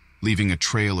house, leaving a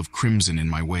trail of crimson in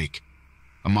my wake.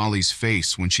 Amali's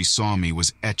face when she saw me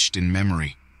was etched in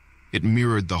memory. It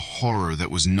mirrored the horror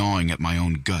that was gnawing at my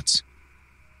own guts.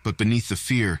 But beneath the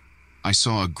fear, I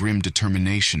saw a grim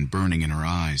determination burning in her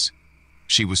eyes.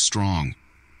 She was strong,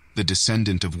 the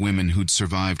descendant of women who'd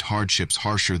survived hardships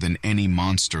harsher than any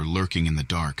monster lurking in the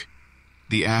dark.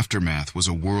 The aftermath was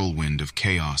a whirlwind of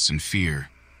chaos and fear.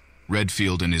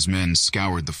 Redfield and his men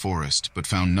scoured the forest, but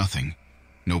found nothing.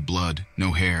 No blood,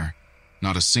 no hair,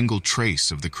 not a single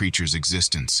trace of the creature's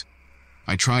existence.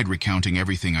 I tried recounting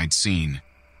everything I'd seen,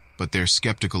 but their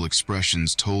skeptical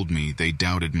expressions told me they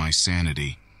doubted my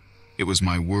sanity. It was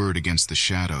my word against the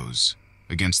shadows,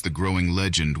 against the growing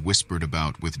legend whispered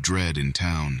about with dread in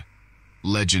town.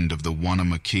 Legend of the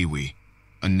Wanamakiwi,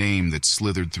 a name that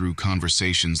slithered through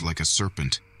conversations like a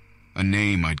serpent, a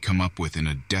name I'd come up with in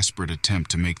a desperate attempt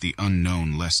to make the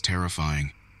unknown less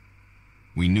terrifying.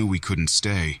 We knew we couldn't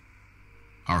stay.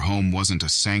 Our home wasn't a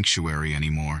sanctuary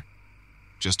anymore,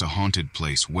 just a haunted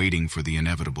place waiting for the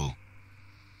inevitable.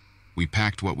 We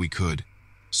packed what we could,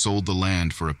 sold the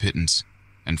land for a pittance,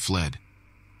 and fled,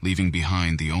 leaving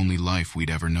behind the only life we'd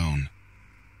ever known.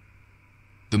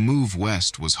 The move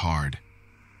west was hard.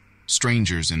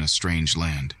 Strangers in a strange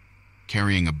land,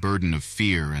 carrying a burden of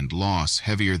fear and loss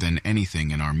heavier than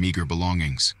anything in our meager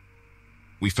belongings.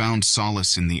 We found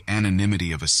solace in the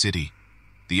anonymity of a city,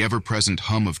 the ever-present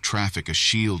hum of traffic a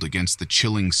shield against the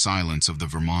chilling silence of the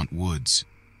Vermont woods.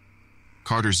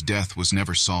 Carter's death was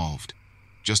never solved,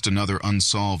 just another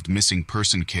unsolved missing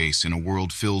person case in a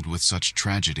world filled with such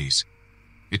tragedies.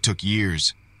 It took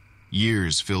years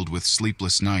filled with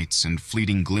sleepless nights and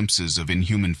fleeting glimpses of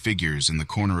inhuman figures in the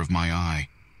corner of my eye,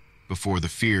 before the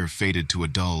fear faded to a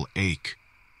dull ache.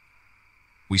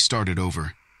 We started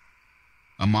over.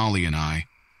 Amalie and I,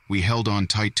 we held on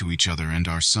tight to each other and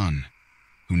our son,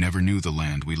 who never knew the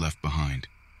land we left behind.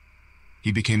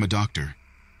 He became a doctor,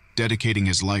 dedicating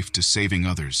his life to saving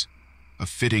others, a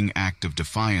fitting act of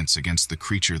defiance against the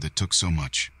creature that took so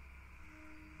much.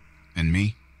 And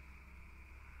me?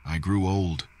 I grew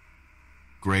old,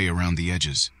 gray around the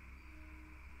edges.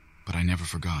 But I never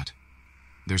forgot.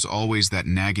 There's always that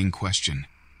nagging question.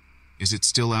 Is it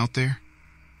still out there?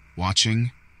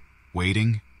 Watching?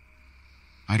 Waiting?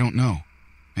 I don't know,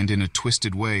 and in a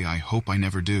twisted way, I hope I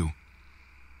never do.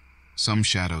 Some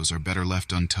shadows are better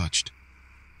left untouched.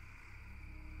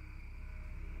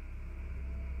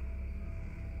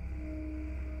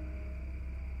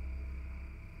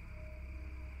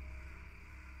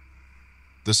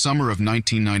 The summer of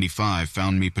 1995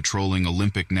 found me patrolling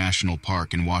Olympic National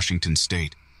Park in Washington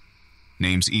State.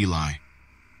 Name's Eli.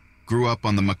 Grew up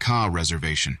on the Macaw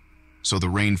Reservation, so the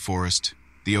rainforest,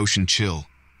 the ocean chill,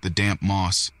 the damp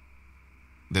moss,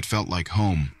 that felt like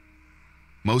home.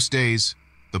 Most days,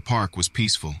 the park was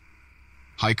peaceful.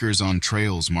 Hikers on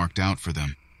trails marked out for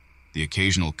them, the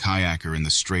occasional kayaker in the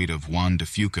Strait of Juan de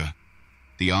Fuca,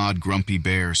 the odd grumpy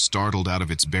bear startled out of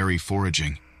its berry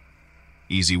foraging.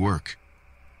 Easy work.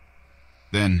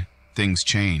 Then, things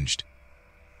changed.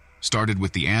 Started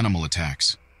with the animal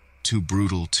attacks. Too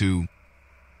brutal, too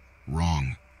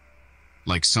wrong.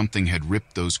 Like something had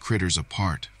ripped those critters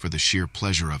apart for the sheer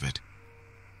pleasure of it.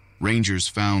 Rangers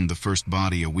found the first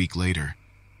body a week later.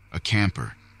 A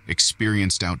camper,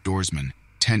 experienced outdoorsman,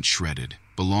 tent shredded,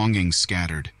 belongings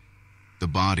scattered. The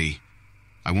body,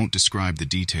 I won't describe the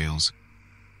details.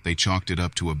 They chalked it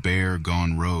up to a bear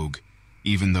gone rogue,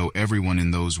 even though everyone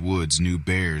in those woods knew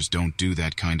bears don't do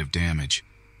that kind of damage.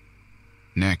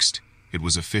 Next, it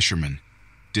was a fisherman,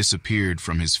 disappeared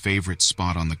from his favorite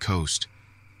spot on the coast.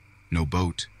 No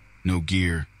boat, no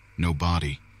gear, no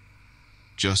body.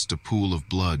 Just a pool of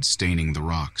blood staining the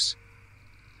rocks.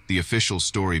 The official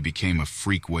story became a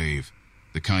freak wave,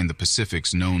 the kind the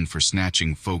Pacific's known for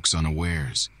snatching folks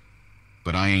unawares.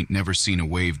 But I ain't never seen a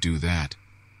wave do that.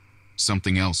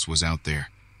 Something else was out there.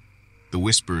 The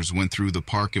whispers went through the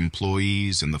park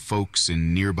employees and the folks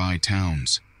in nearby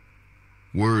towns.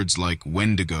 Words like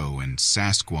Wendigo and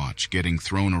Sasquatch getting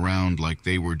thrown around like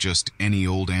they were just any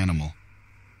old animal.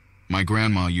 My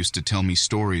grandma used to tell me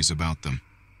stories about them,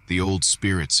 the old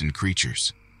spirits and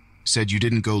creatures. Said you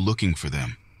didn't go looking for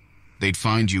them. They'd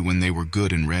find you when they were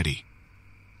good and ready.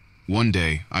 One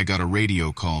day, I got a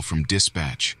radio call from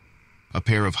dispatch. A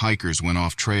pair of hikers went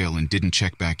off trail and didn't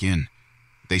check back in.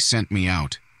 They sent me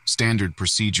out. Standard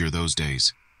procedure those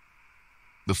days.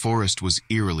 The forest was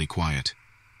eerily quiet.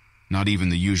 Not even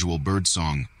the usual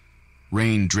birdsong.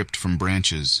 Rain dripped from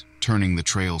branches, turning the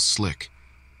trail slick.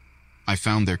 I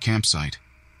found their campsite,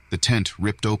 the tent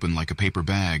ripped open like a paper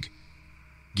bag.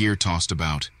 Gear tossed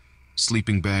about,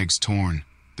 sleeping bags torn,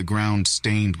 the ground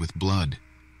stained with blood.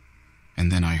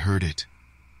 And then I heard it.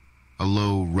 A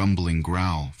low, rumbling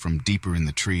growl from deeper in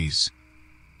the trees.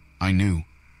 I knew,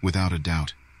 without a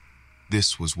doubt,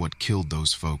 this was what killed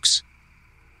those folks.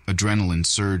 Adrenaline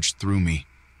surged through me,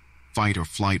 fight or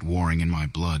flight warring in my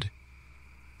blood.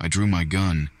 I drew my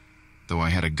gun, though I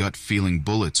had a gut feeling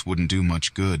bullets wouldn't do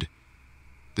much good.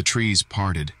 The trees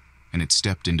parted, and it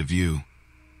stepped into view.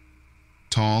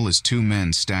 Tall as two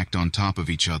men stacked on top of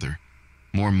each other,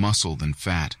 more muscle than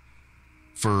fat.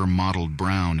 Fur mottled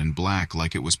brown and black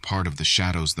like it was part of the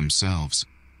shadows themselves.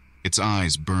 Its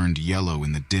eyes burned yellow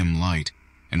in the dim light,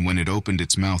 and when it opened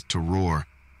its mouth to roar,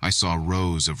 I saw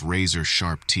rows of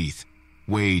razor-sharp teeth,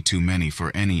 way too many for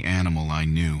any animal I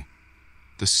knew.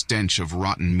 The stench of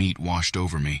rotten meat washed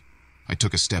over me. I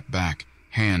took a step back,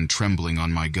 hand trembling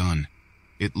on my gun.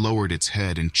 It lowered its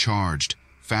head and charged,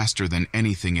 faster than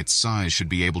anything its size should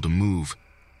be able to move.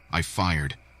 I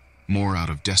fired, more out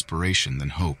of desperation than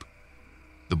hope.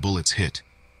 The bullets hit,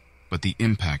 but the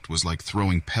impact was like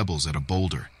throwing pebbles at a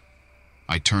boulder.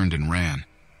 I turned and ran.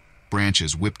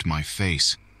 Branches whipped my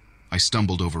face. I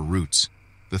stumbled over roots.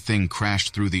 The thing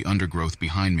crashed through the undergrowth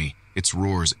behind me, its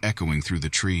roars echoing through the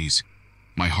trees.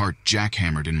 My heart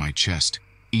jackhammered in my chest,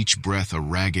 each breath a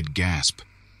ragged gasp.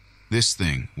 This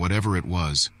thing, whatever it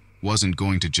was, wasn't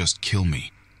going to just kill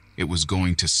me. It was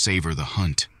going to savor the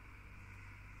hunt.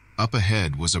 Up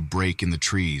ahead was a break in the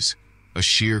trees, a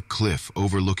sheer cliff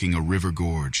overlooking a river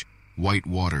gorge, white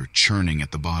water churning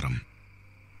at the bottom.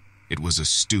 It was a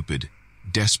stupid,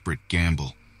 desperate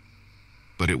gamble,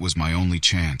 but it was my only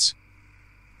chance.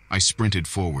 I sprinted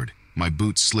forward, my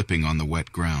boots slipping on the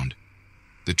wet ground.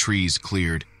 The trees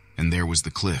cleared, and there was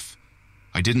the cliff.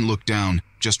 I didn't look down,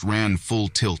 just ran full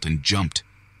tilt and jumped.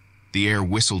 The air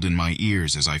whistled in my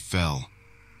ears as I fell.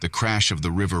 The crash of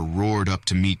the river roared up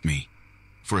to meet me.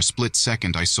 For a split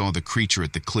second I saw the creature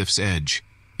at the cliff's edge,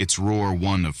 its roar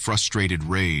one of frustrated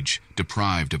rage,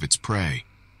 deprived of its prey.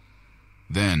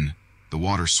 Then, the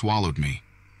water swallowed me,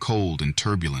 cold and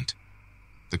turbulent.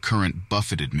 The current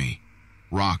buffeted me.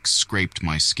 Rocks scraped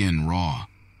my skin raw.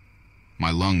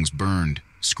 My lungs burned,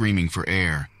 screaming for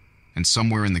air, and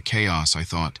somewhere in the chaos I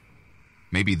thought,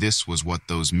 maybe this was what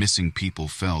those missing people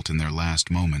felt in their last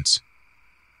moments.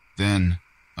 Then,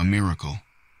 a miracle.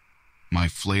 My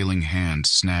flailing hand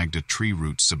snagged a tree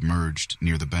root submerged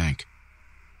near the bank.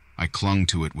 I clung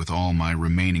to it with all my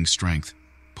remaining strength,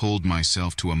 pulled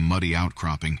myself to a muddy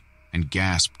outcropping, and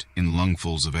gasped in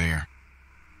lungfuls of air.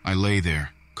 I lay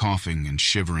there, coughing and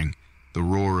shivering, the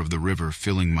roar of the river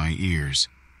filling my ears.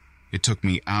 It took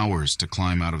me hours to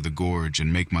climb out of the gorge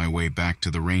and make my way back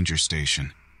to the ranger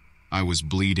station. I was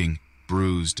bleeding,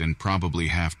 bruised, and probably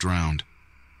half drowned.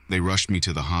 They rushed me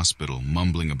to the hospital,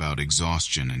 mumbling about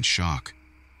exhaustion and shock.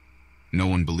 No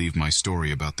one believed my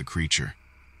story about the creature.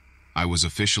 I was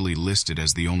officially listed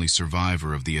as the only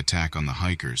survivor of the attack on the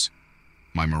hikers.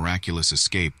 My miraculous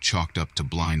escape chalked up to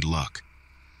blind luck.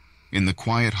 In the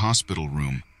quiet hospital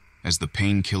room, as the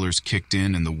painkillers kicked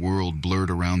in and the world blurred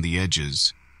around the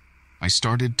edges, I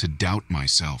started to doubt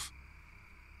myself.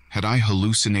 Had I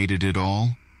hallucinated it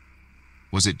all?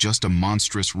 Was it just a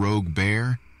monstrous rogue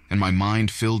bear, and my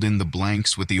mind filled in the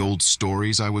blanks with the old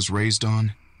stories I was raised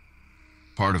on?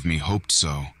 Part of me hoped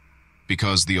so,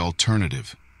 because the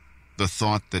alternative, the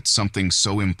thought that something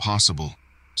so impossible,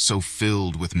 so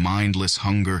filled with mindless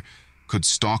hunger, could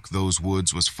stalk those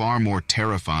woods was far more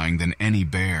terrifying than any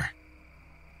bear.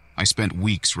 I spent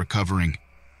weeks recovering.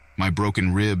 My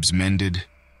broken ribs mended,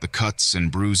 the cuts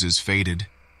and bruises faded.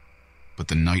 But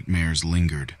the nightmares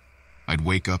lingered. I'd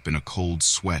wake up in a cold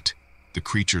sweat, the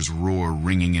creature's roar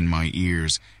ringing in my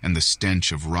ears and the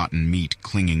stench of rotten meat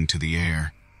clinging to the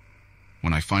air.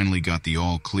 When I finally got the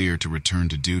all clear to return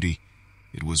to duty,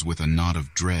 it was with a knot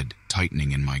of dread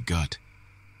tightening in my gut.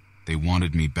 They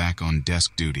wanted me back on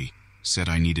desk duty, said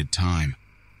I needed time,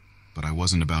 but I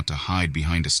wasn't about to hide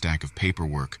behind a stack of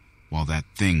paperwork while that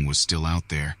thing was still out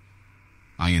there.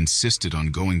 I insisted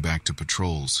on going back to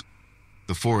patrols.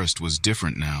 The forest was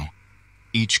different now.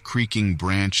 Each creaking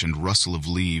branch and rustle of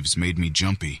leaves made me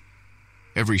jumpy.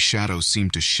 Every shadow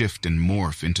seemed to shift and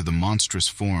morph into the monstrous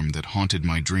form that haunted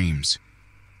my dreams.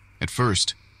 At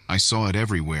first, I saw it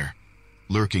everywhere,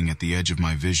 lurking at the edge of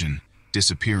my vision,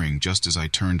 disappearing just as I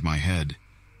turned my head.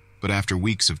 But after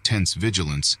weeks of tense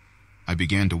vigilance, I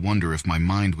began to wonder if my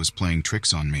mind was playing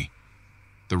tricks on me.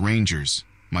 The rangers,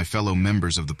 my fellow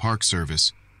members of the Park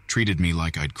Service, treated me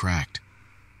like I'd cracked.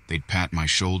 They'd pat my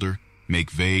shoulder,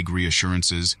 make vague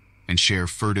reassurances, and share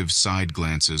furtive side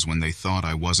glances when they thought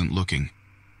I wasn't looking.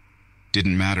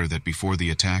 Didn't matter that before the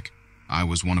attack, I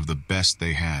was one of the best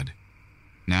they had.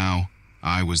 Now,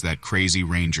 I was that crazy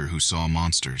ranger who saw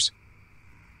monsters.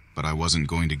 But I wasn't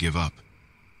going to give up.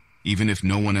 Even if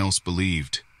no one else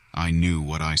believed, I knew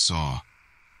what I saw.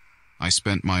 I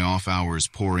spent my off hours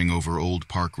poring over old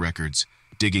park records,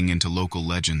 digging into local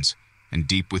legends, and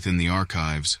deep within the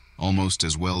archives, almost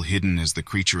as well hidden as the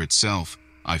creature itself,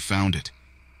 I found it.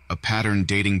 A pattern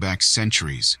dating back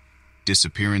centuries.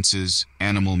 Disappearances,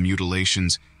 animal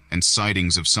mutilations, and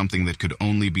sightings of something that could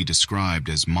only be described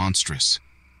as monstrous.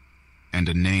 And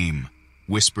a name,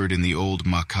 whispered in the old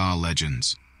Macaw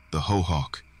legends, the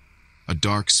Hohawk, a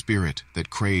dark spirit that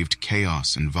craved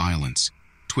chaos and violence,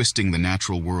 twisting the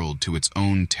natural world to its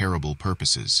own terrible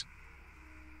purposes.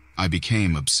 I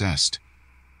became obsessed.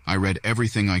 I read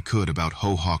everything I could about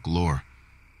Hohawk lore.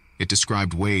 It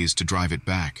described ways to drive it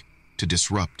back, to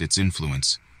disrupt its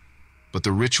influence. But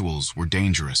the rituals were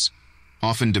dangerous,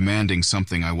 often demanding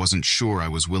something I wasn't sure I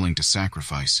was willing to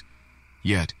sacrifice.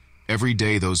 Yet, every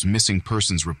day those missing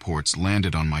persons reports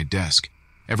landed on my desk.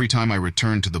 Every time I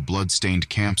returned to the blood-stained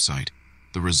campsite,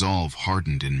 the resolve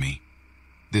hardened in me.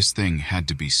 This thing had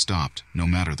to be stopped, no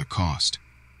matter the cost.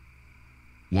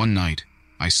 One night,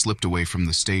 I slipped away from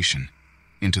the station,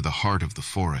 into the heart of the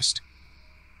forest.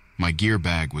 My gear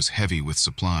bag was heavy with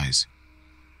supplies.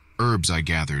 Herbs I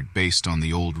gathered based on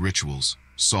the old rituals,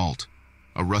 salt,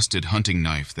 a rusted hunting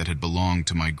knife that had belonged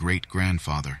to my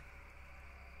great-grandfather.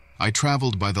 I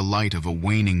traveled by the light of a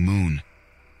waning moon,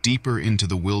 deeper into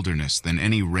the wilderness than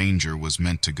any ranger was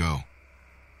meant to go.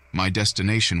 My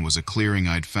destination was a clearing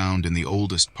I'd found in the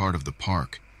oldest part of the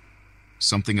park.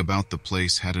 Something about the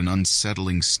place had an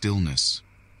unsettling stillness,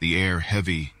 the air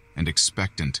heavy and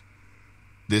expectant.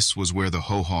 This was where the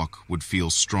Hohawk would feel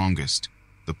strongest,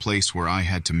 the place where I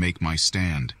had to make my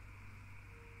stand.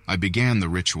 I began the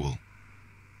ritual,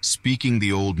 speaking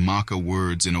the old Maka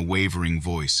words in a wavering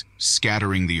voice,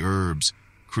 scattering the herbs,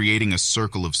 creating a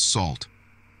circle of salt.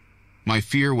 My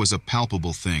fear was a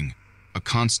palpable thing, a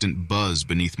constant buzz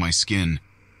beneath my skin,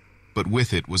 but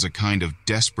with it was a kind of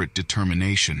desperate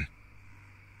determination.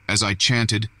 As I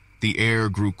chanted, the air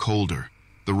grew colder,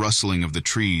 the rustling of the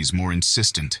trees more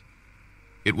insistent.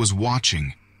 It was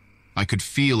watching. I could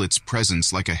feel its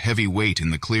presence like a heavy weight in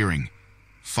the clearing.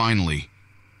 Finally,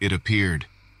 it appeared.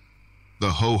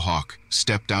 The Hohawk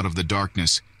stepped out of the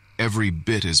darkness, every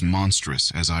bit as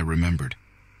monstrous as I remembered.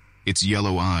 Its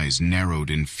yellow eyes narrowed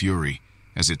in fury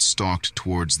as it stalked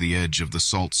towards the edge of the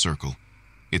salt circle,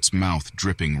 its mouth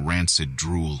dripping rancid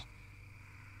drool.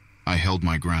 I held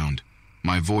my ground,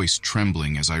 my voice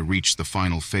trembling as I reached the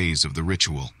final phase of the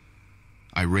ritual.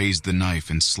 I raised the knife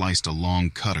and sliced a long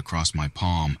cut across my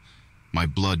palm. My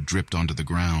blood dripped onto the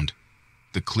ground.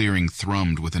 The clearing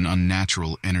thrummed with an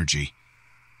unnatural energy.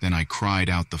 Then I cried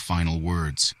out the final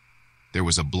words. There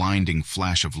was a blinding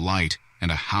flash of light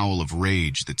and a howl of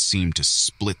rage that seemed to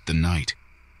split the night.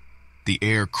 The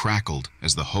air crackled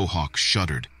as the Hohawk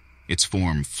shuddered, its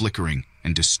form flickering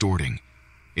and distorting.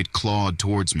 It clawed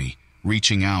towards me,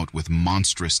 reaching out with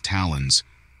monstrous talons.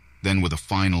 Then with a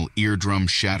final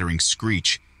eardrum-shattering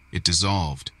screech, it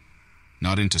dissolved,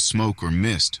 not into smoke or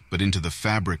mist, but into the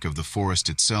fabric of the forest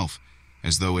itself,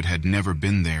 as though it had never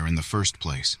been there in the first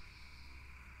place.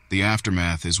 The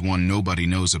aftermath is one nobody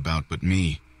knows about but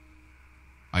me.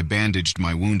 I bandaged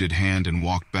my wounded hand and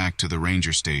walked back to the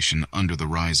ranger station under the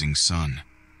rising sun.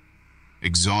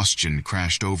 Exhaustion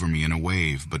crashed over me in a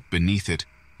wave, but beneath it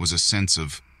was a sense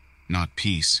of, not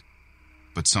peace,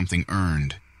 but something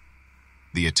earned.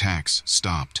 The attacks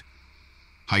stopped.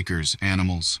 Hikers,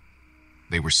 animals,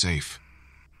 they were safe.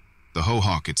 The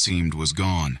Hohawk, it seemed, was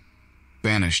gone,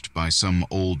 banished by some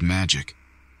old magic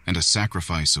and a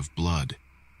sacrifice of blood.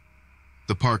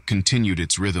 The park continued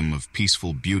its rhythm of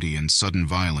peaceful beauty and sudden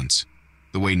violence,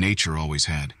 the way nature always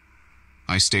had.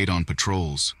 I stayed on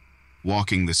patrols,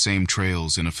 walking the same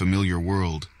trails in a familiar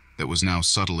world that was now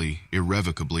subtly,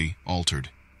 irrevocably altered.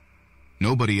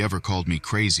 Nobody ever called me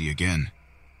crazy again.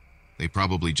 They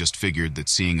probably just figured that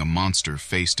seeing a monster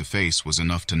face to face was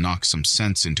enough to knock some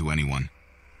sense into anyone.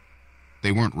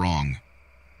 They weren't wrong.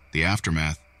 The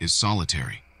aftermath is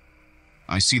solitary.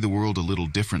 I see the world a little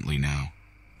differently now,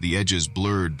 the edges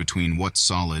blurred between what's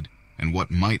solid and what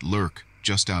might lurk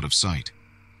just out of sight.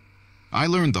 I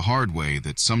learned the hard way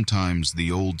that sometimes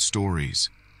the old stories,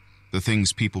 the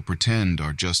things people pretend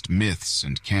are just myths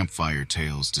and campfire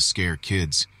tales to scare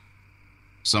kids,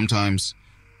 sometimes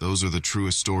those are the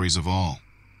truest stories of all.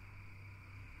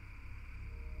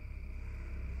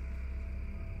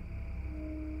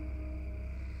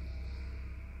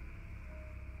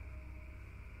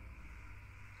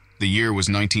 The year was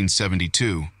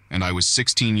 1972, and I was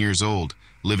 16 years old,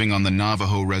 living on the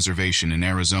Navajo Reservation in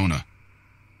Arizona.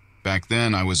 Back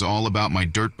then, I was all about my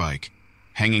dirt bike,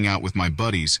 hanging out with my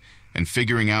buddies, and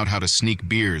figuring out how to sneak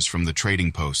beers from the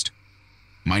trading post.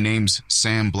 My name's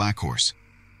Sam Blackhorse.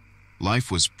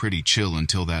 Life was pretty chill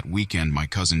until that weekend my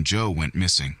cousin Joe went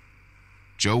missing.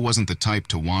 Joe wasn't the type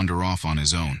to wander off on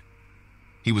his own.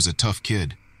 He was a tough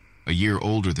kid, a year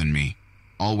older than me,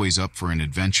 always up for an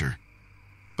adventure.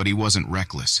 But he wasn't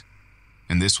reckless.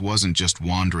 And this wasn't just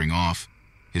wandering off.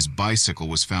 His bicycle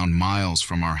was found miles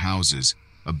from our houses,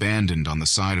 abandoned on the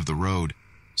side of the road.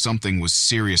 Something was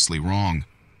seriously wrong.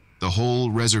 The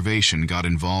whole reservation got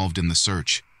involved in the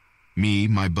search. Me,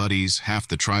 my buddies, half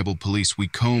the tribal police, we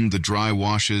combed the dry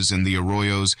washes and the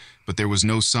arroyos, but there was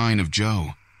no sign of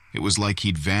Joe. It was like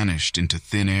he'd vanished into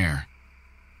thin air.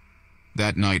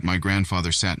 That night, my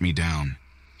grandfather sat me down.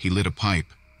 He lit a pipe,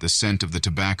 the scent of the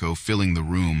tobacco filling the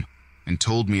room. and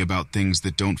told me about things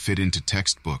that don't fit into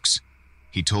textbooks.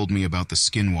 He told me about the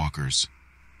skinwalkers.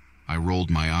 I rolled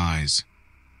my eyes.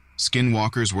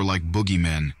 Skinwalkers were like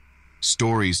boogeymen,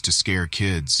 stories to scare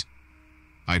kids.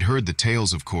 I'd heard the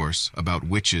tales, of course, about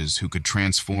witches who could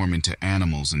transform into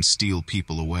animals and steal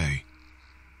people away.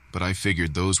 But I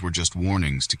figured those were just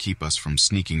warnings to keep us from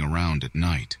sneaking around at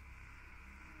night.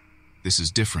 "This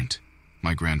is different,"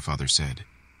 my grandfather said,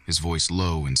 his voice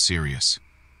low and serious.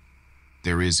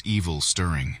 "There is evil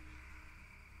stirring."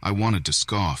 I wanted to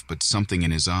scoff, but something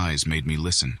in his eyes made me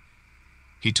listen.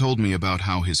 He told me about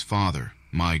how his father,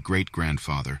 my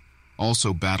great-grandfather,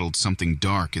 also battled something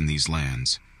dark in these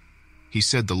lands. He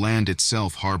said the land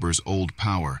itself harbors old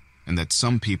power, and that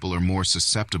some people are more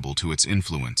susceptible to its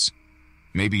influence.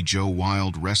 Maybe Joe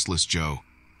Wild, Restless Joe,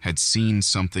 had seen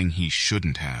something he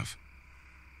shouldn't have.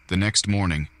 The next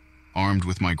morning, armed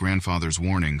with my grandfather's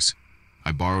warnings,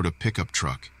 I borrowed a pickup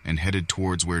truck and headed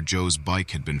towards where Joe's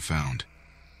bike had been found.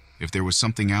 If there was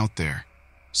something out there,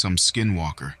 some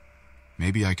skinwalker,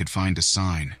 maybe I could find a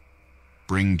sign.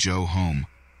 Bring Joe home.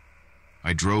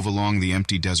 I drove along the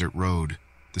empty desert road,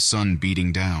 the sun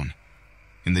beating down.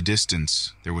 In the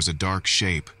distance, there was a dark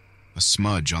shape, a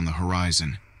smudge on the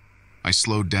horizon. I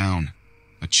slowed down,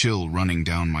 a chill running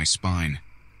down my spine.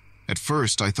 At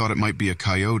first, I thought it might be a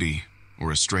coyote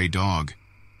or a stray dog,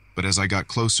 but as I got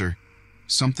closer,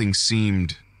 something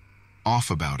seemed off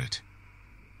about it.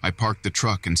 I parked the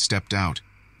truck and stepped out,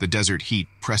 the desert heat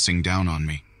pressing down on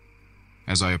me.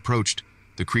 As I approached,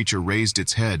 the creature raised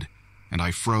its head, and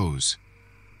I froze.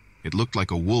 It looked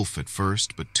like a wolf at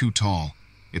first, but too tall,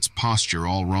 its posture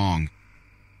all wrong.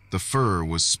 The fur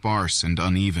was sparse and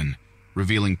uneven,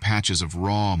 revealing patches of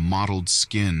raw, mottled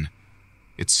skin.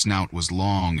 Its snout was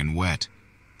long and wet,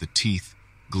 the teeth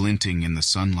glinting in the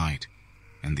sunlight,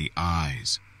 and the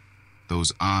eyes.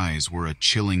 Those eyes were a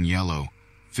chilling yellow,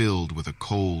 filled with a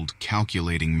cold,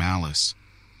 calculating malice.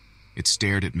 It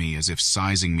stared at me as if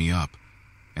sizing me up,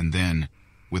 and then,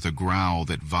 with a growl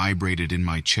that vibrated in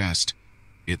my chest,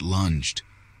 it lunged.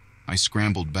 I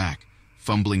scrambled back,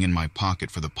 fumbling in my pocket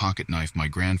for the pocket knife my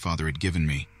grandfather had given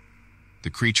me. The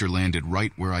creature landed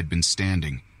right where I'd been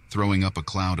standing, throwing up a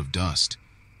cloud of dust.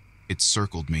 It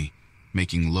circled me,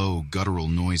 making low, guttural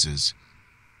noises.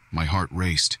 My heart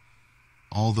raced.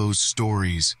 All those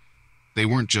stories, they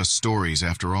weren't just stories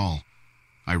after all.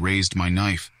 I raised my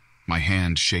knife, my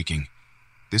hand shaking.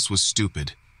 This was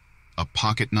stupid. A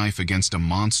pocket knife against a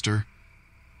monster?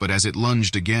 But as it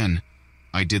lunged again,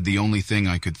 I did the only thing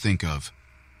I could think of.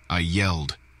 I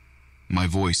yelled. My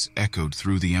voice echoed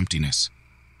through the emptiness.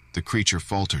 The creature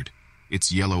faltered,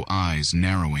 its yellow eyes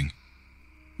narrowing.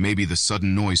 Maybe the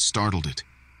sudden noise startled it.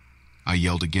 I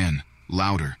yelled again,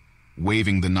 louder,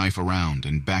 waving the knife around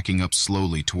and backing up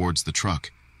slowly towards the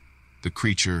truck. The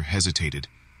creature hesitated,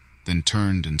 then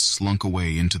turned and slunk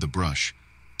away into the brush,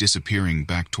 disappearing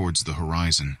back towards the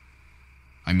horizon.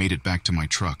 I made it back to my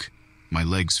truck, my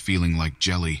legs feeling like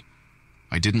jelly.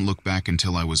 I didn't look back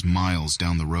until I was miles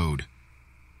down the road.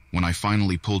 When I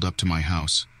finally pulled up to my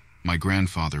house, my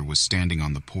grandfather was standing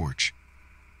on the porch.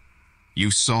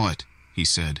 "You saw it," he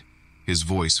said, his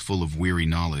voice full of weary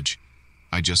knowledge.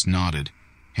 I just nodded,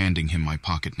 handing him my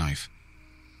pocket knife.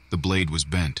 The blade was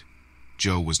bent.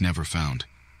 Joe was never found.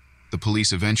 The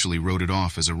police eventually wrote it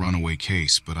off as a runaway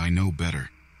case, but I know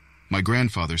better. My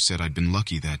grandfather said I'd been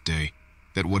lucky that day,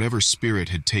 that whatever spirit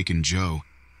had taken Joe,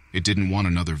 it didn't want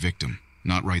another victim,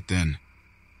 not right then.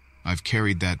 I've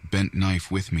carried that bent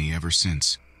knife with me ever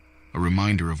since, a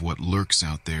reminder of what lurks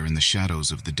out there in the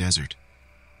shadows of the desert.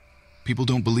 People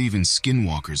don't believe in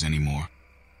skinwalkers anymore.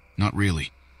 Not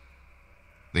really.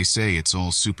 They say it's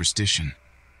all superstition.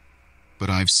 But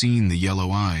I've seen the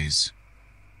yellow eyes,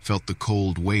 felt the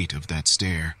cold weight of that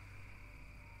stare.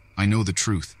 I know the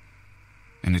truth,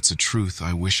 and it's a truth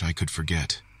I wish I could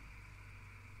forget.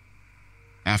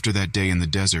 After that day in the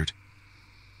desert,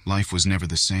 life was never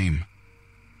the same.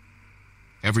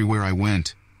 Everywhere I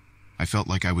went, I felt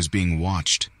like I was being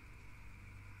watched.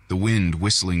 The wind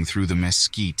whistling through the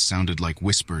mesquite sounded like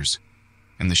whispers,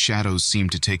 and the shadows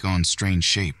seemed to take on strange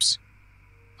shapes.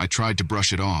 I tried to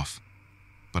brush it off,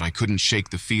 but I couldn't shake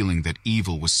the feeling that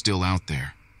evil was still out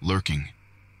there, lurking.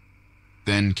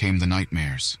 Then came the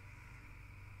nightmares.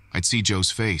 I'd see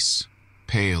Joe's face,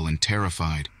 pale and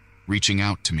terrified, reaching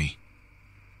out to me.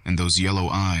 And those yellow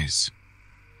eyes,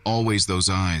 always those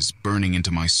eyes burning into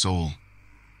my soul.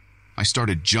 I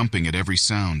started jumping at every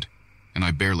sound, and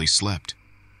I barely slept.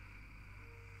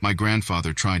 My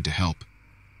grandfather tried to help.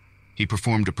 He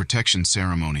performed a protection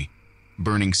ceremony,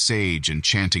 burning sage and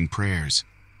chanting prayers.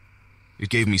 It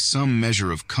gave me some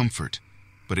measure of comfort,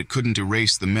 but it couldn't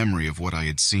erase the memory of what I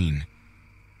had seen.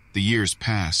 The years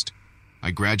passed.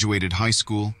 I graduated high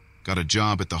school, got a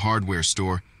job at the hardware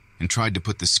store, and tried to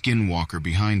put the skinwalker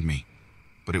behind me.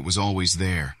 But it was always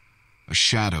there, a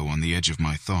shadow on the edge of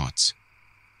my thoughts.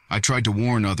 I tried to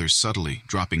warn others subtly,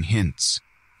 dropping hints,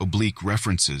 oblique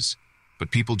references,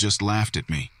 but people just laughed at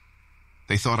me.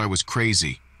 They thought I was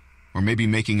crazy, or maybe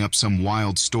making up some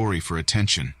wild story for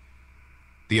attention.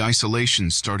 The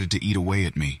isolation started to eat away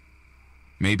at me.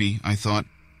 Maybe, I thought,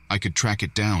 I could track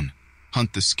it down,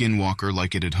 hunt the skinwalker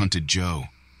like it had hunted Joe.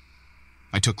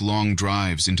 I took long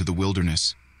drives into the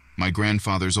wilderness, my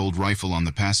grandfather's old rifle on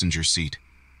the passenger seat.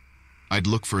 I'd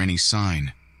look for any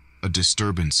sign, a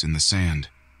disturbance in the sand,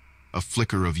 a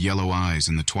flicker of yellow eyes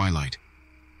in the twilight.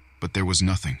 But there was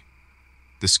nothing.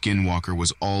 The skinwalker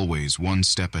was always one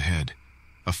step ahead,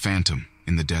 a phantom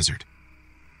in the desert.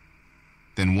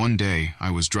 Then one day I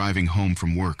was driving home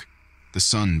from work, the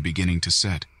sun beginning to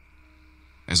set.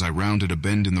 As I rounded a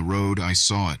bend in the road, I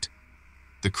saw it.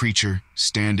 The creature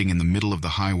standing in the middle of the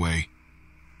highway.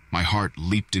 My heart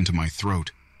leaped into my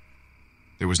throat.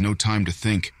 There was no time to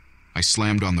think. I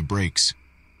slammed on the brakes.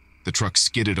 The truck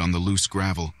skidded on the loose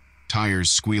gravel,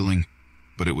 tires squealing,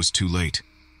 but it was too late.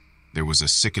 There was a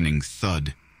sickening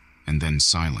thud, and then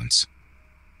silence.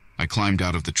 I climbed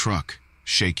out of the truck,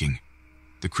 shaking.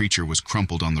 The creature was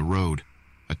crumpled on the road,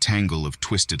 a tangle of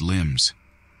twisted limbs.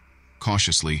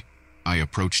 Cautiously, I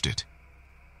approached it.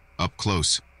 Up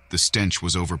close, the stench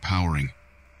was overpowering.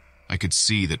 I could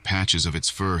see that patches of its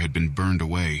fur had been burned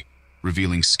away,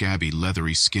 revealing scabby,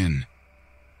 leathery skin.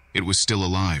 It was still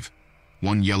alive,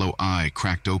 one yellow eye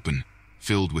cracked open,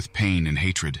 filled with pain and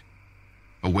hatred.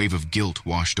 A wave of guilt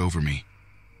washed over me.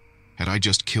 Had I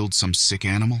just killed some sick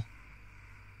animal?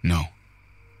 No.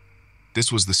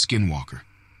 This was the skinwalker.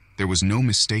 There was no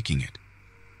mistaking it.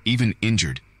 Even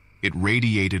injured, it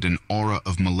radiated an aura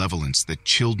of malevolence that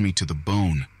chilled me to the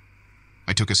bone.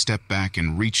 I took a step back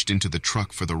and reached into the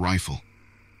truck for the rifle.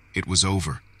 It was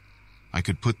over. I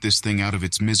could put this thing out of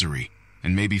its misery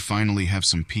and maybe finally have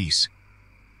some peace.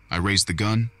 I raised the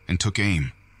gun and took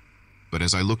aim. But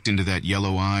as I looked into that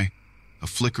yellow eye, a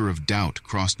flicker of doubt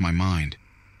crossed my mind.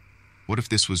 What if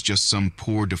this was just some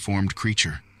poor, deformed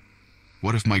creature?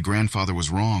 What if my grandfather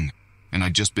was wrong, and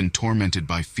I'd just been tormented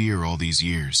by fear all these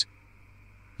years?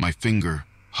 My finger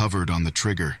hovered on the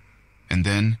trigger, and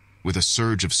then, with a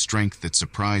surge of strength that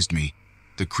surprised me,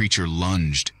 the creature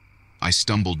lunged. I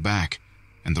stumbled back,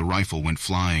 and the rifle went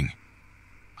flying.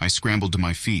 I scrambled to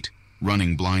my feet,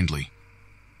 running blindly.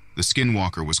 The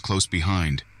skinwalker was close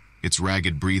behind, its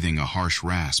ragged breathing a harsh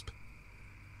rasp.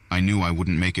 I knew I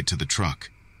wouldn't make it to the truck.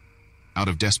 Out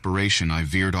of desperation, I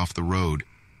veered off the road,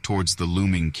 towards the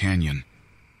looming canyon.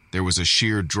 There was a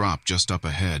sheer drop just up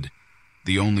ahead,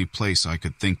 the only place I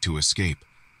could think to escape.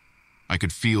 I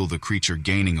could feel the creature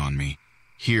gaining on me,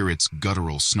 hear its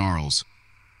guttural snarls.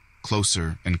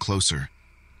 Closer and closer.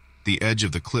 The edge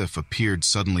of the cliff appeared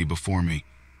suddenly before me.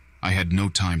 I had no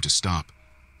time to stop.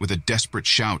 With a desperate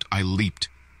shout, I leaped.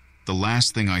 The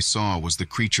last thing I saw was the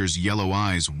creature's yellow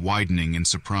eyes widening in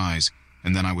surprise,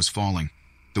 and then I was falling.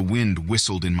 The wind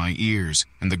whistled in my ears,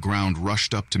 and the ground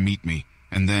rushed up to meet me,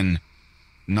 and then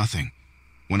nothing.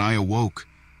 When I awoke,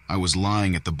 I was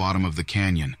lying at the bottom of the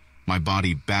canyon, my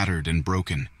body battered and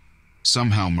broken.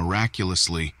 Somehow,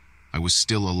 miraculously, I was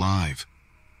still alive.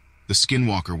 The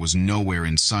skinwalker was nowhere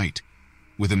in sight.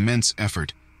 With immense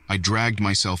effort, I dragged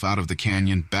myself out of the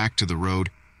canyon, back to the road,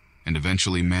 and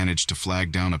eventually managed to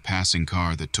flag down a passing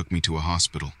car that took me to a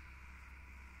hospital.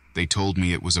 They told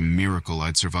me it was a miracle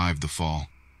I'd survived the fall.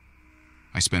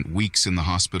 I spent weeks in the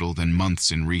hospital, then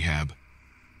months in rehab.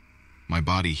 My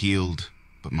body healed,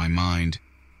 but my mind...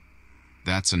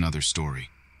 That's another story.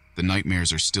 The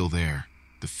nightmares are still there,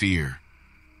 the fear.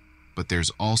 But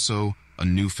there's also a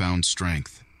newfound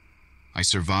strength. I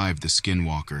survived the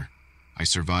skinwalker. I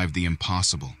survived the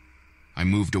impossible. I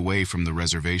moved away from the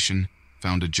reservation,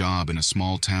 found a job in a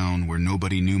small town where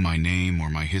nobody knew my name or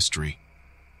my history.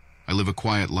 I live a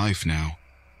quiet life now,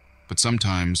 but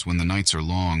sometimes when the nights are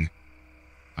long,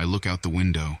 I look out the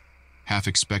window, half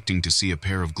expecting to see a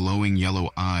pair of glowing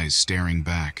yellow eyes staring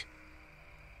back.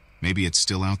 Maybe it's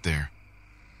still out there.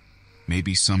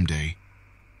 Maybe someday,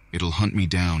 it'll hunt me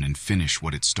down and finish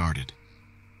what it started.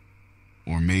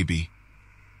 Or maybe,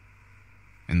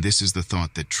 and this is the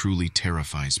thought that truly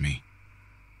terrifies me,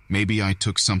 maybe I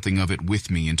took something of it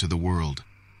with me into the world,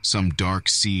 some dark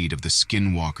seed of the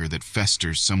skinwalker that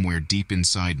festers somewhere deep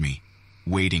inside me,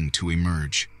 waiting to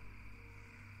emerge.